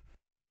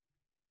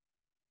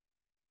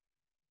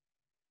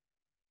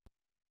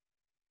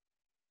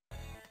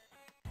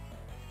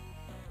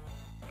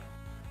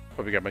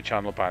 Probably get my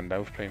channel banned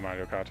now for playing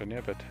Mario Kart in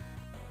here, but...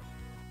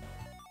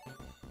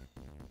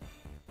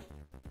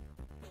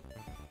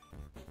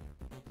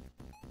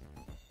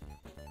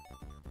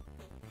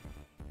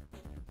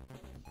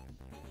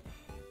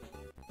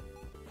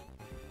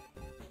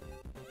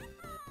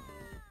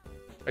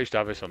 I used to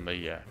have this on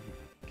the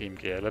Game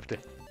Gear, I loved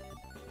it.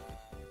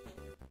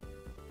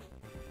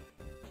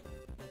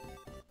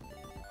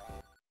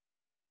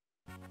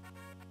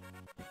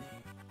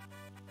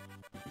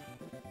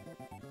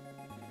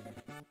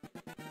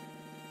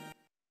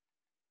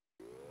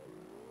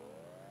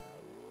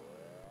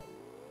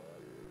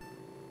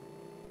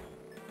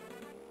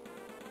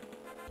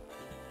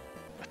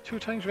 A 2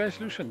 times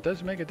resolution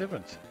does make a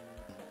difference.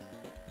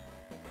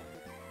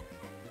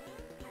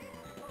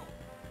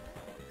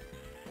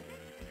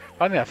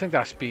 I think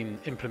that's been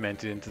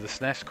implemented into the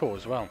SNES core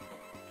as well.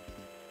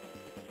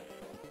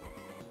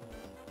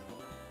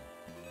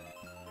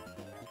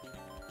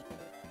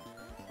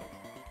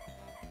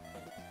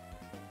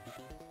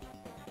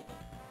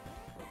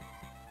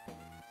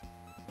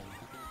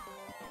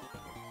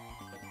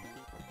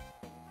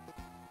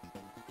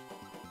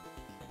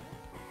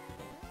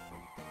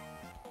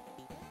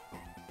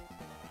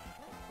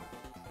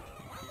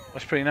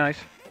 That's pretty nice.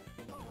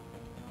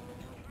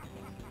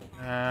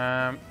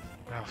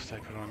 What else did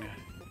I put on here?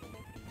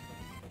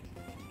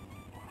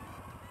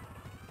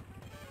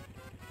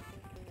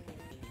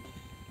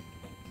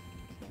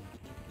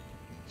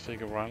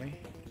 Sega Rally.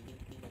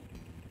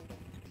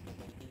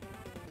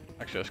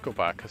 Actually, let's go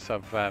back because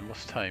I've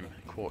what's the time?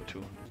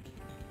 1:45.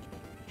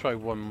 Try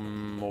one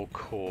more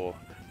core.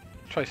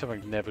 Try something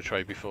I've never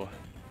tried before.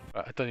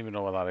 I don't even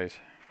know what that is.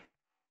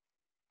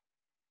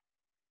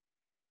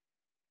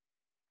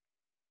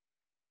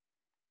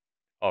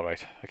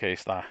 Alright, okay,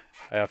 it's that.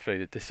 I have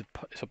played it. It's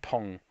a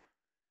Pong.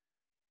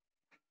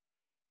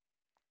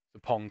 The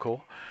Pong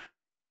core.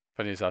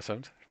 Funny as that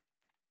sounds.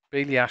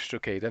 Bailey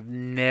Astrocade. I've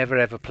never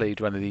ever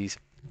played one of these.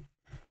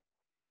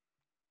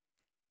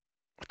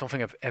 I don't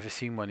think I've ever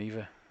seen one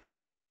either.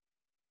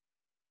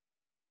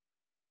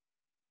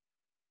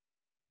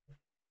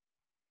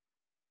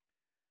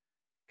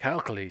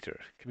 Calculator.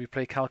 Can we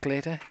play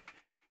calculator?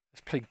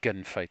 Let's play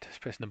gunfight. Let's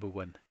press number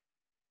 1.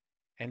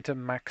 Enter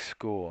max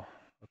score.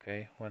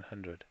 Okay,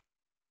 100.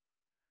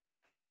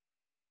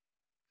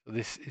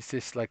 This is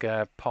this like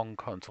a Pong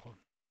console?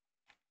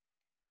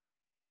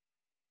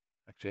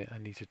 Actually, I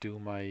need to do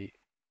my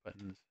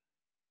buttons.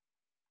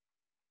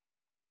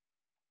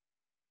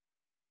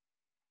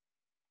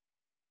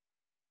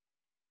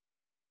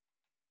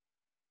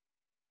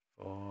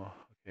 Oh,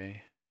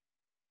 okay.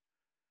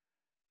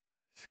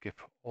 Skip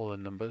all the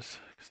numbers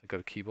because I got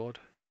a keyboard.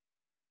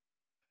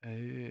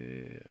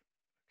 Okay,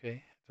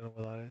 don't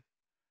know what that is.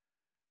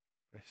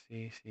 Press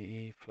C, C,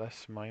 E,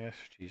 plus, minus.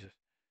 Jesus.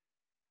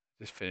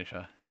 Just finish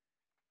her.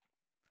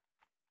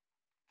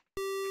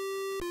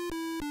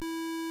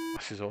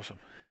 This is awesome.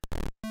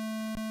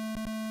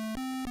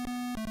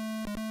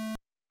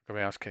 Got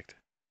my ass kicked.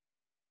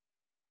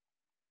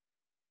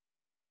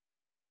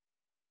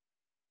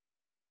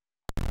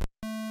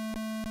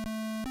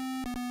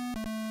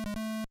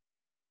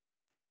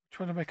 Which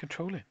one am I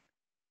controlling?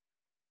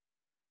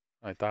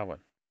 Right, that one.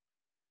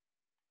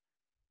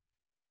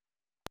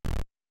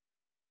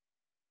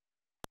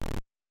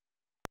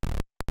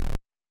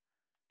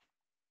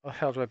 How the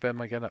hell do I bend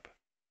my gun up?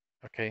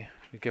 Okay,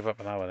 we give up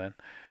an hour then.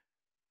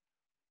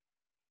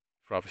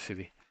 It's rather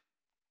silly.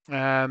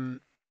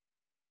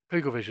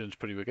 Vision's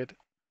pretty wicked.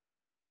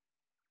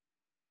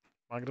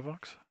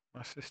 Magnavox,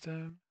 Master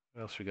System.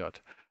 What else we got?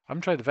 I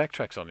haven't tried the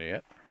Vectrex on it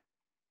yet.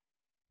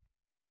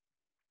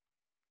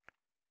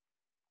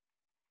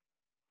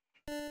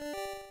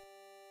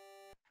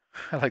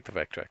 I like the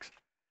Vectrex.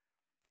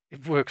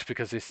 It works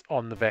because it's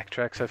on the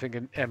Vectrex. I think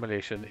in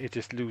emulation it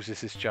just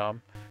loses its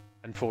charm,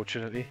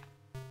 unfortunately.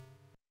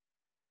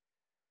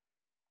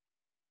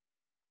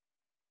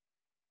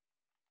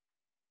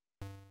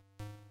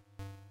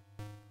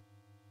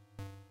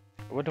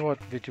 I wonder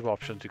what video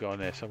options you got on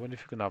this. I wonder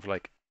if you can have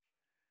like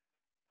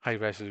high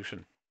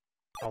resolution,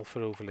 alpha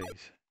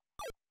overlays,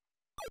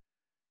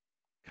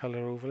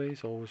 color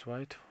overlays, always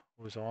right,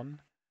 always on.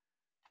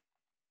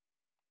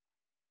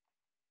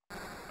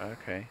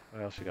 Okay,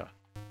 what else you got?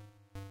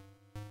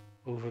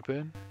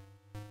 Overburn.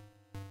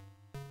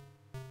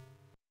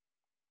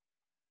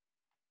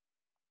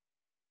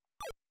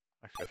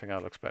 Actually, I think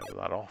that looks better with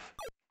that off.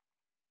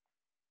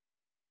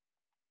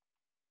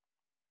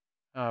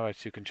 Alright,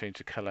 so you can change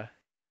the color.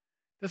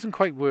 Doesn't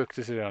quite work,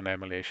 does it, on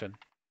emulation?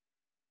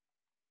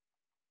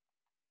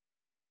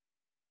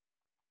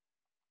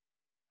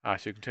 Ah,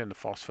 so you can turn the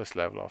phosphorus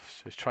level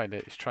off. So it's trying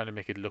to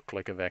make it look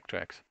like a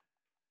Vectrex.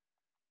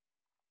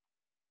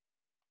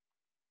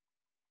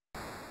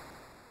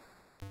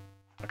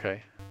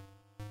 Okay.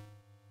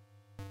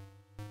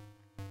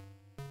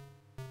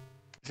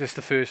 Is this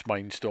the first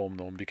Mindstorm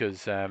though?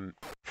 Because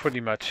pretty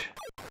much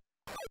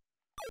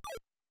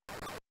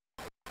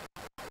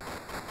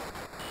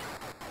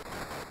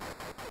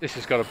this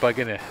has got a bug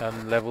in it,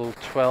 and level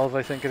 12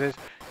 I think it is.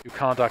 You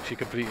can't actually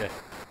complete it.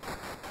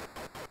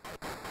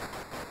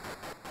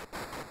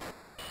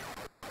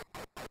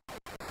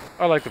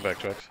 I like the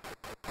Vectrex.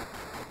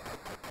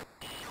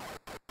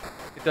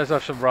 It does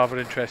have some rather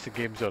interesting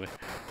games on it.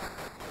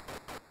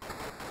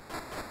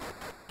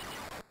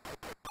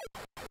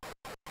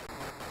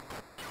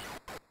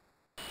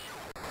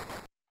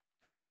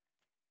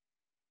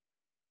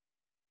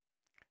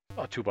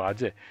 Not too bad,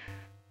 is it?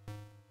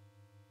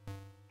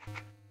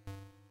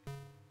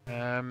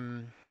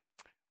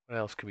 What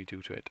else can we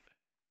do to it?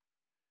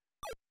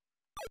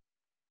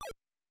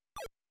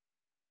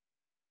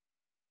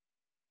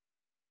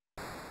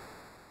 I'm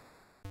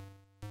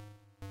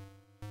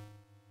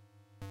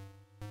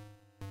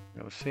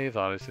going to save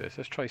that as this.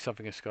 Let's try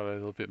something that's got a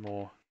little bit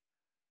more.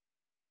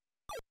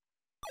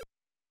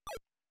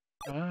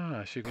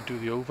 Ah, so you can do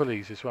the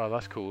overlays as well.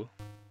 That's cool.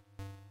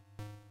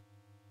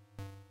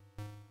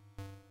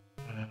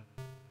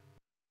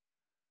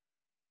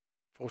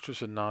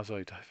 Fortress and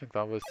Nazoid. I think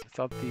that was. Is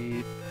that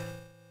the.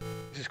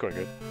 This is quite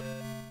good.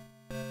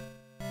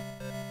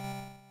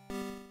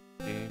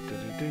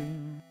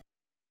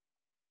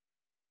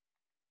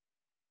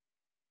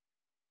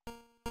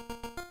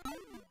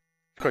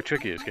 It's quite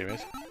tricky, this game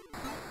is.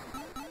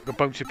 You got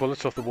bouncy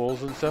bullets off the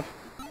walls and stuff.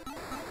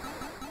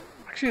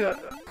 Actually,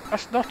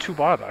 that's not too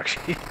bad,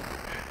 actually.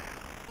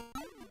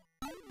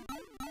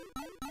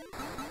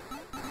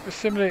 For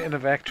simulating a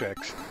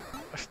Vectrex,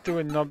 that's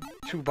doing not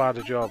too bad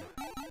a job.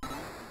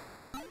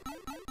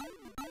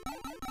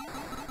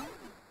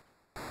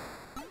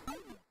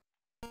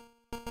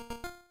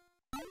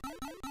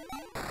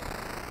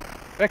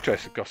 Vectrex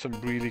has got some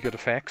really good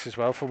effects as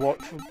well for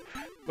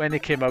when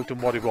it came out and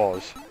what it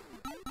was.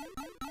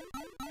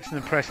 It's an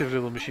impressive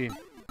little machine.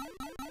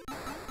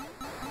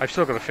 I've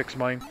still got to fix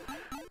mine.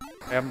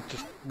 I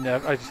just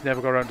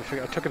never got around to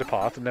fix. I took it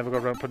apart and never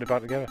got around to putting it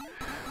back together.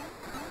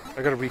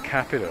 I got to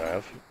recap it. I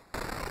have.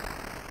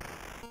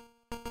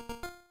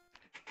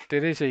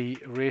 There is a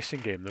racing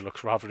game that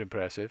looks rather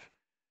impressive.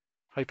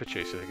 Hyper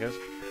Chaser, I guess.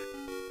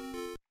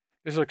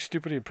 This looks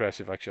stupidly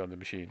impressive actually on the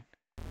machine.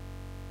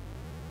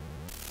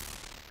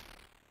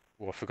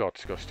 Oh, I forgot,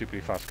 it's got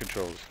stupidly fast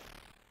controls.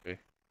 Okay.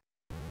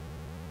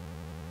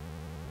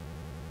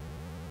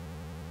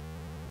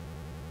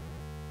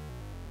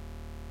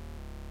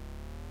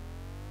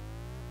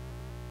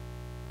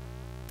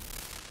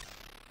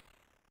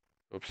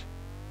 Oops.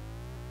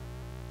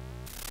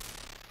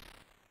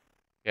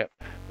 Yep,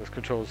 those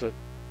controls are...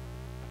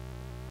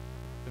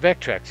 The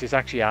Vectrex is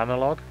actually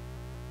analog.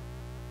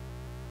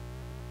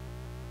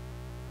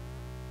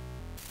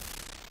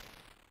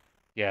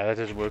 Yeah, that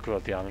doesn't work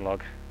without the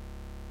analog.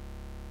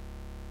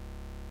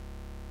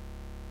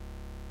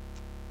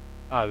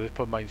 Ah, they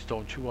put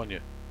Mindstone 2 on you.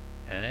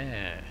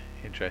 Ah,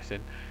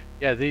 interesting.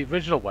 Yeah, the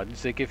original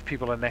ones, they give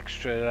people an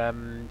extra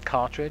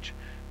cartridge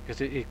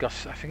because it got,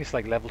 I think it's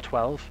like level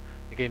 12.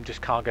 The game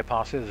just can't get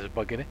past it, there's a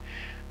bug in it.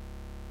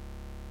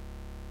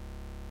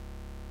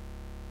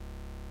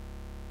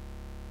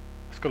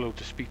 Let's go load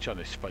to speech on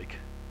this Spike.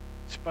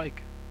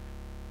 Spike.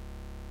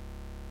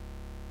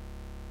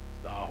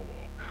 Star Walk.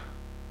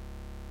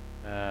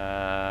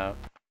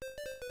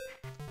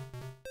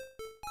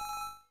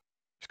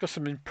 It's got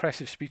some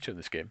impressive speech in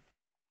this game.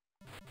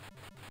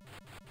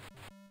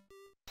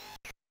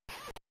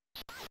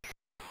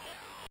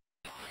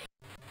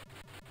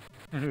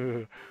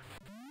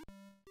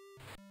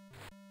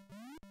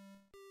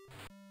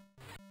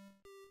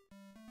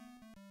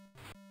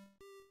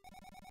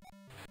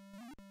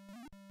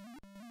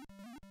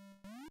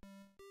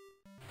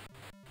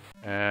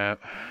 uh,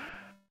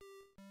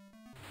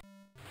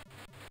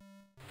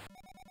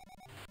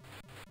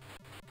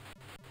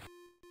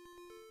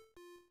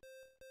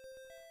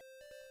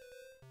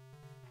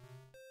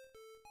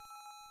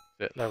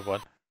 level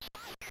 1.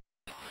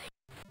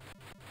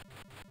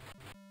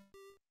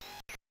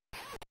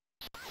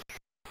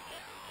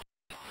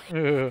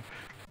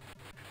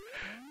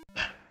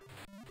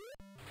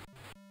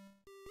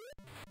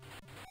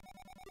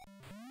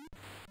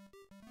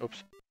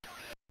 Oops.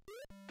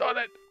 Darn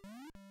it!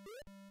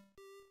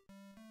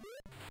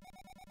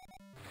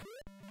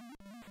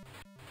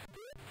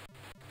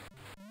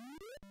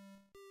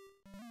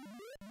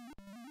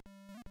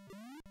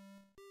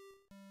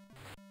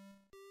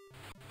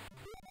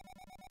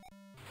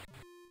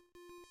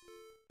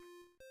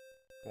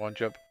 One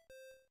jump.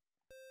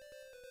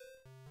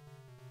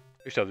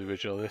 We used to have the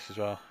original of this as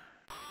well.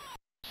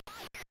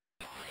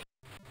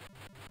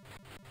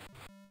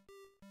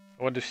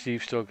 I wonder if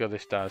Steve still got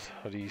this Daz,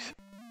 or he's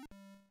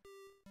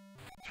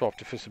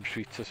swapped it for some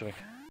sweets or something.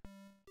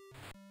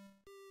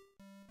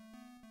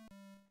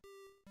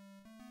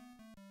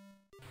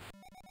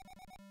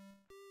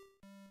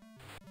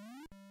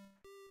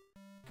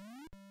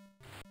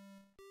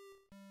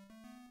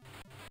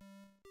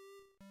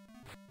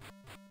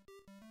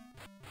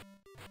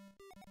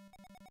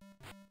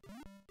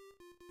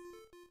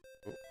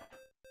 Oh.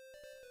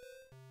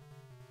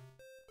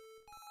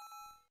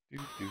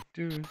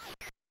 Do.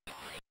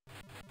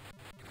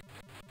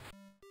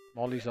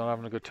 Molly's not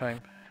having a good time.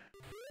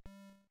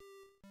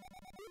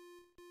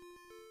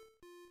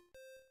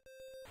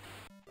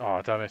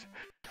 Oh, damn it.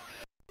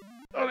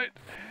 Darn it!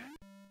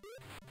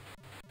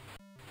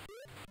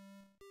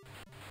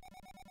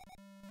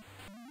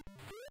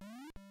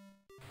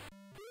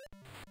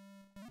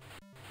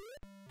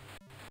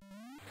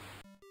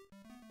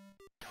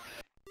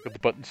 Got the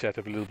button set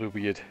up a little bit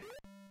weird.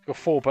 It's got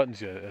 4 buttons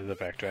here in the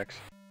Vectrex.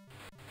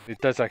 It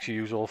does actually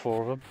use all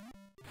 4 of them.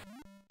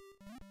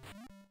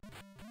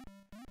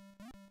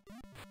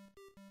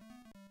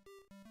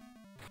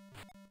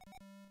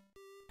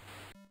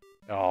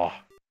 Oh.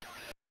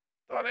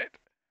 Darn it!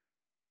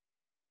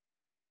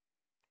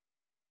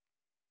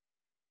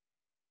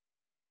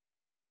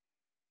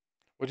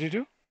 What did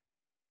you do?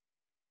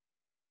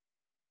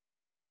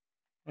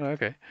 Oh,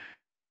 okay.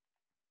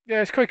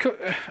 Yeah, it's quite cool.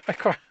 I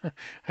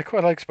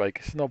quite like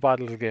Spike. It's not a bad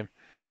little game.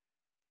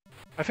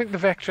 I think the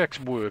Vectrex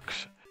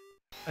works,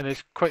 and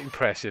it's quite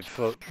impressive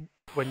for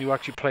when you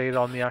actually play it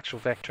on the actual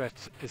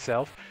Vectrex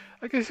itself.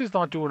 I guess it's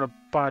not doing a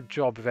bad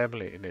job of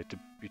emulating it, to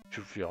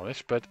be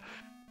honest, but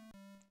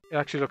it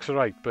actually looks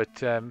alright. But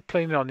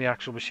playing it on the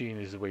actual machine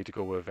is the way to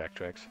go with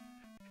Vectrex.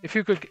 If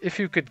you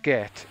could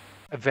get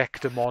a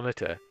vector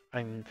monitor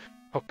and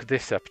hook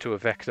this up to a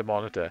vector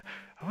monitor,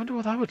 I wonder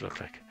what that would look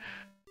like.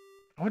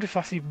 I wonder if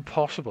that's even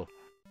possible.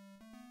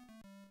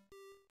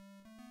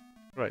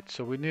 Right,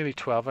 so we're nearly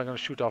 12. I'm going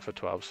to shoot off at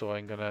 12, so we'll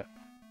have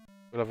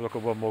a look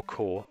at one more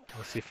core.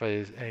 Let's see if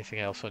there's anything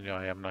else on here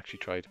I haven't actually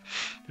tried.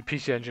 The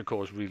PC Engine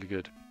core is really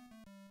good.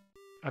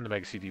 And the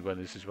Mega CD one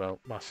is as well.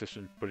 Master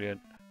System,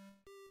 brilliant.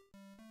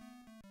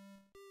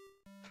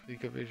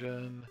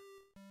 Vision.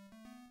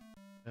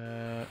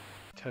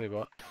 Tell you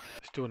what,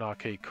 let's do an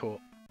arcade core.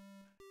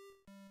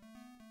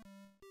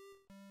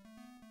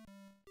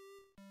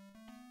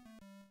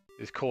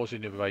 There's cores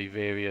in there by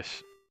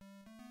various.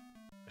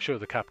 I'll show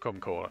the Capcom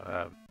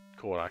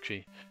core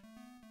actually.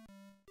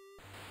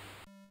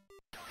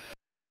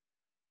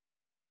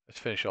 Let's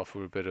finish off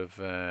with a bit of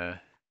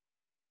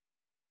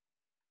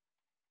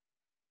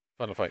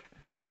Final Fight.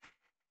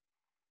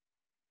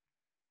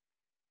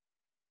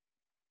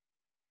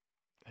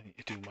 I need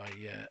to do my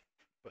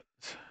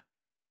buttons.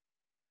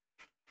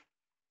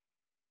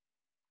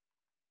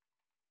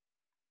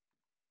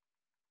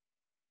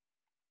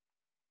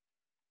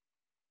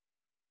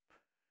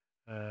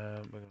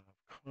 We're going to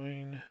have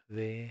coin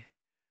there.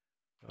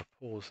 I'll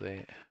pause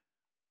there.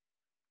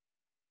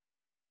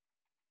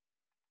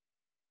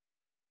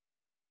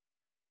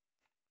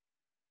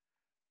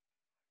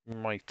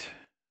 Might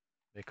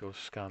make those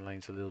scan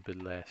lines a little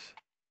bit less.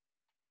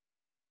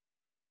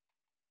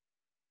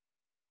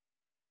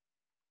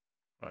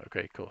 Right,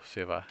 okay, cool.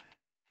 Save that.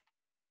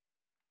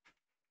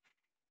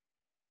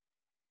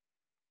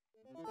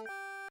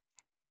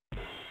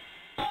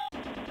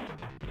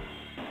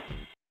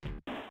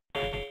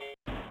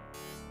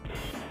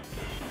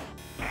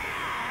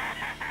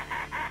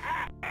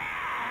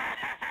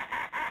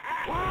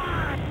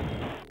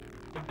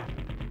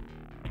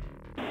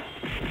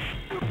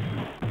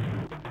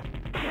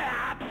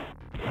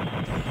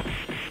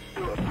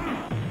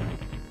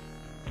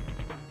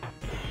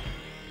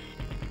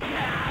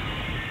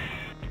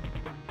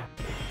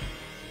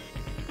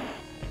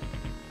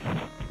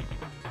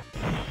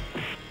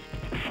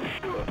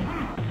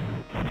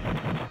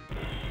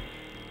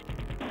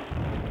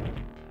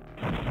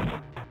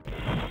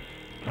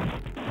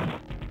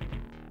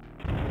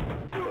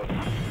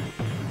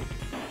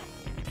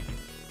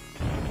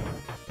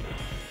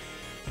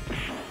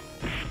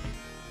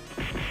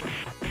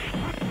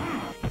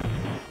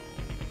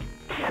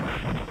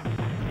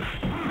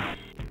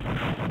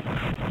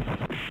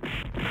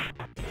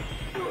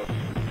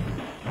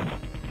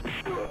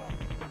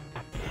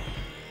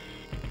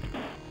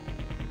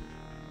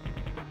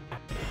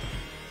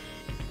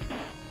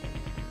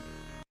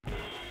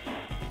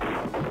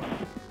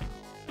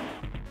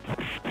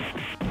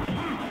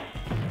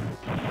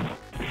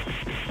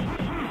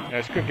 Yeah,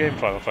 it's a good game,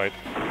 Final Fight.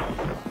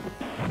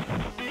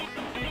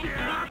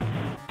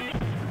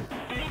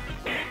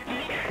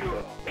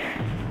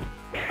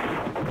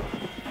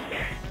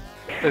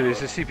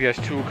 There's a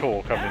CPS2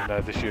 core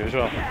coming this year as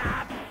well.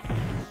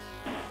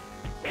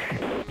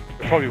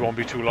 It probably won't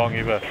be too long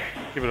either.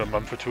 Give it a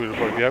month or two, it'll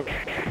probably be out.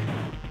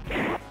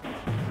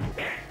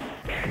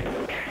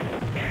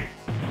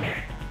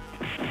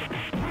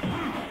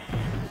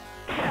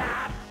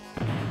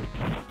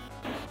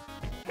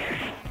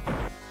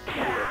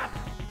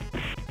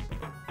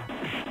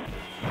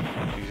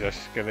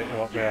 Jesus, get it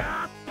up there.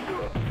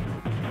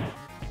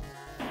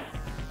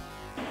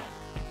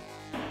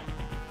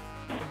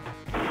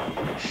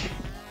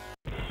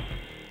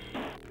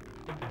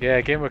 Yeah,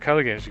 Game of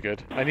Color games are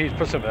good. I need to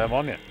put some of them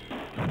on you.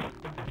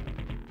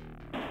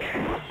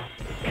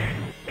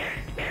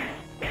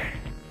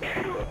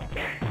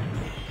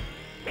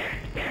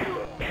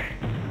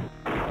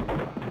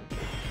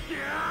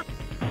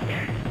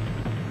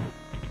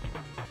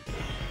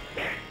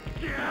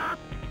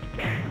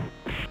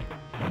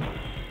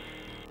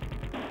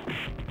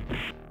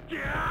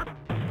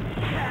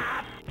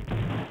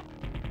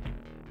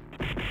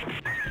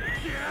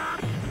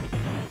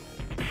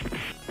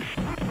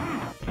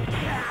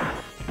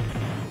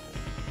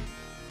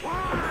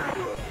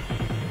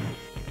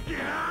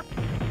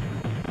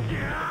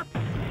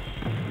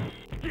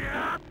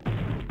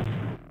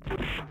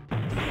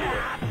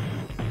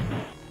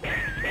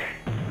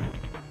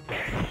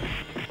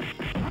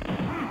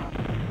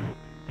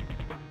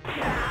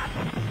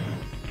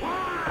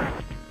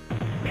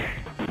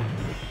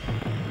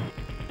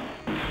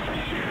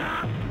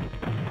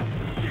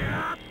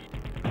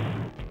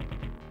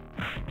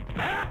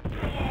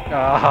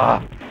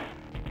 Ah!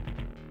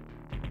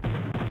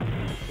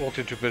 Walked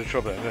into a bit of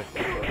trouble, haven't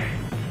I?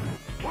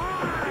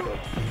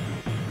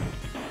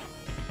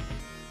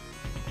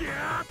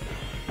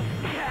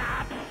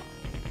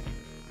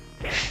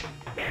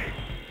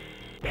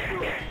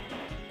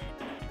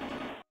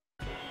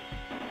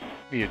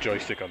 Be a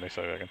joystick on this,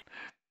 I reckon.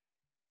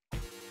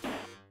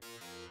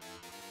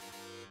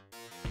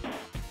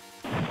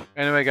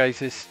 Anyway,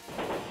 guys, it's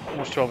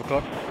almost 12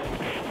 o'clock.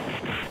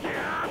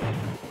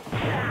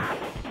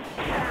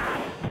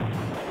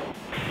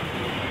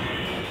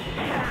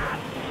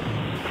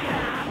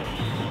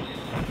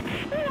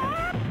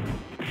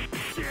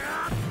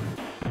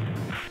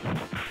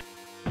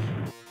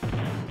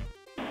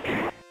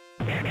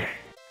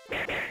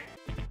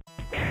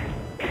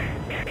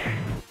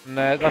 And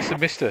that's the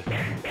Mister.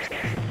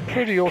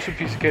 Pretty awesome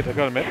piece of kit, I've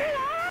got to admit.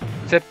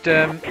 Except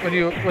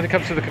when it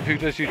comes to the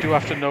computers, you do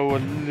have to know a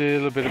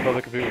little bit about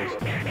the computers.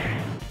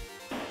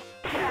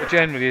 But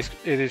generally, it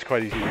is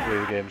quite easy to play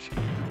the games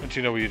once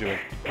you know what you're doing.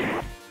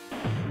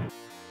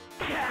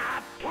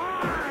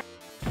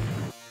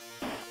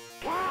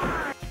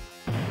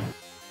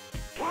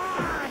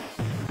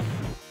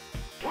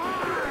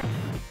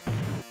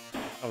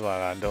 Oh,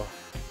 that handle.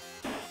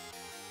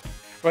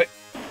 Right,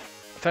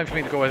 time for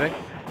me to go, I think.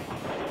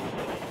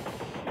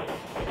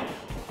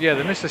 Yeah,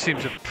 the Mister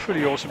seems a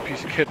pretty awesome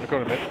piece of kit, I've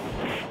got to admit.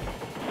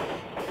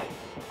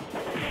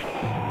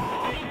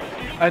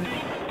 And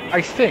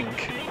I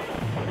think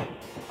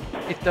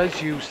it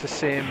does use the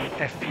same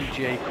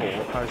FPGA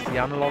core as the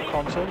analog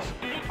consoles.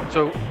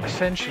 So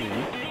essentially,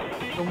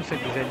 I don't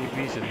think there's any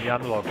reason the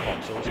analog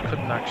consoles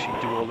couldn't actually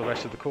do all the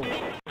rest of the cores.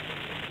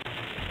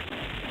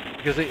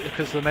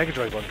 Because the Mega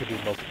Drive one could do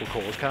multiple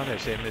cores, can't they?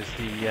 Same as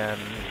the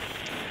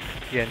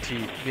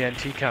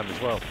NT can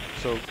as well.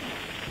 So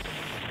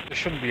there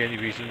shouldn't be any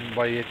reason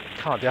why it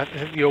can't. I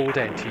think the old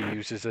NT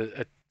uses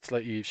a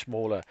slightly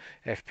smaller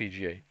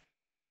FPGA.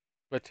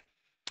 But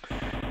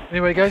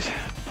anyway, guys,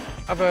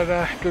 Have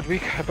a good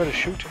week. I better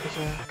shoot because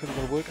I've got to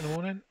go to work in the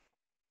morning.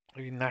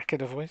 I'll be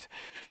knackered otherwise.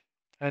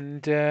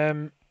 And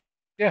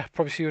yeah,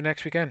 probably see you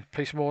next weekend.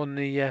 Play some more on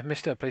the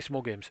Mister. Play some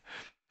more games.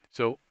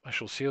 So I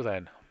shall see you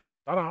then.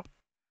 Ta-da.